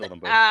 just killed Glenn.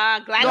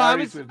 Glenn. No,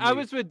 I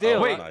was with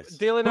Dale. Oh, nice.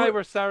 Dale and I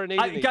were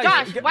serenading each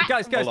guys, other.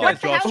 guys, Hold on, What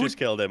the Josh hell? just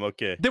killed him.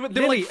 Okay. They were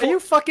Lily, like are you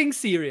fucking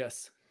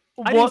serious?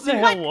 I didn't What the see-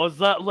 hell was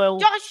that, Lil?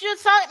 Josh, you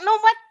saw no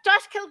what?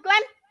 Josh killed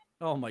Glenn.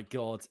 Oh my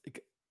god.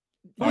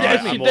 Alright,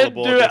 Yeah, she I'm all did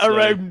aboard do it this, Lily.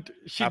 around.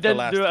 She After did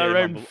last do it game, I'm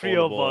around all 3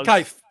 of aboard.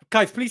 us.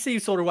 Kaif, please say you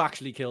sort of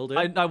actually killed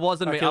him. I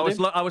wasn't, mate. I killed was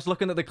him? I was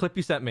looking at the clip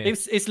you sent me.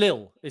 It's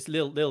Lil. It's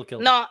Lil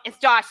killed him. No, it's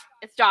Josh.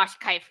 It's Josh,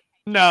 Kaif.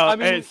 No, I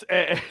mean, it's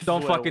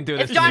Don't Lil. fucking do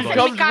this It's to me, Josh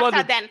boy. and Comes Mikasa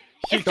running- then.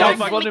 she It's comes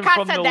Josh and running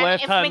from Mikasa the then.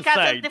 If left-hand Mikasa's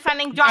side.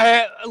 defending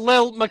Josh.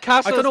 Lil,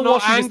 Mikasa's I don't know not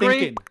what she was angry.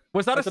 thinking.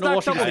 Was that I a don't know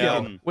what stacked she double was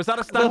kill? thinking. Was that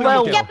a stacked Well,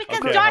 double kill? Yeah, because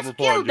Okay, Josh I'm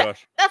reporting killed.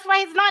 Josh. That's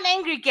why he's not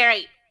angry,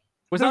 Gary.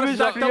 Was that a There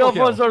stacked was 3 double of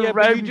kill? us Yeah,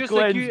 but you around just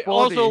Glenn's like you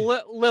body.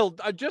 also Lil.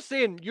 I'm just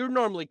saying you're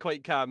normally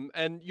quite calm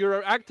and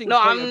you're acting.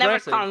 No, quite I'm never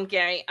aggressive. calm,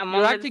 Gary. I'm You're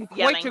always acting quite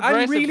yelling. aggressive.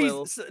 I'm really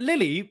Lil.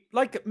 Lily.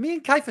 Like me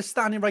and Kaif are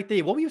standing right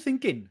there. What were you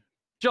thinking?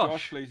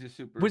 Josh, plays a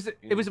super. was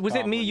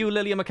it me, you,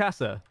 Lily, and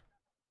Mikasa?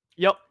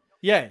 Yep.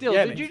 Yeah, Dale,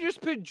 yeah. did mate. you just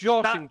put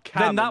Josh That- and Cam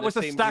then in that the was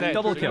a same stacked sentence?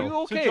 double Are kill. you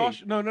okay? So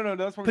Josh, no,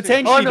 that's what I'm Potentially,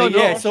 saying. Oh, no,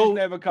 yeah. no. So,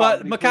 Never calm, but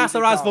but he plays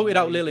Mikasa has calm voted when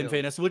out he Lil in kills.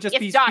 fairness. So we'll just It's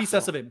be Josh,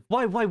 us though. of him.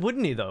 Why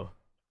wouldn't he though?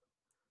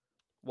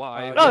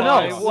 Why? No, no,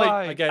 Why? like,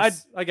 Why? I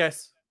guess. I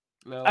guess.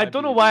 No, I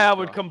don't know why I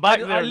would come back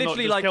I there and not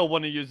literally, just like- kill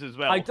one of you as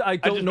well. I just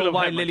don't know would've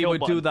why hit my Lily kill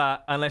would do button.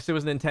 that unless it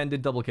was an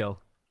intended double kill.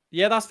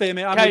 Yeah, that's fair,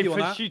 mate. I'm with you on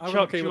Kaif, that. she I'm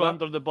chucked okay you with that.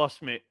 under the bus,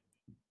 mate.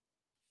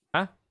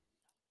 Huh?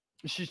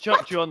 She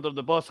chucked you under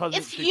the bus, hasn't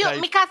It's she, you,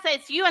 Kaif? Mikasa.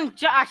 It's you and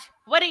Josh.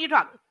 What are you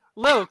talking?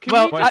 Lil, can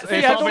Well, you I- just see,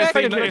 it's, I don't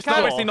obviously, think it's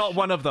obviously not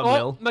one of them, Oh,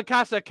 Lil.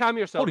 Mikasa, calm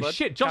yourself. Holy bud.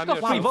 shit, Josh Calm got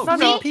 3 yourself.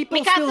 votes. See, No, people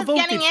Mikasa's still voted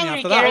getting for me angry,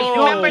 after Gary.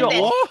 that. Remember this.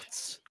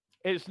 What?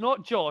 It's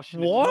not Josh,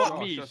 and What? it's not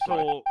me,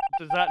 so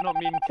does that not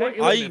mean Wait,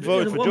 Kaif? I it was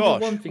voted a for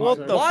one-for-one Josh. thing, What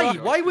so- the Why?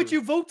 fuck? Why would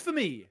you vote for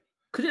me?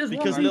 Because it was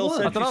Because Lil 1v1.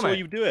 said I she don't know, saw mate.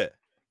 you do it.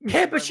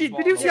 Yeah, but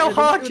did you see Yeah, how but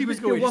hard it she was was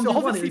still going? She's 1v1,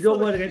 obviously you don't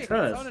full word of against shit.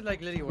 hers. Sounded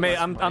like Lily was Mate,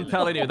 asking I'm why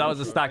telling Lily you, that was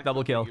a was stacked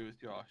double kill. It was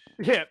Josh.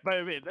 Yeah, by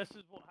the way, this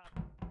is what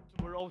happened.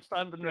 So we're all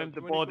standing around the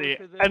Do you wanna go body,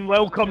 to the- and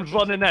Lil the comes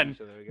difference running in,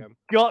 each other again?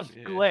 guts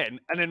Yeah. Glenn,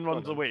 and then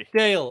runs away.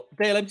 Dale,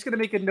 I'm just going to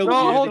make a note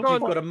No, here hold that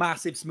you've on. got a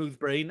massive smooth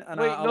brain, and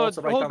Wait, I'll no,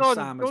 also write hold down on.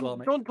 Sam Don't, as well,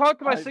 mate. don't talk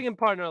to my I- singing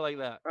partner like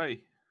that.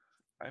 Hey,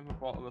 I'm a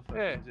bottle of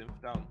Yeah. fucking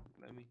Zinf down.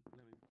 Let me.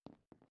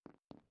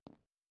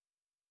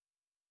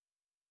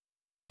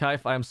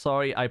 Kaif, I'm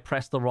sorry, I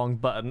pressed the wrong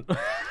button.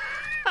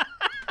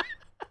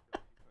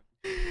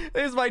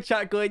 There's my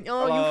chat going,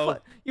 oh, Hello.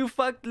 you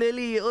fucked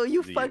Lily. Oh,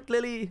 you Is it fucked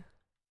Lily.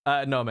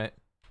 No, mate.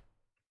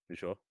 You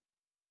sure?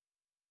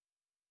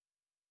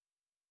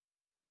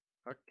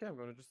 Okay, I'm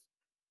gonna just.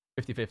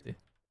 50-50.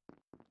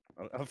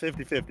 I'm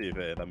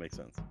 50-50 if that makes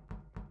sense.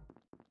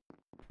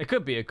 It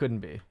could be, it couldn't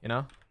be, you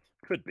know?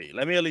 Could be.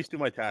 Let me at least do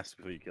my task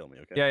before you kill me,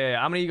 okay? Yeah.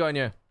 How many you got in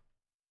you?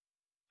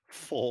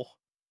 4.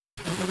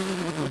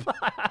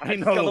 I I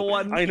know.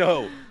 I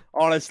know.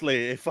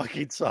 Honestly, it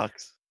fucking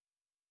sucks.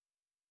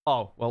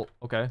 Oh, well,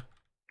 okay.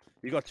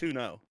 You got 2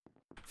 now.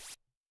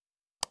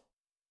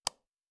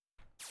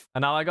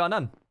 And now I got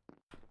none.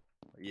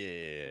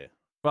 Yeah.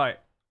 Right.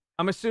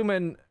 I'm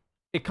assuming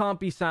it can't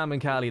be Sam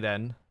and Callie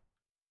then.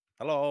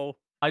 Hello.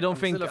 I don't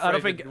I'm think. still I don't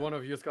afraid think. that one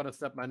of you is gonna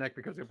snap my neck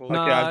because you're both.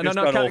 No, Okay, I've no, just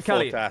no, done all 4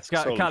 Callie. tasks.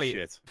 Holy Callie.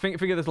 shit.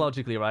 Figure this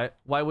logically, right?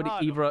 Why would Ah,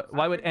 no, either?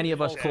 Why would any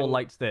of us call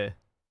lights there?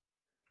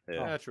 Yeah.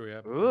 Yeah, true.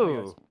 Yeah.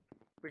 Ooh.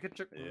 We could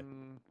check. Yeah.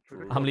 Should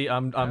we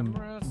I'm go I'm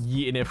cameras?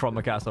 yeeting it from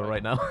Mikasa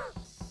right now.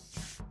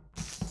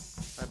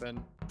 Hi Ben.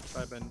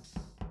 Bye Ben.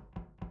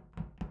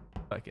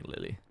 Fucking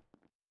Lily.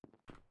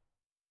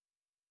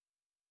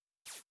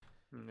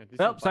 At least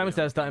Well, your Simon body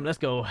says time. Let's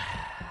go.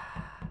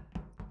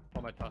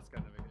 on my task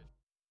and navigation.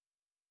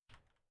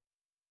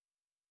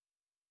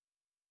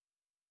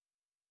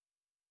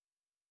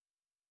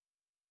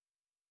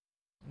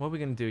 What are we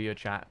gonna do here,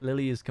 chat?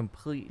 Lily has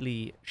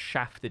completely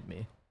shafted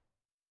me.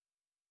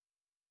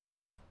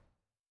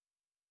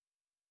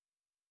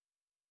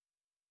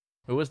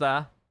 Who was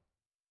that?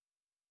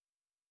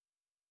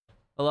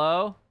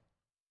 Hello?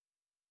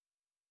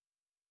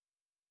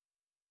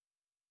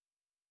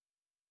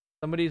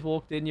 Somebody's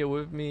walked in here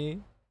with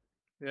me.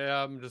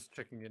 Yeah, I'm just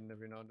checking in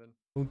every now and then.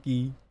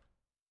 Okay.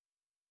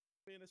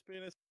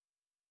 Penis.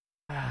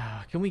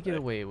 can we get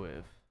away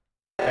with?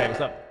 Hey,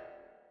 what's up?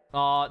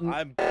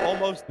 I'm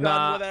almost done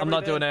nah, with everything. I'm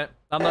not doing it.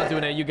 I'm not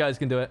doing it. You guys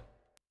can do it.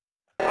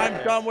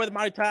 I'm done with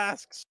my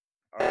tasks.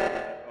 All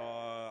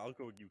right, I'll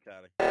go with you,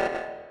 Caddy.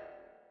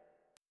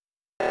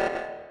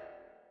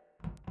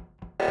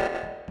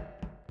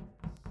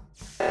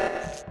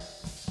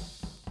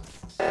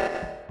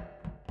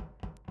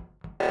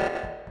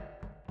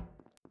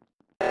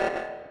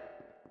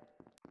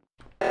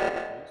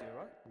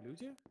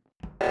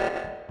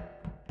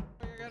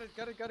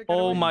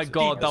 Oh my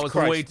god, that was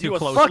Christ, way too you are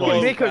close. fucking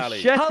boys. make us Callie.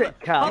 shit How at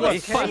the- how the Callie.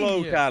 fuck-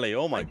 Slow, Callie.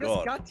 Oh my I god.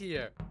 just got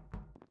here.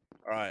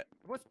 All right.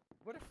 What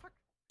the fuck?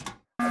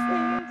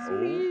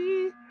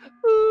 Oh.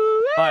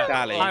 Alright,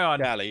 Callie, hang on.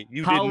 Callie,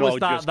 you How did was not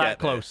that just that get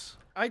close?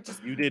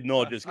 You did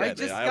not just I get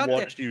just there. I got there.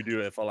 watched you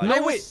do it for like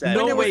No way,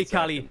 7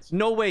 seconds.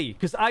 No way,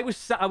 because I was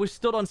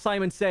stood on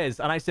Simon Says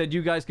and I said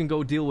you guys can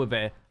go deal with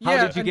it. How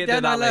Yeah, did you and get there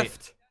then that I late?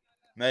 left.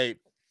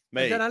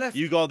 Mate, then I left.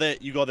 you got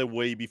there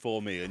way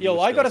before me. And Yo, you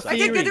were I got a still I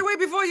theory. did get away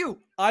before you.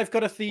 I've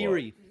got a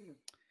theory.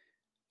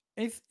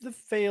 If the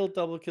failed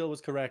double kill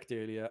was correct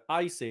earlier,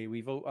 I say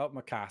we vote out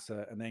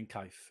Mikasa and then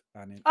Kaif.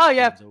 And it Oh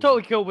yeah, game's over.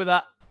 totally cool with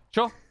that.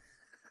 Sure.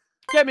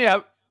 Get me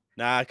out.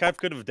 Nah, Kev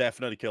could have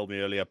definitely killed me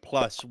earlier.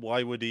 Plus,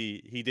 why would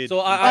he? He did. So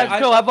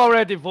That's cool. I've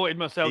already voted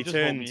myself. he Just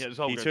vote turned. me. It's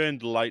all He good.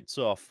 turned lights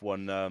off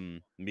when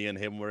me and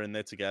him were in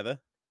there together.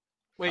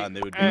 Wait, and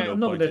there would be I'm no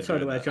not point gonna in try to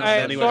doing work that. out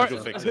that. Anyway, sorry-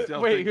 go fix it.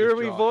 Wait, who are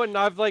we voting?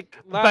 I've like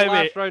that Baby.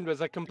 last round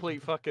was a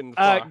complete fucking.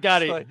 farce.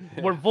 Gary, Like-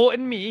 we're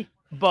voting me,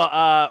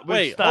 but we've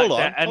Wait, stacked hold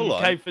on, it, and hold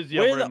on. Kaif is the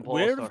Where other the- imposter.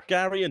 where have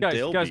Gary and Guys,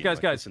 Dale guys, been, guys,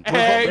 like, guys. this entire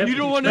Hey, time? you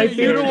don't want to.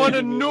 You don't want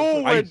to know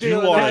I where do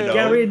Dale wanna is. know.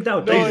 Gary and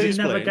Dal, Please Daisy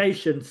explain.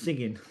 navigation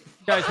singing.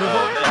 Guys, we're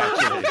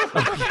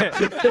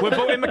voting. We're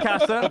voting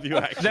Have you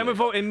Mikasa, actually? then we're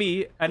voting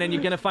me, and then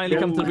you're gonna finally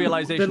come to the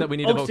realization that we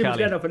need to vote Oxygen's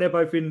Callie. going up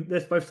and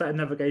they're both sat in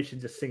navigation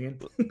just singing.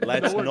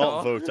 Let's we're not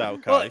not. vote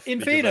out Kaif. Well, in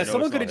because I fairness, know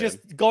someone it's could have not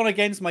just him. gone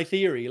against my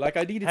theory. Like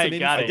I needed Hey, some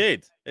Gary. I info.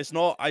 did. It's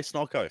not. It's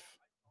not Kaif.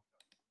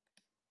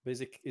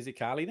 Is it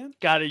Callie then?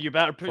 Gary, you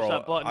better push Bro,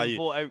 that button and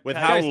vote out. with Kaif.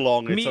 how Guys,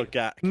 long it me- took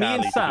Me and Callie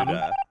to do Sam,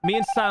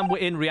 that. were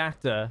in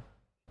reactor.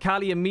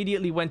 Callie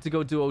immediately went to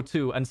go do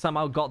O2 and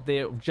somehow got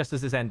there just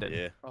as this ended.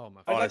 Yeah. Oh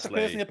my. I'd like to Honestly.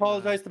 personally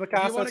apologize to If you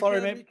Mikasa. wanna Sorry,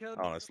 kill mate. me, kill me.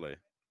 Honestly.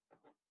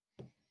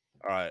 All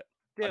right.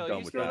 Dale, I'm you done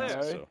with still that.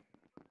 there? So.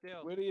 Dale,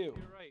 Where are you? You're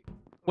right.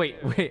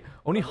 Wait,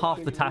 only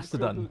half the tasks are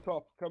done.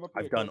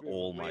 I've done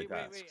all my Wait,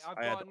 tasks. I've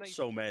I got had a nice-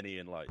 so many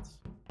in lights.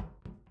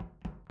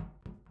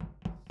 I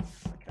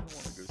kind of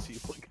want to go see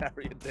what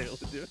Gary and Dale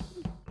are doing.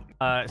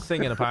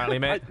 Singing apparently,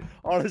 mate.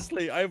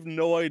 Honestly, I have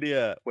no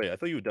idea. Wait, I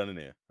thought you were done in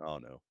here. Oh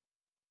no.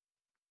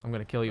 I'm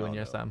gonna kill you in Oh,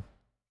 here, no. Sam.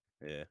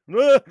 Yeah.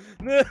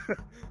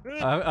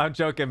 I'm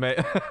joking, mate.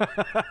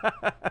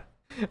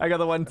 I got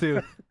the one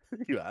too.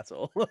 You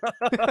asshole.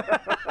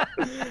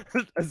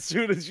 As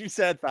soon as you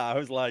said that, I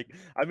was like,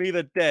 I'm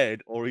either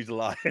dead or he's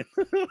lying.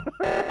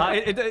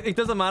 It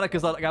doesn't matter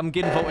because like, I'm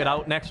getting voted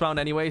out next round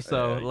anyway,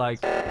 so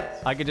like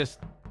I could just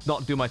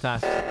not do my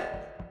task.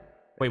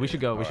 Wait, we should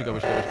go. We should go.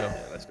 Yeah,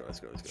 let's go.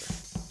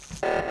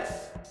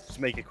 Just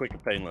make it quick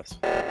and painless.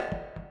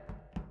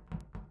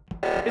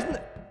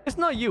 It's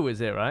not you,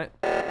 is it? Right?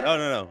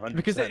 No. 100%.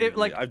 Because it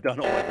like I've done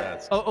all my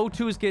tasks.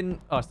 O2 is getting.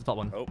 Oh, it's the top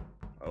one. Oh.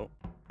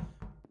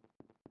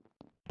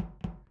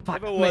 Fuck,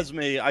 If it mate. was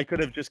me, I could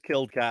have just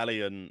killed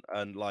Callie and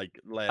like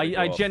let it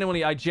I go off.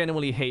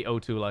 genuinely hate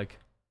O2. Like,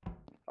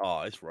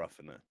 Oh, it's rough,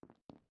 isn't it?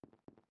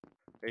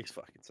 It's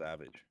fucking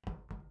savage.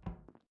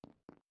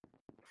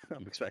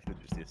 I'm expecting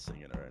just to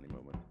sing at her any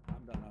moment.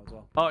 I'm done now as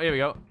well. oh, here we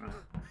go.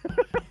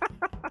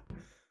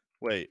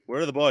 Wait,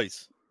 where are the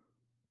boys?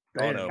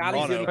 Oh Right no! here. Oh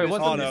Callie's the no! only Wait,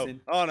 person Oh no!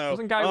 missing. Oh no!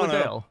 Wasn't Guy Oh with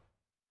no! Dale?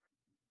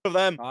 Two of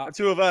them. Ah. The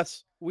two of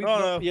us. We've Oh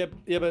not, no!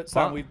 yeah, but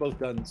Sam, What? we've both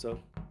done so.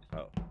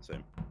 Oh,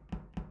 same.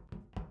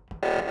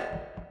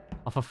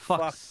 Oh, for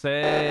fuck's Fuck.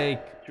 sake!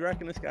 Do you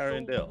reckon it's Gary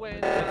and Dale?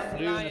 When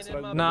I'm lying that's in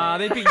what my I'm- Nah,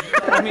 bed. they'd be.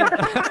 I mean.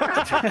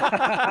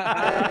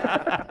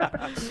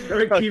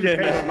 Very Okay, cute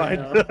never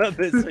mind.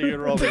 This is you're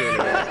wrong. Okay.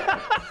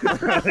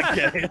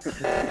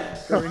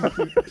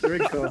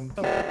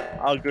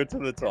 I'll go to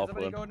the top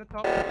Somebody one. go on the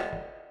top.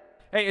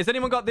 Hey, has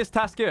anyone got this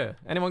task here?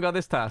 Anyone got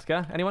this task?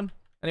 Yeah? Anyone?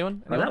 Well,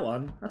 that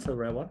one, that's a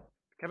rare one.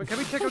 Can we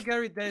check on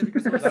Gary Dale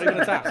because I Not even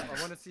a task. I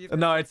want to see if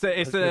No, it's a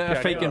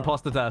check fake it out.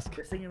 imposter task.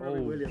 They're singing Robbie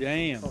Oh, Williams.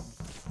 damn.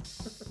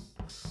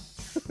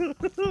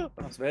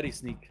 That's very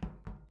sneak.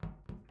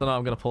 Don't know.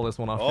 I'm gonna pull this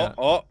one off. yet.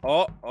 Oh!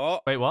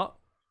 Wait, what?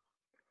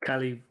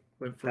 Callie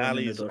went for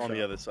Callie's on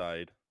the other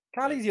side.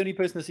 Callie's the only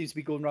person that seems to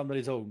be going around on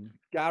his own.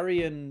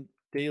 Gary and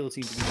Dale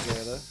seem to be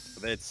together.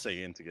 They're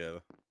singing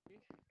together.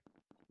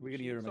 We're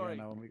gonna hear him Sorry.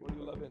 again now. What are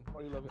you loving?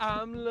 What are you loving?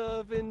 I'm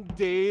loving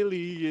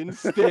daily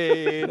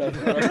instead.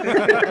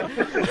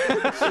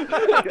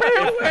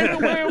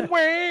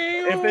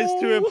 If there's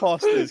two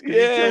imposters, can you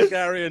kill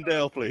Gary and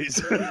Dale, please?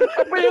 I'm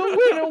waiting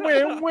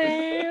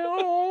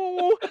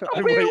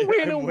for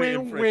it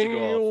to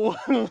go off.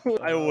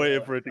 I'm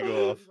waiting for it to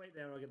go off. Wait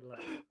there, I'll get the light.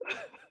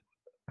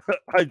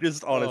 I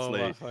just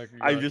honestly,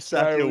 I just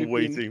sat here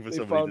waiting for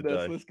somebody to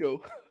die. Let's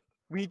go.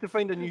 We need to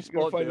find a new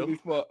Go spot. find a Dale. new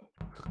spot.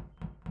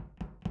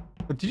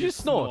 Did you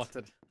snort?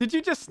 Did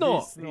you just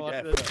snort? He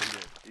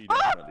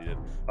definitely did.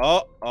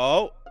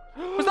 Oh.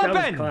 Was that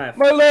Ben?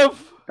 My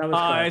love. That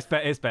was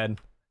Clive. It's Ben.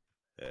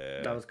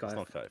 That was It's Clive.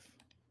 not Clive.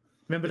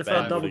 Remember the Ben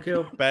failed double would've-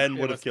 kill? Ben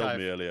Yeah, would it have was killed Clive.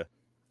 me earlier.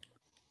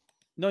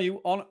 No,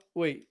 you on.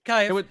 Wait.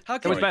 Kai, It was- how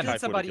it can was you Ben. kill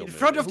Clive somebody would've in killed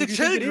front me. of the Who do you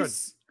think it children?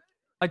 is?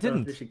 I That was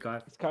didn't. literally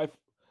Clive. It's Clive.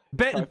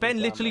 Ben Sam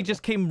literally right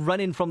just came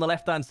running from the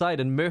left-hand side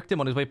and murked him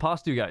on his way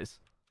past you guys.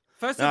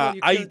 First of all, Nah, you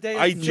I killed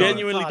Dale's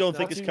genuinely don't partner.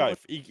 think it's Clive.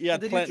 He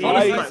had Did you plenty kill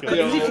of his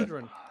kills.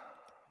 children?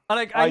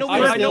 I know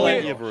I still we-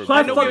 ain't give her a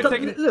Clive know break. we fucked were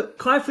up. taking- Look,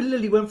 Clive and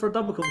Lily went for a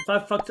double kill.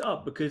 Clive fucked it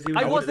up because he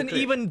was. I wasn't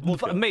even,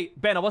 mate,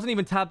 Ben. I wasn't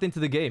even tabbed into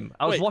the game.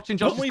 I was Wait, watching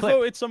haven't Josh's we clip.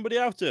 voted somebody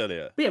out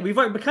earlier? Yeah, we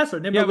voted Mikasa.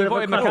 And then Yeah, we were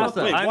voted gonna vote Mikasa.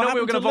 Clive. Wait, I what know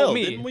we were happened gonna to vote Lil?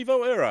 me. Didn't we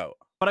vote her out?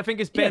 But I think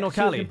it's Yeah, Ben or 'cause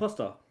she was the Callie.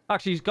 imposter.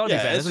 Actually, it's got to be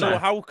Ben, Yeah. isn't So it?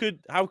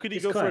 how could he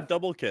It's go for a Clive.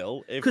 double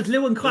kill if Because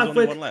Lil and there's Clive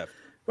only were one left?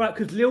 right.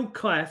 Because Lil,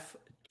 Clive,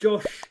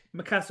 Josh,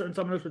 Mikasa, and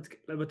someone else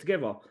were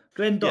together.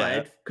 Glenn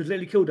died because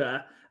Lily killed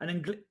her, and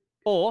then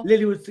Or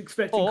Lily was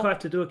expecting Clive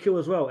to do a kill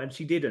as well, and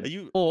she didn't. Are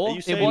you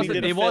it saying he wasn't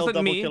did a it failed wasn't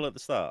double me. kill at the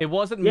start? It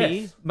wasn't me,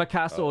 Yes.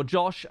 Mikasa, or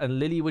Josh, and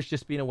Lily was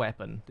just being a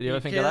weapon. Did you ever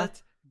think of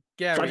that?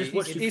 Gary, I just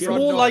watched in the It's video.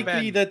 front more of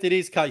likely Ben. that it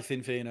is Kaith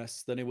in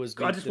fairness than it was.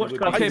 I just than it watched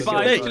would Kaith be Okay, Kaith but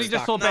I kill. literally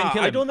just saw Ben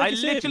kill I him. don't think I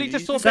it's literally him.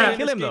 just saw He's Ben saying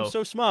kill this him though. game's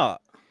so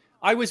smart.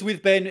 I was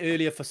with Ben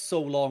earlier for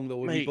so long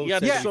though. Mate, we both he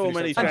had said so we finished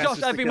many on time. And chances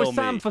Josh, I've to been with kill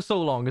Sam me. for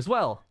so long as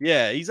well.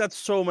 Yeah, he's had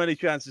so many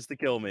chances to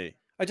kill me.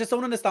 I just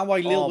don't understand why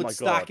Lil Oh would my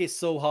stack God. it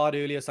so hard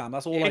earlier, Sam.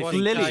 That's all It's I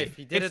think. Lily. Clive.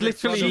 He did It's it in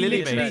front literally of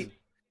Lily, me and mate. Ben.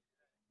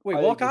 Wait,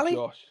 I what, agree with Callie?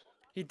 Josh.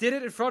 He did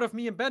it in front of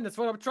me and Ben. That's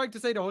what I'm trying to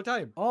say the whole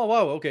time. Oh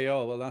wow, okay.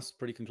 Oh well, that's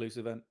pretty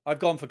conclusive then. I've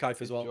gone for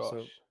Kaith as well. So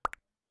Josh.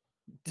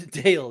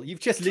 Dale, you've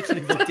just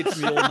literally voted for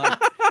me all night.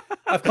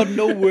 I've got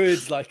no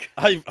words. Like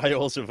I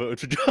also voted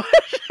for Josh.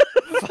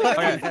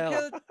 fucking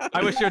hell.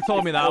 I wish you had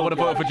told me that. I would have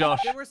voted for Josh.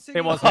 They were It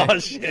singing- wasn't. Oh me.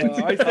 shit!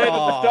 I said at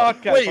the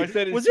start, Cap. I said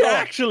Wait, it's was it Josh.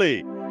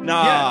 actually?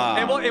 Nah.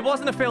 Yeah, it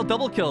wasn't a failed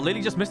double kill.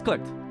 Lily just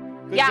misclicked.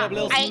 Good Yeah, job,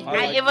 Lil.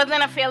 it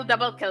wasn't a failed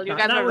double kill. You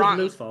guys that were was wrong.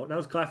 Lil's fault. That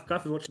was Clive.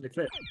 Clive was watching the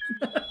clip.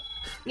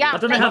 Yeah, I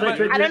don't know how they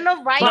I don't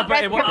know why But-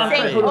 you guys but- kept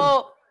saying, hold on.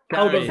 "Oh,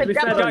 Hold on, it's to a be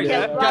fair, double though, kill."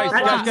 yeah. blah, blah,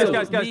 blah.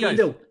 Guys.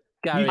 Lil,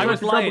 Gary, I you was tried to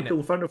double lying. kill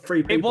in front of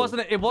 3 people. It wasn't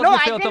No, a I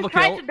failed double didn't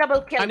try kill. to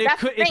double kill. And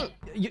That's the thing.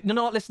 you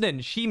know what?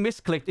 Listen, she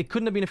misclicked. It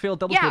couldn't have been a failed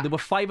double kill. Yeah. There were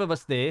 5 of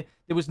us there.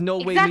 There was no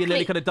way me Exactly. and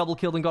Lily could have double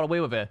killed and got away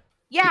with it.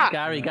 Yeah.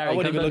 Gary, I wasn't come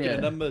even down looking at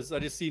here. numbers. I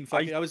just seen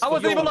fucking. I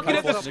wasn't even looking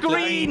at the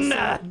screen.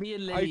 Me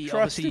and Lily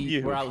trusted obviously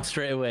you. were out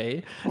straight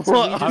away.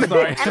 What? I'm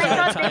sorry. And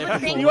I thought they were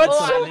saying, You had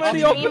 "Oh, so I'm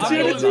many on stream,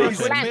 opportunities. I'm on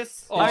stream."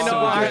 I know.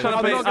 I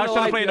was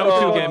trying to play an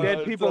O2 game.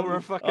 Dead people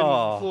were fucking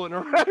Oh. floating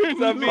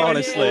around.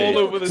 Honestly. all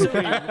over the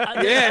screen.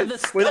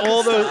 Yes. With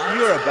all those,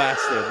 you're a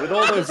bastard. With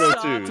all At the those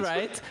start, O2s.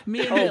 right?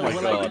 Me and Oh Lil my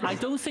were like, God. I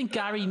don't think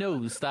Gary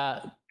knows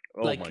that.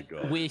 Oh Like my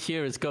God. we're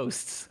here as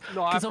ghosts.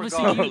 No, I obviously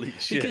forgot. Holy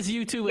shit. because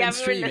you two were Yeah, we were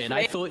streaming,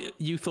 I listening. thought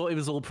you thought it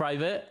was all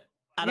private.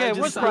 And Yeah, I it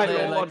just was sat private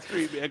there all like, on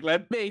stream, yeah,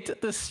 Glenn.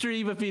 mate, the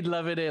stream have been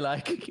loving it.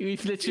 Like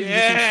we've literally just been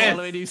Yes.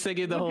 following you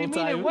singing the What do whole you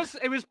mean? time.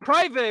 It was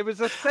private. It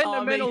was a Oh,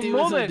 sentimental mate,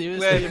 moment. it was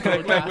Glenn, being Glenn, Glenn,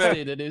 Glenn.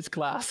 broadcasted and it was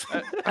class.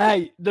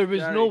 Hey, there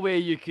was no Gary. way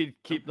you could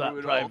keep that Blew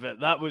it all. private.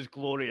 That was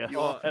glorious. You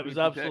are It was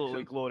for absolutely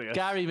protection. glorious.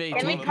 Gary, mate,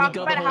 Can we we talk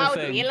got about the whole how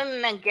thing.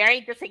 Dylan and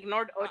Gary just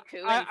ignored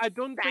O2? I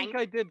don't think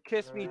I did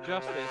Kiss Me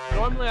Justice.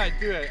 Normally I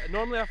do it.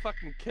 Normally I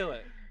fucking kill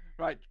it.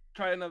 Right,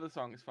 try another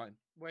song. It's fine.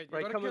 Wait, you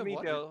Right, gotta come with kill me,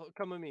 what? Dale.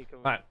 Come with me. Come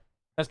with Right,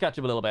 let's catch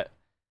up a little bit.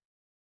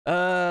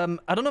 I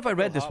don't know if I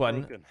read this one,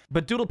 heartbroken.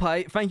 but Doodle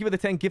Pie, thank you for the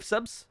 10 gift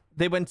subs.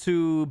 They went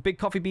to Big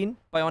Coffee Bean,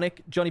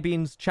 Bionic, Johnny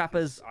Beans,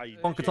 Chappers,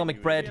 Bonk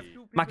Atomic Bread,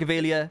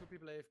 Machiavellia,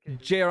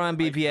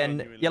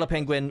 JRMBVN, Yellow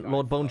Penguin,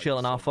 Lord Bone Chill,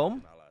 and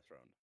Arfoam.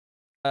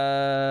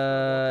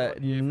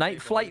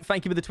 Night Flight,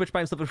 thank you for the Twitch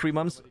Prime stuff for 3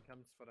 months.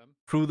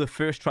 Through the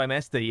first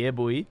trimester, yeah,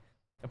 boy.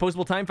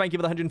 Opposable Time, thank you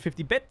for the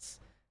 150 bits.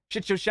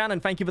 Shit Show Shannon,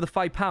 thank you for the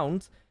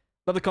 £5.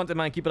 Love the content,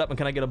 man. Keep it up, and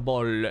can I get a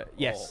ball?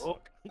 Yes. Oh.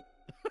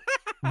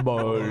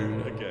 Ball.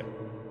 Okay.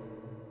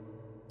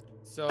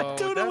 So I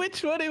don't know that-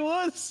 which one it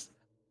was.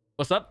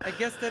 What's up? I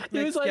guess that It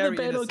makes was either Gary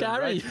Ben or innocent,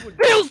 Gary. right? He would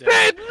Bill's be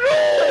dead. dead!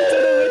 I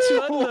don't know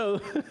which one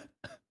though.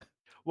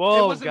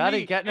 Whoa, wasn't Gary,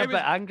 me. getting a It bit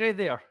was- angry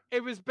there.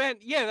 It was Ben.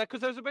 Yeah,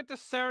 because I was about to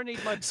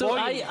serenade my So boy.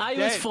 I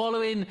was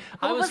following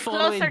Who was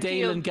following closer to Dale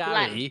you, and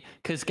Gary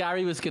because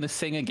Gary was gonna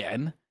sing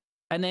again,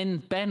 and then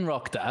Ben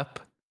rocked up.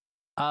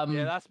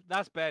 Yeah,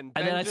 that's Ben.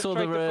 and then Ben I just saw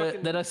tried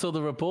to fucking- saw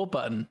the report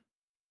button.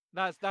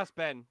 That's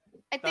Ben.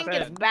 I think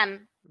Ben. it's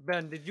Ben.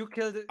 Ben, did you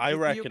kill the? I did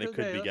you reckon kill it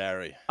could be Dale?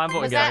 Gary. I'm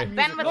voting Was Gary. that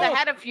Ben was No,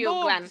 ahead of you,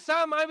 no, Glenn?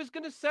 Sam, I was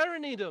gonna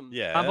serenade him.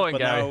 Yeah, I'm voting but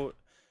Gary. now,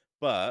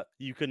 but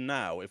you can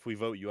now, if we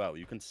vote you out,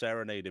 you can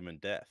serenade him in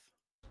death.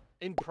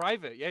 In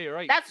private. Yeah, you're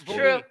right. That's Vote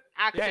true, me.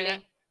 actually. Yeah.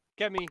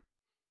 Get me.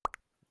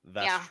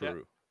 That's Yeah.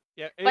 true.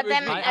 Yeah. But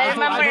then I I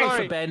remember.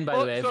 voted for Ben, by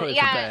the way. I voted for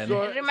Yeah, Ben.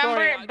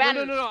 remember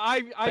Ben? No.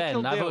 I Ben,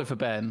 killed I Dale. voted for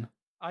Ben.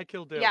 I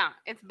killed Dale. Yeah,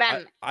 it's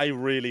Ben. I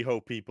really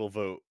hope people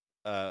vote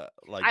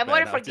like I Ben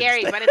voted for out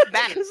Gary, instead, but it's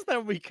Ben. because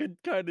then we could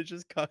kind of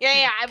just cut.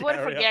 Yeah, I voted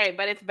for Gary out. Gary,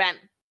 but it's Ben.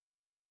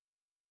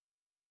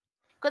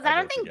 Because I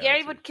don't voted for think Gary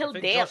Gary too. would kill I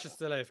think Dale. Josh is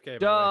still AFK. by the way.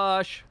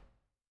 Josh.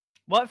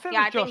 What if it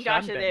Yeah, I was think Josh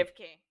Josh is and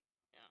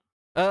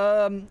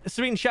Ben? AFK.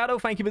 Serene Shadow,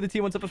 thank you for the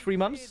tier 1 sub for 3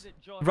 months.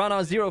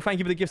 Rana Zero, thank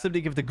you for the gift sub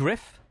to give the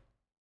Griff.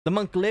 The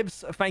Monk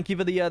Lives, thank you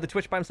for the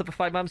Twitch Prime sub for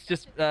 5 months.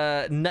 Just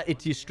nutted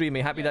to your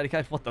streaming. Happy Daddy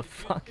Kev, what the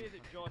fuck?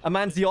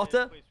 Amanzi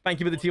Otter, thank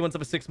you for the tier 1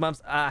 sub for 6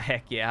 months.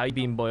 Heck yeah, how you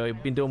been, boy?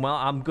 You've been doing well?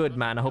 I'm good,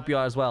 man. I hope you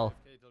are as well.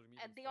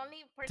 The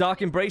only person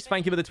Dark Embrace,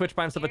 thank you for the Twitch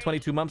Prime sub for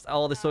 22 months.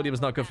 Oh, the sodium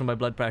is not good for my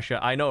blood pressure.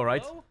 I know,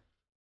 right?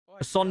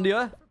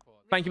 Sondia,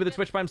 thank you for the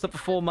Twitch Prime sub for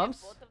 4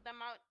 months. both of them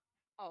out.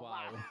 Oh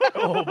wow.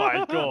 Oh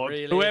my god.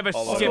 Really? Whoever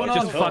Oh my skipped God.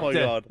 just Oh fucked my it.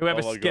 God.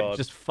 Whoever Oh my skipped God.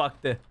 just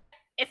fucked it.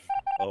 It's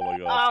Oh my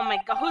god. oh my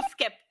god, who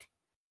skipped?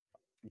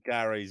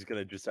 Gary's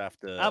gonna just have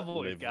to I've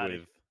voted live Gary.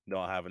 with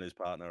not having his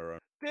partner around.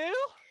 Dale?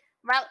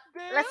 Well,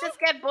 let's just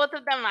get both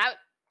of them out.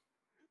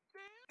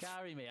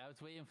 Gary, mate, I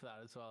was waiting for that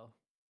as well.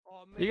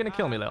 Oh, You're gonna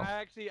kill me, Lil.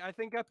 I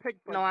think I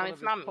picked like, No, one it's of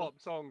his not me. pop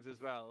songs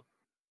as well.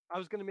 I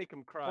was gonna make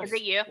him cry. Is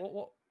it you?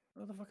 What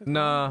the fuck is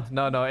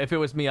No. If it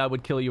was me, I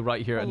would kill you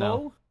right here and now.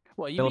 Hello?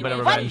 What, you Little mean bit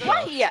of What? revenge.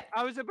 Why?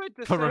 I was about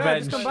to For say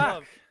revenge. just Come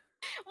back.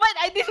 What?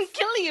 I didn't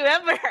kill you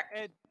ever.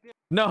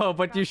 No,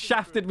 but you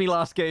shafted me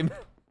last game.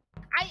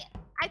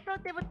 I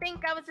thought they would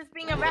think I was just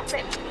being a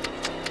weapon.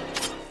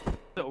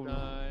 Oh,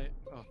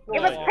 It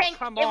was Oh, Pink.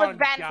 come It was on,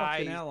 Ben. guys.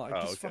 Fucking hell, I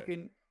Oh, just okay.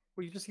 fucking...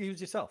 Well, you just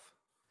used yourself.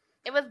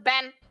 It was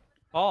Ben.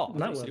 Oh, That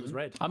that was, it was wasn't.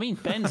 red. I mean,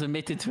 Ben's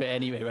admitted to it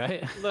anyway,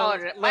 right? Lil, Oh,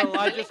 Lil,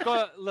 I just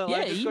got Lil, Yeah,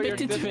 I just he got your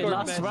admitted to it Discord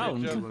last message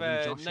round. of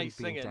Josh nice being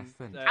singing.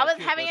 deafened. I was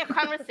Cupid. having a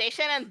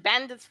conversation and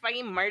Ben just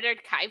fucking murdered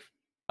Kaif.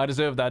 I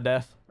deserve that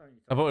death.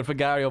 I voted for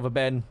Gary over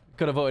Ben.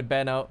 Could have voted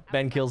Ben out.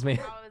 Ben kills me.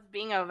 I was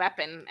being a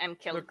weapon and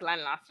killed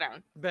Glenn last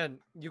round. Ben,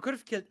 you could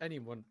have killed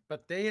anyone,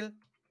 but Dale.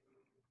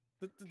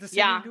 The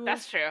Yeah, singing duo,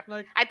 that's true.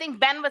 Like, I think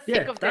Ben was sick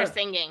Yeah, of their that-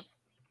 singing.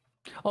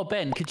 Oh,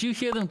 Ben, could you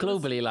hear them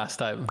globally last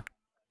time?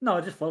 No,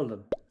 I just followed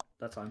them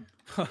that time.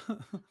 Oh,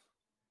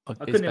 I is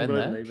couldn't Ben hear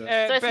there? verbally, but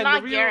So it's Ben,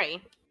 not the real,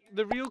 Gary.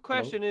 The real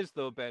question is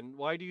though, Ben,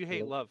 why do you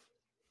hate Hello?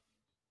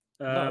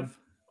 love?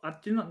 I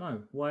do not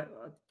know why. I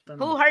don't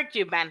Who know. hurt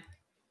you, Ben?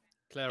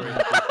 Clary.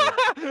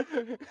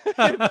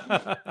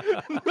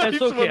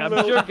 it's okay.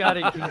 I'm sure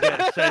Gary can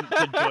get sent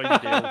to join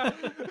Dale.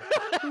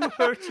 Who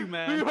hurt you,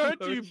 man? Who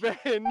hurt you,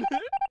 Ben?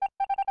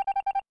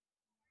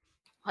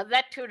 Was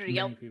that too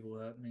real? Many people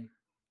hurt me.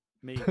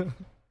 Me.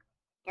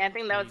 Yeah, I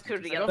think that was too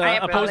real. I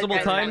Opposable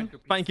apologize, Time, Ben.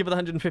 thank you for the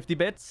 150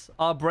 bits.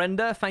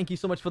 Brenda, thank you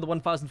so much for the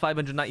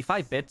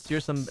 1,595 bits.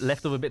 Here's some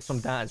leftover bits from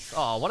Daz.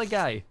 Oh, what a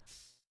guy.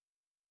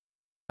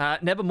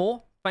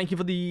 Nevermore, thank you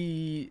for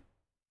the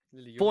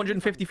Lily, you're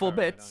 454 fucking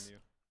paranoid, bits. aren't you?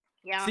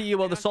 Yeah. CEO of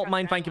the I don't Salt trust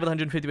Mine, thank you for the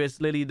anyone. 150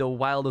 bits. Lily, the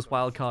wildest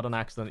wild card on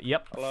accident.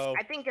 Yep. Hello.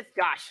 I think it's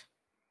Josh.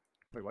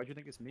 Wait, why do you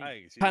think it's me?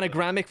 Hey, it's you,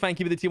 Panagrammic, thank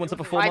you for the T1 sub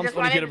for 4 I months. just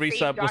When you get a wanted to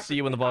see resub, we'll Josh see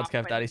you in the was VODs, off Kev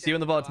when Daddy. he See you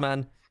in the VODs,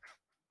 man.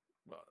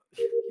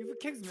 You've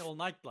accused me all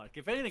night, like.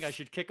 If anything, I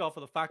should kick off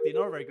for the fact that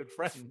you're not a very good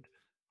friend.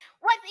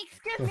 What?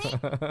 Excuse me?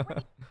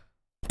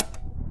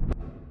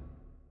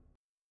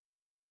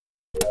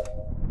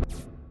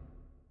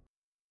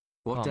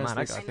 What Oh, does man,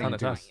 I this got a thing ton of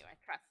do? tests. You, I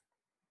trust.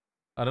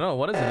 I don't know,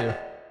 what does it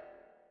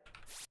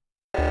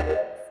do?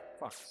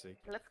 Fuck's sake.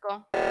 Let's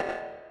go.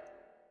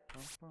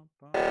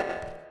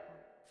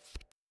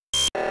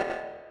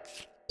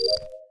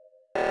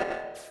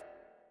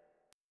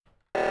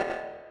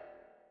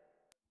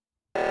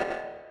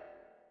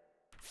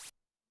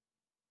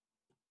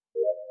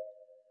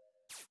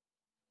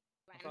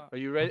 Are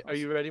you ready? Are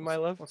you ready, my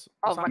love?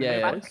 Oh, what Yeah, the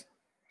yeah. fuck?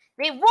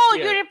 Wait, whoa,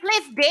 Yeah. you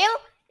replaced Dale?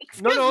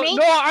 Excuse No, me?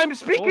 I'm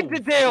speaking to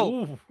Dale.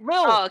 Ooh. Will,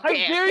 Oh,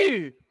 okay, how dare okay.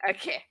 you?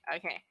 Okay,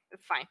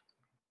 it's fine.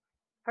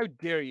 How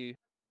dare you?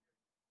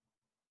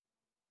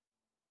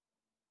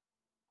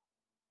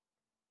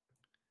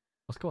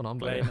 What's going on,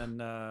 buddy?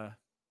 Glenn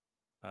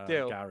and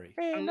Dale. Gary.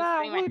 I'm just doing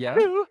my... Yeah?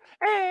 Do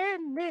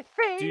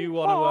anything. Do you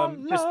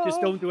want to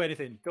just don't do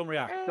anything? Don't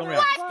react. Don't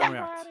react. Don't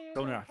react.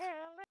 Don't react.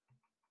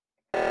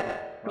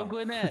 Don't go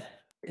in there.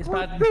 It's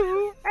bad.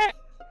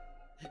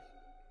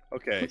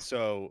 Okay,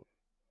 so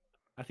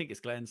I think it's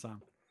Glenn,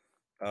 Sam.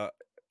 Uh,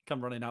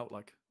 Come running out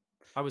like.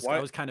 I was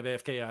why- kind of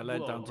AFK. I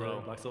leant down to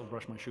Whoa. like sort of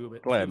brush my shoe a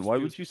bit. Glenn, It was- why it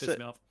would was you pissing say-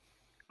 me off.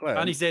 Glenn,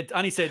 And he said,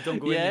 "Don't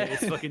go in Yeah. there.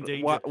 It's fucking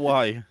dangerous."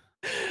 why?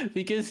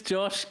 Because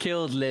Josh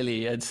killed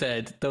Lily and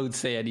said, "Don't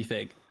say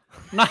anything."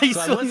 Nice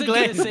So I one, wasn't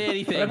Glenn. going to say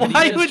anything. but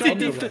Why he's would just you trying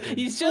do to- that?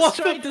 He's What just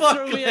the trying to fuck,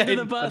 throw me under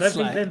the Glenn? bus. I don't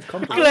think like. Glenn's I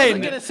comfortable. wasn't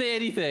Glenn. going to say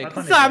anything. I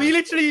can't Sam, hear you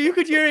literally, you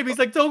could hear him. He's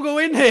like, "Don't go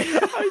in there."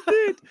 I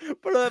did,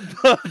 but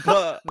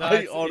No, I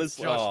it's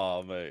honestly, Josh.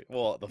 oh mate,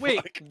 what the Wait,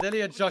 fuck?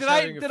 Lily and Josh Did I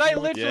having a did I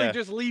feud. literally Yeah.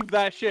 just leave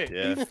that shit?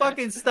 Yeah. He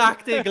fucking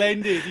stacked it,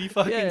 Glenn did. He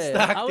fucking Yeah,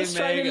 stacked I was it,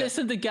 trying to mega.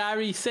 listen to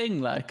Gary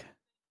sing, like.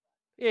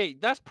 Hey,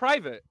 that's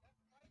private.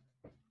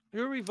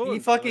 Who are we voting? He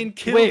for? fucking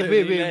killed Wait, him.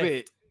 wait, He wait, left.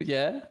 wait.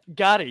 Yeah.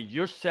 Gary,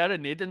 you're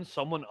serenading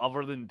someone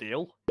other than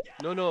Dale?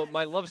 No,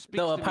 my love speaks.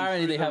 No, to me apparently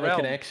through they the have a realm.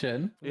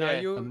 connection. No,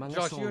 Yeah. you, Among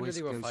Josh, us you and always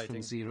Lily were goes from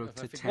fighting. 0 I to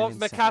think 10 Well, in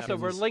Mikasa,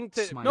 seconds. we're linked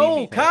to Smiley No,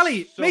 face.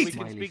 Callie, so mate, we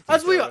can speak to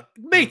As we each are, other.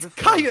 mate, Never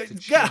Kaya, fail to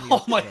get, cheer me oh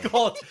up, my Glenn.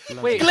 god,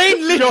 Bloody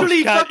Glenn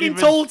literally can't fucking even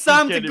told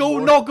Sam to fucking go,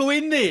 work. not go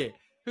in there.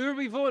 Who are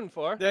we voting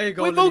for? There you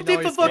go. We Lily, voted now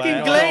for he's fucking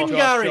kicking Glenn, off.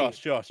 Gary.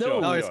 Josh.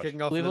 Now he's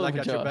kicking off. We Lily, I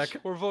voted for got your Josh.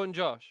 back. We're voting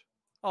Josh.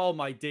 Oh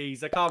my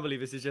days! I can't believe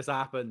this has just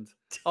happened.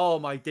 Oh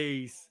my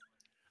days!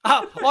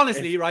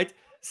 Honestly, right,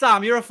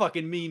 Sam, you're a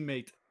fucking meme,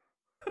 mate.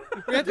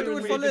 We had to do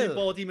it for You're the Lil.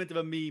 embodiment of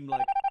a meme,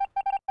 like.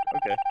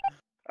 Okay.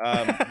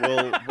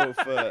 We'll vote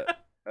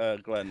for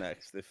Glenn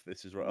next if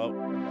this is right. Oh,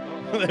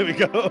 there we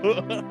go.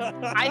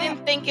 I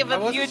didn't think it I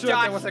was you, wasn't sure if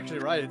that Josh. was actually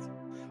right.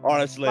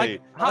 Honestly,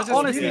 Like, I was just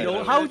honestly muted.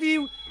 though, how do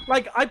you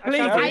like? I played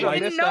can't it, believe I right?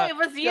 didn't missed know that. it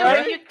was you Yeah.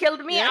 when you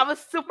killed me. I was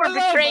super My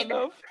love, betrayed. my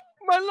love.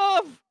 My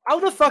love. How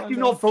the fuck do you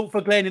not vote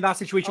for Glenn in that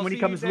situation I'll when he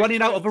see you comes next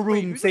running out of a time. Wait,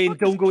 room who the saying, fuck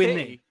 "Don't is go in there"?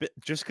 Kitty? but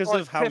just because Oh, of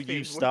it's how Tiffy.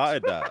 you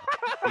started that,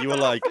 you were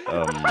like,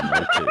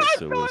 okay,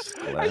 so it's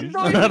Glenn. know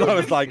And you I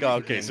was did. like,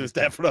 okay, so it's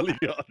definitely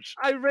Josh.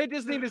 I read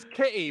his name as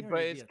Kitty, but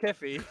it's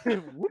Kiffy.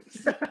 Whoops.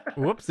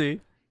 Whoopsie.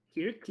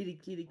 Kitty.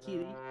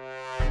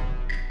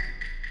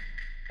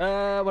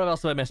 What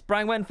else did I miss?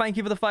 Brangwen, thank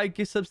you for the 5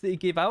 gift subs that you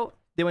gave out.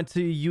 They went to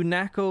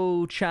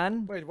Unako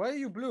Chan, Wait, why are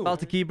you blue?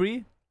 Balta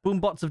Kibri,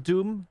 Boombots of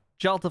Doom,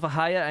 Jalta for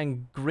Hire,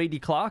 and Grady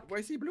Clark. Why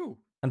is he blue?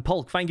 And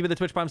Polk, thank you for the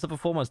Twitch Prime sub for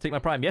 4 months. Take my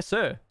Prime. Yes,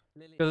 sir.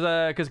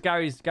 Because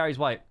Gary's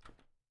white.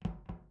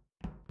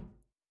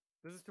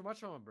 This is too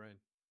much on my brain.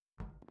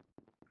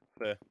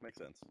 Fair, makes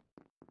sense.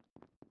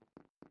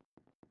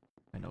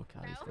 I know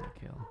Callie's gonna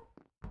kill.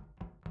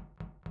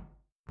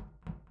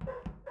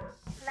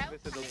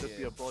 This it'll just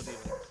be a body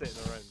like,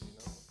 sitting around, you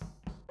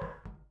know.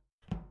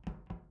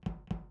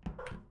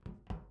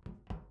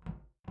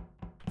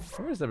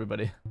 Where is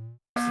everybody?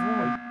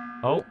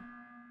 Oh.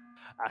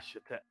 Ah,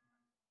 shit.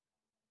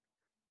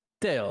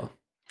 Dale,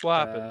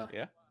 What happened?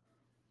 Yeah.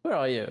 where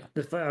are you?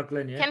 Just fight out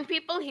Glenn, yeah? Can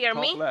people hear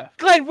Top me? left.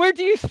 Glenn, where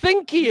do you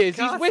think he is?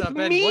 He's Casa, with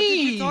Ben, me. What did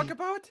you talk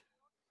about?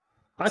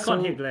 I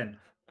can't hear Glenn.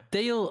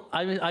 Dale,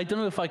 I don't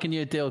know if I can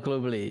hear Dale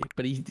globally,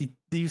 but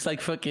he's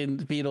like fucking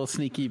being all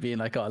sneaky, being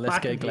like, oh, let's I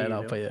can get Glenn hear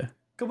up you. here.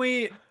 Can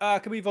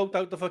we vote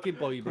out the fucking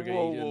boy brigade?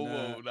 Whoa.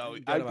 And, No,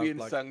 get I'm him out, being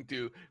like- sung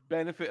to.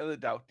 Benefit of the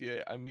doubt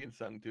here. I'm being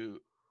sung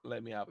to.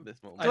 Let me have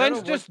this moment. I don't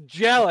Glenn's know just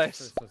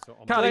jealous.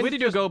 Callie, Glenn's where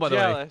did you just go, by the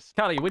way? jealous.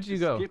 Callie, where did you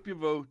go? Skip your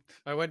vote.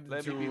 I went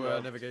Let me be to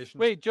loved. navigation.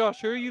 Wait, Josh,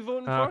 who are you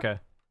voting for? Okay.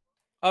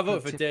 I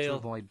vote for Tip to Dale.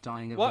 avoid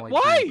dying, What? avoid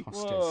Why?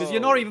 imposters. Because you're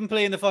not even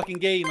playing the fucking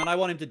game, and I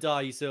want him to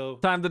die, so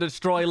Time to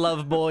destroy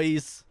love,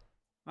 boys.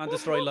 and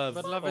destroy love.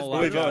 But love is all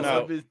Are we that voting jazz.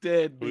 out? Love is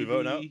dead, Are we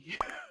voting out? baby.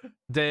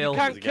 Dale. You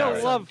can't Is it kill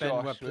Gary? love, Ben,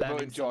 Josh. we're We're planning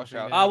voting Josh something,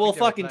 out. man. I will think they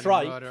were fucking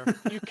planning try. murder.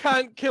 You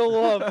can't kill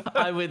love.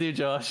 I'm with you,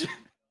 Josh.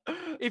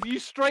 If you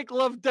strike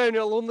love down,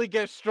 it'll only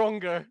get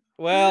stronger.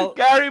 Well,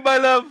 Gary, my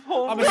love.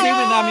 Hold I'm me.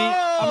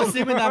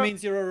 assuming that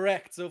means you're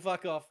erect, so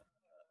fuck off.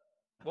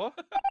 What?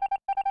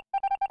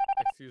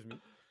 Excuse me.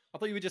 I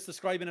thought you were just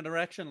describing an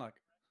erection, like.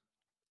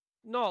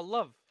 No,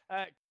 love.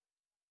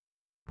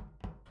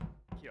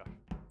 Here.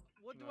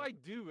 What do I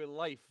do in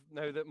life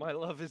now that my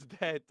love is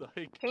dead?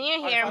 Like, Can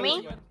you hear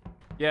me?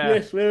 Yeah.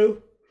 Yes, Will.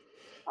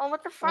 Oh,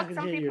 what the fuck? can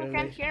Some hear you, people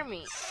can't Lily. hear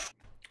me.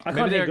 I Maybe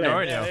can't they're hear Glenn.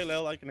 ignoring Yeah, you. hey,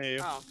 Lil, I can hear you.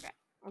 Oh, okay.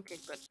 Okay,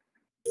 good.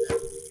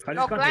 I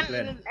No, just can't hear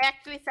Glenn Glenn.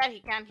 actually said he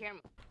can't hear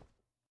me.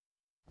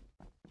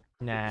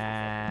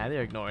 Nah,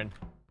 they're ignoring.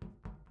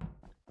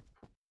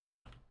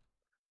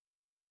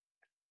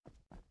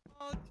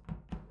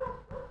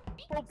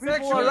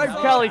 People are right,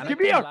 Callie. Come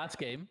here. Last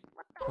game.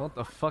 What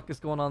the fuck is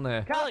going on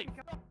there? Callie.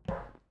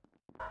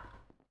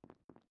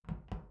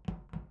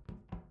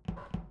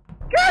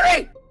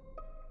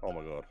 Oh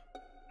my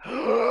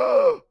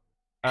god.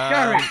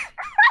 Gary!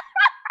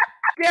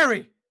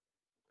 Gary!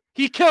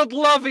 he killed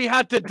love. He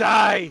had to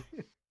die.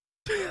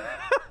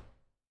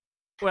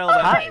 Well,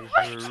 then.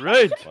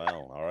 Rude.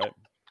 Well, alright.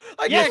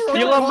 I Yeah, just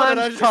steal wrote a it down and I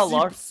man's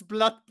just see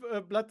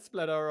colour. blood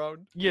splatter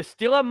around. You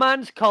steal a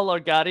man's colour,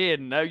 Gary,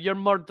 and now you're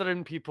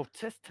murdering people.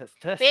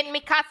 Tisk. Wait,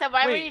 Mikasa,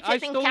 why were you Wait, I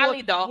chasing stole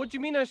Callie, though? What do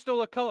you mean I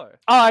stole a color?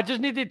 Oh, I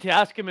just needed to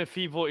ask him if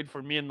he voted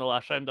for me in the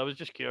last round. I was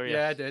just curious.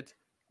 Yeah, I did.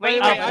 Were you Wait,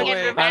 trying to wait, get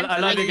wait. revenge I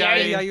on love you, Gary?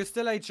 Gary. Are you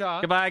still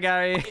HR? Goodbye,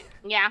 Gary.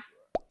 Yeah.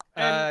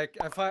 I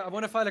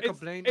want to file a Is-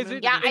 complaint. is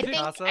it- Yeah,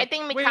 is I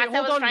think Wait, Mikasa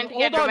was trying to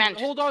get revenge.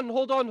 hold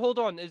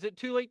on. Is it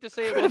too late to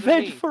say it wasn't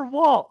Revenge me? for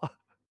what?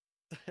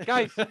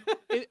 Guys,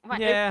 it, What?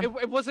 Yeah.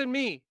 it wasn't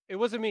me. It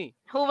wasn't me.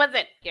 Who was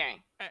it,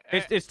 Gary?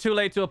 It's too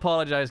late to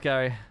apologize,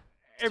 Gary.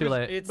 It's too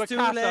late. It's too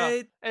Mikasa.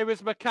 late. It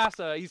was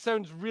Mikasa. He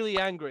sounds really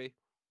angry.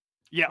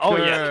 Yeah, oh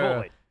yeah, Grr.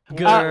 totally.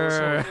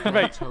 Grr.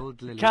 Right.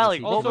 Told Lily Callie,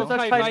 that what also, was I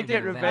Kai, trying I to get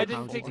didn't- revenge? I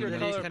didn't take your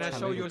Lily, color can I back.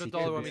 show you the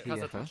doll where Lily, Mikasa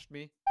Lily, touched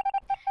me?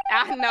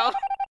 No.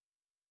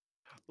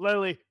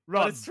 Lily, But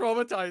run. it's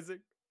traumatizing.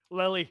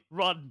 Lily,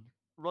 run.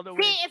 Run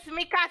away. See, it's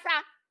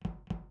Mikasa.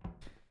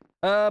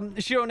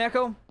 Shiro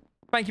Neko,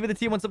 thank you for the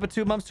team. Once up for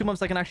 2 months. 2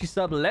 months I can actually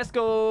sub. Let's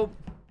go.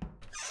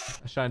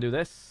 Let's try and do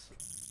this.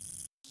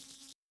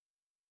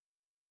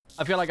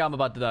 I feel like I'm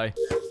about to die.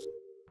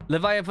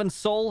 Leviathan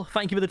Soul,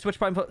 thank you for the Twitch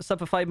Prime sub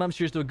for 5 months.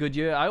 Cheers to a good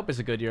year. I hope it's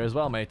a good year as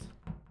well, mate.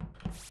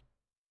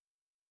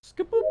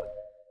 Skaboop.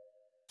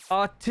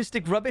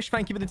 Artistic Rubbish,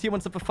 thank you for the tier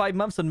 1 sub for 5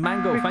 months. And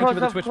Mango, thank you for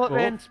the Twitch got the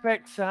Pro.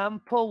 inspect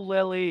sample,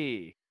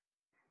 Lily.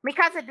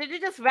 Mikasa, did you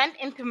just went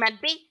into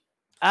Medbay?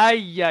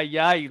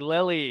 Aye,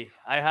 Lily.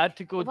 I had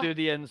to go do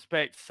the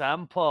inspect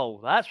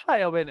sample. That's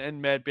why I went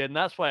in Medbay, and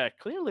that's why I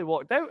clearly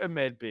walked out in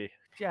Medbay.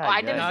 Yeah,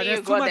 I didn't see there's you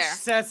too go much there.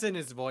 sass in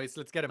his voice.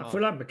 Let's get him I out.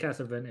 feel like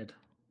Mikasa vented.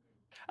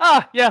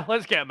 Ah, yeah,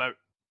 let's get him out.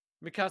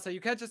 Mikasa, you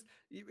can't just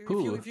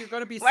Who? if you're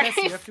gonna be Why are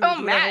sassy, you you have to so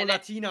do that whole mad?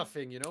 Latina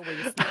thing, you know, where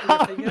you snap your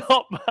I'm fingers.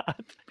 not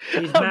mad.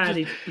 He's I'm mad.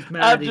 just- He's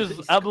mad. I'm He's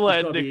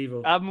letting gotta be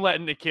evil. I'm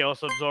letting the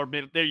chaos absorb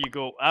me. There you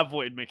go. I've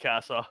voted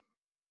Mikasa.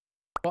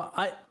 Well,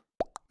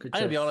 Good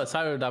I'll be choice. honest,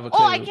 I would have a clue.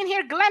 Oh, I can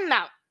hear Glenn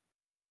now.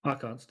 I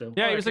can't still.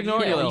 Yeah, he was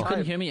ignoring you. Yeah, Though. you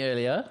couldn't hear me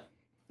earlier.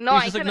 No,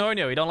 He's I just couldn't. ignoring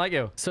you. He don't like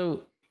you.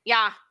 So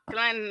Yeah,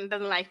 Glenn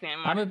doesn't like me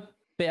anymore. I'm a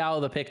bit out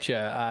of the picture,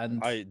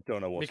 and I don't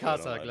know what's going on.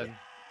 Mikasa, either. Glenn.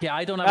 yeah,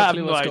 I don't I have a have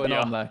clue no what's going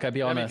idea. on. Like, I'll be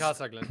Yeah, honest.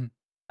 Mikasa, Glenn.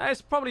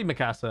 It's probably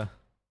Mikasa.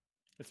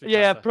 It's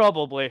Yeah, Mikasa.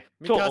 probably.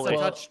 Mikasa Totally.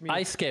 Well, touched me.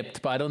 I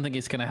skipped, but I don't think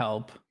it's gonna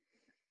help.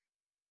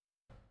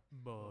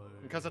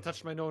 Mikasa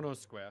touched my no-no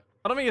square.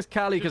 I don't think it's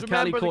Callie because Just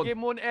Callie remember the caught.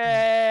 game won't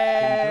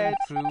end.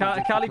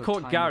 Callie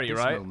caught Gary,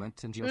 right? No,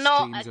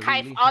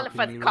 Kaif, all of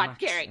us caught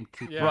Gary.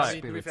 Yeah, Right. I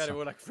mean, to be fair, there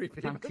were like 3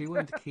 people. Thank you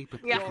and keep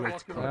it Yeah. a great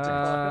Walking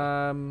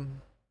project.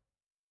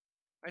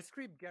 I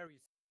screamed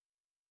Gary's.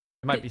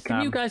 It might be Can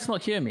Sam. you guys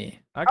not hear me?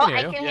 I Oh, can hear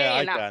I you. can Yeah, hear I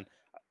you now. can.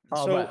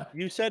 Oh, So right.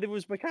 you said it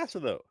was Mikasa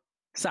though.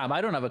 Sam,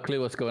 I don't have a clue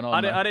what's going on.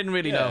 I man. didn't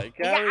really Yeah,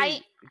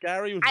 know.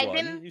 Gary was I one.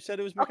 didn't- You said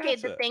it was Mikasa. Okay,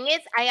 the thing is,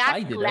 I asked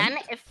didn't. Glenn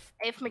if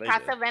They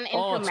Mikasa did. went into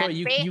Oh, sorry,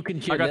 you Medbay. can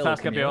hear I got Lil,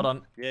 task can up here. you? Hold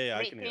on. Yeah, I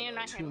Wait, can can you hear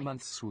not that. hear me? 2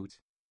 months swoot.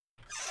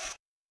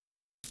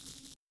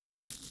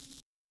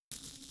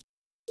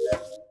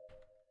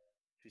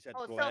 She said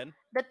Oh, so Glenn.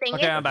 the thing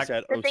Okay, is, I'm back. She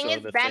said, the "Oh, thing so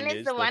is, the Ben thing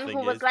is the one thing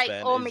who was is, like,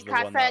 Ben "Oh, is the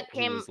one Mikasa that- who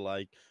came was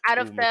like, out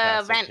 "Oh, of the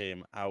Mikasa vent."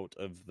 came out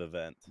of the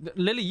vent.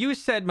 Lily, you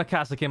said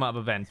Mikasa came out of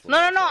a vent. No.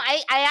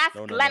 I asked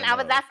No, no, Glenn. no, I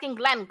was no. asking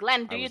Glenn.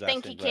 Glenn, do I you was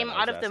think he asking came Glenn,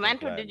 I out was of the asking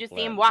vent, or did you see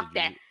Glenn, him did walk you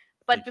there? think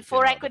But he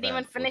before came I out the could even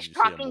vent, or finish did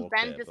you see him talking, walk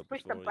Ben there? just But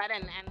pushed the before-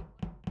 button and.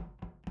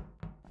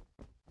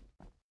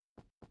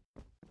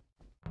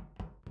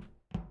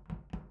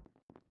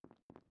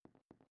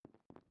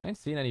 I ain't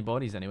seen any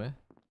bodies anywhere.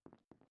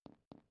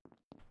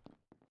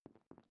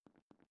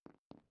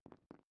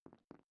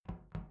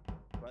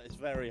 But it's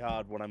very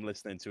hard when I'm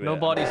listening to it. No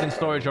and bodies I'm in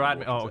storage or trying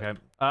admin. to Oh, watch it. okay.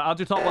 I'll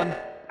do top one.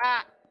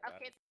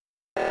 Okay.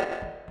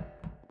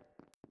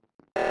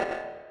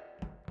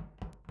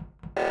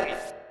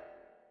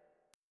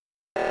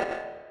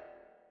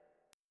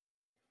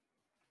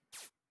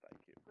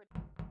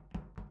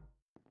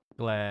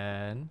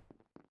 Glenn.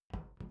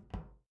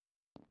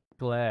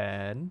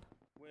 Glenn.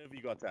 Where have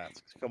you got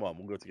tasks? Come on,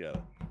 we'll go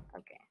together.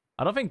 Okay.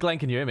 I don't think Glenn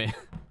can hear me.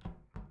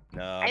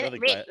 No, I- I don't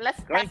think wait, Glenn,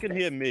 let's Glenn test can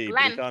this. hear me, but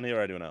Glenn. he can't hear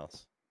anyone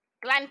else.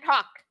 Glenn,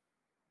 talk.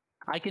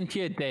 I can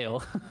hear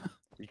Dale.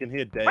 You can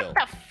hear Dale.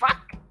 What the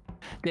fuck?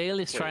 Dale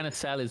is trying to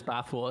sell his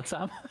bathwater,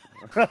 Sam.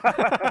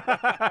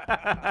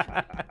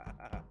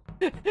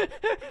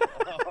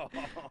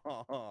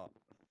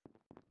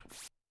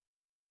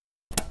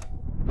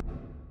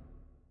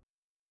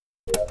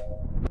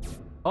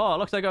 Oh,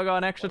 looks like I got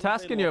an extra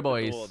task in here,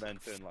 boys.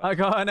 I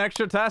got an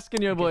extra task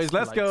in here, boys.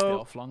 Let's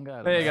go.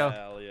 There you go.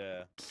 Hell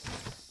yeah.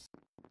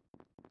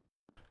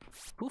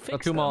 Who Got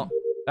fixed two more.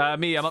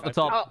 Me, I'm up the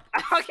top.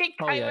 Oh, okay,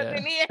 Oh, Kai yeah, was yeah.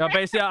 in here. No,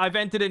 basically, I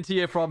vented into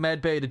here from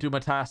Medbay to do my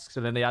tasks,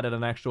 and then they added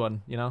an extra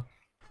one, you know?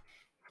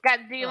 Scott,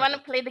 do you want to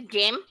play the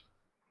game?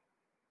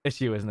 It's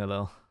you, isn't it,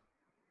 Lil?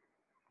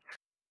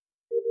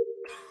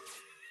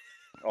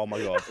 Oh my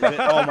god.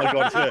 Oh my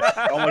god, it's her.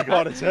 Oh my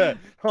god, it's her.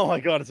 Oh my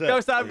god, it's her. Go,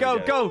 Sam, go,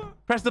 Yeah. go!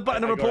 Press the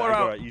button and I got it, report I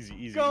her got out. it. Easy,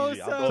 easy, Go, easy.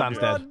 Sam, Sam's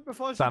run dead.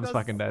 before she Sam's does,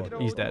 fucking dead. you know,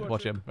 He's dead. what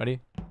Watch she- him. Ready?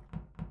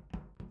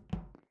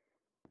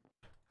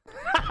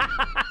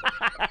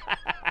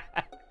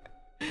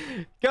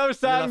 Go,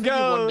 Sam,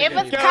 go! It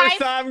was Go, Kai.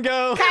 Sam,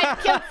 go! Kai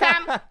killed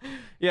Sam.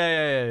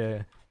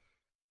 Yeah.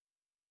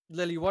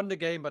 Lily won the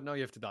game, but now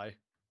you have to die.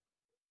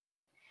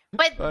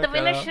 But the Fuck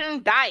winner off.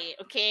 shouldn't die,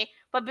 okay?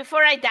 But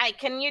before I die,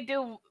 can you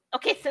do...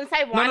 Okay, since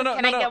I won,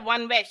 can I get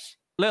one wish?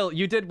 Lil,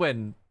 you did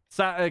win.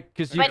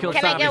 Because you But killed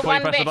can I Sam get before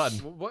you one pressed the wish?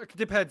 button. What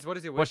depends. What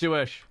is your wish? What's your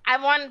wish? I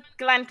want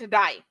Glenn to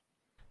die.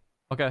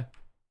 Okay.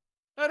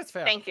 No, that's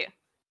fair. Thank you.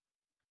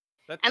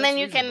 That- And that's then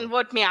you can reasonable.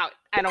 vote me out.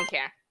 I don't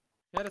care.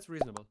 Yeah, that's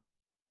reasonable.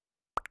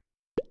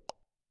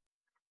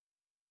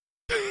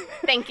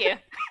 Thank you.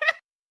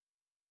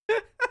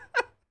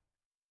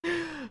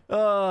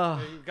 Oh.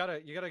 Yeah,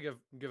 you gotta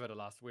give it a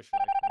last wish.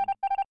 Like, I mean,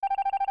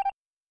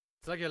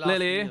 it's like your last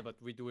Lily? meal, but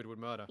we do it with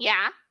murder.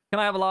 Yeah? Can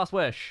I have a last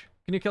wish?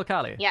 Can you kill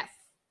Callie? Yes.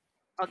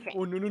 Okay.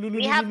 Oh, no,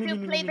 We have to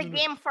play the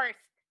game first.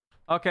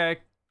 Okay.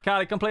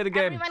 Callie, come play the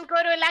game. Everyone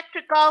go to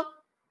electrical.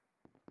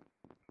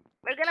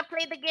 We're gonna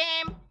play the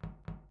game.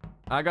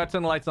 I gotta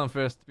turn the lights on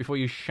first before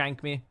you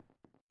shank me.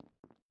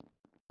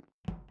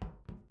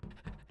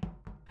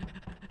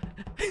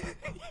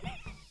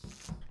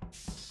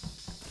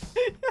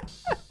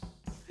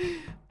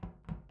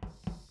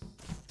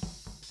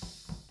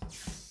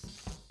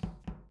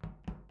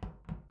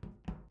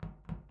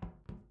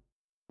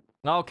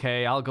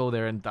 Okay, I'll go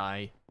there and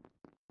die.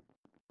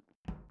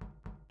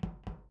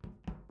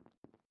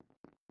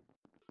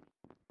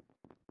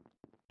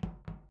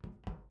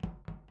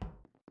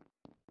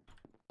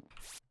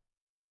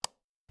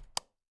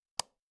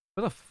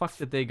 Where the fuck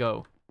did they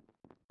go?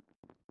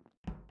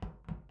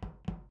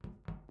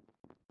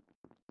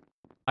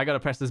 I gotta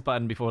press this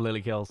button before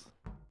Lily kills.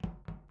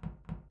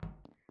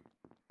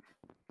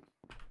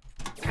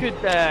 Good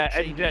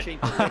exit.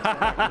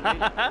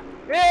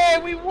 Hey,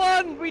 we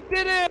won! We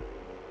did it!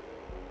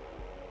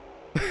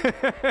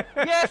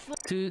 Yes!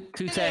 2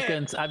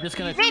 seconds. I'm just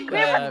gonna Wait,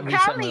 where was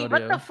reset my Callie? audio.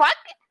 What the fuck?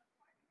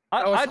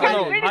 I don't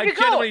know. Where did I you go?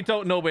 genuinely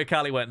don't know where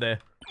Callie went there.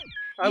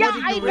 Yeah,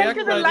 I went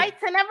to the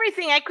lights and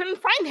everything. I couldn't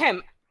find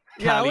him.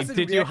 Callie,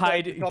 did you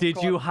hide? Did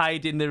you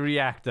hide in the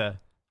reactor?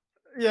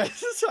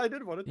 Yes, I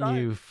didn't want to die.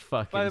 You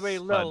fucking. By the way,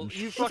 Lil, sponge.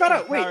 you Was fucking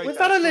that was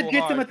that a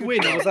legitimate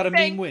win or was that a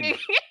mean win?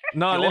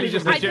 No, Lily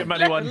just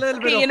legitimately won. A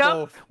little bit You of know,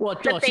 both.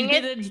 What, The Josh? thing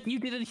You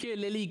didn't hear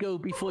Lily go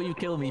before you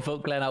kill me.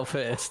 Vote Glenn out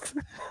first.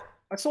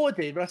 I sort of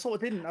did, but I sort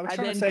of didn't. I was And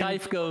trying then to send.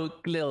 Kaif go,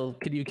 Lil,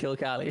 can you kill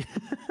Callie?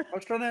 I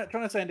was trying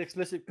to send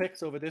explicit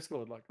pics over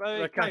Discord, like. By the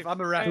way, Look, Kaif, Kaif, I'm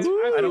a rat. I I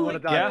feel don't want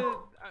like to die.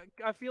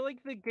 I feel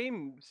like the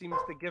game seems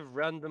to give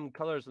random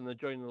colors when they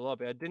join the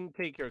lobby. I didn't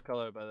take your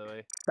color, by the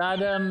way.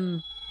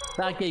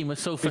 That game was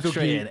so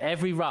frustrating.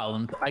 Every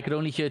round, I could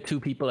only hear 2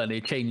 people, and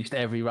it changed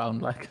every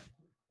round. Like,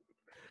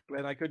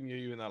 Glenn, I couldn't hear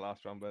you in that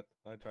last round, but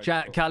I tried.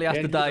 Chat, Callie has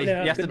to die. He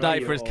has to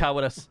die for his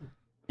cowardice.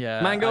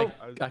 yeah. Mango,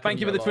 I thank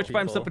you for the Twitch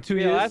Prime sub for 2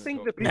 Yeah, I years.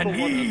 think the people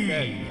want us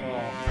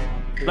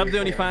dead. Love the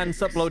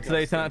OnlyFans upload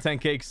today. 10 out of 10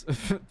 cakes.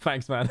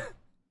 Thanks, man.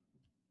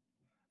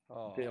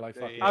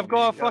 I've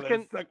got a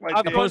fucking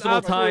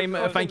Opposable time.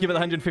 Thank you for the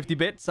 150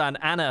 bits, and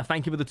Anna,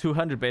 thank you for the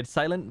 200 bits.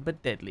 Silent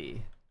but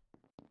deadly.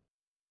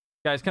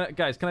 Guys, can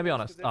I be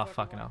honest? Oh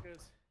fucking hell.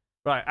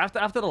 Right,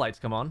 after the lights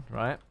come on,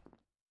 right?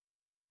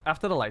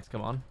 After the lights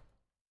come on.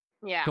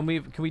 Yeah. Can we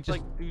just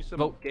like do some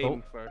vote?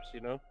 game first, you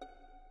know?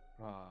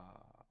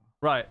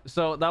 Right.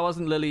 So that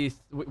wasn't Lily's.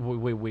 Wait,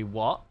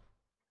 what?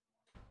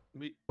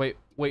 Wait.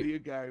 Me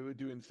and Gary were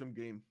doing some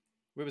game.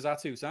 Where was that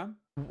to, Sam?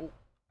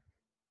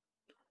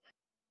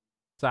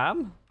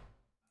 Sam?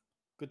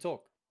 Good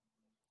talk.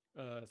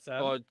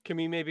 Sam? Or can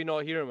we maybe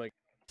not hear him? Like,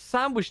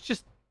 Sam was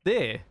just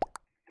there.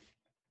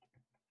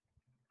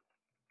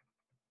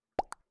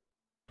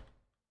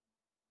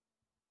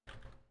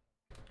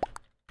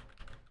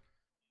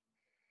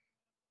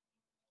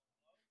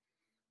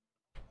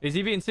 Is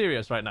he being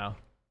serious right now?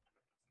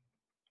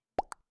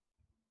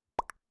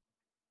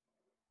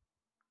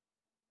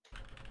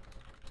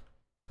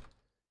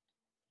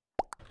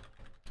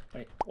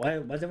 Wait, why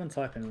is everyone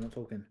typing and not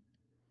talking?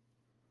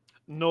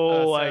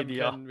 No Sam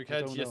idea. We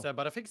can't hear Sam,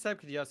 but I think Sam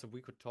could hear us if we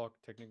could talk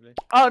technically.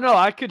 Oh no,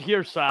 I could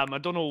hear Sam. I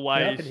don't know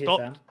why Yeah, I he could hear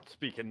stopped Sam.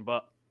 speaking,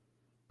 but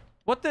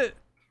What the?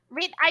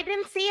 Wait, I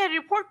didn't see a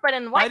report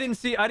button. What? I didn't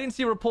see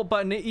a report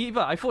button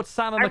either. I thought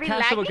Sam and Are we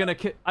Macassa were lagging?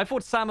 gonna I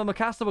thought Sam and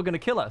Macassa were gonna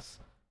kill us.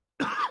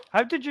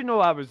 how did you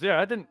know I was there?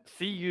 I didn't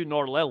see you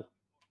nor Lil.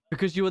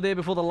 Because you were there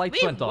before the lights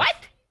Wait, went off. what?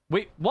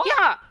 Wait, what?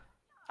 Yeah.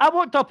 I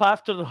walked up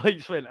after the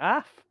lights went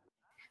off.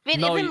 Wait,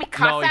 No, isn't you- Mikasa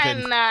no, he and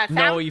didn't. Sam?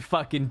 No, he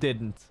fucking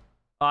didn't.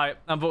 Alright,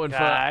 I'm voting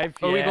Dive,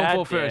 for... Are we yeah, going I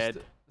for first?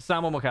 did.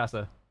 Sam or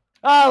Macassa?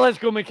 Ah, let's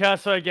go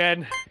Mikasa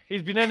again.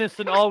 He's been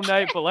innocent all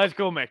night, but let's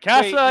go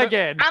Mikasa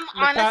again. I'm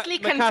honestly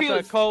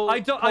confused. I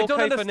don't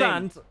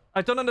understand.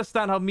 I don't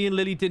understand how me and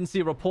Lily didn't see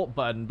a report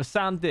button, but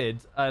Sam did,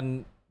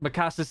 and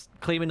Macassa's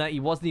claiming that he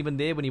wasn't even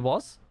there when he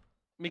was.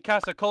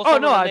 Mikasa, call Oh,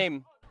 someone no, a I-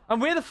 name.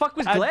 And where the fuck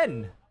was I-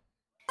 Glenn?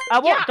 I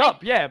walked Yeah,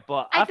 up, yeah,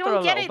 but I after don't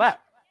a get little it. bit.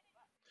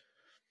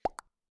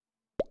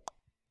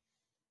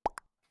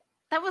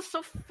 That was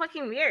so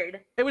fucking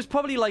weird. It was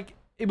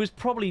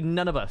probably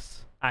none of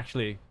us,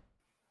 actually.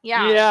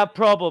 Yeah. Yeah,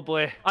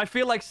 probably. I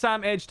feel like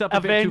Sam edged up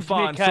a bit too Avenge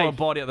far me, and saw a Kate.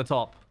 body at the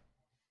top.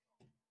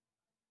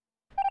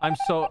 I'm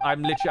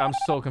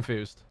so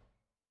confused.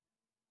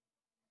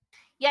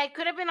 Yeah, it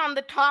could have been on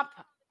the top.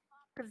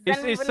 'cause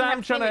then we Is wouldn't Sam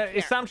have seen trying it to is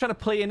here. Sam trying to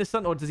play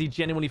innocent, or does he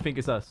genuinely think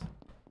it's us?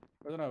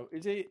 I don't know.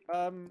 Is he?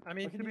 I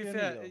mean, to be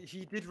fair,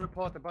 he did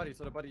report the body,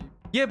 so the body.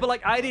 Yeah, but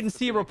like I didn't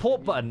see a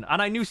report button,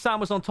 and I knew Sam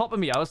was on top of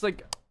me. I was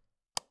like,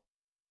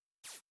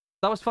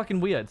 that was fucking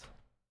weird.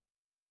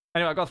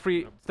 Anyway, I got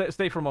three.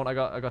 Stay for a moment.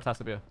 I got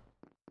Tassa beer.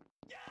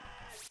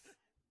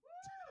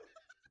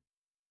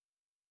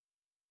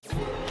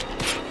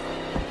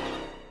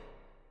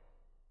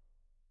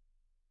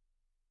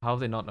 How have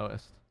they not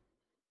noticed?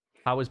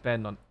 How is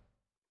Ben not?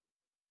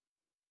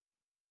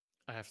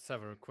 I have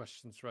several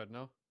questions right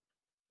now.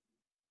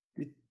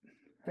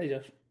 Hey,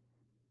 Josh.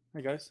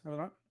 Hey guys, have a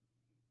night.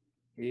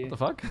 Yeah. What the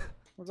fuck?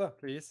 What's that?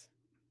 Please.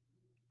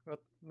 What?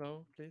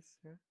 No, please.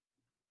 Yeah.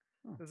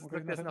 Oh, There's, okay,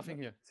 look, there's nothing- nothing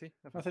here. See?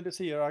 Nothing to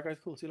see here. Alright, guys,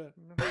 cool. See you later.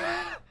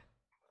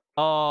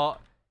 Oh,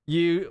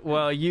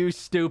 you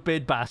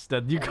stupid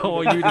bastard! You got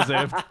what you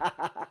deserved.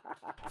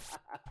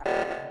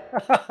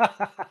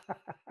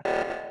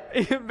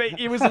 Mate,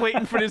 he was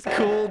waiting for his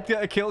kill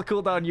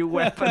cooldown. You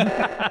weapon.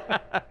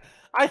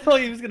 I thought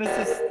he was gonna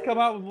just come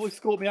out and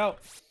scope me out.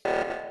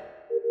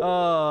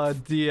 Oh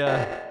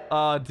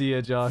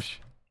dear,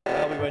 Josh.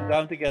 Well, we went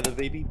down together,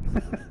 baby.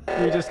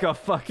 You just got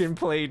fucking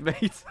played,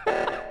 mate.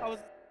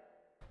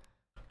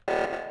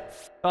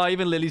 Oh,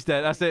 even Lily's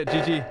dead. That's it.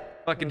 GG.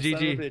 Fucking Son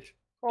of a GG. bitch.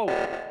 Oh,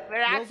 We're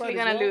actually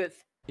gonna lose.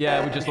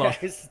 Yeah, we just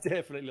lost. It's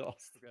definitely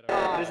lost.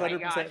 Oh It's my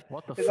 100%. God.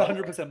 What the It's fuck?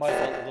 100% my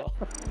fault as well.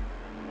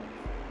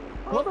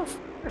 What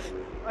the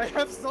I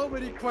have so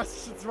many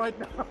questions right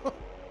now.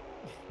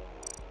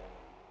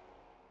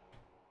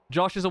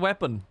 Josh is a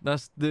weapon.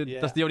 That's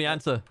the only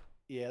answer.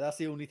 Yeah, that's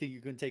the only thing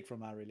you can take from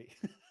that, really.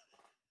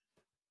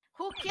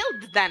 Who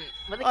killed then?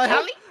 Was it I have-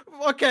 Kelly?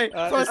 Okay,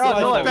 first it's of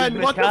all, not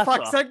Ben, what the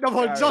fuck? Mikasa. Second of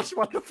all, Josh,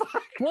 what the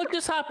fuck? What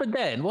just happened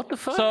then? What the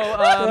fuck? So,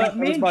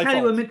 Me was and my Kelly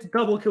fault. were meant to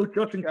double kill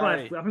Josh and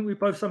Gary. Clef. I think we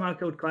both somehow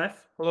killed Clef.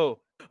 Hello.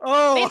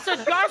 Oh, Wait, so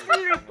Josh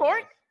didn't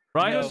report?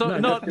 right? No, so no,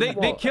 no, no,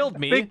 they killed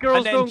me. Big girls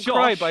and then don't Josh,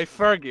 cry by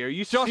Fergie. Are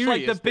you Josh, serious?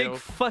 like the big Dale?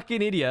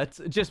 fucking idiot,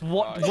 just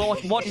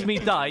watched me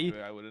die,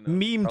 I wouldn't know.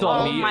 memed Oh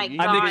on me, my and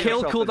God. the kill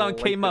Yourself in cooldown a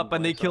came LinkedIn up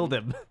and they voice, killed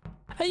him.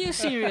 Are you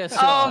serious?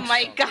 Oh Josh?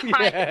 my God.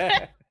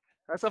 Yeah.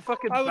 That's a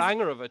fucking I was-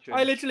 banger of a tune.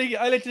 I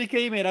literally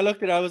came in. I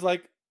looked at it. I was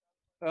like,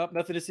 oh,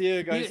 nothing to see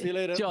here, guys. See you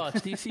later. Josh,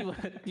 do you see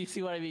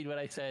what I mean when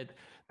I said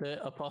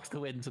the imposter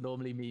wins are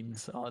normally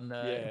memes on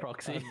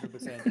proxy?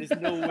 100%. There's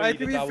no way Right,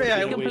 to be that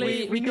fair, would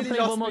We win. can nearly play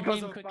lost one more because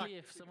game of quickly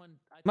if someone.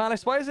 Man,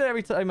 why is it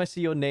every time I see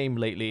your name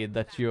lately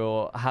that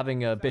you're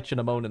having a bitch and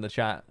a moan in the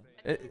chat?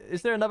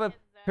 Is there another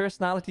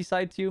personality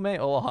side to you, mate?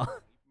 Or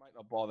Might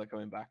not bother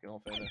coming back in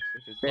all fairness.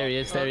 if it's There not- he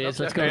is. There he is.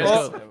 Let's go. Okay, Let's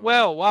well, go.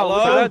 well, wow,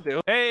 look Hello? at that,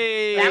 Dale.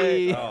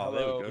 hey, Oh,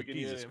 there Hello, we go. we can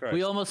Jesus hear you. Christ.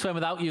 We almost went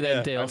without you then,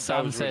 Yeah, Dale. that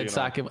Sam was said really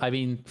sack him. I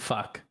mean,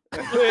 fuck.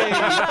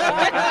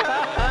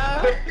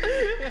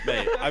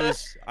 Mate, I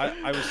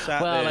was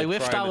sat Well, there I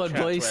whiffed trying that to one,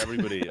 chat boys. to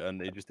everybody,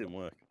 and it just didn't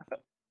work.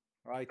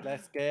 Right,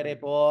 let's get it,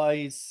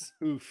 boys.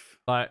 Oof.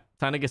 Alright,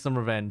 time to get some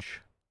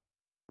revenge.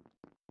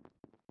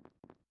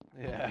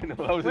 Yeah, I know.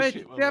 That was a wait,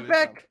 shit one, they're wasn't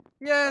it, back.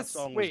 That Yes.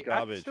 song was Wait, I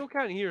garbage. still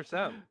can't hear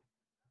Sam.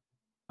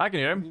 I can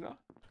hear Sam? him. You know?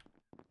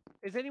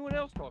 Is anyone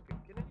else talking?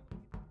 Can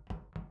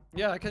anyone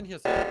Yeah, I can hear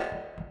some. you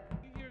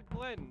hear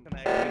Glenn?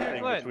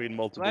 Connecting between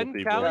multiple Glenn,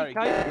 people. Callie,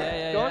 Kai?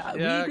 Yeah. Josh?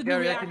 Yeah, We can Gary,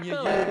 I react can hear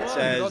though, you. go on.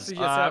 Says- Got to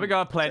hear Sam. We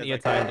got plenty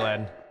of time,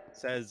 Glenn.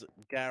 Says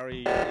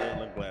Gary, Lil,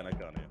 and Glenn. I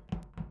can't hear.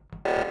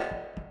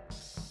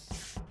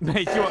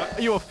 Mate,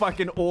 you are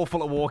fucking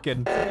awful at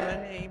walking. Say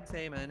my name.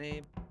 Say my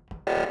name.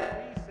 He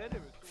said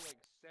it was so like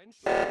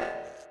sensual.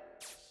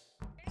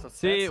 So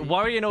See, sassy.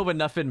 worrying over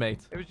nothing, mate.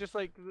 It was just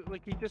like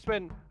he just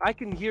went, I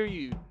can hear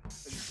you,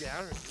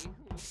 Gary.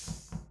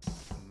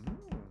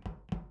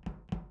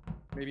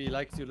 Maybe he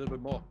likes you a little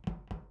bit more.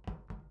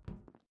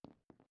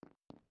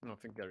 No, I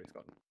think Gary's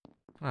gone.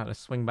 Alright, let's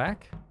swing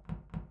back.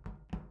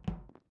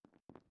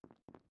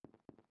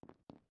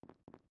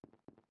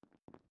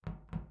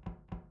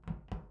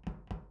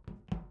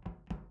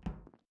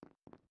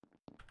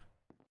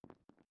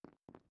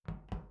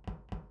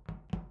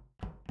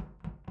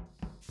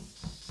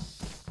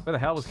 Where the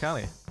hell was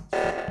Callie?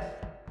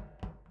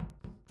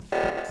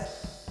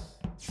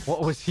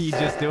 What was he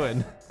just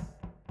doing?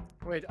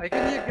 Wait, I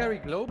can hear Gary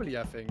globally,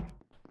 I think.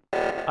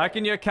 I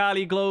can hear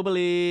Callie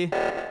globally.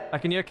 I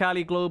can hear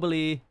Callie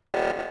globally.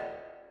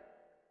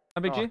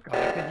 How big Oh, G? God,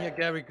 I can hear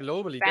Gary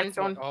globally. Ben, That's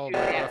what, don't oh do my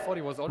God, that. I thought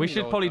he was on We me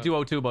should the probably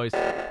whole do O2, boys.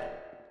 time.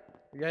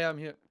 Yeah, I'm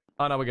here.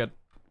 Oh no, we're good.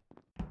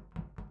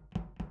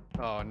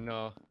 Oh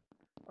no.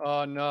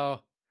 Oh no.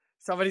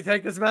 Somebody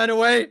take this man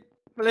away,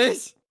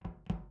 please.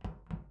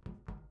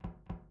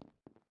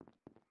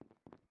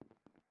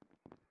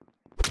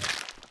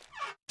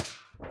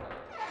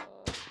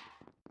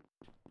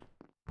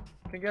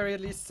 Can Gary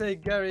at least say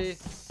Gary?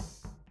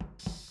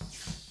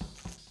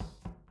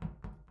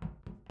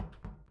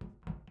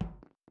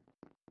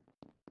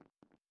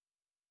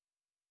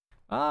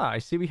 Ah, I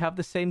see we have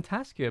the same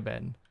task here,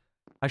 Ben.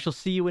 I shall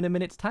see you in a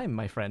minute's time,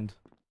 my friend.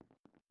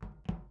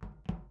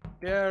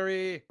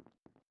 Gary.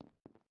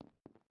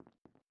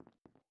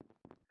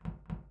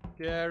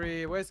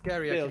 Gary, where's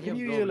Gary? Bill, I can hear can him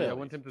you hear globally. I Lil?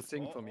 want him to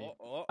sing for me.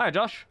 Hi,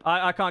 Josh.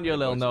 I can't hear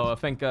Lil, no. I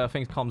think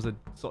comms are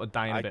sort of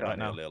dying a I bit can't right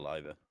now. hear Lil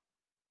either.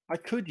 I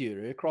could hear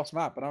her across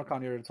map, but I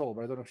can't hear her at all.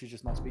 But I don't know if she's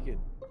just not speaking.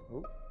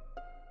 Oh.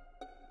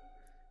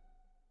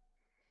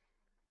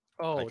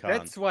 Oh, can't.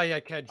 that's why I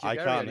can't hear I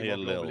Gary can't hear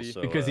anymore Lil, globally.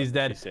 so Because he's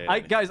dead. she's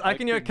saying Guys, I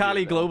can hear couldn't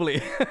hear Callie Lil.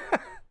 globally.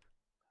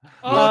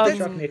 Oh, Chuck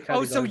that's, me a oh,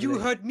 Kelly so you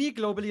globally. heard me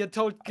globally and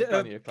told I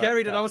can't hear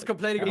Gary that I Cat- was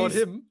complaining about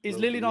Is, him. is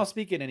Lily Globally. not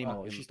speaking anymore?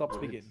 Fucking She stopped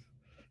voice. speaking.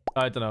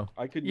 I don't know.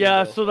 I could.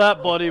 Yeah, so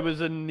that body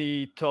was in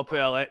the top of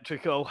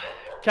electrical.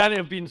 Can't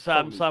have been Sam.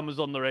 Probably. Sam was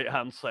on the right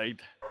hand side.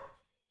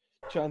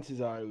 chances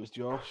are it was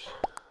Josh.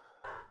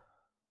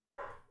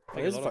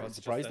 That is a fucking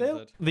surprise,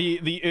 Dale.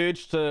 The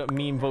urge to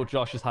meme vote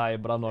Josh is high,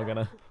 but I'm not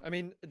gonna. I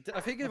mean, I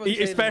think it was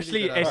Jalen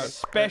Especially really that I-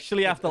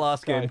 especially after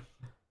last game.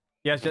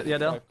 Yeah, yeah,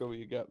 Dale. Go what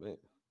you get, mate.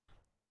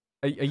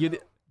 Are you the...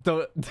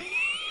 Don't...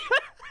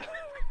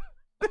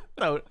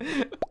 Don't.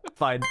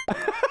 Fine.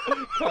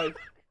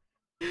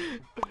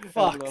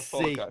 Fuck's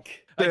sake.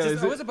 I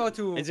was about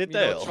to. Is it you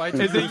know, Dale? try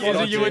to Is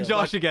it you and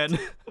Josh again?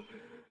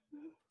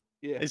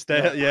 Yeah. It's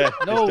Dale, yeah.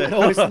 No, Dale.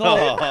 no, it's not.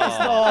 It's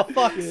not.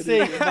 Fuck's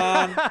sake,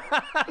 man.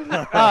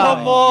 Oh,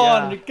 Come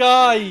on,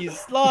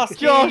 guys. Last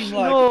Josh, game,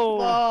 like, no.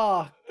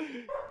 fuck.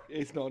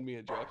 It's not me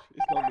and Josh.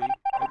 It's not me.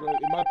 I don't know,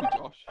 it might be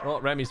Josh. Oh,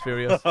 Remy's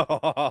furious.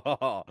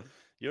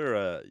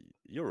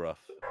 You're rough.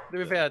 To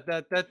be fair,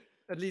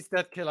 At least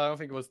that kill, I don't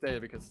think it was there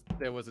because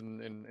there was in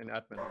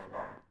admin.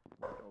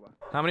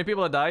 How many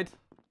people have died?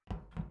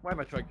 Why am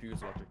I trying to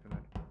use logic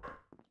tonight?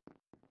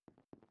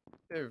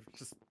 Ew,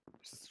 just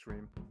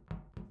stream.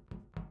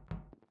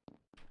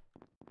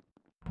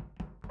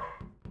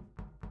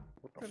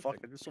 What the fuck?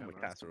 I just saw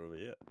Mikasa over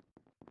here.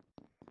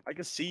 I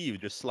can see you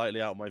just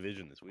slightly out of my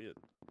vision. It's weird.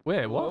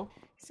 Wait, what?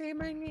 Say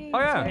my name. Oh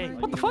yeah. say my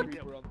What the fuck?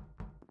 name.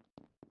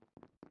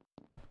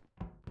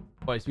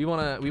 Boys, we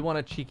want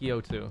a cheeky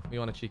O2. We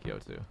want a cheeky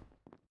O2.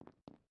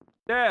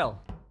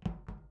 Dale.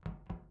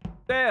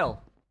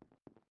 Dale.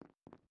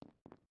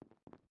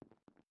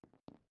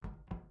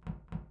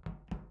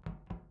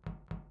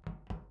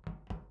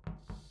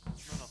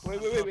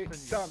 Wait.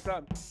 Sam.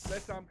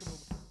 Let Sam come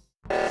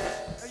over.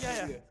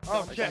 Yeah.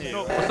 Oh shit,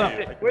 no. What's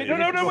up? Wait,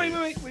 no,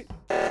 wait.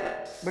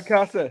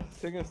 Mikasa,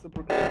 sing us the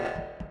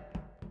Proclaimers.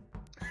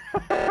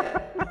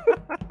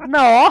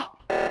 No.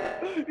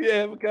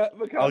 Yeah,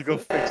 Mikasa. I'll go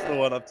fix the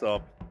one up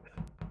top.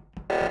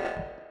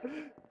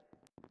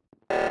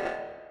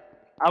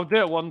 I'll do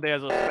it one day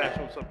as a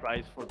special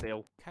surprise for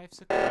Dale. I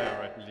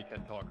really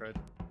can't talk, right?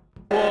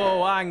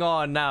 Whoa, hang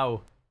on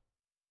now.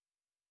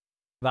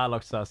 That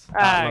looks sus.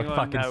 That Hang looks on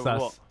fucking now,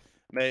 sus. what?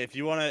 Mate, if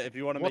you wanna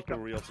make the- a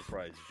real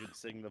surprise, you should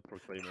sing the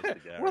Proclaimers to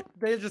Gary. What?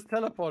 They just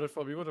teleported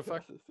for me. What the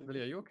fuck?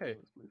 Lily, are you okay?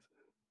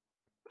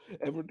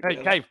 Hey,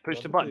 Cave, push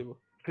the button.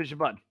 Push the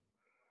button.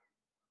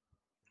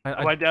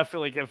 I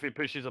definitely think if he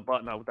pushes a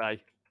button, I'll die.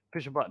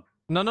 Push a button.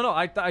 No.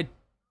 I.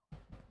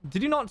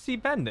 Did you not see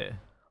Ben there?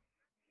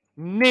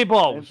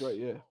 Nibbles. Ben's right,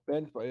 yeah.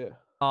 Ben's right,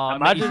 yeah.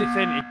 Imagine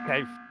saying to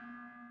Cave.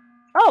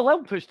 Oh, let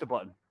him push the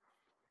button.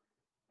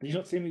 Did you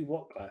not see me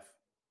what, Clive?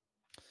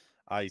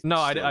 I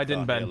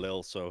didn't, Ben.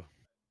 Lil, so.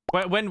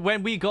 When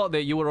we got there,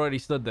 you were already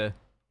stood there.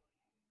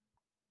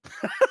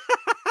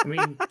 I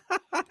mean,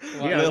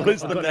 Lil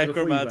is the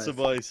necromancer,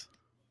 boys.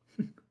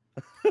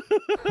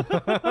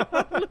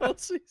 Lil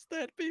sees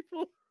dead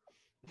people.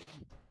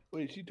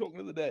 Wait, is she talking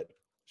to the dead?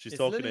 She's Is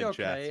talking Lily in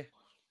okay?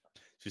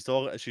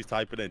 chat. She's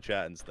typing in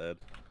chat instead.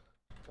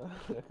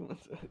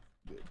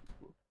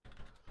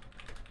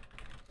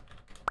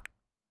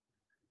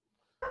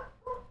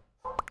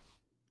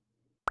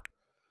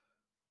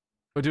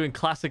 We're doing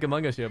classic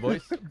Among Us here,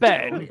 boys.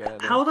 Ben.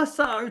 how did I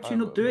start out to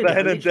not do it? Ben I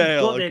and literally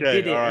Dale, got there, okay,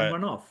 did it, alright. and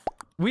run off.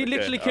 We Okay,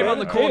 literally came around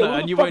the alright. corner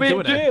and you weren't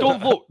doing it.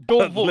 Don't vote.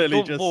 Don't vote. Lily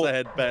Don't just vote.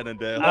 said Ben and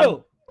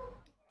Dale.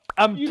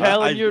 I'm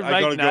telling you I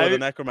right gotta go now. with the I'm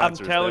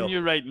necromancer telling still.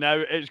 you right now.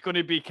 It's going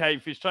to be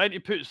Cave. He's trying to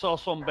put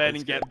sauce on Ben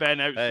and get Ben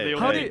out, so Hey, they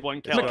How only did- need one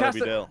It's kill. gotta be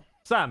Mikasa- Dale.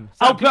 Sam,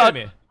 I'll can you hear put-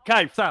 me?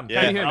 Cave. Sam,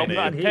 Yeah, can you hear I'll me?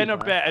 put a I can 10 hear or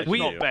you, bet. It's I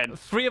not can Ben.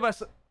 Three of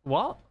us.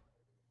 What?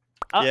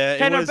 Yeah,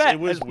 10 or it bet.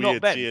 was It's not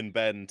weird Ben. seeing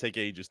Ben take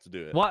ages to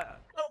do it. What?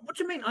 Oh, what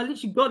do you mean? I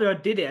literally got there, I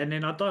did it, and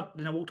then I died,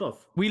 then I walked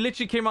off. We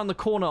literally came around the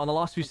corner on the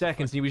last few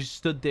seconds and he was just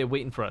stood there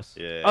waiting for us.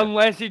 Yeah.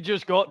 Unless he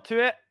just got to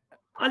it.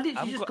 I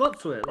literally just got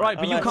to it. Right,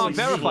 but you Unless can't he's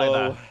verify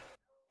slow. that.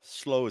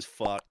 Slow as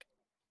fuck.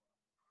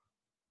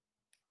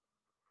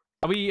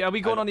 Are we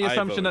going on the I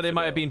assumption that voted it for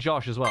might have Dale. been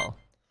Josh as well?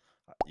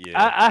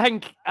 Yeah. I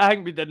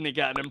think we didn't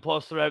get an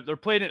imposter out. They're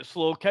playing it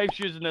slow. Cave's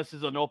using this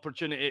as an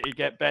opportunity to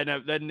get Ben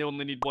out. Then they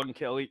only need one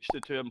kill each, the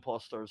two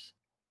imposters.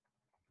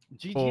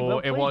 GG, Or well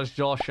it played. was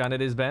Josh and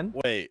it is Ben?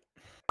 Wait.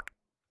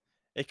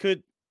 It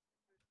could.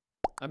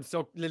 I'm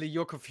so Lily,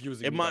 you're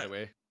confusing It me, might- by the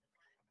way.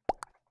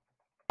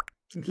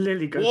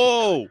 Literally goes.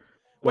 Whoa!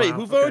 Wait, Wow,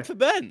 who voted okay. for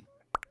Ben?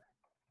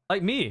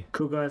 Like me.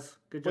 Cool guys,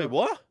 good job. Wait,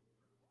 what?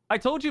 I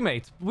told you,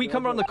 mate. We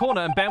come around the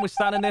corner and Ben was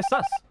standing there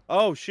sus.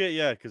 Oh shit,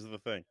 yeah, because of the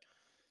thing.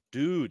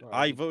 Dude,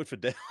 I voted for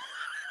Dale.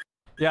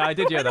 Yeah, I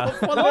did hear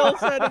that. What else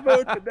said I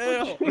voted for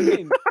Dale?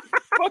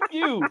 Fuck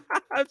you.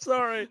 I'm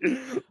sorry.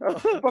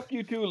 Fuck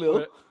you too,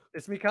 Lil.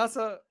 Is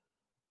Mikasa?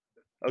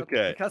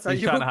 Okay. Mikasa,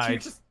 He's you, trying to you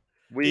hide. just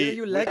We.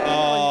 you lagging?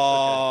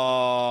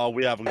 Oh,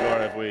 we haven't got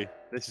it, have we?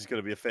 This is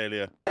gonna be a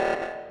failure.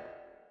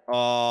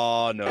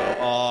 Oh no!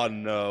 Oh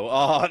no!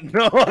 Oh no!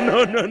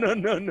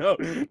 No!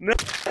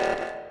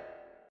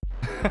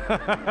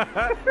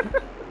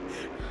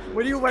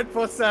 When you went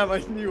for Sam, I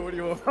knew what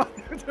you were about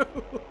to do.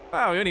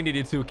 Wow, we only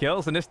needed 2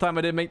 kills, and this time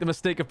I didn't make the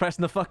mistake of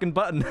pressing the fucking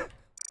button.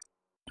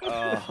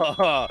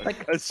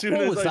 As soon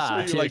what as was I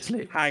that, saw you like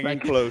actually? hanging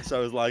Like- close, I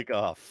was like,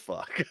 "Oh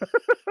fuck!"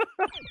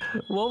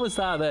 What was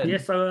that then?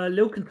 Yes, so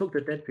Lil can talk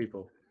to dead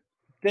people.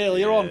 Dale,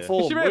 you're on Yeah.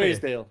 form. Is she Where really? is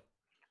Dale?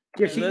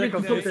 Yes, she Lily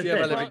can talk to confused the you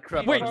about dead. living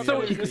crap Wait, out of so-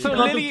 me. She so can't talk to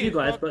Lily- you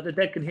guys, but the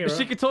dead can hear her.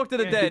 She could talk to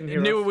the Yeah, dead, didn't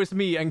hear knew us. it was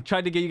me, and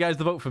tried to get you guys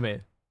to vote for me.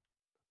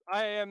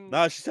 I am.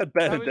 Nah, she said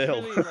Ben I and was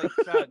Dale. really like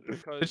sad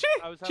because Did she?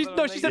 I was She, having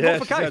no, a she nice- said Yeah, vote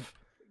for she said- Kaif.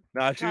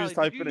 Nah, she was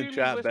Callie, did typing you in hear me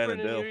chat Ben whispering and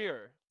in your Dale.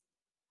 ear?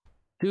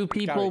 Do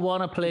people Gary,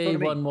 want to play front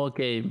of me. one more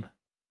game?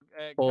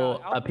 Callie,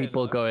 Or I'll are play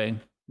people that.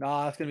 going?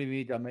 Nah, that's gonna be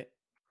me, damn it.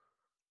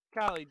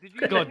 Callie, did you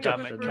God hear me damn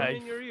it, whispering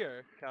Kev. in your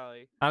ear,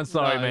 Callie? I'm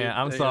sorry, No, man.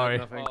 I'm they got sorry.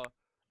 nothing. Oh,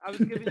 I was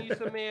giving you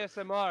some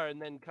ASMR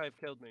and then Clive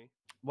killed me.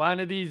 One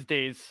of these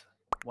days.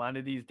 One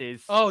of these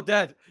days. Oh,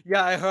 Dad.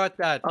 Yeah, I heard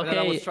that. And then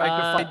I was Okay, trying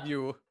to find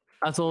you.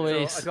 As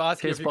always, to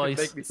ask you cheers, if you could boys.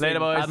 make me Later,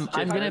 sing. boys.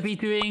 I'm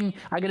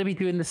gonna be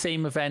doing the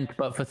same event,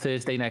 but for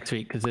Thursday next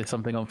week because there's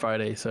something on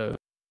Friday. So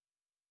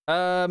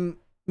Mikasa,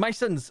 My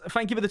sons,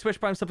 thank you for the Twitch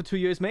Prime sub for 2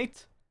 years,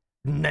 mate.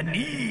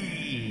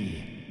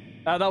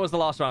 Nani. That was the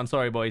last round.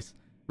 Sorry, boys.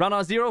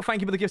 Ranar Zero,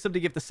 thank you for the gift sub to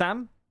give to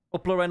Sam.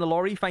 Upload and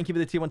Lori, thank you for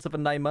the tier 1 sub for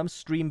 9 months.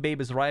 Stream Babe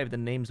has arrived. The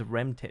names of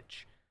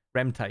Remtich.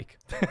 Remtyke.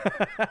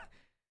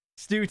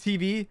 Stu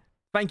TV,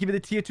 thank you for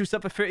the tier 2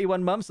 sub for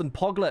 31 months. And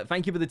Poglet,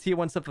 thank you for the tier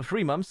 1 sub for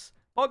 3 months.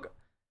 Pog.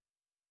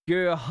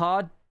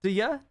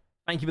 Gerhardia,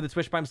 thank you for the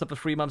Twitch Prime sub for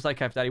 3 months. Like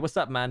Daddy. What's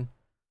up, man?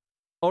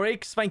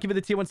 Oryx, thank you for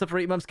the tier 1 sub for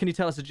 8 months. Can you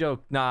tell us a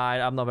joke? Nah,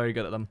 I'm not very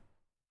good at them.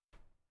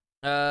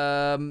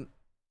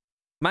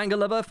 Manga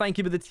Lover, thank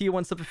you for the tier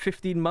 1 sub for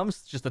 15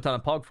 months. Just a ton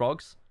of Pog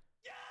Frogs.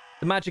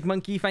 The Magic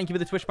Monkey, thank you for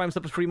the Twitch Prime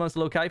sub for 3 months.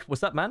 Low Kaif.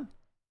 What's up, man?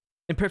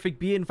 Imperfect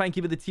Being, thank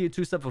you for the tier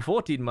 2 sub for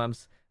 14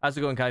 months. How's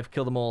it going, Kaif?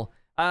 Kill them all.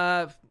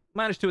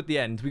 Managed to at the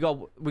end. We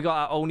got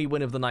our only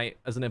win of the night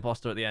as an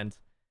imposter at the end.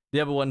 The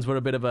other ones were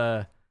a bit of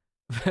a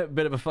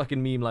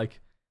fucking meme,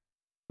 like.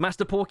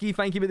 Master Porky,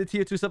 thank you for the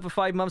tier 2 sub for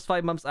 5 months.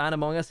 5 months and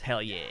Among Us.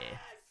 Hell yeah.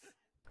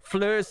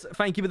 Fleurs,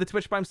 thank you for the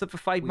Twitch Prime sub for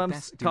 5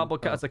 months.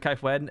 Cardboard Cutters a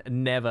Kaif when?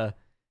 Never.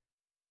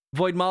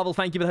 Void Marvel,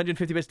 thank you for the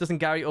 150 bits. Doesn't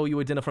Gary owe you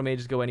a dinner from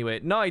ages ago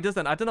anyway? No, he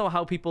doesn't. I don't know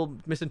how people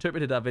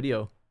misinterpreted that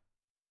video.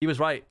 He was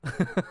right.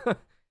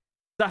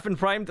 Saffron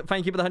Primed,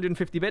 thank you for the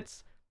 150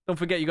 bits. Don't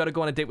forget, you got to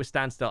go on a date with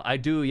Standstill. I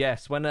do,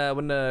 yes. When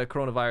the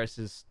coronavirus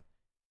is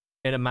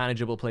in a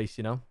manageable place,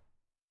 you know.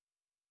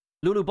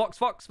 Lulu Box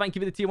Fox, thank you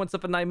for the tier 1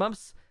 sub for 9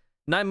 months.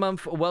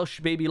 9-month Welsh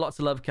baby, lots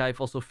of love,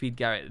 Kaif. Also feed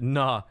Garrett.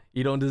 Nah,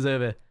 you don't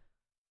deserve it.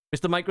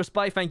 Mr.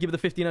 Microspy, thank you for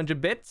the 1500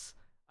 bits.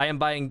 I am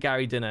buying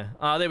Gary dinner.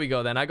 Ah, there we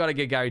go then. I gotta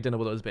get Gary dinner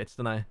with those bits,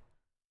 don't I?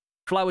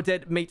 Flower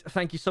Dead, mate,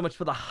 thank you so much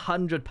for the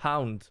 £100.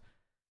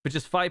 For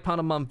just £5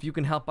 a month, you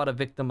can help out a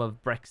victim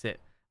of Brexit.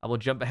 I will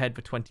jump ahead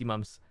for 20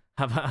 months.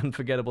 Have an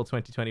unforgettable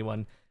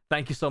 2021.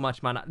 Thank you so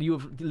much, man. You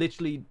have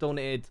literally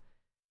donated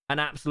an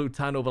absolute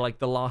ton over like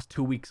the last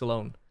 2 weeks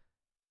alone.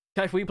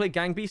 Kaif, will you play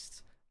Gang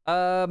Beasts?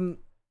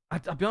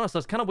 I'll be honest, I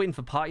was kind of waiting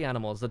for Party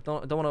Animals. I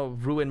don't want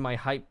to ruin my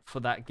hype for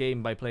that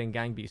game by playing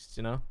Gang Beasts,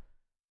 you know?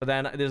 But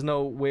then there's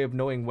no way of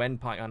knowing when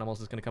Party Animals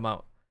is going to come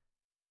out.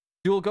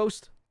 Dual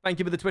Ghost, thank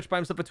you for the Twitch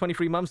Prime sub for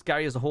 23 months.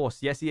 Gary is a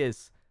horse. Yes, he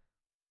is.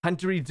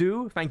 Huntery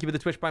Do, thank you for the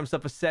Twitch Prime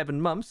sub for 7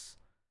 months.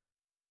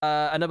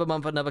 Another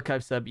month, another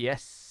Kaif sub.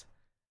 Yes.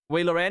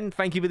 Wayler N,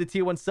 thank you for the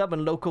tier 1 sub.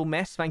 And Loco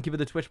Mess, thank you for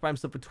the Twitch Prime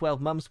sub for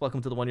 12 months.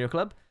 Welcome to the 1 year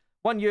club.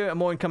 1 year and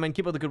more incoming.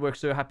 Keep up the good work,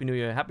 sir. Happy New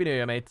Year. Happy New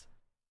Year, mate.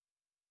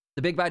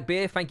 The Big Bad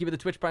Bear, thank you for the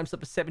Twitch Prime sub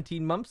for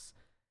 17 months.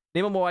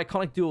 Name a more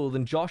iconic duel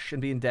than Josh and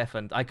being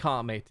deafened. I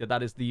can't, mate.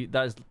 That is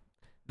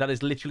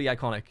literally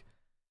iconic.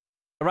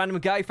 A random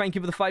guy, thank you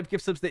for the 5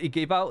 gift subs that he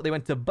gave out. They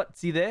went to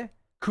Butsy there,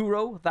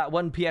 Kuro, that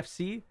one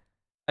PFC,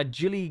 a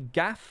Jilly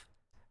Gaff,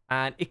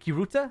 and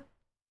Ikiruta,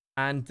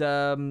 and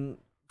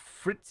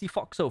Fritzy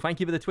Foxo, thank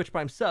you for the Twitch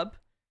Prime sub.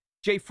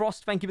 Jay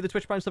Frost, thank you for the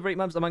Twitch Prime sub for 8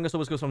 months. Among Us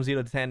always goes from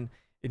 0 to 10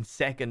 in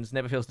seconds.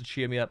 Never fails to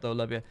cheer me up, though.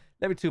 Love you.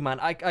 Love you too, man.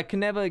 I can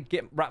never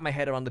wrap my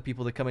head around the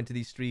people that come into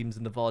these streams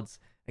and the VODs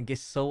and get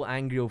so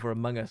angry over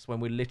Among Us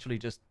when we're literally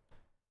just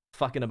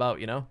fucking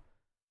about, you know?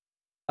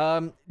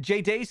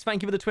 Jay Days,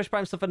 thank you for the Twitch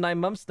Prime sub for 9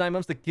 months. 9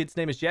 months, the kid's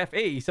name is Jeff.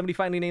 Hey, somebody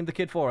finally named the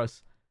kid for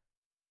us.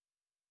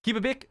 Keep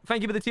it big.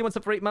 Thank you for the tier 1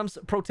 sub for 8 months.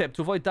 Pro tip,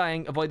 to avoid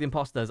dying, avoid the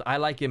imposters. I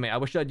like it, mate. I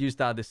wish I'd used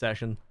that this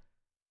session.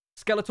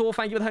 Skeletor,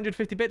 thank you for the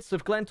 150 bits. So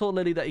if Glenn told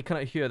Lily that he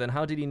couldn't hear, then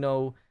how did he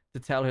know to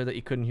tell her that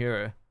he couldn't hear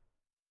her?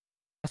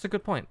 That's a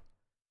good point.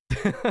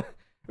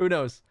 Who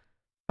knows?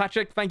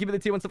 Patrick, thank you for the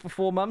tier 1 sub for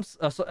 4 months.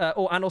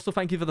 And also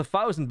thank you for the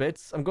 1,000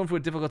 bits. I'm going through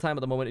a difficult time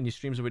at the moment, and your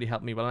streams have really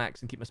helped me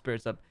relax and keep my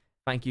spirits up.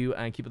 Thank you,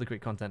 and keep up the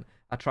great content.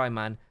 I try,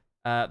 man.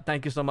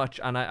 Thank you so much,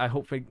 and I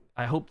hope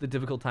the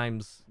difficult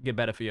times get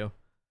better for you.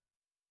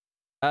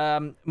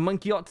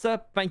 Monkey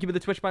Otza, thank you for the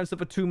Twitch Prime sub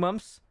for 2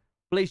 months.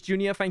 Blaze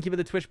Jr., thank you for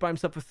the Twitch Prime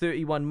sub for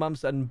 31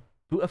 months. And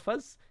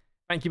Bootafuzz,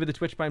 thank you for the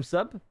Twitch Prime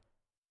sub.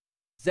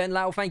 Zen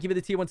Lao, thank you for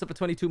the tier 1 sub for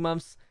 22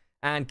 months.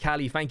 And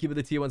Callie, thank you for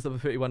the tier 1 sub for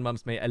 31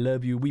 months, mate. I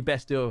love you. We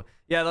best do.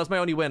 Yeah, that was my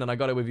only win, and I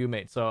got it with you,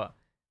 mate. So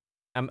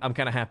I'm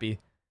kind of happy.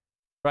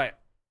 Right,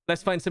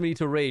 let's find somebody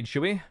to raid,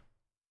 shall we?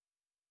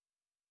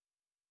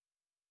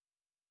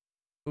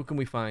 Who can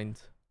we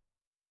find?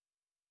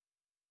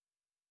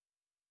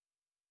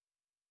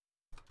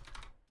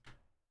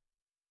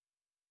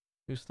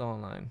 Who's still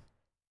online?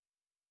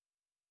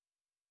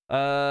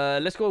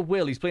 Let's go with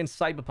Will. He's playing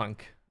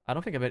Cyberpunk. I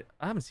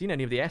haven't seen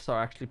any of the SR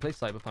actually play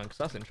Cyberpunk,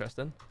 so that's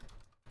interesting.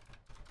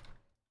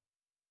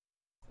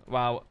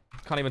 Wow,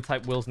 can't even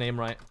type Will's name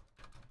right.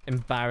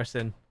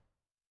 Embarrassing.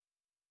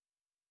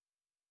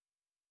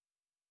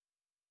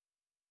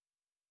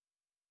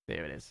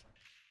 There it is.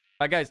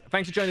 Alright guys,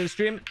 thanks for joining the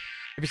stream.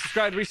 If you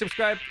subscribed,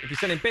 resubscribe. If you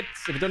sent in bits,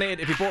 if you donated,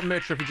 if you bought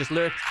merch, or if you just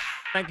lurked,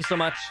 thank you so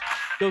much.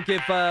 Go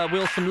give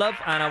Will some love,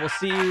 and I will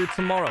see you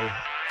tomorrow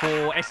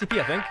for SCP,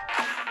 I think.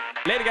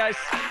 Later, guys.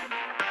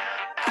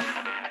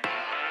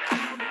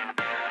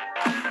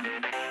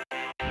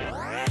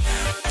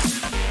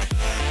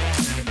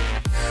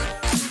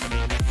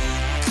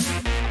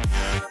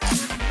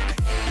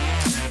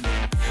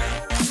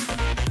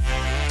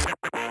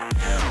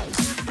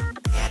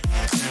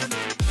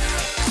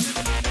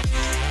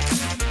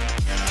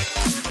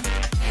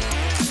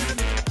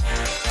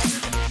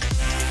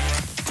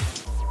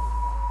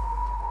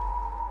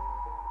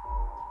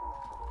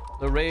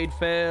 The raid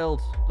failed.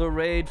 The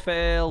raid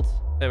failed.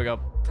 There we go.